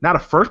shooter, not a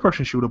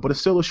first-person shooter, but it's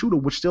still a shooter,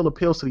 which still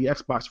appeals to the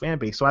Xbox fan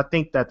base. So I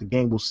think that the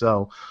game will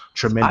sell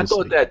tremendously. I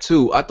thought that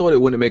too. I thought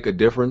it wouldn't make a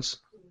difference.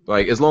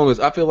 Like, as long as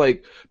I feel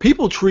like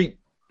people treat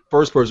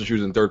first-person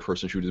shooters and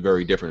third-person shooters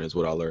very different, is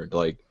what I learned.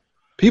 Like,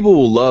 people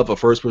will love a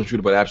first-person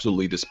shooter, but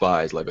absolutely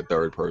despise like a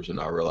third-person.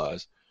 I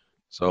realize.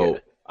 So. Yeah.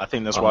 I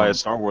think that's why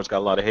Star Wars got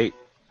a lot of hate.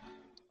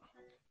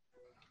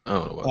 I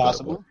don't know about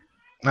Possible.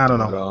 I don't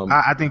know.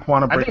 I think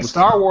Quantum Break. I think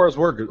Star Wars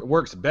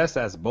works best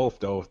as both,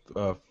 though,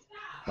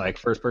 like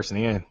first person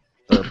and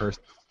third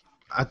person.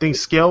 I think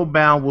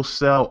Scalebound will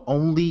sell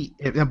only.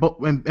 And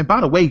by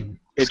the way,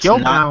 It's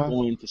Scalebound not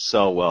going to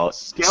sell well.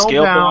 Scalebound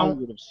Scalebound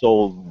would have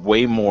sold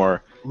way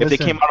more. If they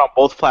came out on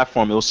both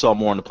platforms, it'll sell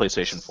more on the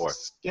PlayStation 4.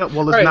 Yeah,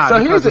 well, it's Right, not. so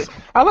here's because it.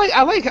 I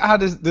like how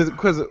this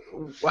because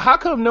how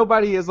come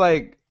nobody is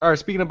like or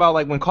speaking about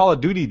like when Call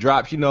of Duty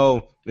drops, you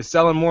know, it's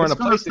selling more on it's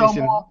the gonna sell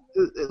PlayStation. more.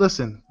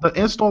 Listen, the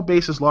install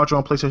base is larger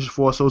on PlayStation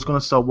 4, so it's going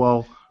to sell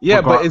well. Yeah,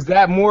 but regardless. is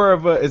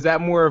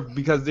that more of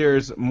because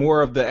there's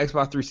more of the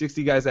Xbox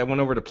 360 guys that went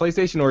over to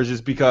PlayStation, or is it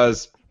just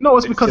because? No,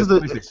 it's because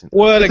of PlayStation?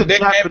 it's a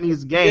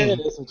Japanese game. Yeah,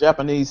 it's a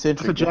Japanese It's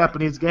centric. a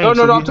Japanese game. No,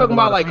 so you I'm have talking a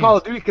lot about like fans. Call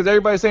of Duty because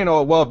everybody's saying,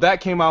 oh, well, if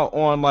that came out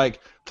on like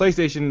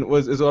PlayStation,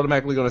 is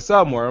automatically going to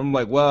sell more. I'm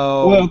like,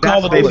 well,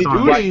 Call of based Duty,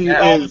 on-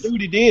 Call of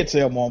Duty did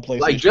sell more on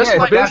PlayStation. Like, just yeah, it's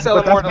like been that,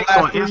 selling but more that's the based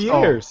last on 3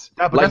 install. years.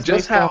 Yeah, but like that's just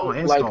based how on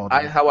install,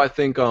 like how I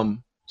think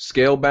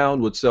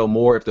Scalebound would sell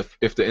more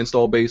if the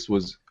install base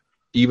was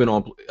even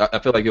on. I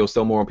feel like it would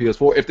sell more on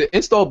PS4. If the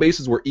install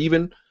bases were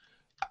even,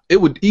 it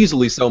would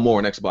easily sell more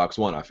on Xbox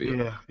One. I feel.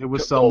 Yeah, it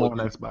would sell more on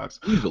Xbox.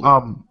 Easily.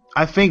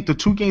 I think the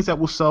two games that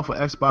will sell for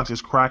Xbox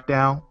is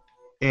Crackdown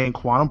and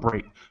Quantum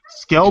Break.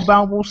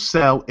 Scalebound will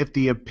sell if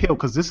the appeal,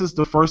 because this is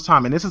the first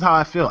time, and this is how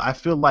I feel. I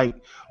feel like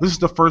this is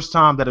the first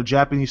time that a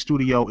Japanese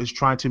studio is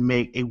trying to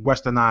make a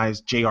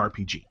westernized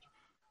JRPG.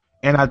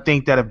 And I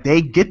think that if they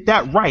get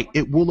that right,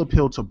 it will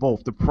appeal to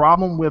both. The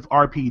problem with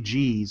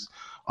RPGs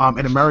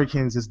and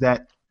Americans is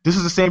that this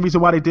is the same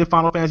reason why they did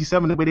Final Fantasy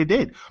VII the way they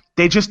did.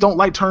 They just don't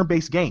like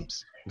turn-based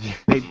games.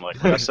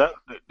 Like I said.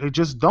 They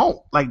just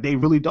don't. Like, they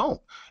really don't.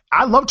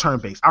 I love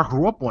turn-based. I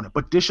grew up on it,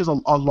 but this is a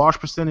large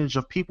percentage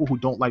of people who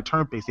don't like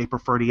turn-based. They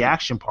prefer the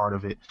action part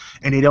of it,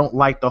 and they don't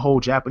like the whole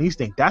Japanese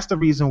thing. That's the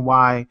reason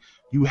why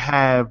you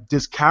have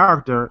this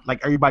character,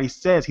 like everybody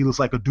says, he looks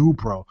like a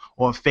Dubro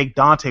or a fake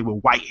Dante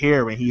with white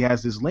hair, and he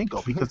has this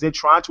lingo because they're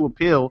trying to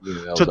appeal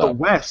to the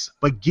West,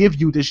 but give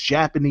you this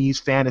Japanese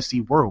fantasy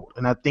world.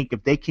 And I think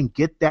if they can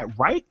get that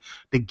right,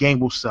 the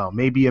game will sell.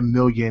 Maybe 1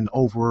 million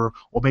over,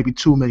 or maybe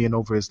 2 million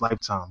over his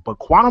lifetime. But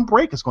Quantum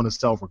Break is going to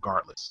sell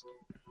regardless.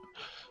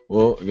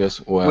 Well, I guess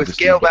we'll have With to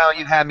see. Scalebound,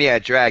 you had me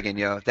at Dragon,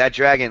 yo. That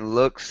Dragon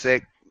looks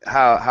sick.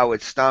 How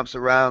it stomps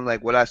around,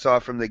 like what I saw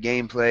from the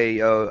gameplay,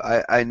 yo.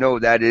 I know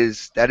that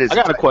is. I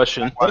got a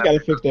question. They gotta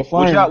fix that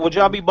flame. Would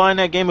y'all be buying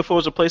that game if it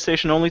was a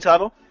PlayStation only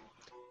title?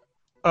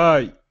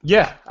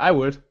 Yeah, I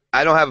would.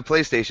 I don't have a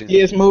PlayStation.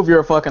 Yes, move, you're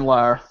a fucking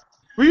liar.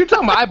 What are you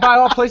talking about? I buy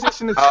all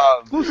PlayStation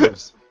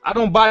exclusives. I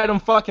don't buy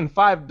them fucking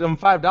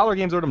 $5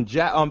 games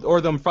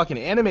or them fucking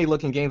anime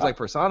looking games like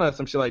Persona or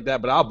some shit like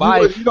that. But I'll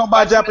buy. You don't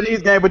buy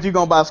Japanese game, but you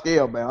gonna buy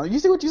Scalebound. You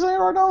see what you saying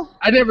right now?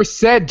 I never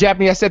said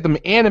Japanese. I said them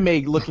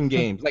anime looking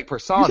games like You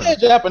Persona. said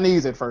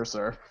Japanese at first,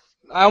 sir.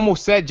 I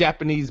almost said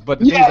Japanese, but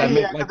the Yeah, things I meant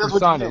yeah, like that's what you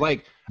Persona. said.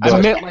 Like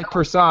I meant like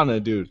Persona,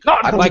 dude.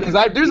 Like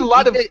because there's a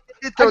lot of.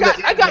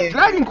 I got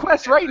Dragon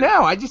Quest right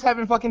now. I just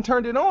haven't fucking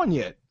turned it on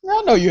yet.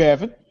 I know you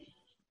haven't.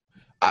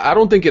 I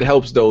don't think it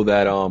helps though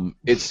that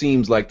it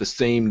seems like the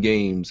same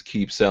games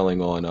keep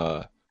selling on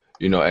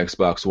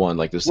Xbox One,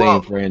 like the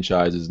same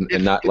franchises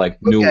and not like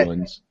new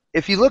ones.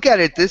 If you look at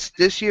it,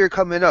 this year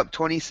coming up,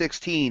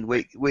 2016,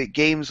 with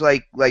games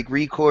like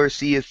Recore,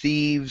 Sea of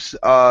Thieves,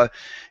 Scalebound,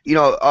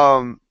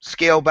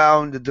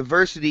 the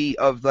diversity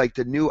of like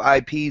the new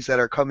IPs that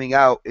are coming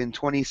out in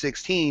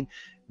 2016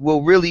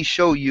 will really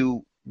show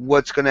you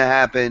what's going to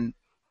happen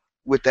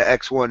with the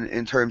X1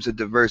 in terms of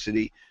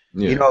diversity.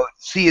 Yeah.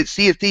 Sea of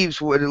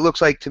Thieves, what it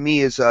looks like to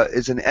me is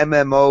an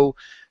MMO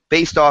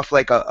based off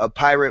like a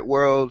pirate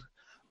world.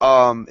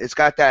 It's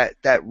got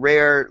that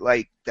rare,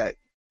 like that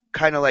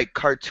kind of like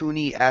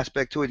cartoony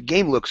aspect to it. The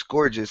game looks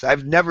gorgeous.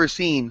 I've never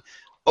seen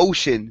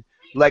ocean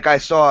like I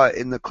saw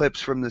in the clips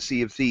from the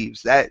Sea of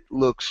Thieves. That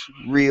looks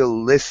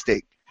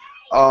realistic.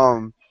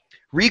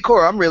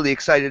 ReCore I'm really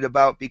excited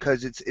about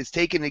because it's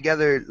taken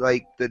together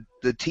like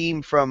the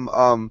team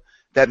from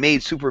that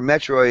made Super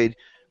Metroid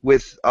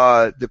with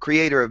the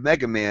creator of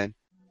Mega Man,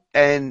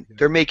 and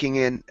they're making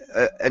an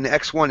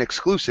X1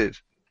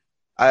 exclusive.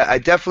 I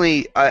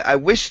definitely I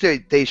wish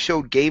that they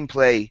showed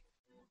gameplay.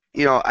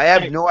 You know, I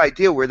have no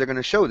idea where they're going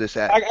to show this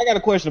at. I got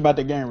a question about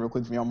that game real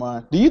quick if you don't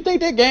mind. Do you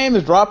think that game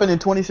is dropping in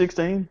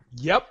 2016?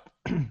 Yep.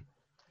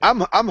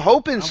 I'm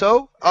hoping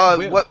so.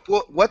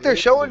 What they're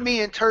showing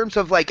me in terms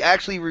of like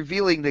actually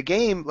revealing the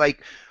game,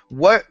 like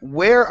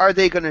where are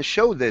they going to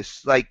show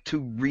this, like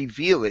to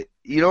reveal it?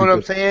 You know what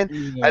I'm saying?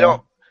 Yeah.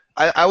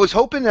 I was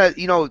hoping that,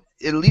 you know,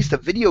 at least the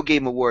Video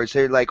Game Awards,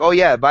 they're like, oh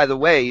yeah, by the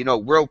way, you know,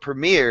 world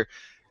premiere,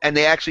 and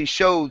they actually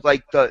show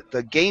like the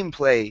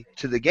gameplay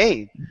to the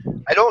game.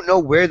 I don't know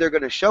where they're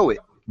going to show it.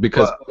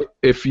 Because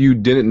if you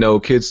didn't know,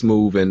 Kid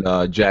Smooth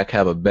and Jack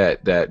have a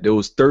bet that there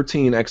was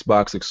 13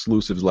 Xbox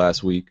exclusives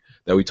last week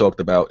that we talked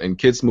about, and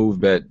Kid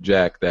Smooth bet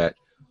Jack that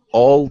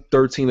all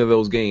 13 of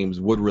those games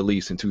would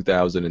release in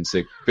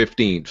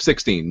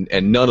 2016,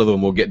 and none of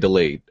them will get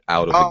delayed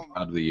out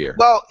of the year.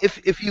 Well,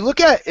 if you look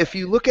at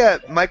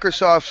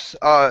Microsoft's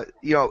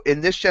you know,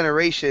 in this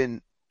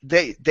generation,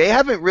 they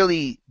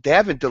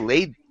haven't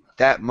delayed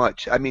that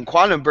much. I mean,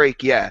 Quantum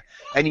Break, yeah,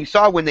 and you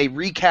saw when they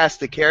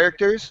recast the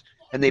characters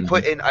and they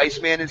put in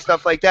Iceman and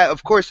stuff like that.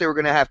 Of course, they were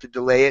going to have to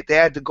delay it. They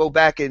had to go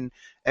back and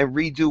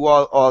redo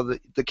all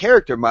the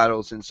character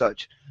models and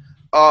such.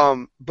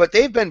 But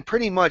they've been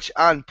pretty much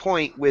on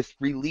point with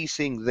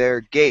releasing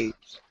their games.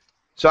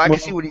 So I can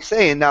see what he's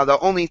saying. Now, the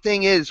only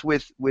thing is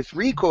with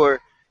ReCore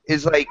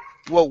is like,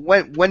 well,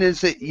 when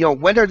is it, you know,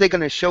 when are they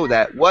going to show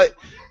that? What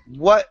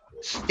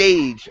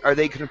stage are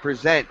they going to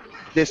present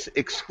this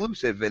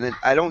exclusive? And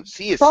I don't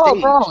see a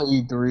stage.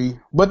 Probably E3.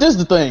 But this is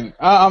the thing.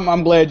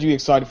 I'm glad you're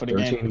excited for the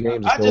 13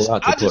 game. games is a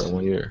lot to put in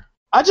 1 year.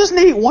 I just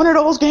need one of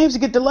those games to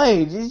get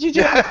delayed. You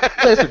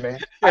just listen, man.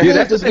 Yeah,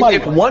 that's the thing.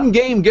 If one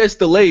game gets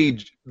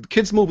delayed,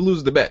 Kid Smooth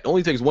loses the bet. It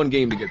only takes one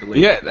game to get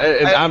delayed. Yeah,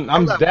 and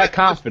I'm that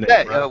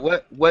confident.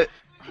 What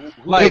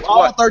if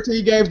all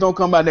 13 games don't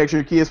come out next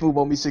year, Kid Smooth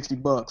owe me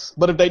 $60.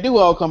 But if they do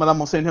all come out, I'm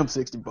gonna send him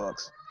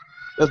 $60.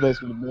 That's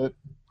basically the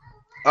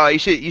bet.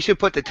 You should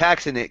put the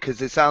tax in it because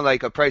it sounds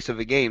like a price of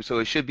a game, so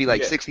it should be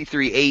like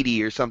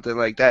 $63.80 or something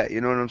like that.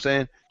 You know what I'm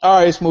saying?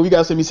 All right, Smooth, you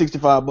gotta send me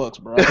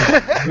 $65, bro.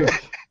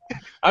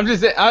 I'm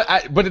just saying,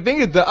 but the thing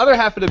is, the other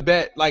half of the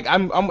bet, like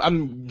I'm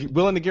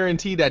willing to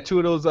guarantee that two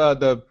of those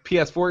the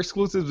PS4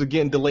 exclusives are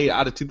getting delayed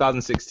out of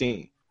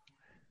 2016.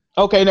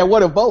 Okay, now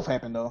what if both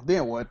happen though?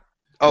 Then what?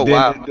 Oh then,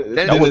 wow,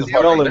 then it's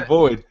null and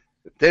void.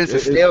 Then it's a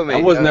stalemate.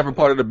 I was never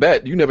part of the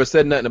bet. You never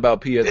said nothing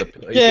about PS.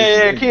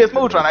 Yeah, Kid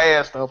Smooth trying to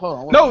ask stuff.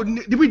 Hold on. No,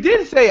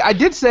 I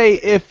did say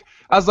if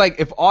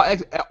all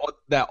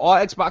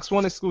Xbox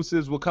One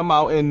exclusives will come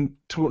out in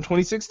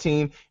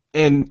 2016.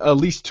 And at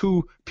least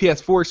 2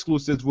 PS4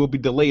 exclusives will be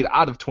delayed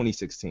out of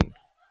 2016.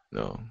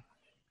 No,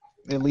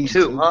 at least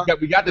 2. Huh?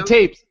 We got the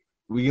tapes.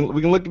 We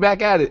can look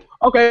back at it.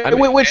 Okay,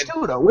 which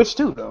two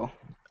though?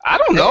 I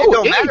don't know. It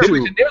don't matter.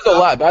 There's a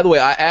lot. By the way,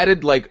 I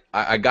added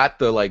I got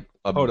the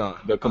hold on,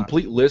 the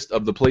complete list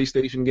of the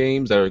PlayStation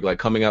games that are like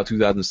coming out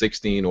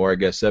 2016 or I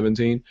guess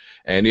 17,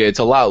 and yeah, it's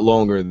a lot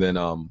longer than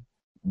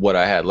what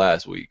I had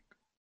last week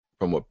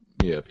from what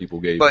people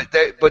gave. But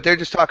they're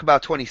just talking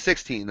about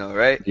 2016 though,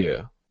 right?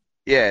 Yeah.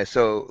 Yeah,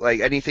 so like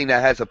anything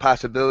that has a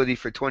possibility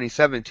for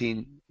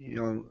 2017, you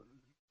know,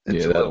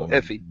 it's a little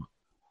iffy.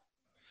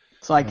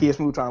 It's like Kid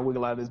Smooth trying to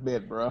wiggle out of his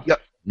bed, bro. Yep.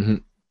 Mm-hmm.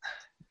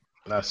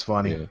 That's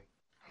funny. Yeah.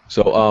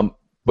 So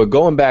but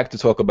going back to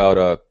talk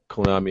about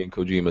Konami and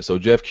Kojima, so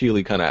Jeff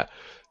Keighley kind of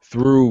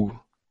threw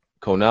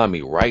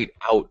Konami right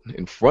out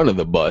in front of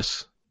the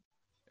bus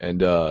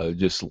and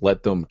just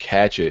let them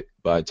catch it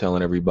by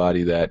telling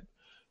everybody that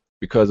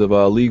because of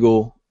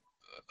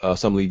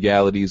some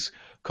legalities,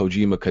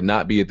 Kojima could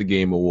not be at the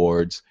Game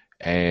Awards,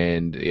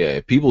 and yeah,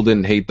 if people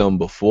didn't hate them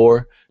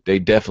before, they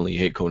definitely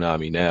hate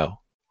Konami now.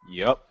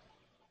 Yep.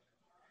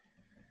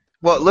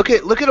 Well, look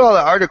at all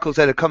the articles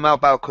that have come out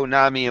about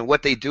Konami and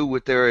what they do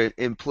with their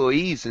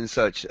employees and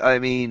such. I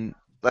mean,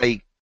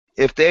 like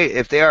if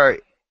they are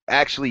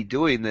actually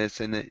doing this,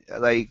 and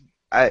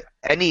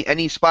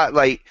any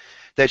spotlight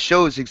that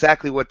shows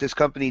exactly what this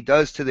company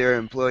does to their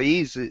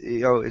employees, you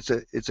know,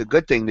 it's a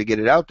good thing to get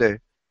it out there.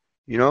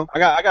 You know, I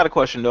got a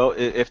question though.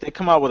 If they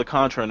come out with a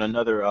Contra and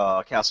another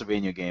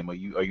Castlevania game, are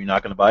you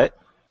not going to buy it?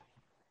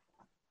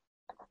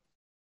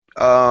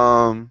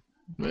 No,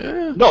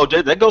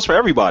 that goes for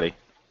everybody.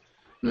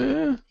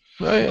 Yeah,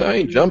 I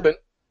ain't jumping.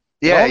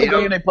 Yeah, the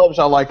only game they publish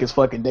I like is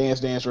fucking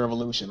Dance Dance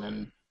Revolution,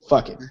 and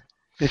fuck it.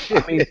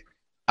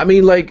 I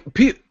mean, like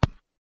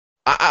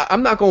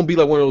I'm not gonna be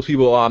like one of those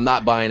people. Oh, I'm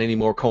not buying any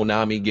more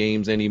Konami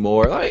games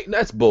anymore. Like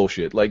that's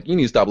bullshit. Like you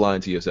need to stop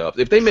lying to yourself.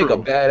 If they make a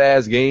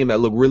badass game that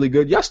look really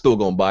good, y'all still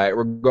gonna buy it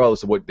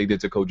regardless of what they did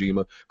to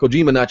Kojima.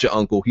 Kojima not your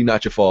uncle. He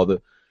not your father.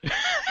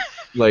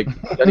 Like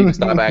y'all need to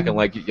stop acting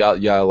like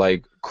y'all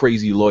like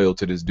crazy loyal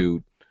to this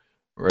dude,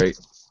 right?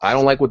 I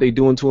don't like what they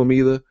doing to him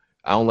either.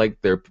 I don't like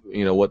their,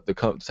 what the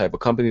type of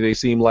company they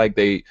seem like.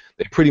 They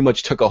pretty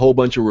much took a whole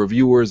bunch of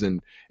reviewers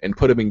and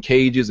put them in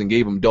cages and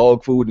gave them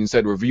dog food and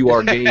said review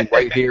our game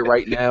right here,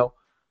 right now.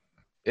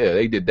 Yeah,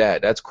 they did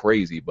that. That's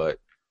crazy, but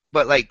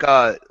like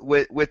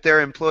with their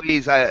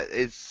employees,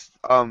 it's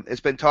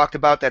been talked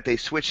about that they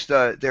switched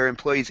their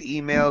employees'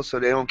 emails so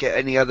they don't get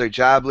any other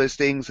job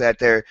listings. That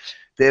the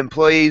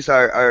employees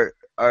are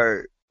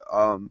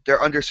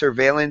they're under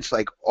surveillance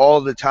like all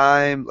the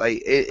time.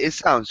 Like it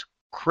sounds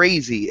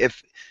crazy.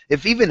 If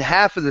even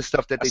half of the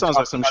stuff that they sounds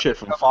like some shit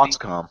from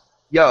Foxconn.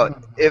 Yo,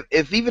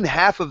 if even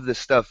half of the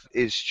stuff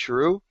is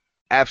true,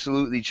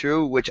 absolutely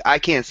true, which I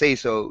can't say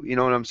so, you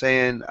know what I'm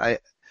saying? I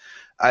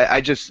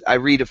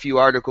read a few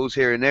articles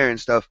here and there and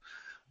stuff,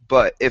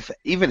 but if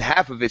even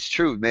half of it's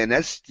true, man,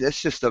 that's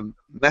just a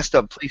messed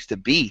up place to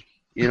be,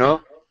 you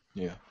know?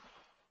 Yeah.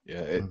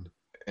 And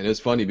it's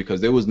funny because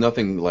there was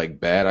nothing like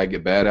bad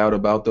out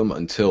about them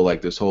until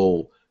like this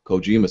whole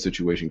Kojima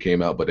situation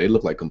came out, but they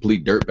look like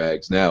complete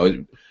dirtbags now.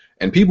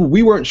 And people,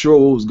 we weren't sure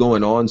what was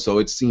going on, so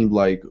it seemed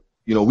like,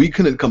 we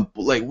couldn't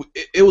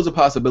it was a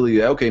possibility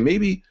that, okay,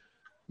 maybe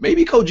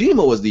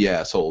Kojima was the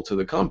asshole to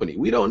the company.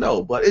 We don't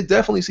know, but it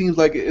definitely seems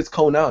like it's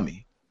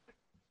Konami.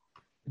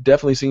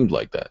 Definitely seemed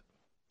like that.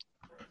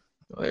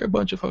 They're a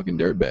bunch of fucking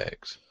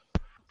dirtbags.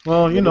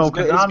 Well,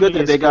 it's good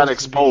that they got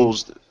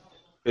exposed.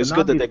 It's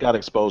good that they got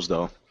exposed,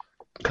 though.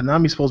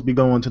 Konami's supposed to be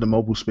going to the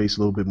mobile space a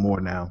little bit more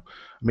now. I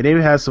mean,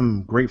 they've had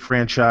some great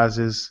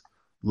franchises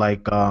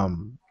like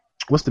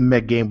what's the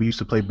mech game we used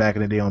to play back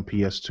in the day on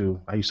PS2?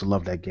 I used to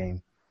love that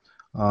game.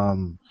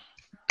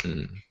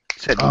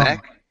 Said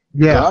mech?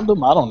 Yeah.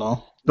 Gundam? I don't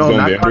know. No, Zone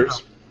not of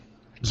Enders?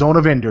 Zone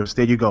of Enders.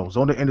 There you go.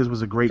 Zone of Enders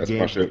was a great That's game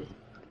my shit.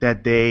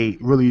 that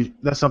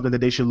that's something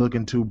that they should look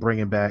into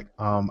bringing back.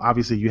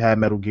 Obviously, you had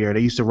Metal Gear.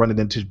 They used to run it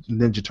into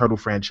Ninja Turtle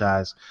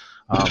franchise.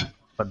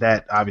 But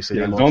that obviously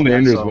Yeah, Zone of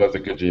Enders was a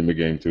Kojima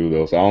game too,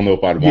 though. So I don't know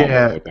if I'd want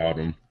that without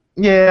him.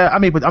 Yeah, I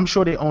mean, but I'm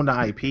sure they own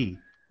the IP.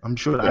 I'm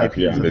sure the IP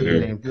is a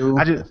big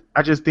name.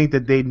 I just think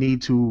that they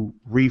need to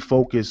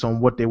refocus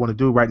on what they want to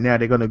do. Right now,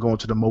 they're going to go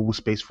into the mobile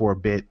space for a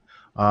bit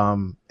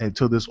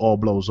until this all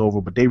blows over.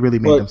 But they really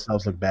made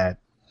themselves look bad.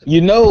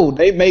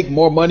 They make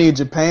more money in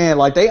Japan.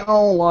 Like they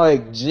own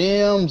like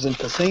gyms and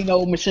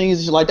casino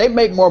machines. Like they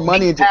make more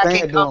money in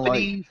Japan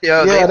doing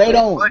they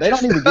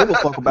don't even give a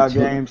fuck about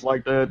games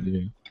like that.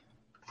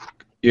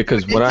 Yeah,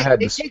 because when I had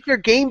they take their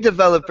game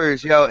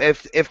developers,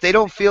 if they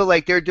don't feel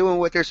like they're doing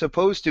what they're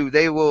supposed to,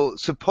 they will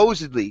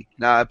supposedly.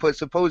 Now I put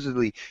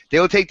supposedly.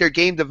 They will take their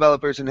game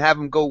developers and have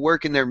them go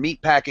work in their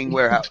meat packing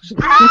warehouse. Is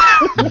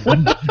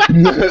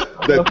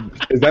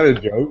that a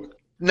joke?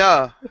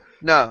 No.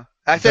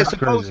 I said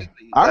supposedly.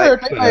 I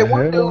heard they made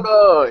one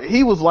dude.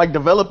 He was like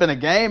developing a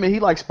game and he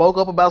like spoke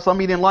up about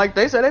something he didn't like.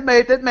 They said they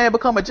made that man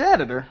become a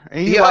janitor.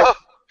 And he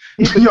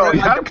He's been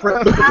like the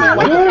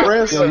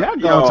press. Y'all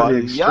going to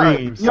the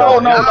extremes. No.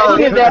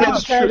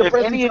 If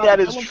any of that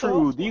is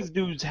true, these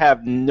dudes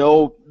have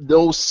no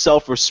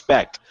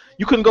self-respect.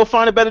 You couldn't go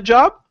find a better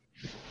job?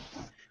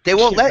 They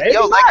won't like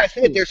I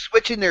said, they're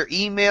switching their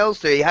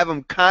emails. They have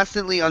them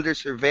constantly under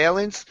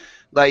surveillance.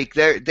 Like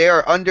they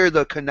are under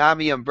the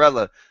Konami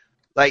umbrella.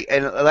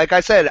 Like I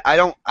said, I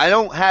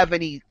don't have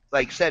any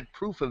said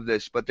proof of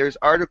this, but there's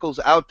articles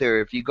out there.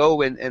 If you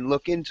go and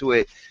look into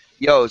it,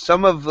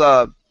 some of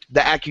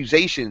the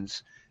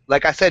accusations,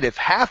 like I said, if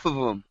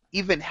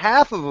even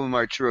half of them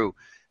are true,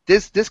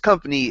 this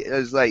company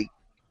is like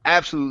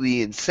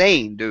absolutely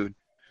insane, dude.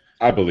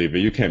 I believe it.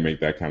 You can't make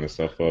that kind of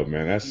stuff up,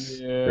 man. That's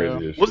crazy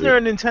as shit. Wasn't there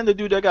a Nintendo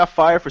dude that got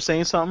fired for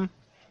saying something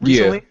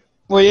recently? Yeah.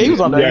 Well, yeah, he was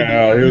on that.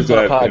 Yeah, he was on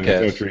a at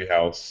podcast. Tree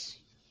House.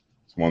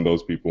 It's one of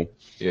those people.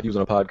 Yeah, he was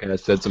on a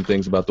podcast, said some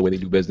things about the way they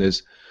do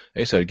business.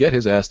 They said, get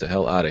his ass the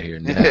hell out of here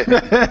now.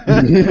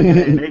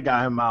 They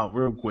got him out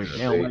real quick. They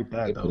don't like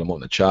that, They though. put him on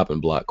the chopping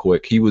block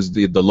quick. He was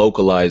the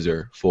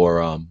localizer for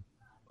a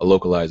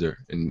localizer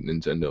in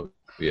Nintendo.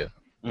 Yeah,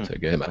 to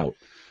get him out.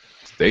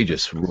 They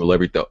just rule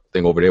everything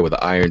over there with an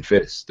iron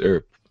fist.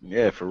 They're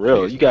for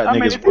real. You got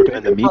niggas working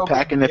in the meat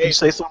packing if you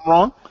say something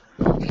wrong.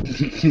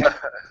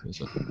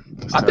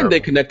 I think they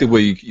connected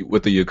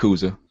with the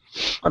Yakuza.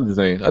 I'm just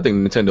saying. I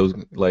think Nintendo's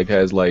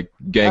has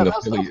gang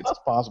affiliates. That's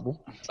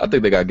possible. I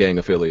think they got gang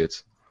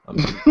affiliates.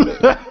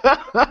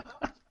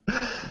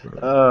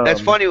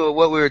 That's funny with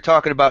what we were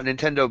talking about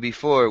Nintendo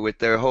before with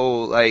their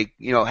whole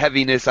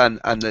heaviness on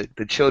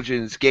the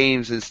children's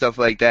games and stuff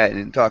like that,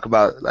 and talk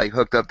about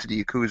hooked up to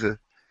the Yakuza.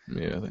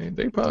 Yeah,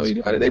 they probably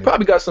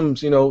got some.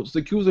 The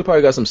Yakuza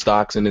probably got some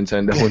stocks in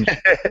Nintendo.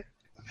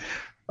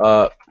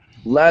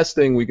 Last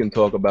thing we can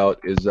talk about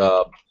is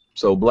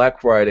so Black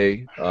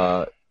Friday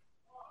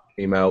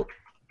came out.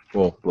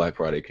 Well, Black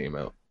Friday came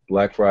out.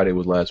 Black Friday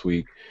was last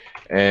week,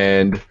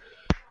 and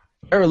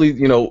apparently,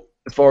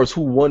 as far as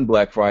who won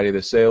Black Friday,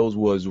 the sales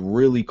was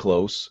really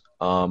close.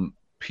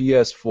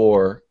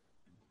 PS4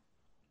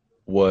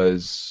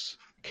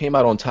 came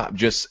out on top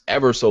just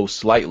ever so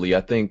slightly.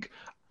 I think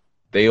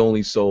they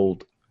only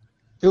sold.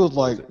 It was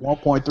like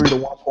 1.3 to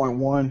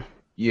 1.1.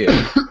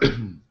 Yeah.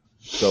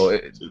 So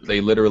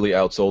they literally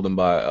outsold them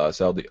by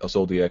sold the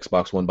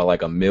Xbox One by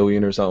like 1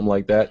 million or something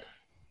like that.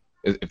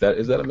 Is that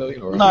 1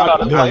 million? Or No.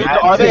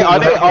 Are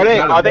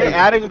they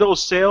adding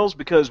those sales?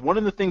 Because one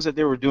of the things that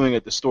they were doing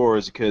at the store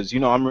is because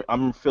I'm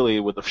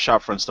affiliated with the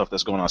Shopfront stuff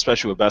that's going on,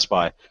 especially with Best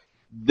Buy.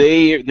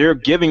 They're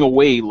giving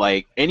away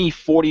like any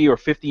 40 or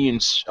 50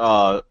 inch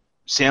Samsung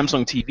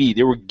TV.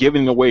 They were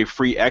giving away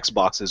free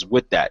Xboxes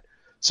with that.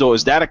 So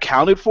is that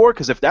accounted for?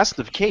 Because if that's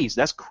the case,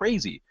 that's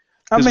crazy.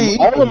 I mean,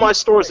 all of my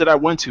stores that I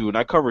went to, and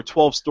I covered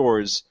 12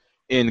 stores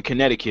in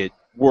Connecticut,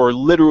 were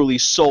literally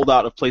sold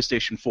out of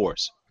PlayStation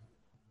 4s.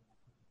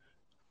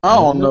 I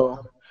don't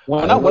know.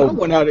 When I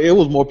went out, it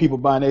was more people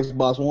buying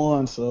Xbox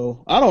One,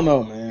 so I don't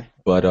know, man.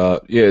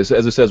 But yeah, as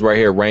it says right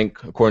here,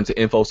 rank according to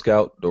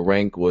InfoScout, the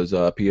rank was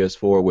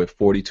PS4 with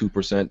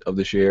 42% of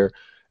the share,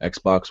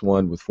 Xbox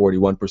One with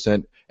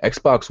 41%.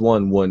 Xbox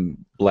One won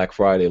Black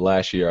Friday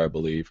last year, I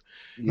believe.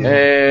 Yeah.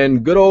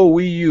 And good old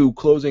Wii U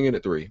closing in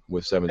at 3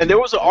 with 17. And there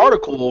was an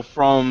article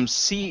from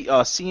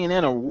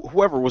CNN or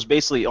whoever was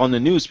basically on the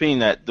news saying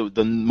that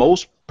the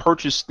most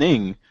purchased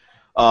thing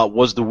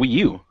was the Wii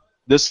U.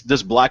 This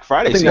Black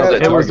Friday sale.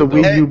 It was the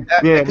Wii U.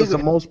 Yeah, it was the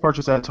most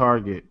purchased at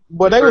Target.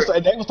 But they was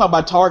talking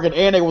about Target,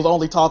 and they was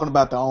only talking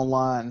about the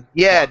online.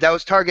 Yeah, that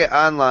was Target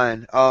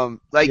online.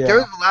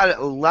 There's a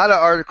lot of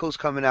articles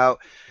coming out.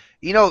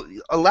 You know,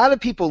 a lot of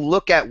people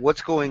look at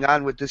what's going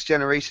on with this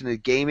generation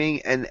of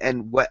gaming,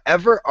 and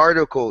whatever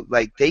article,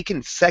 like, they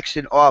can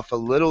section off a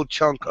little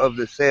chunk of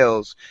the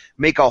sales,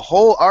 make a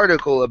whole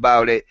article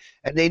about it,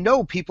 and they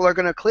know people are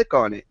going to click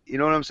on it. You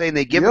know what I'm saying?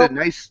 They give it a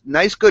nice,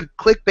 good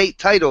clickbait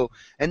title,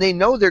 and they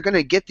know they're going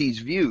to get these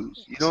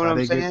views. You know what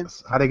I'm saying?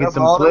 How they get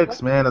them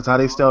clicks, man. That's how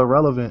they stay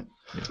relevant.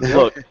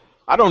 Look,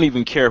 I don't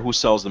even care who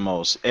sells the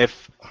most.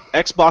 If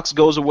Xbox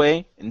goes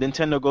away and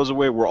Nintendo goes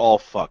away, we're all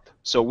fucked.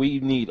 So we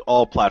need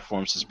all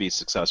platforms to be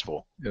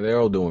successful. Yeah, they're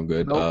all doing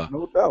good.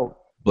 No doubt.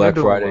 Black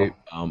Friday,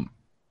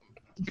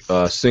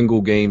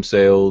 single game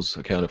sales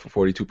accounted for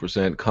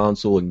 42%.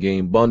 Console and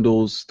game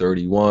bundles,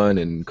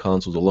 31%, and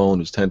consoles alone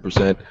was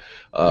 10%.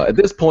 At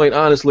this point,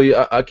 honestly,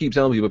 I keep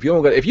telling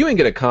people if you ain't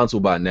get a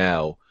console by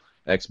now,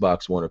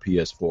 Xbox One or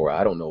PS4,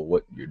 I don't know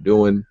what you're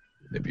doing.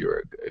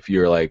 If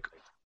you're like,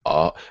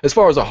 as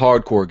far as the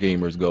hardcore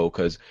gamers go,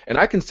 and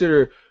I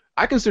consider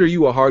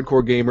you a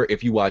hardcore gamer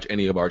if you watch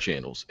any of our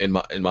channels. In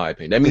my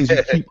opinion, that means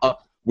you keep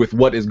up with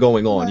what is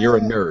going on. You're a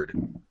nerd.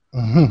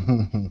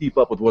 Keep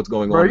up with what's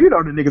going on. Bro, you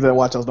know the niggas that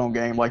watch us don't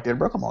game like that,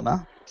 bro. Come on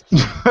now.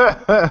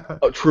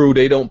 True,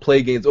 they don't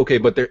play games. Okay,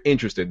 but they're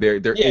interested. Their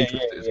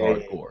interest is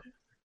hardcore.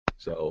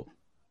 So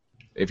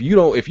if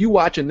you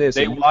watching this,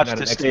 they watch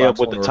to stay up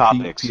with the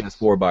topics.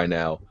 PS4 by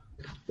now,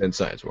 then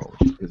something's wrong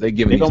with you.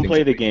 They don't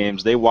play the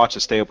games. They watch to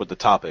stay up with the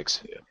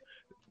topics. Yeah.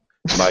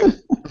 Like,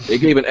 they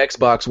gave an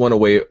Xbox One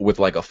away with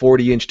like a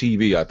 40-inch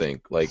TV, I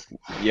think. Like,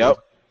 yep,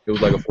 it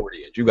was like a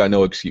 40-inch. You got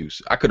no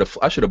excuse.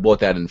 I should have bought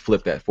that and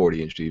flipped that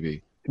 40-inch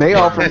TV. They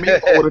offered me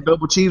to order a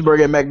double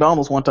cheeseburger at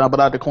McDonald's one time, but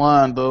I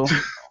declined though.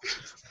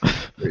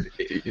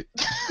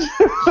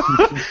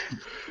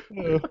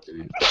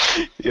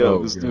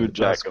 Yo, this dude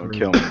Jack's gonna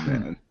kill me,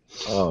 man.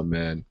 Oh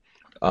man.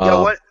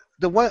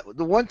 The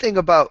one thing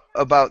about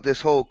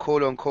this whole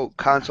quote unquote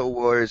console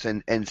wars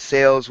and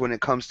sales when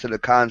it comes to the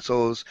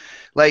consoles,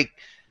 like,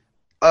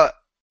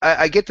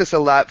 I get this a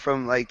lot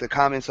from like the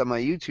comments on my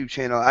YouTube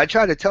channel. I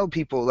try to tell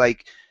people,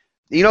 like,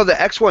 you know, the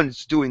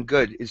X1's doing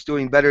good. It's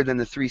doing better than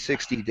the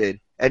 360 did,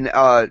 and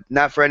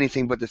not for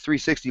anything, but the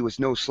 360 was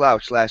no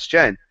slouch last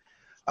gen.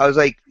 I was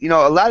like, you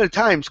know, a lot of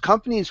times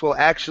companies will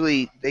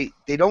actually they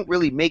don't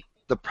really make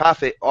the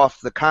profit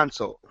off the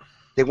console.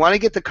 They want to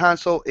get the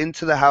console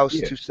into the house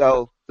to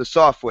sell the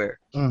software.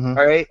 Mm-hmm.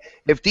 All right.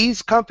 If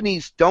these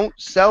companies don't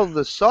sell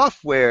the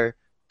software,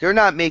 they're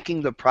not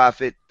making the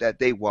profit that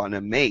they want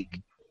to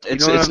make.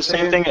 It's the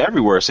same thing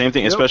everywhere. Same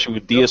thing, especially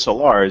with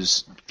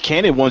DSLRs.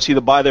 Canon wants you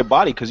to buy their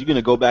body because you're going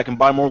to go back and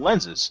buy more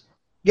lenses.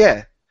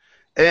 Yeah.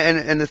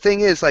 And the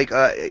thing is, like,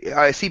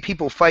 I see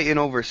people fighting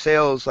over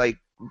sales, like,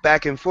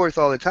 back and forth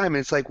all the time. And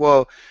it's like,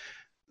 well,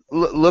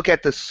 look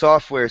at the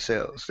software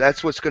sales.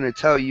 That's what's going to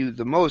tell you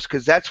the most,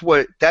 because that's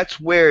where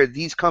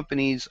these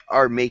companies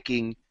are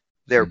making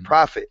their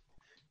profit.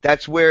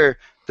 That's where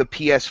the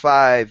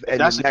PS5 and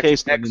that's the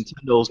case.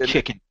 Nintendo's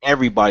kicking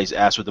everybody's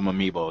ass with them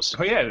amiibos.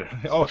 Oh yeah.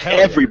 Oh hell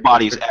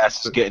everybody's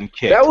ass is getting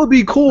kicked. That would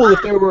be cool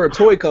if they were a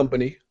toy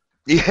company.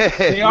 Yeah,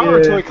 they are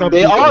a toy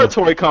company. They are a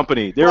toy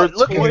company. They're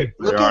look a toy.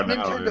 Look at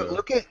Nintendo.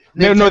 Look at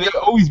Nintendo. No, they've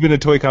always been a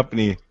toy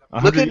company.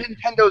 Look at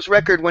Nintendo's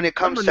record when it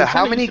comes to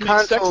how many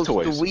consoles the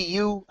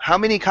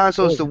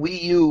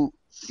Wii U,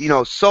 you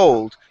know,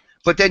 sold.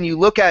 But then you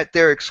look at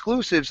their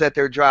exclusives that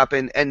they're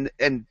dropping, and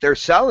they're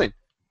selling.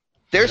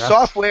 Their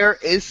software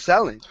is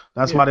selling.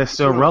 That's why they're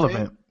still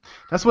relevant.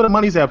 That's where the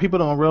money's at. People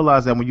don't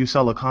realize that when you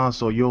sell a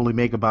console, you only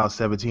make about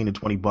 $17 to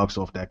 $20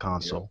 off that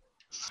console.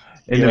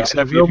 Yeah. And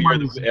except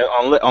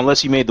if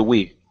unless you made the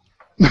Wii.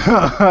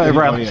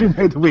 Right, you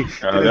made the Wii.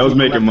 That was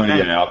making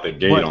money out the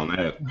gate on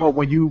that. But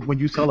when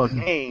you sell a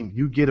game,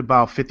 you get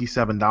about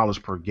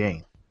 $57 per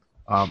game.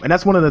 And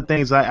that's one of the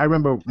things I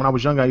remember when I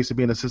was younger. I used to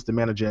be an assistant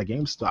manager at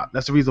GameStop.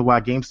 That's the reason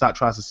why GameStop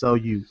tries to sell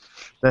you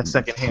that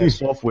secondhand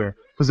software,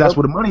 because that's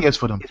where the money is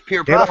for them. It's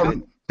pure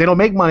profit. They don't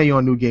make money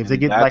on new games. They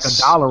get like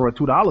 $1 or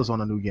 $2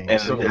 on a new game.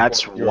 And so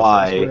that's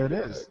why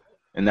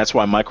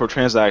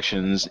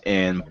microtransactions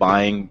and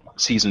buying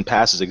season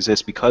passes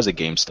exist because of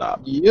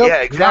GameStop. Yep.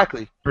 Yeah,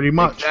 exactly. Pretty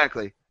much.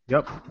 Exactly.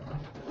 Yep.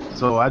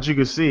 So as you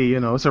can see,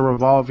 it's a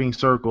revolving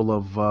circle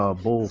of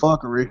bull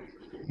fuckery.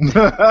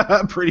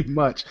 Pretty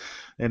much,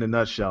 in a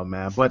nutshell,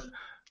 man. But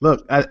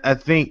look, I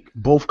think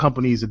both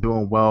companies are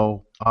doing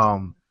well.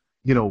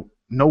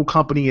 No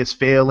company is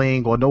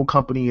failing or no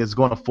company is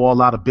going to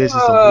fall out of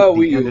business in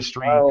the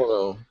industry. I don't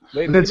know.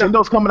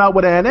 Nintendo's coming out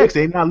with an NX.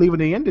 They're not leaving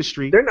the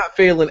industry. They're not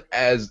failing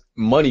as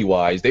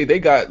money-wise. They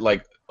got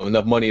like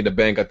enough money in the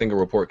bank. I think a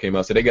report came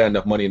out, so they got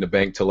enough money in the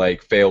bank to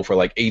like fail for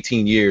like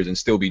 18 years and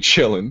still be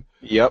chilling.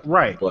 Yep.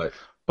 Right.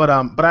 But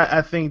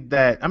I think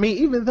that,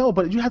 even though,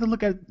 but you have to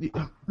look at,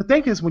 the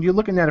thing is, when you're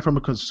looking at it from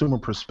a consumer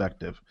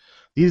perspective,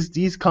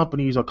 these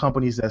companies are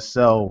companies that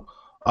sell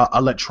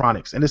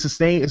electronics, and it's the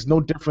same. It's no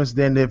difference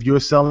than if you're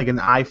selling an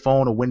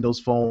iPhone, a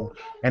Windows phone,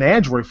 an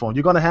Android phone.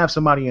 You're going to have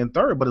somebody in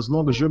third, but as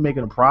long as you're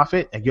making a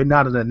profit and you're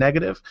not in a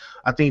negative,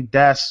 I think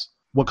that's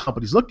what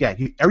companies look at.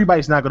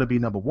 Everybody's not going to be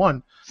number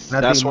one.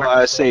 And that's why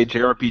I say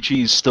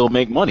JRPGs still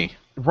make money.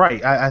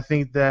 Right. I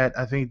think that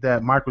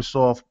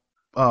Microsoft,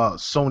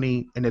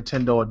 Sony, and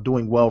Nintendo are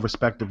doing well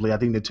respectively. I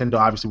think Nintendo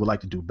obviously would like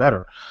to do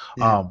better.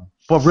 Yeah.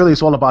 But really,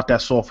 it's all about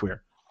that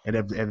software. And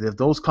if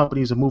those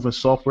companies are moving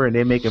software and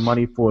they're making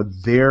money for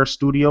their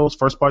studios,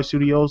 first-party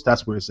studios,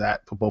 that's where it's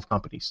at for both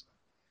companies.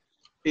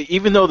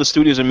 Even though the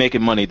studios are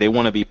making money, they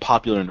want to be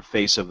popular in the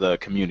face of the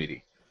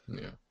community.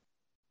 Yeah,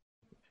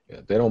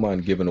 they don't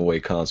mind giving away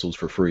consoles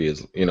for free,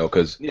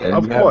 because you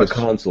have the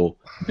console,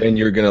 then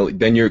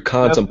you're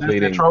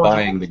contemplating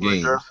buying the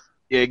game.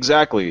 Yeah,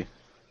 exactly.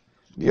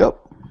 Yep.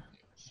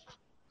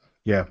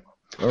 Yeah.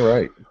 All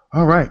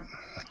right.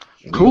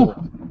 Cool.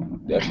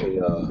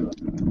 Definitely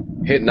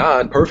hitting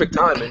on. Perfect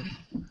timing.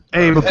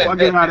 Hey, before I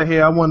get out of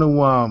here, I want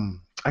to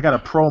I got a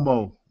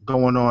promo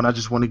going on. I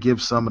just want to give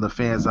some of the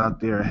fans out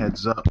there a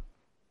heads up.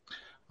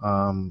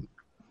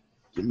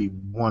 Give me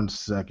 1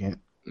 second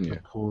to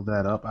pull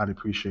that up. I'd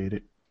appreciate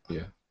it.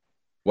 Yeah.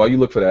 While you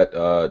look for that,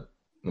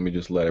 let me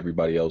just let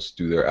everybody else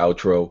do their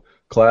outro.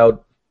 Cloud.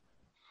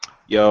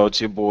 Yo,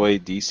 it's your boy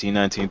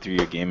DC193,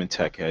 your gaming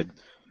tech head.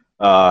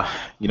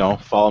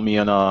 Follow me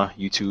on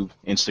YouTube,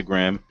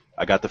 Instagram.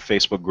 I got the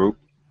Facebook group.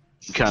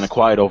 I'm kind of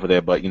quiet over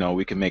there, but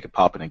we can make it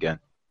popping again.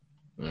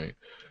 All right.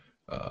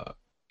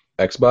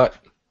 Xbot.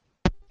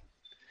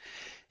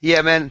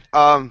 Yeah, man.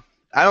 I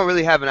don't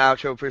really have an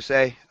outro per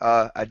se.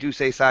 I do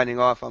say signing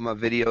off on my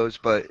videos,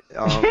 but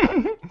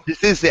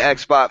this is the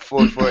Xbot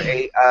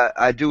 448.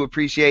 I do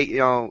appreciate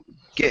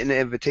getting the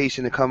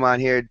invitation to come on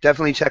here.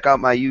 Definitely check out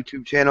my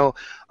YouTube channel.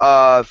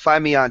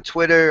 Find me on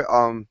Twitter,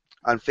 on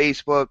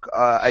Facebook.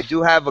 I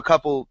do have a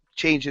couple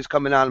changes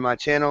coming out of my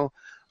channel.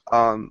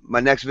 My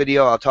next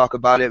video, I'll talk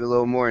about it a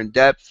little more in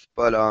depth.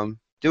 But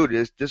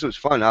dude, this was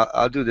fun.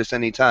 I'll do this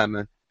anytime,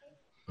 man.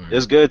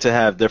 It's good to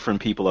have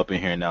different people up in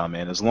here now,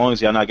 man. As long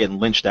as y'all not getting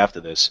lynched after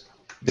this.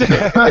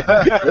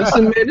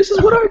 Listen, man, this is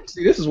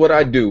what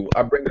I do.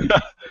 I bring it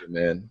together,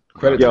 man.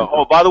 Credit.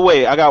 Oh, by the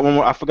way, I got one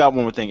more. I forgot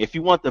one more thing. If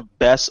you want the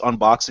best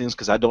unboxings,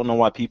 because I don't know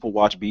why people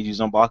watch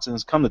BG's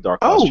unboxings, come to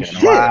Dark Horse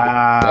channel. Shit.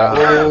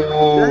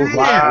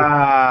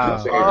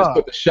 Wow. Just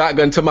put the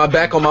shotgun to my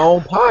back on my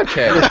own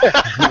podcast.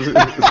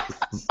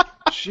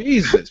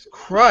 Jesus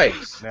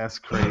Christ. That's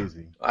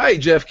crazy. All right,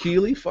 Jeff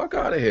Keighley, fuck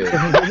out of here.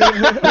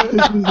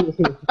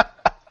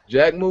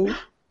 Jack move.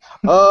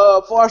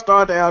 Before I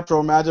start the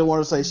outro, man, I just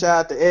want to say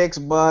shout out to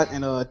Xbot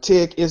and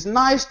Tick. It's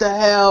nice to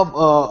have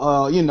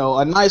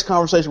a nice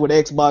conversation with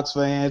Xbox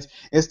fans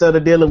instead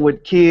of dealing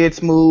with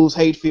kids, moves,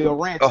 hate-filled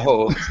rants.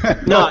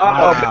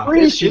 I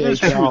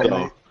appreciate y'all,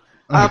 man.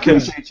 I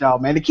appreciate y'all,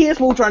 man. The kids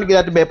move trying to get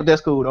out the bed, but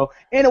that's cool though.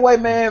 Anyway,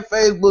 man,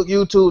 Facebook,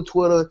 YouTube,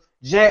 Twitter,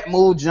 Jack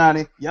Move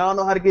Johnny. Y'all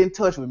know how to get in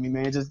touch with me,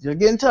 man. Just get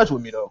in touch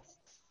with me though.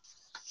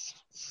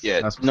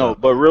 Yeah, no,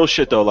 but real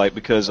shit though, like,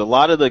 because a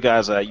lot of the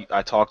guys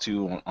I talk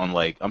to on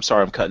like, I'm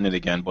sorry, I'm cutting it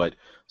again, but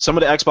some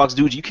of the Xbox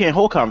dudes you can't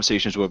hold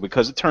conversations with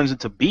because it turns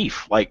into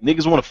beef. Like,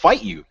 niggas want to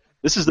fight you.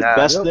 This is the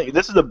best thing.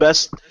 This is the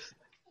best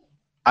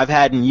I've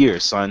had in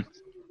years, son.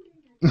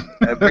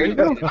 I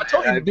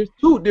told you,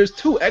 there's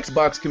two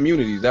Xbox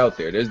communities out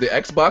there. There's the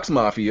Xbox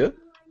Mafia,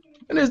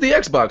 and there's the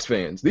Xbox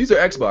fans. These are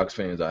Xbox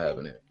fans I have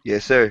in here.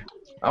 Yes, sir.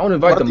 I want to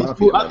invite the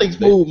Mafia. I think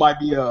Smooth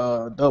might be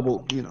a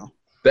double,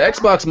 The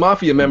Xbox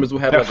Mafia members will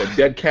have like a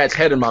dead cat's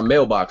head in my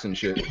mailbox and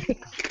shit.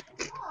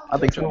 I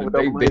think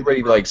they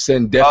ready to like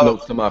send death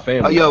notes to my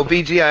family. Oh, yo,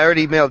 BG, I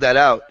already mailed that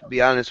out. To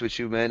be honest with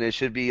you, man, it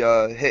should be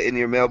hitting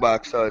your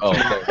mailbox.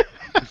 Okay.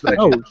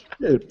 Oh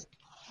shit.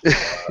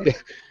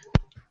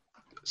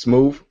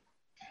 Smooth.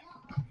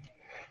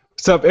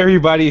 What's up,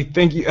 everybody?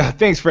 Thank you.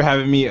 Thanks for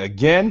having me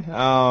again.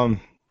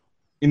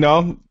 You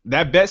know,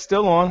 that bet's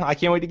still on. I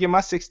can't wait to get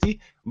my 60.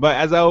 But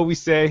as I always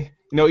say,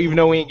 you know, even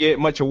though we ain't get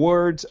much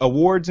awards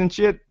and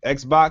shit,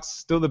 Xbox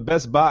still the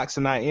best box,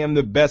 and I am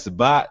the best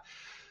bot.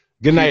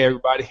 Good night,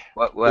 everybody.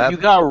 What you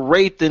got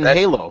raped in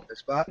Halo.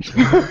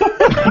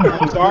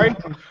 I'm sorry?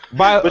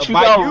 But you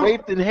got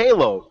raped in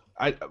Halo.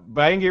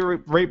 But I didn't get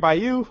raped by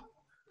you.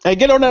 Hey,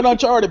 get on that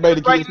Uncharted,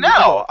 baby. Right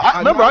now.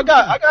 I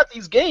got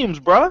these games,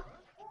 bro.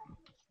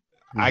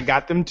 I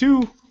got them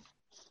too.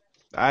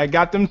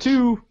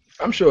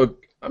 I'm sure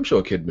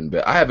Kid been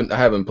bet. I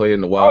haven't played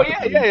in a while.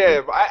 Oh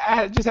yeah.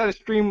 I just had a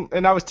stream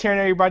and I was tearing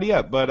everybody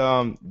up, but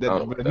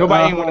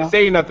nobody ain't want to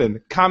say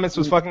nothing. Comments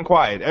was fucking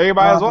quiet.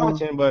 Everybody was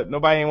watching, but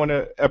nobody ain't want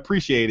to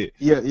appreciate it.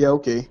 Yeah,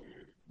 okay.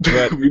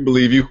 But we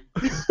believe you.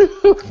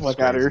 Fuck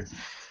out of here.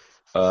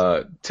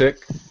 Tick.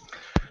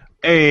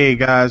 Hey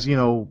guys, you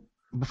know,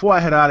 before I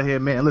head out of here,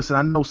 man, listen,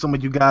 I know some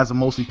of you guys are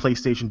mostly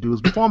PlayStation dudes.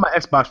 Before all my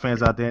Xbox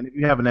fans out there, and if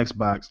you have an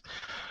Xbox,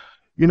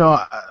 you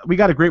know, we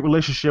got a great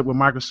relationship with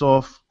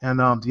Microsoft and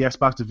the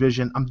Xbox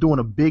division. I'm doing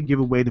a big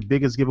giveaway, the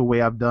biggest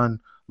giveaway I've done.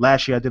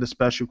 Last year I did a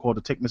special called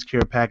the Tickmas Care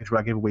Package where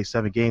I gave away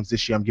 7 games.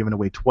 This year I'm giving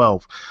away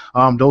 12.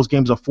 Those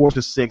games are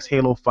Forza 6,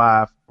 Halo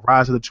 5,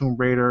 Rise of the Tomb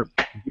Raider,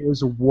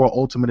 Gears of War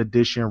Ultimate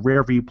Edition,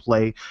 Rare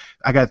Replay.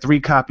 I got 3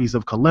 copies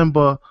of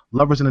Kalimba,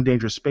 Lovers in a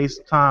Dangerous Space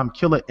Time,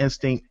 Killer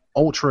Instinct,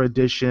 Ultra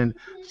Edition,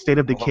 State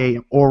of Decay,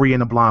 and Ori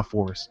and the Blind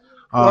Forest.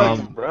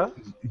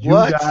 You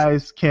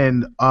guys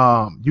can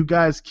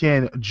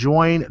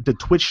join the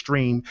Twitch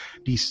stream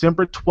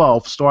December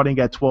 12th starting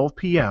at 12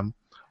 p.m.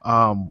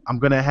 I'm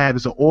gonna have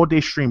it's an all-day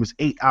stream. It's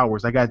 8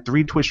 hours. I got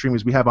 3 Twitch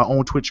streamers. We have our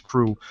own Twitch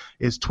crew.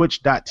 It's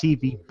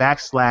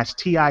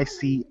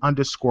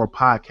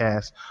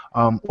twitch.tv/TIC_podcast.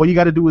 All you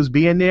got to do is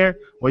be in there.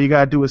 All you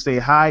got to do is say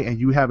hi, and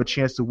you have a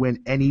chance to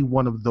win any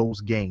one of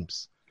those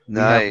games.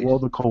 Nice. We have all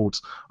the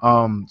codes.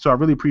 So I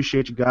really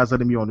appreciate you guys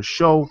letting me on the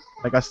show.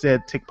 Like I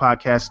said, Tick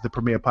Podcast is the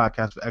premier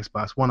podcast for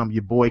Xbox One. I'm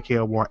your boy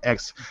KL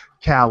X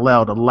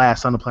Kal-El, the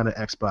last on the planet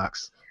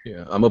Xbox.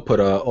 Yeah, I'm gonna put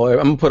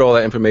all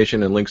that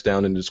information and links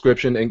down in the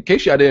description. In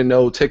case y'all didn't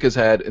know, Tick has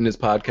had in his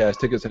podcast.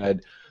 Tick has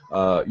had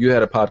you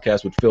had a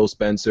podcast with Phil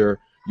Spencer.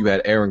 You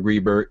had Aaron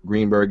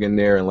Greenberg in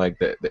there, and like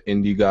the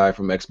indie guy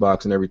from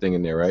Xbox and everything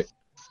in there, right?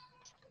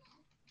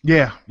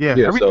 Yeah.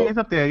 Everything's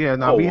up there. Yeah.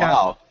 Now we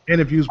have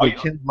interviews with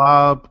Ken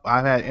Lobb.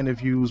 I've had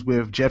interviews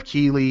with Jeff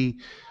Keighley.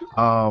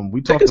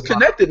 We talked about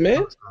connected,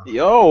 man.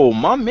 Yo,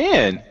 my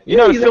man.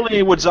 You're not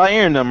affiliated with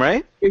Zaire and them,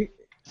 right?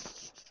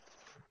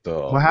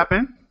 What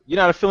happened? You're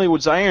not affiliated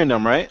with Zaire and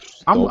them, right?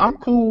 I'm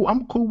cool.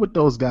 I'm cool with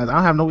those guys. I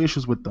don't have no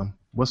issues with them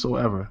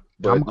whatsoever.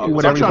 I'm cool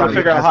with everybody. I'm trying to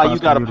figure out how you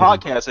got a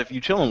podcast if you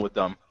chilling with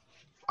them.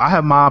 I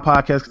have my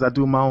podcast because I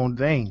do my own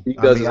thing.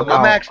 I'm an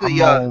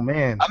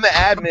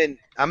admin.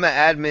 I'm an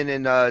admin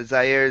in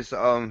Zaire's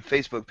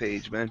Facebook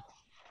page, man.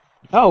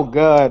 Oh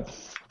God.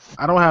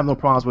 I don't have no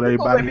problems with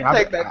everybody.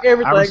 I respect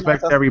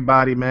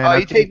everybody, man. Oh,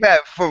 you take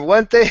back for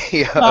one thing?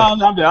 No, I'm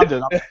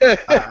done.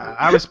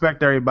 I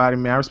respect everybody,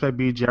 man. I respect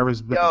BG. I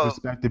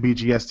respect the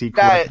BGST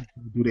crew.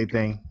 Do their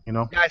thing, you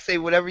know. I say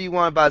whatever you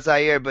want about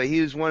Zaire, but he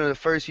was one of the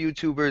first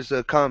YouTubers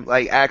to come,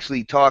 like,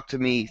 actually talk to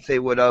me, say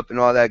what up, and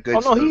all that good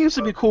stuff. Oh no, he used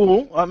to be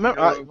cool. I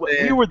remember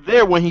we were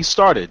there when he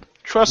started.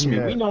 Trust me,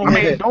 we know him.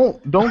 I mean,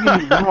 don't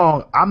get me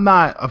wrong. I'm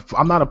not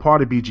a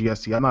part of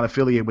BGST. I'm not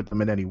affiliated with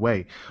them in any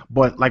way.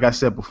 But like I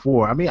said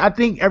before, I mean, I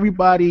think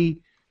everybody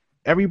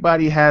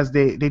has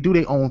they do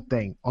their own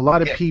thing. A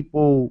lot of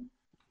people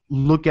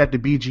look at the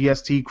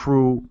BGST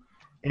crew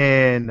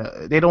and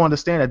they don't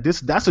understand that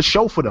that's a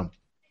show for them,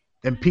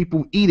 and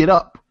people eat it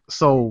up.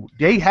 So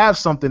they have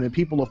something and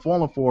people are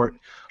falling for it.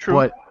 True.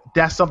 But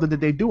that's something that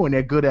they do and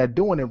they're good at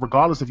doing it,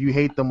 regardless if you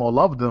hate them or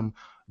love them.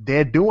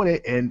 They're doing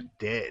it, and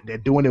they're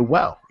doing it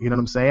well. You know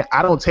what I'm saying?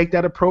 I don't take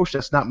that approach.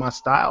 That's not my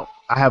style.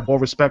 I have more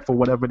respect for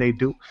whatever they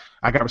do.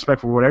 I got respect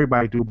for what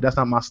everybody do, but that's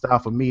not my style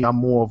for me.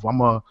 I'm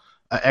a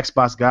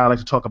Xbox guy. I like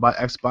to talk about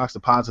Xbox,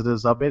 the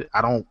positives of it.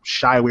 I don't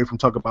shy away from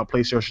talking about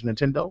PlayStation,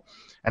 Nintendo,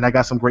 and I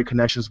got some great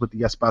connections with the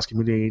Xbox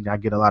community, and I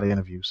get a lot of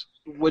interviews.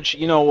 Which,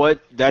 you know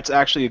what, that's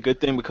actually a good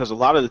thing, because a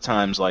lot of the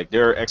times, like,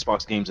 there are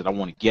Xbox games that I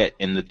want to get,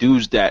 and the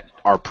dudes that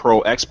are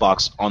pro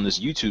Xbox on this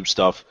YouTube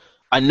stuff,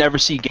 I never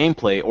see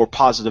gameplay or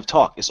positive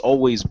talk. It's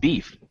always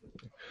beef.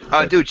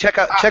 Dude, check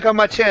out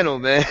my channel,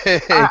 man.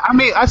 I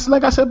mean,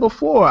 like I said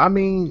before,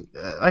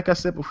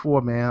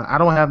 man, I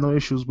don't have no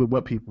issues with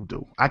what people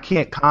do. I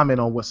can't comment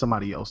on what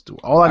somebody else do.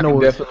 All I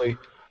know is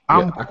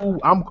I'm cool.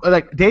 I'm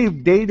like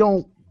they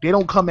don't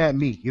come at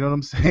me. You know what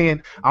I'm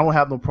saying? I don't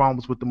have no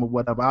problems with them or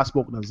whatever. I've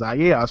spoken to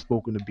Zaire. I've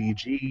spoken to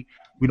BG.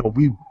 You know,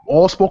 we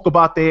all spoke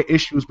about their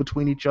issues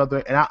between each other,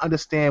 and I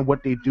understand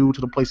what they do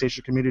to the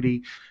PlayStation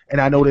community. And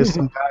I know there's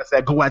some guys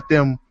that go at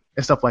them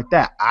and stuff like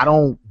that. I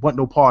don't want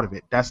no part of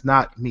it. That's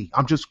not me.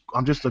 I'm just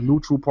a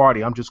neutral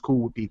party. I'm just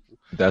cool with people.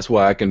 That's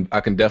why I can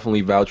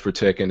definitely vouch for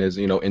Tick and his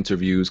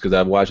interviews, because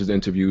I've watched his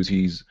interviews.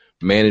 He's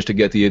managed to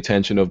get the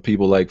attention of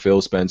people like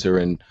Phil Spencer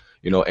and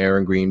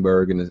Aaron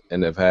Greenberg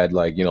and have had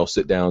like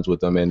sit downs with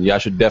them, and y'all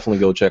should definitely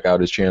go check out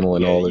his channel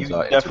and all his. You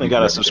definitely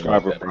got a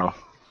subscriber, bro.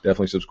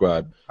 Definitely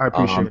subscribe. I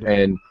appreciate it.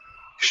 And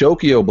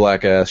Shokio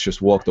Blackass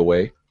just walked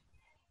away.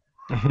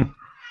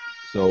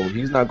 So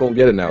he's not gonna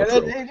get an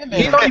outro.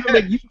 He don't even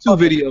make YouTube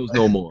videos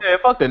no more. Yeah,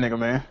 fuck that nigga,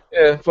 man.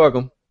 Yeah, fuck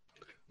him.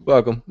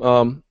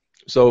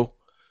 So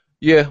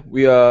yeah,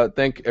 we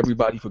thank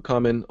everybody for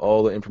coming.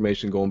 All the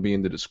information gonna be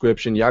in the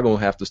description. Y'all gonna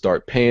have to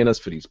start paying us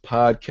for these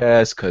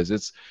podcasts because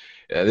this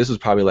was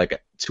probably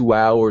like 2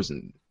 hours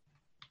and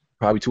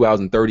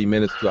 30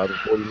 minutes, 2 hours and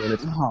 40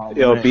 minutes. Oh,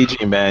 yo, man.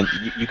 BG, man,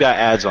 you got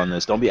ads on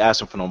this. Don't be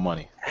asking for no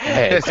money.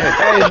 Ads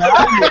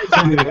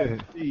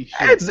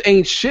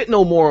ain't shit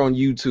no more on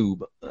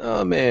YouTube.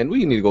 Oh, man,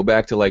 we need to go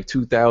back to like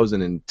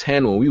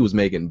 2010 when we was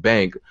making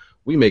bank.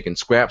 We making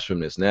scraps from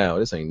this now.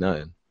 This ain't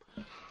nothing.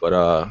 But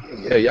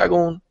yeah,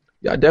 y'all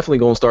definitely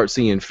gonna start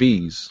seeing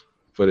fees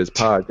for this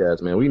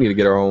podcast, man. We need to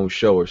get our own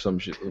show or some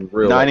shit in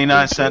real.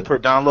 99 cents per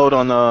download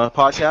on the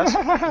podcast.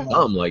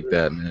 Something like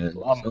that, man.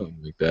 Something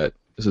like that.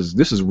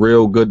 This is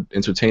real good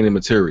entertaining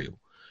material.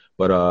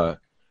 But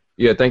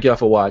yeah, thank y'all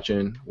for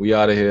watching. We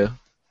out of here.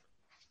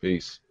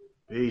 Peace.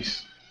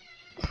 Peace.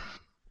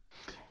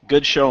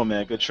 Good show,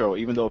 man. Good show.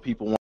 Even though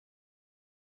people want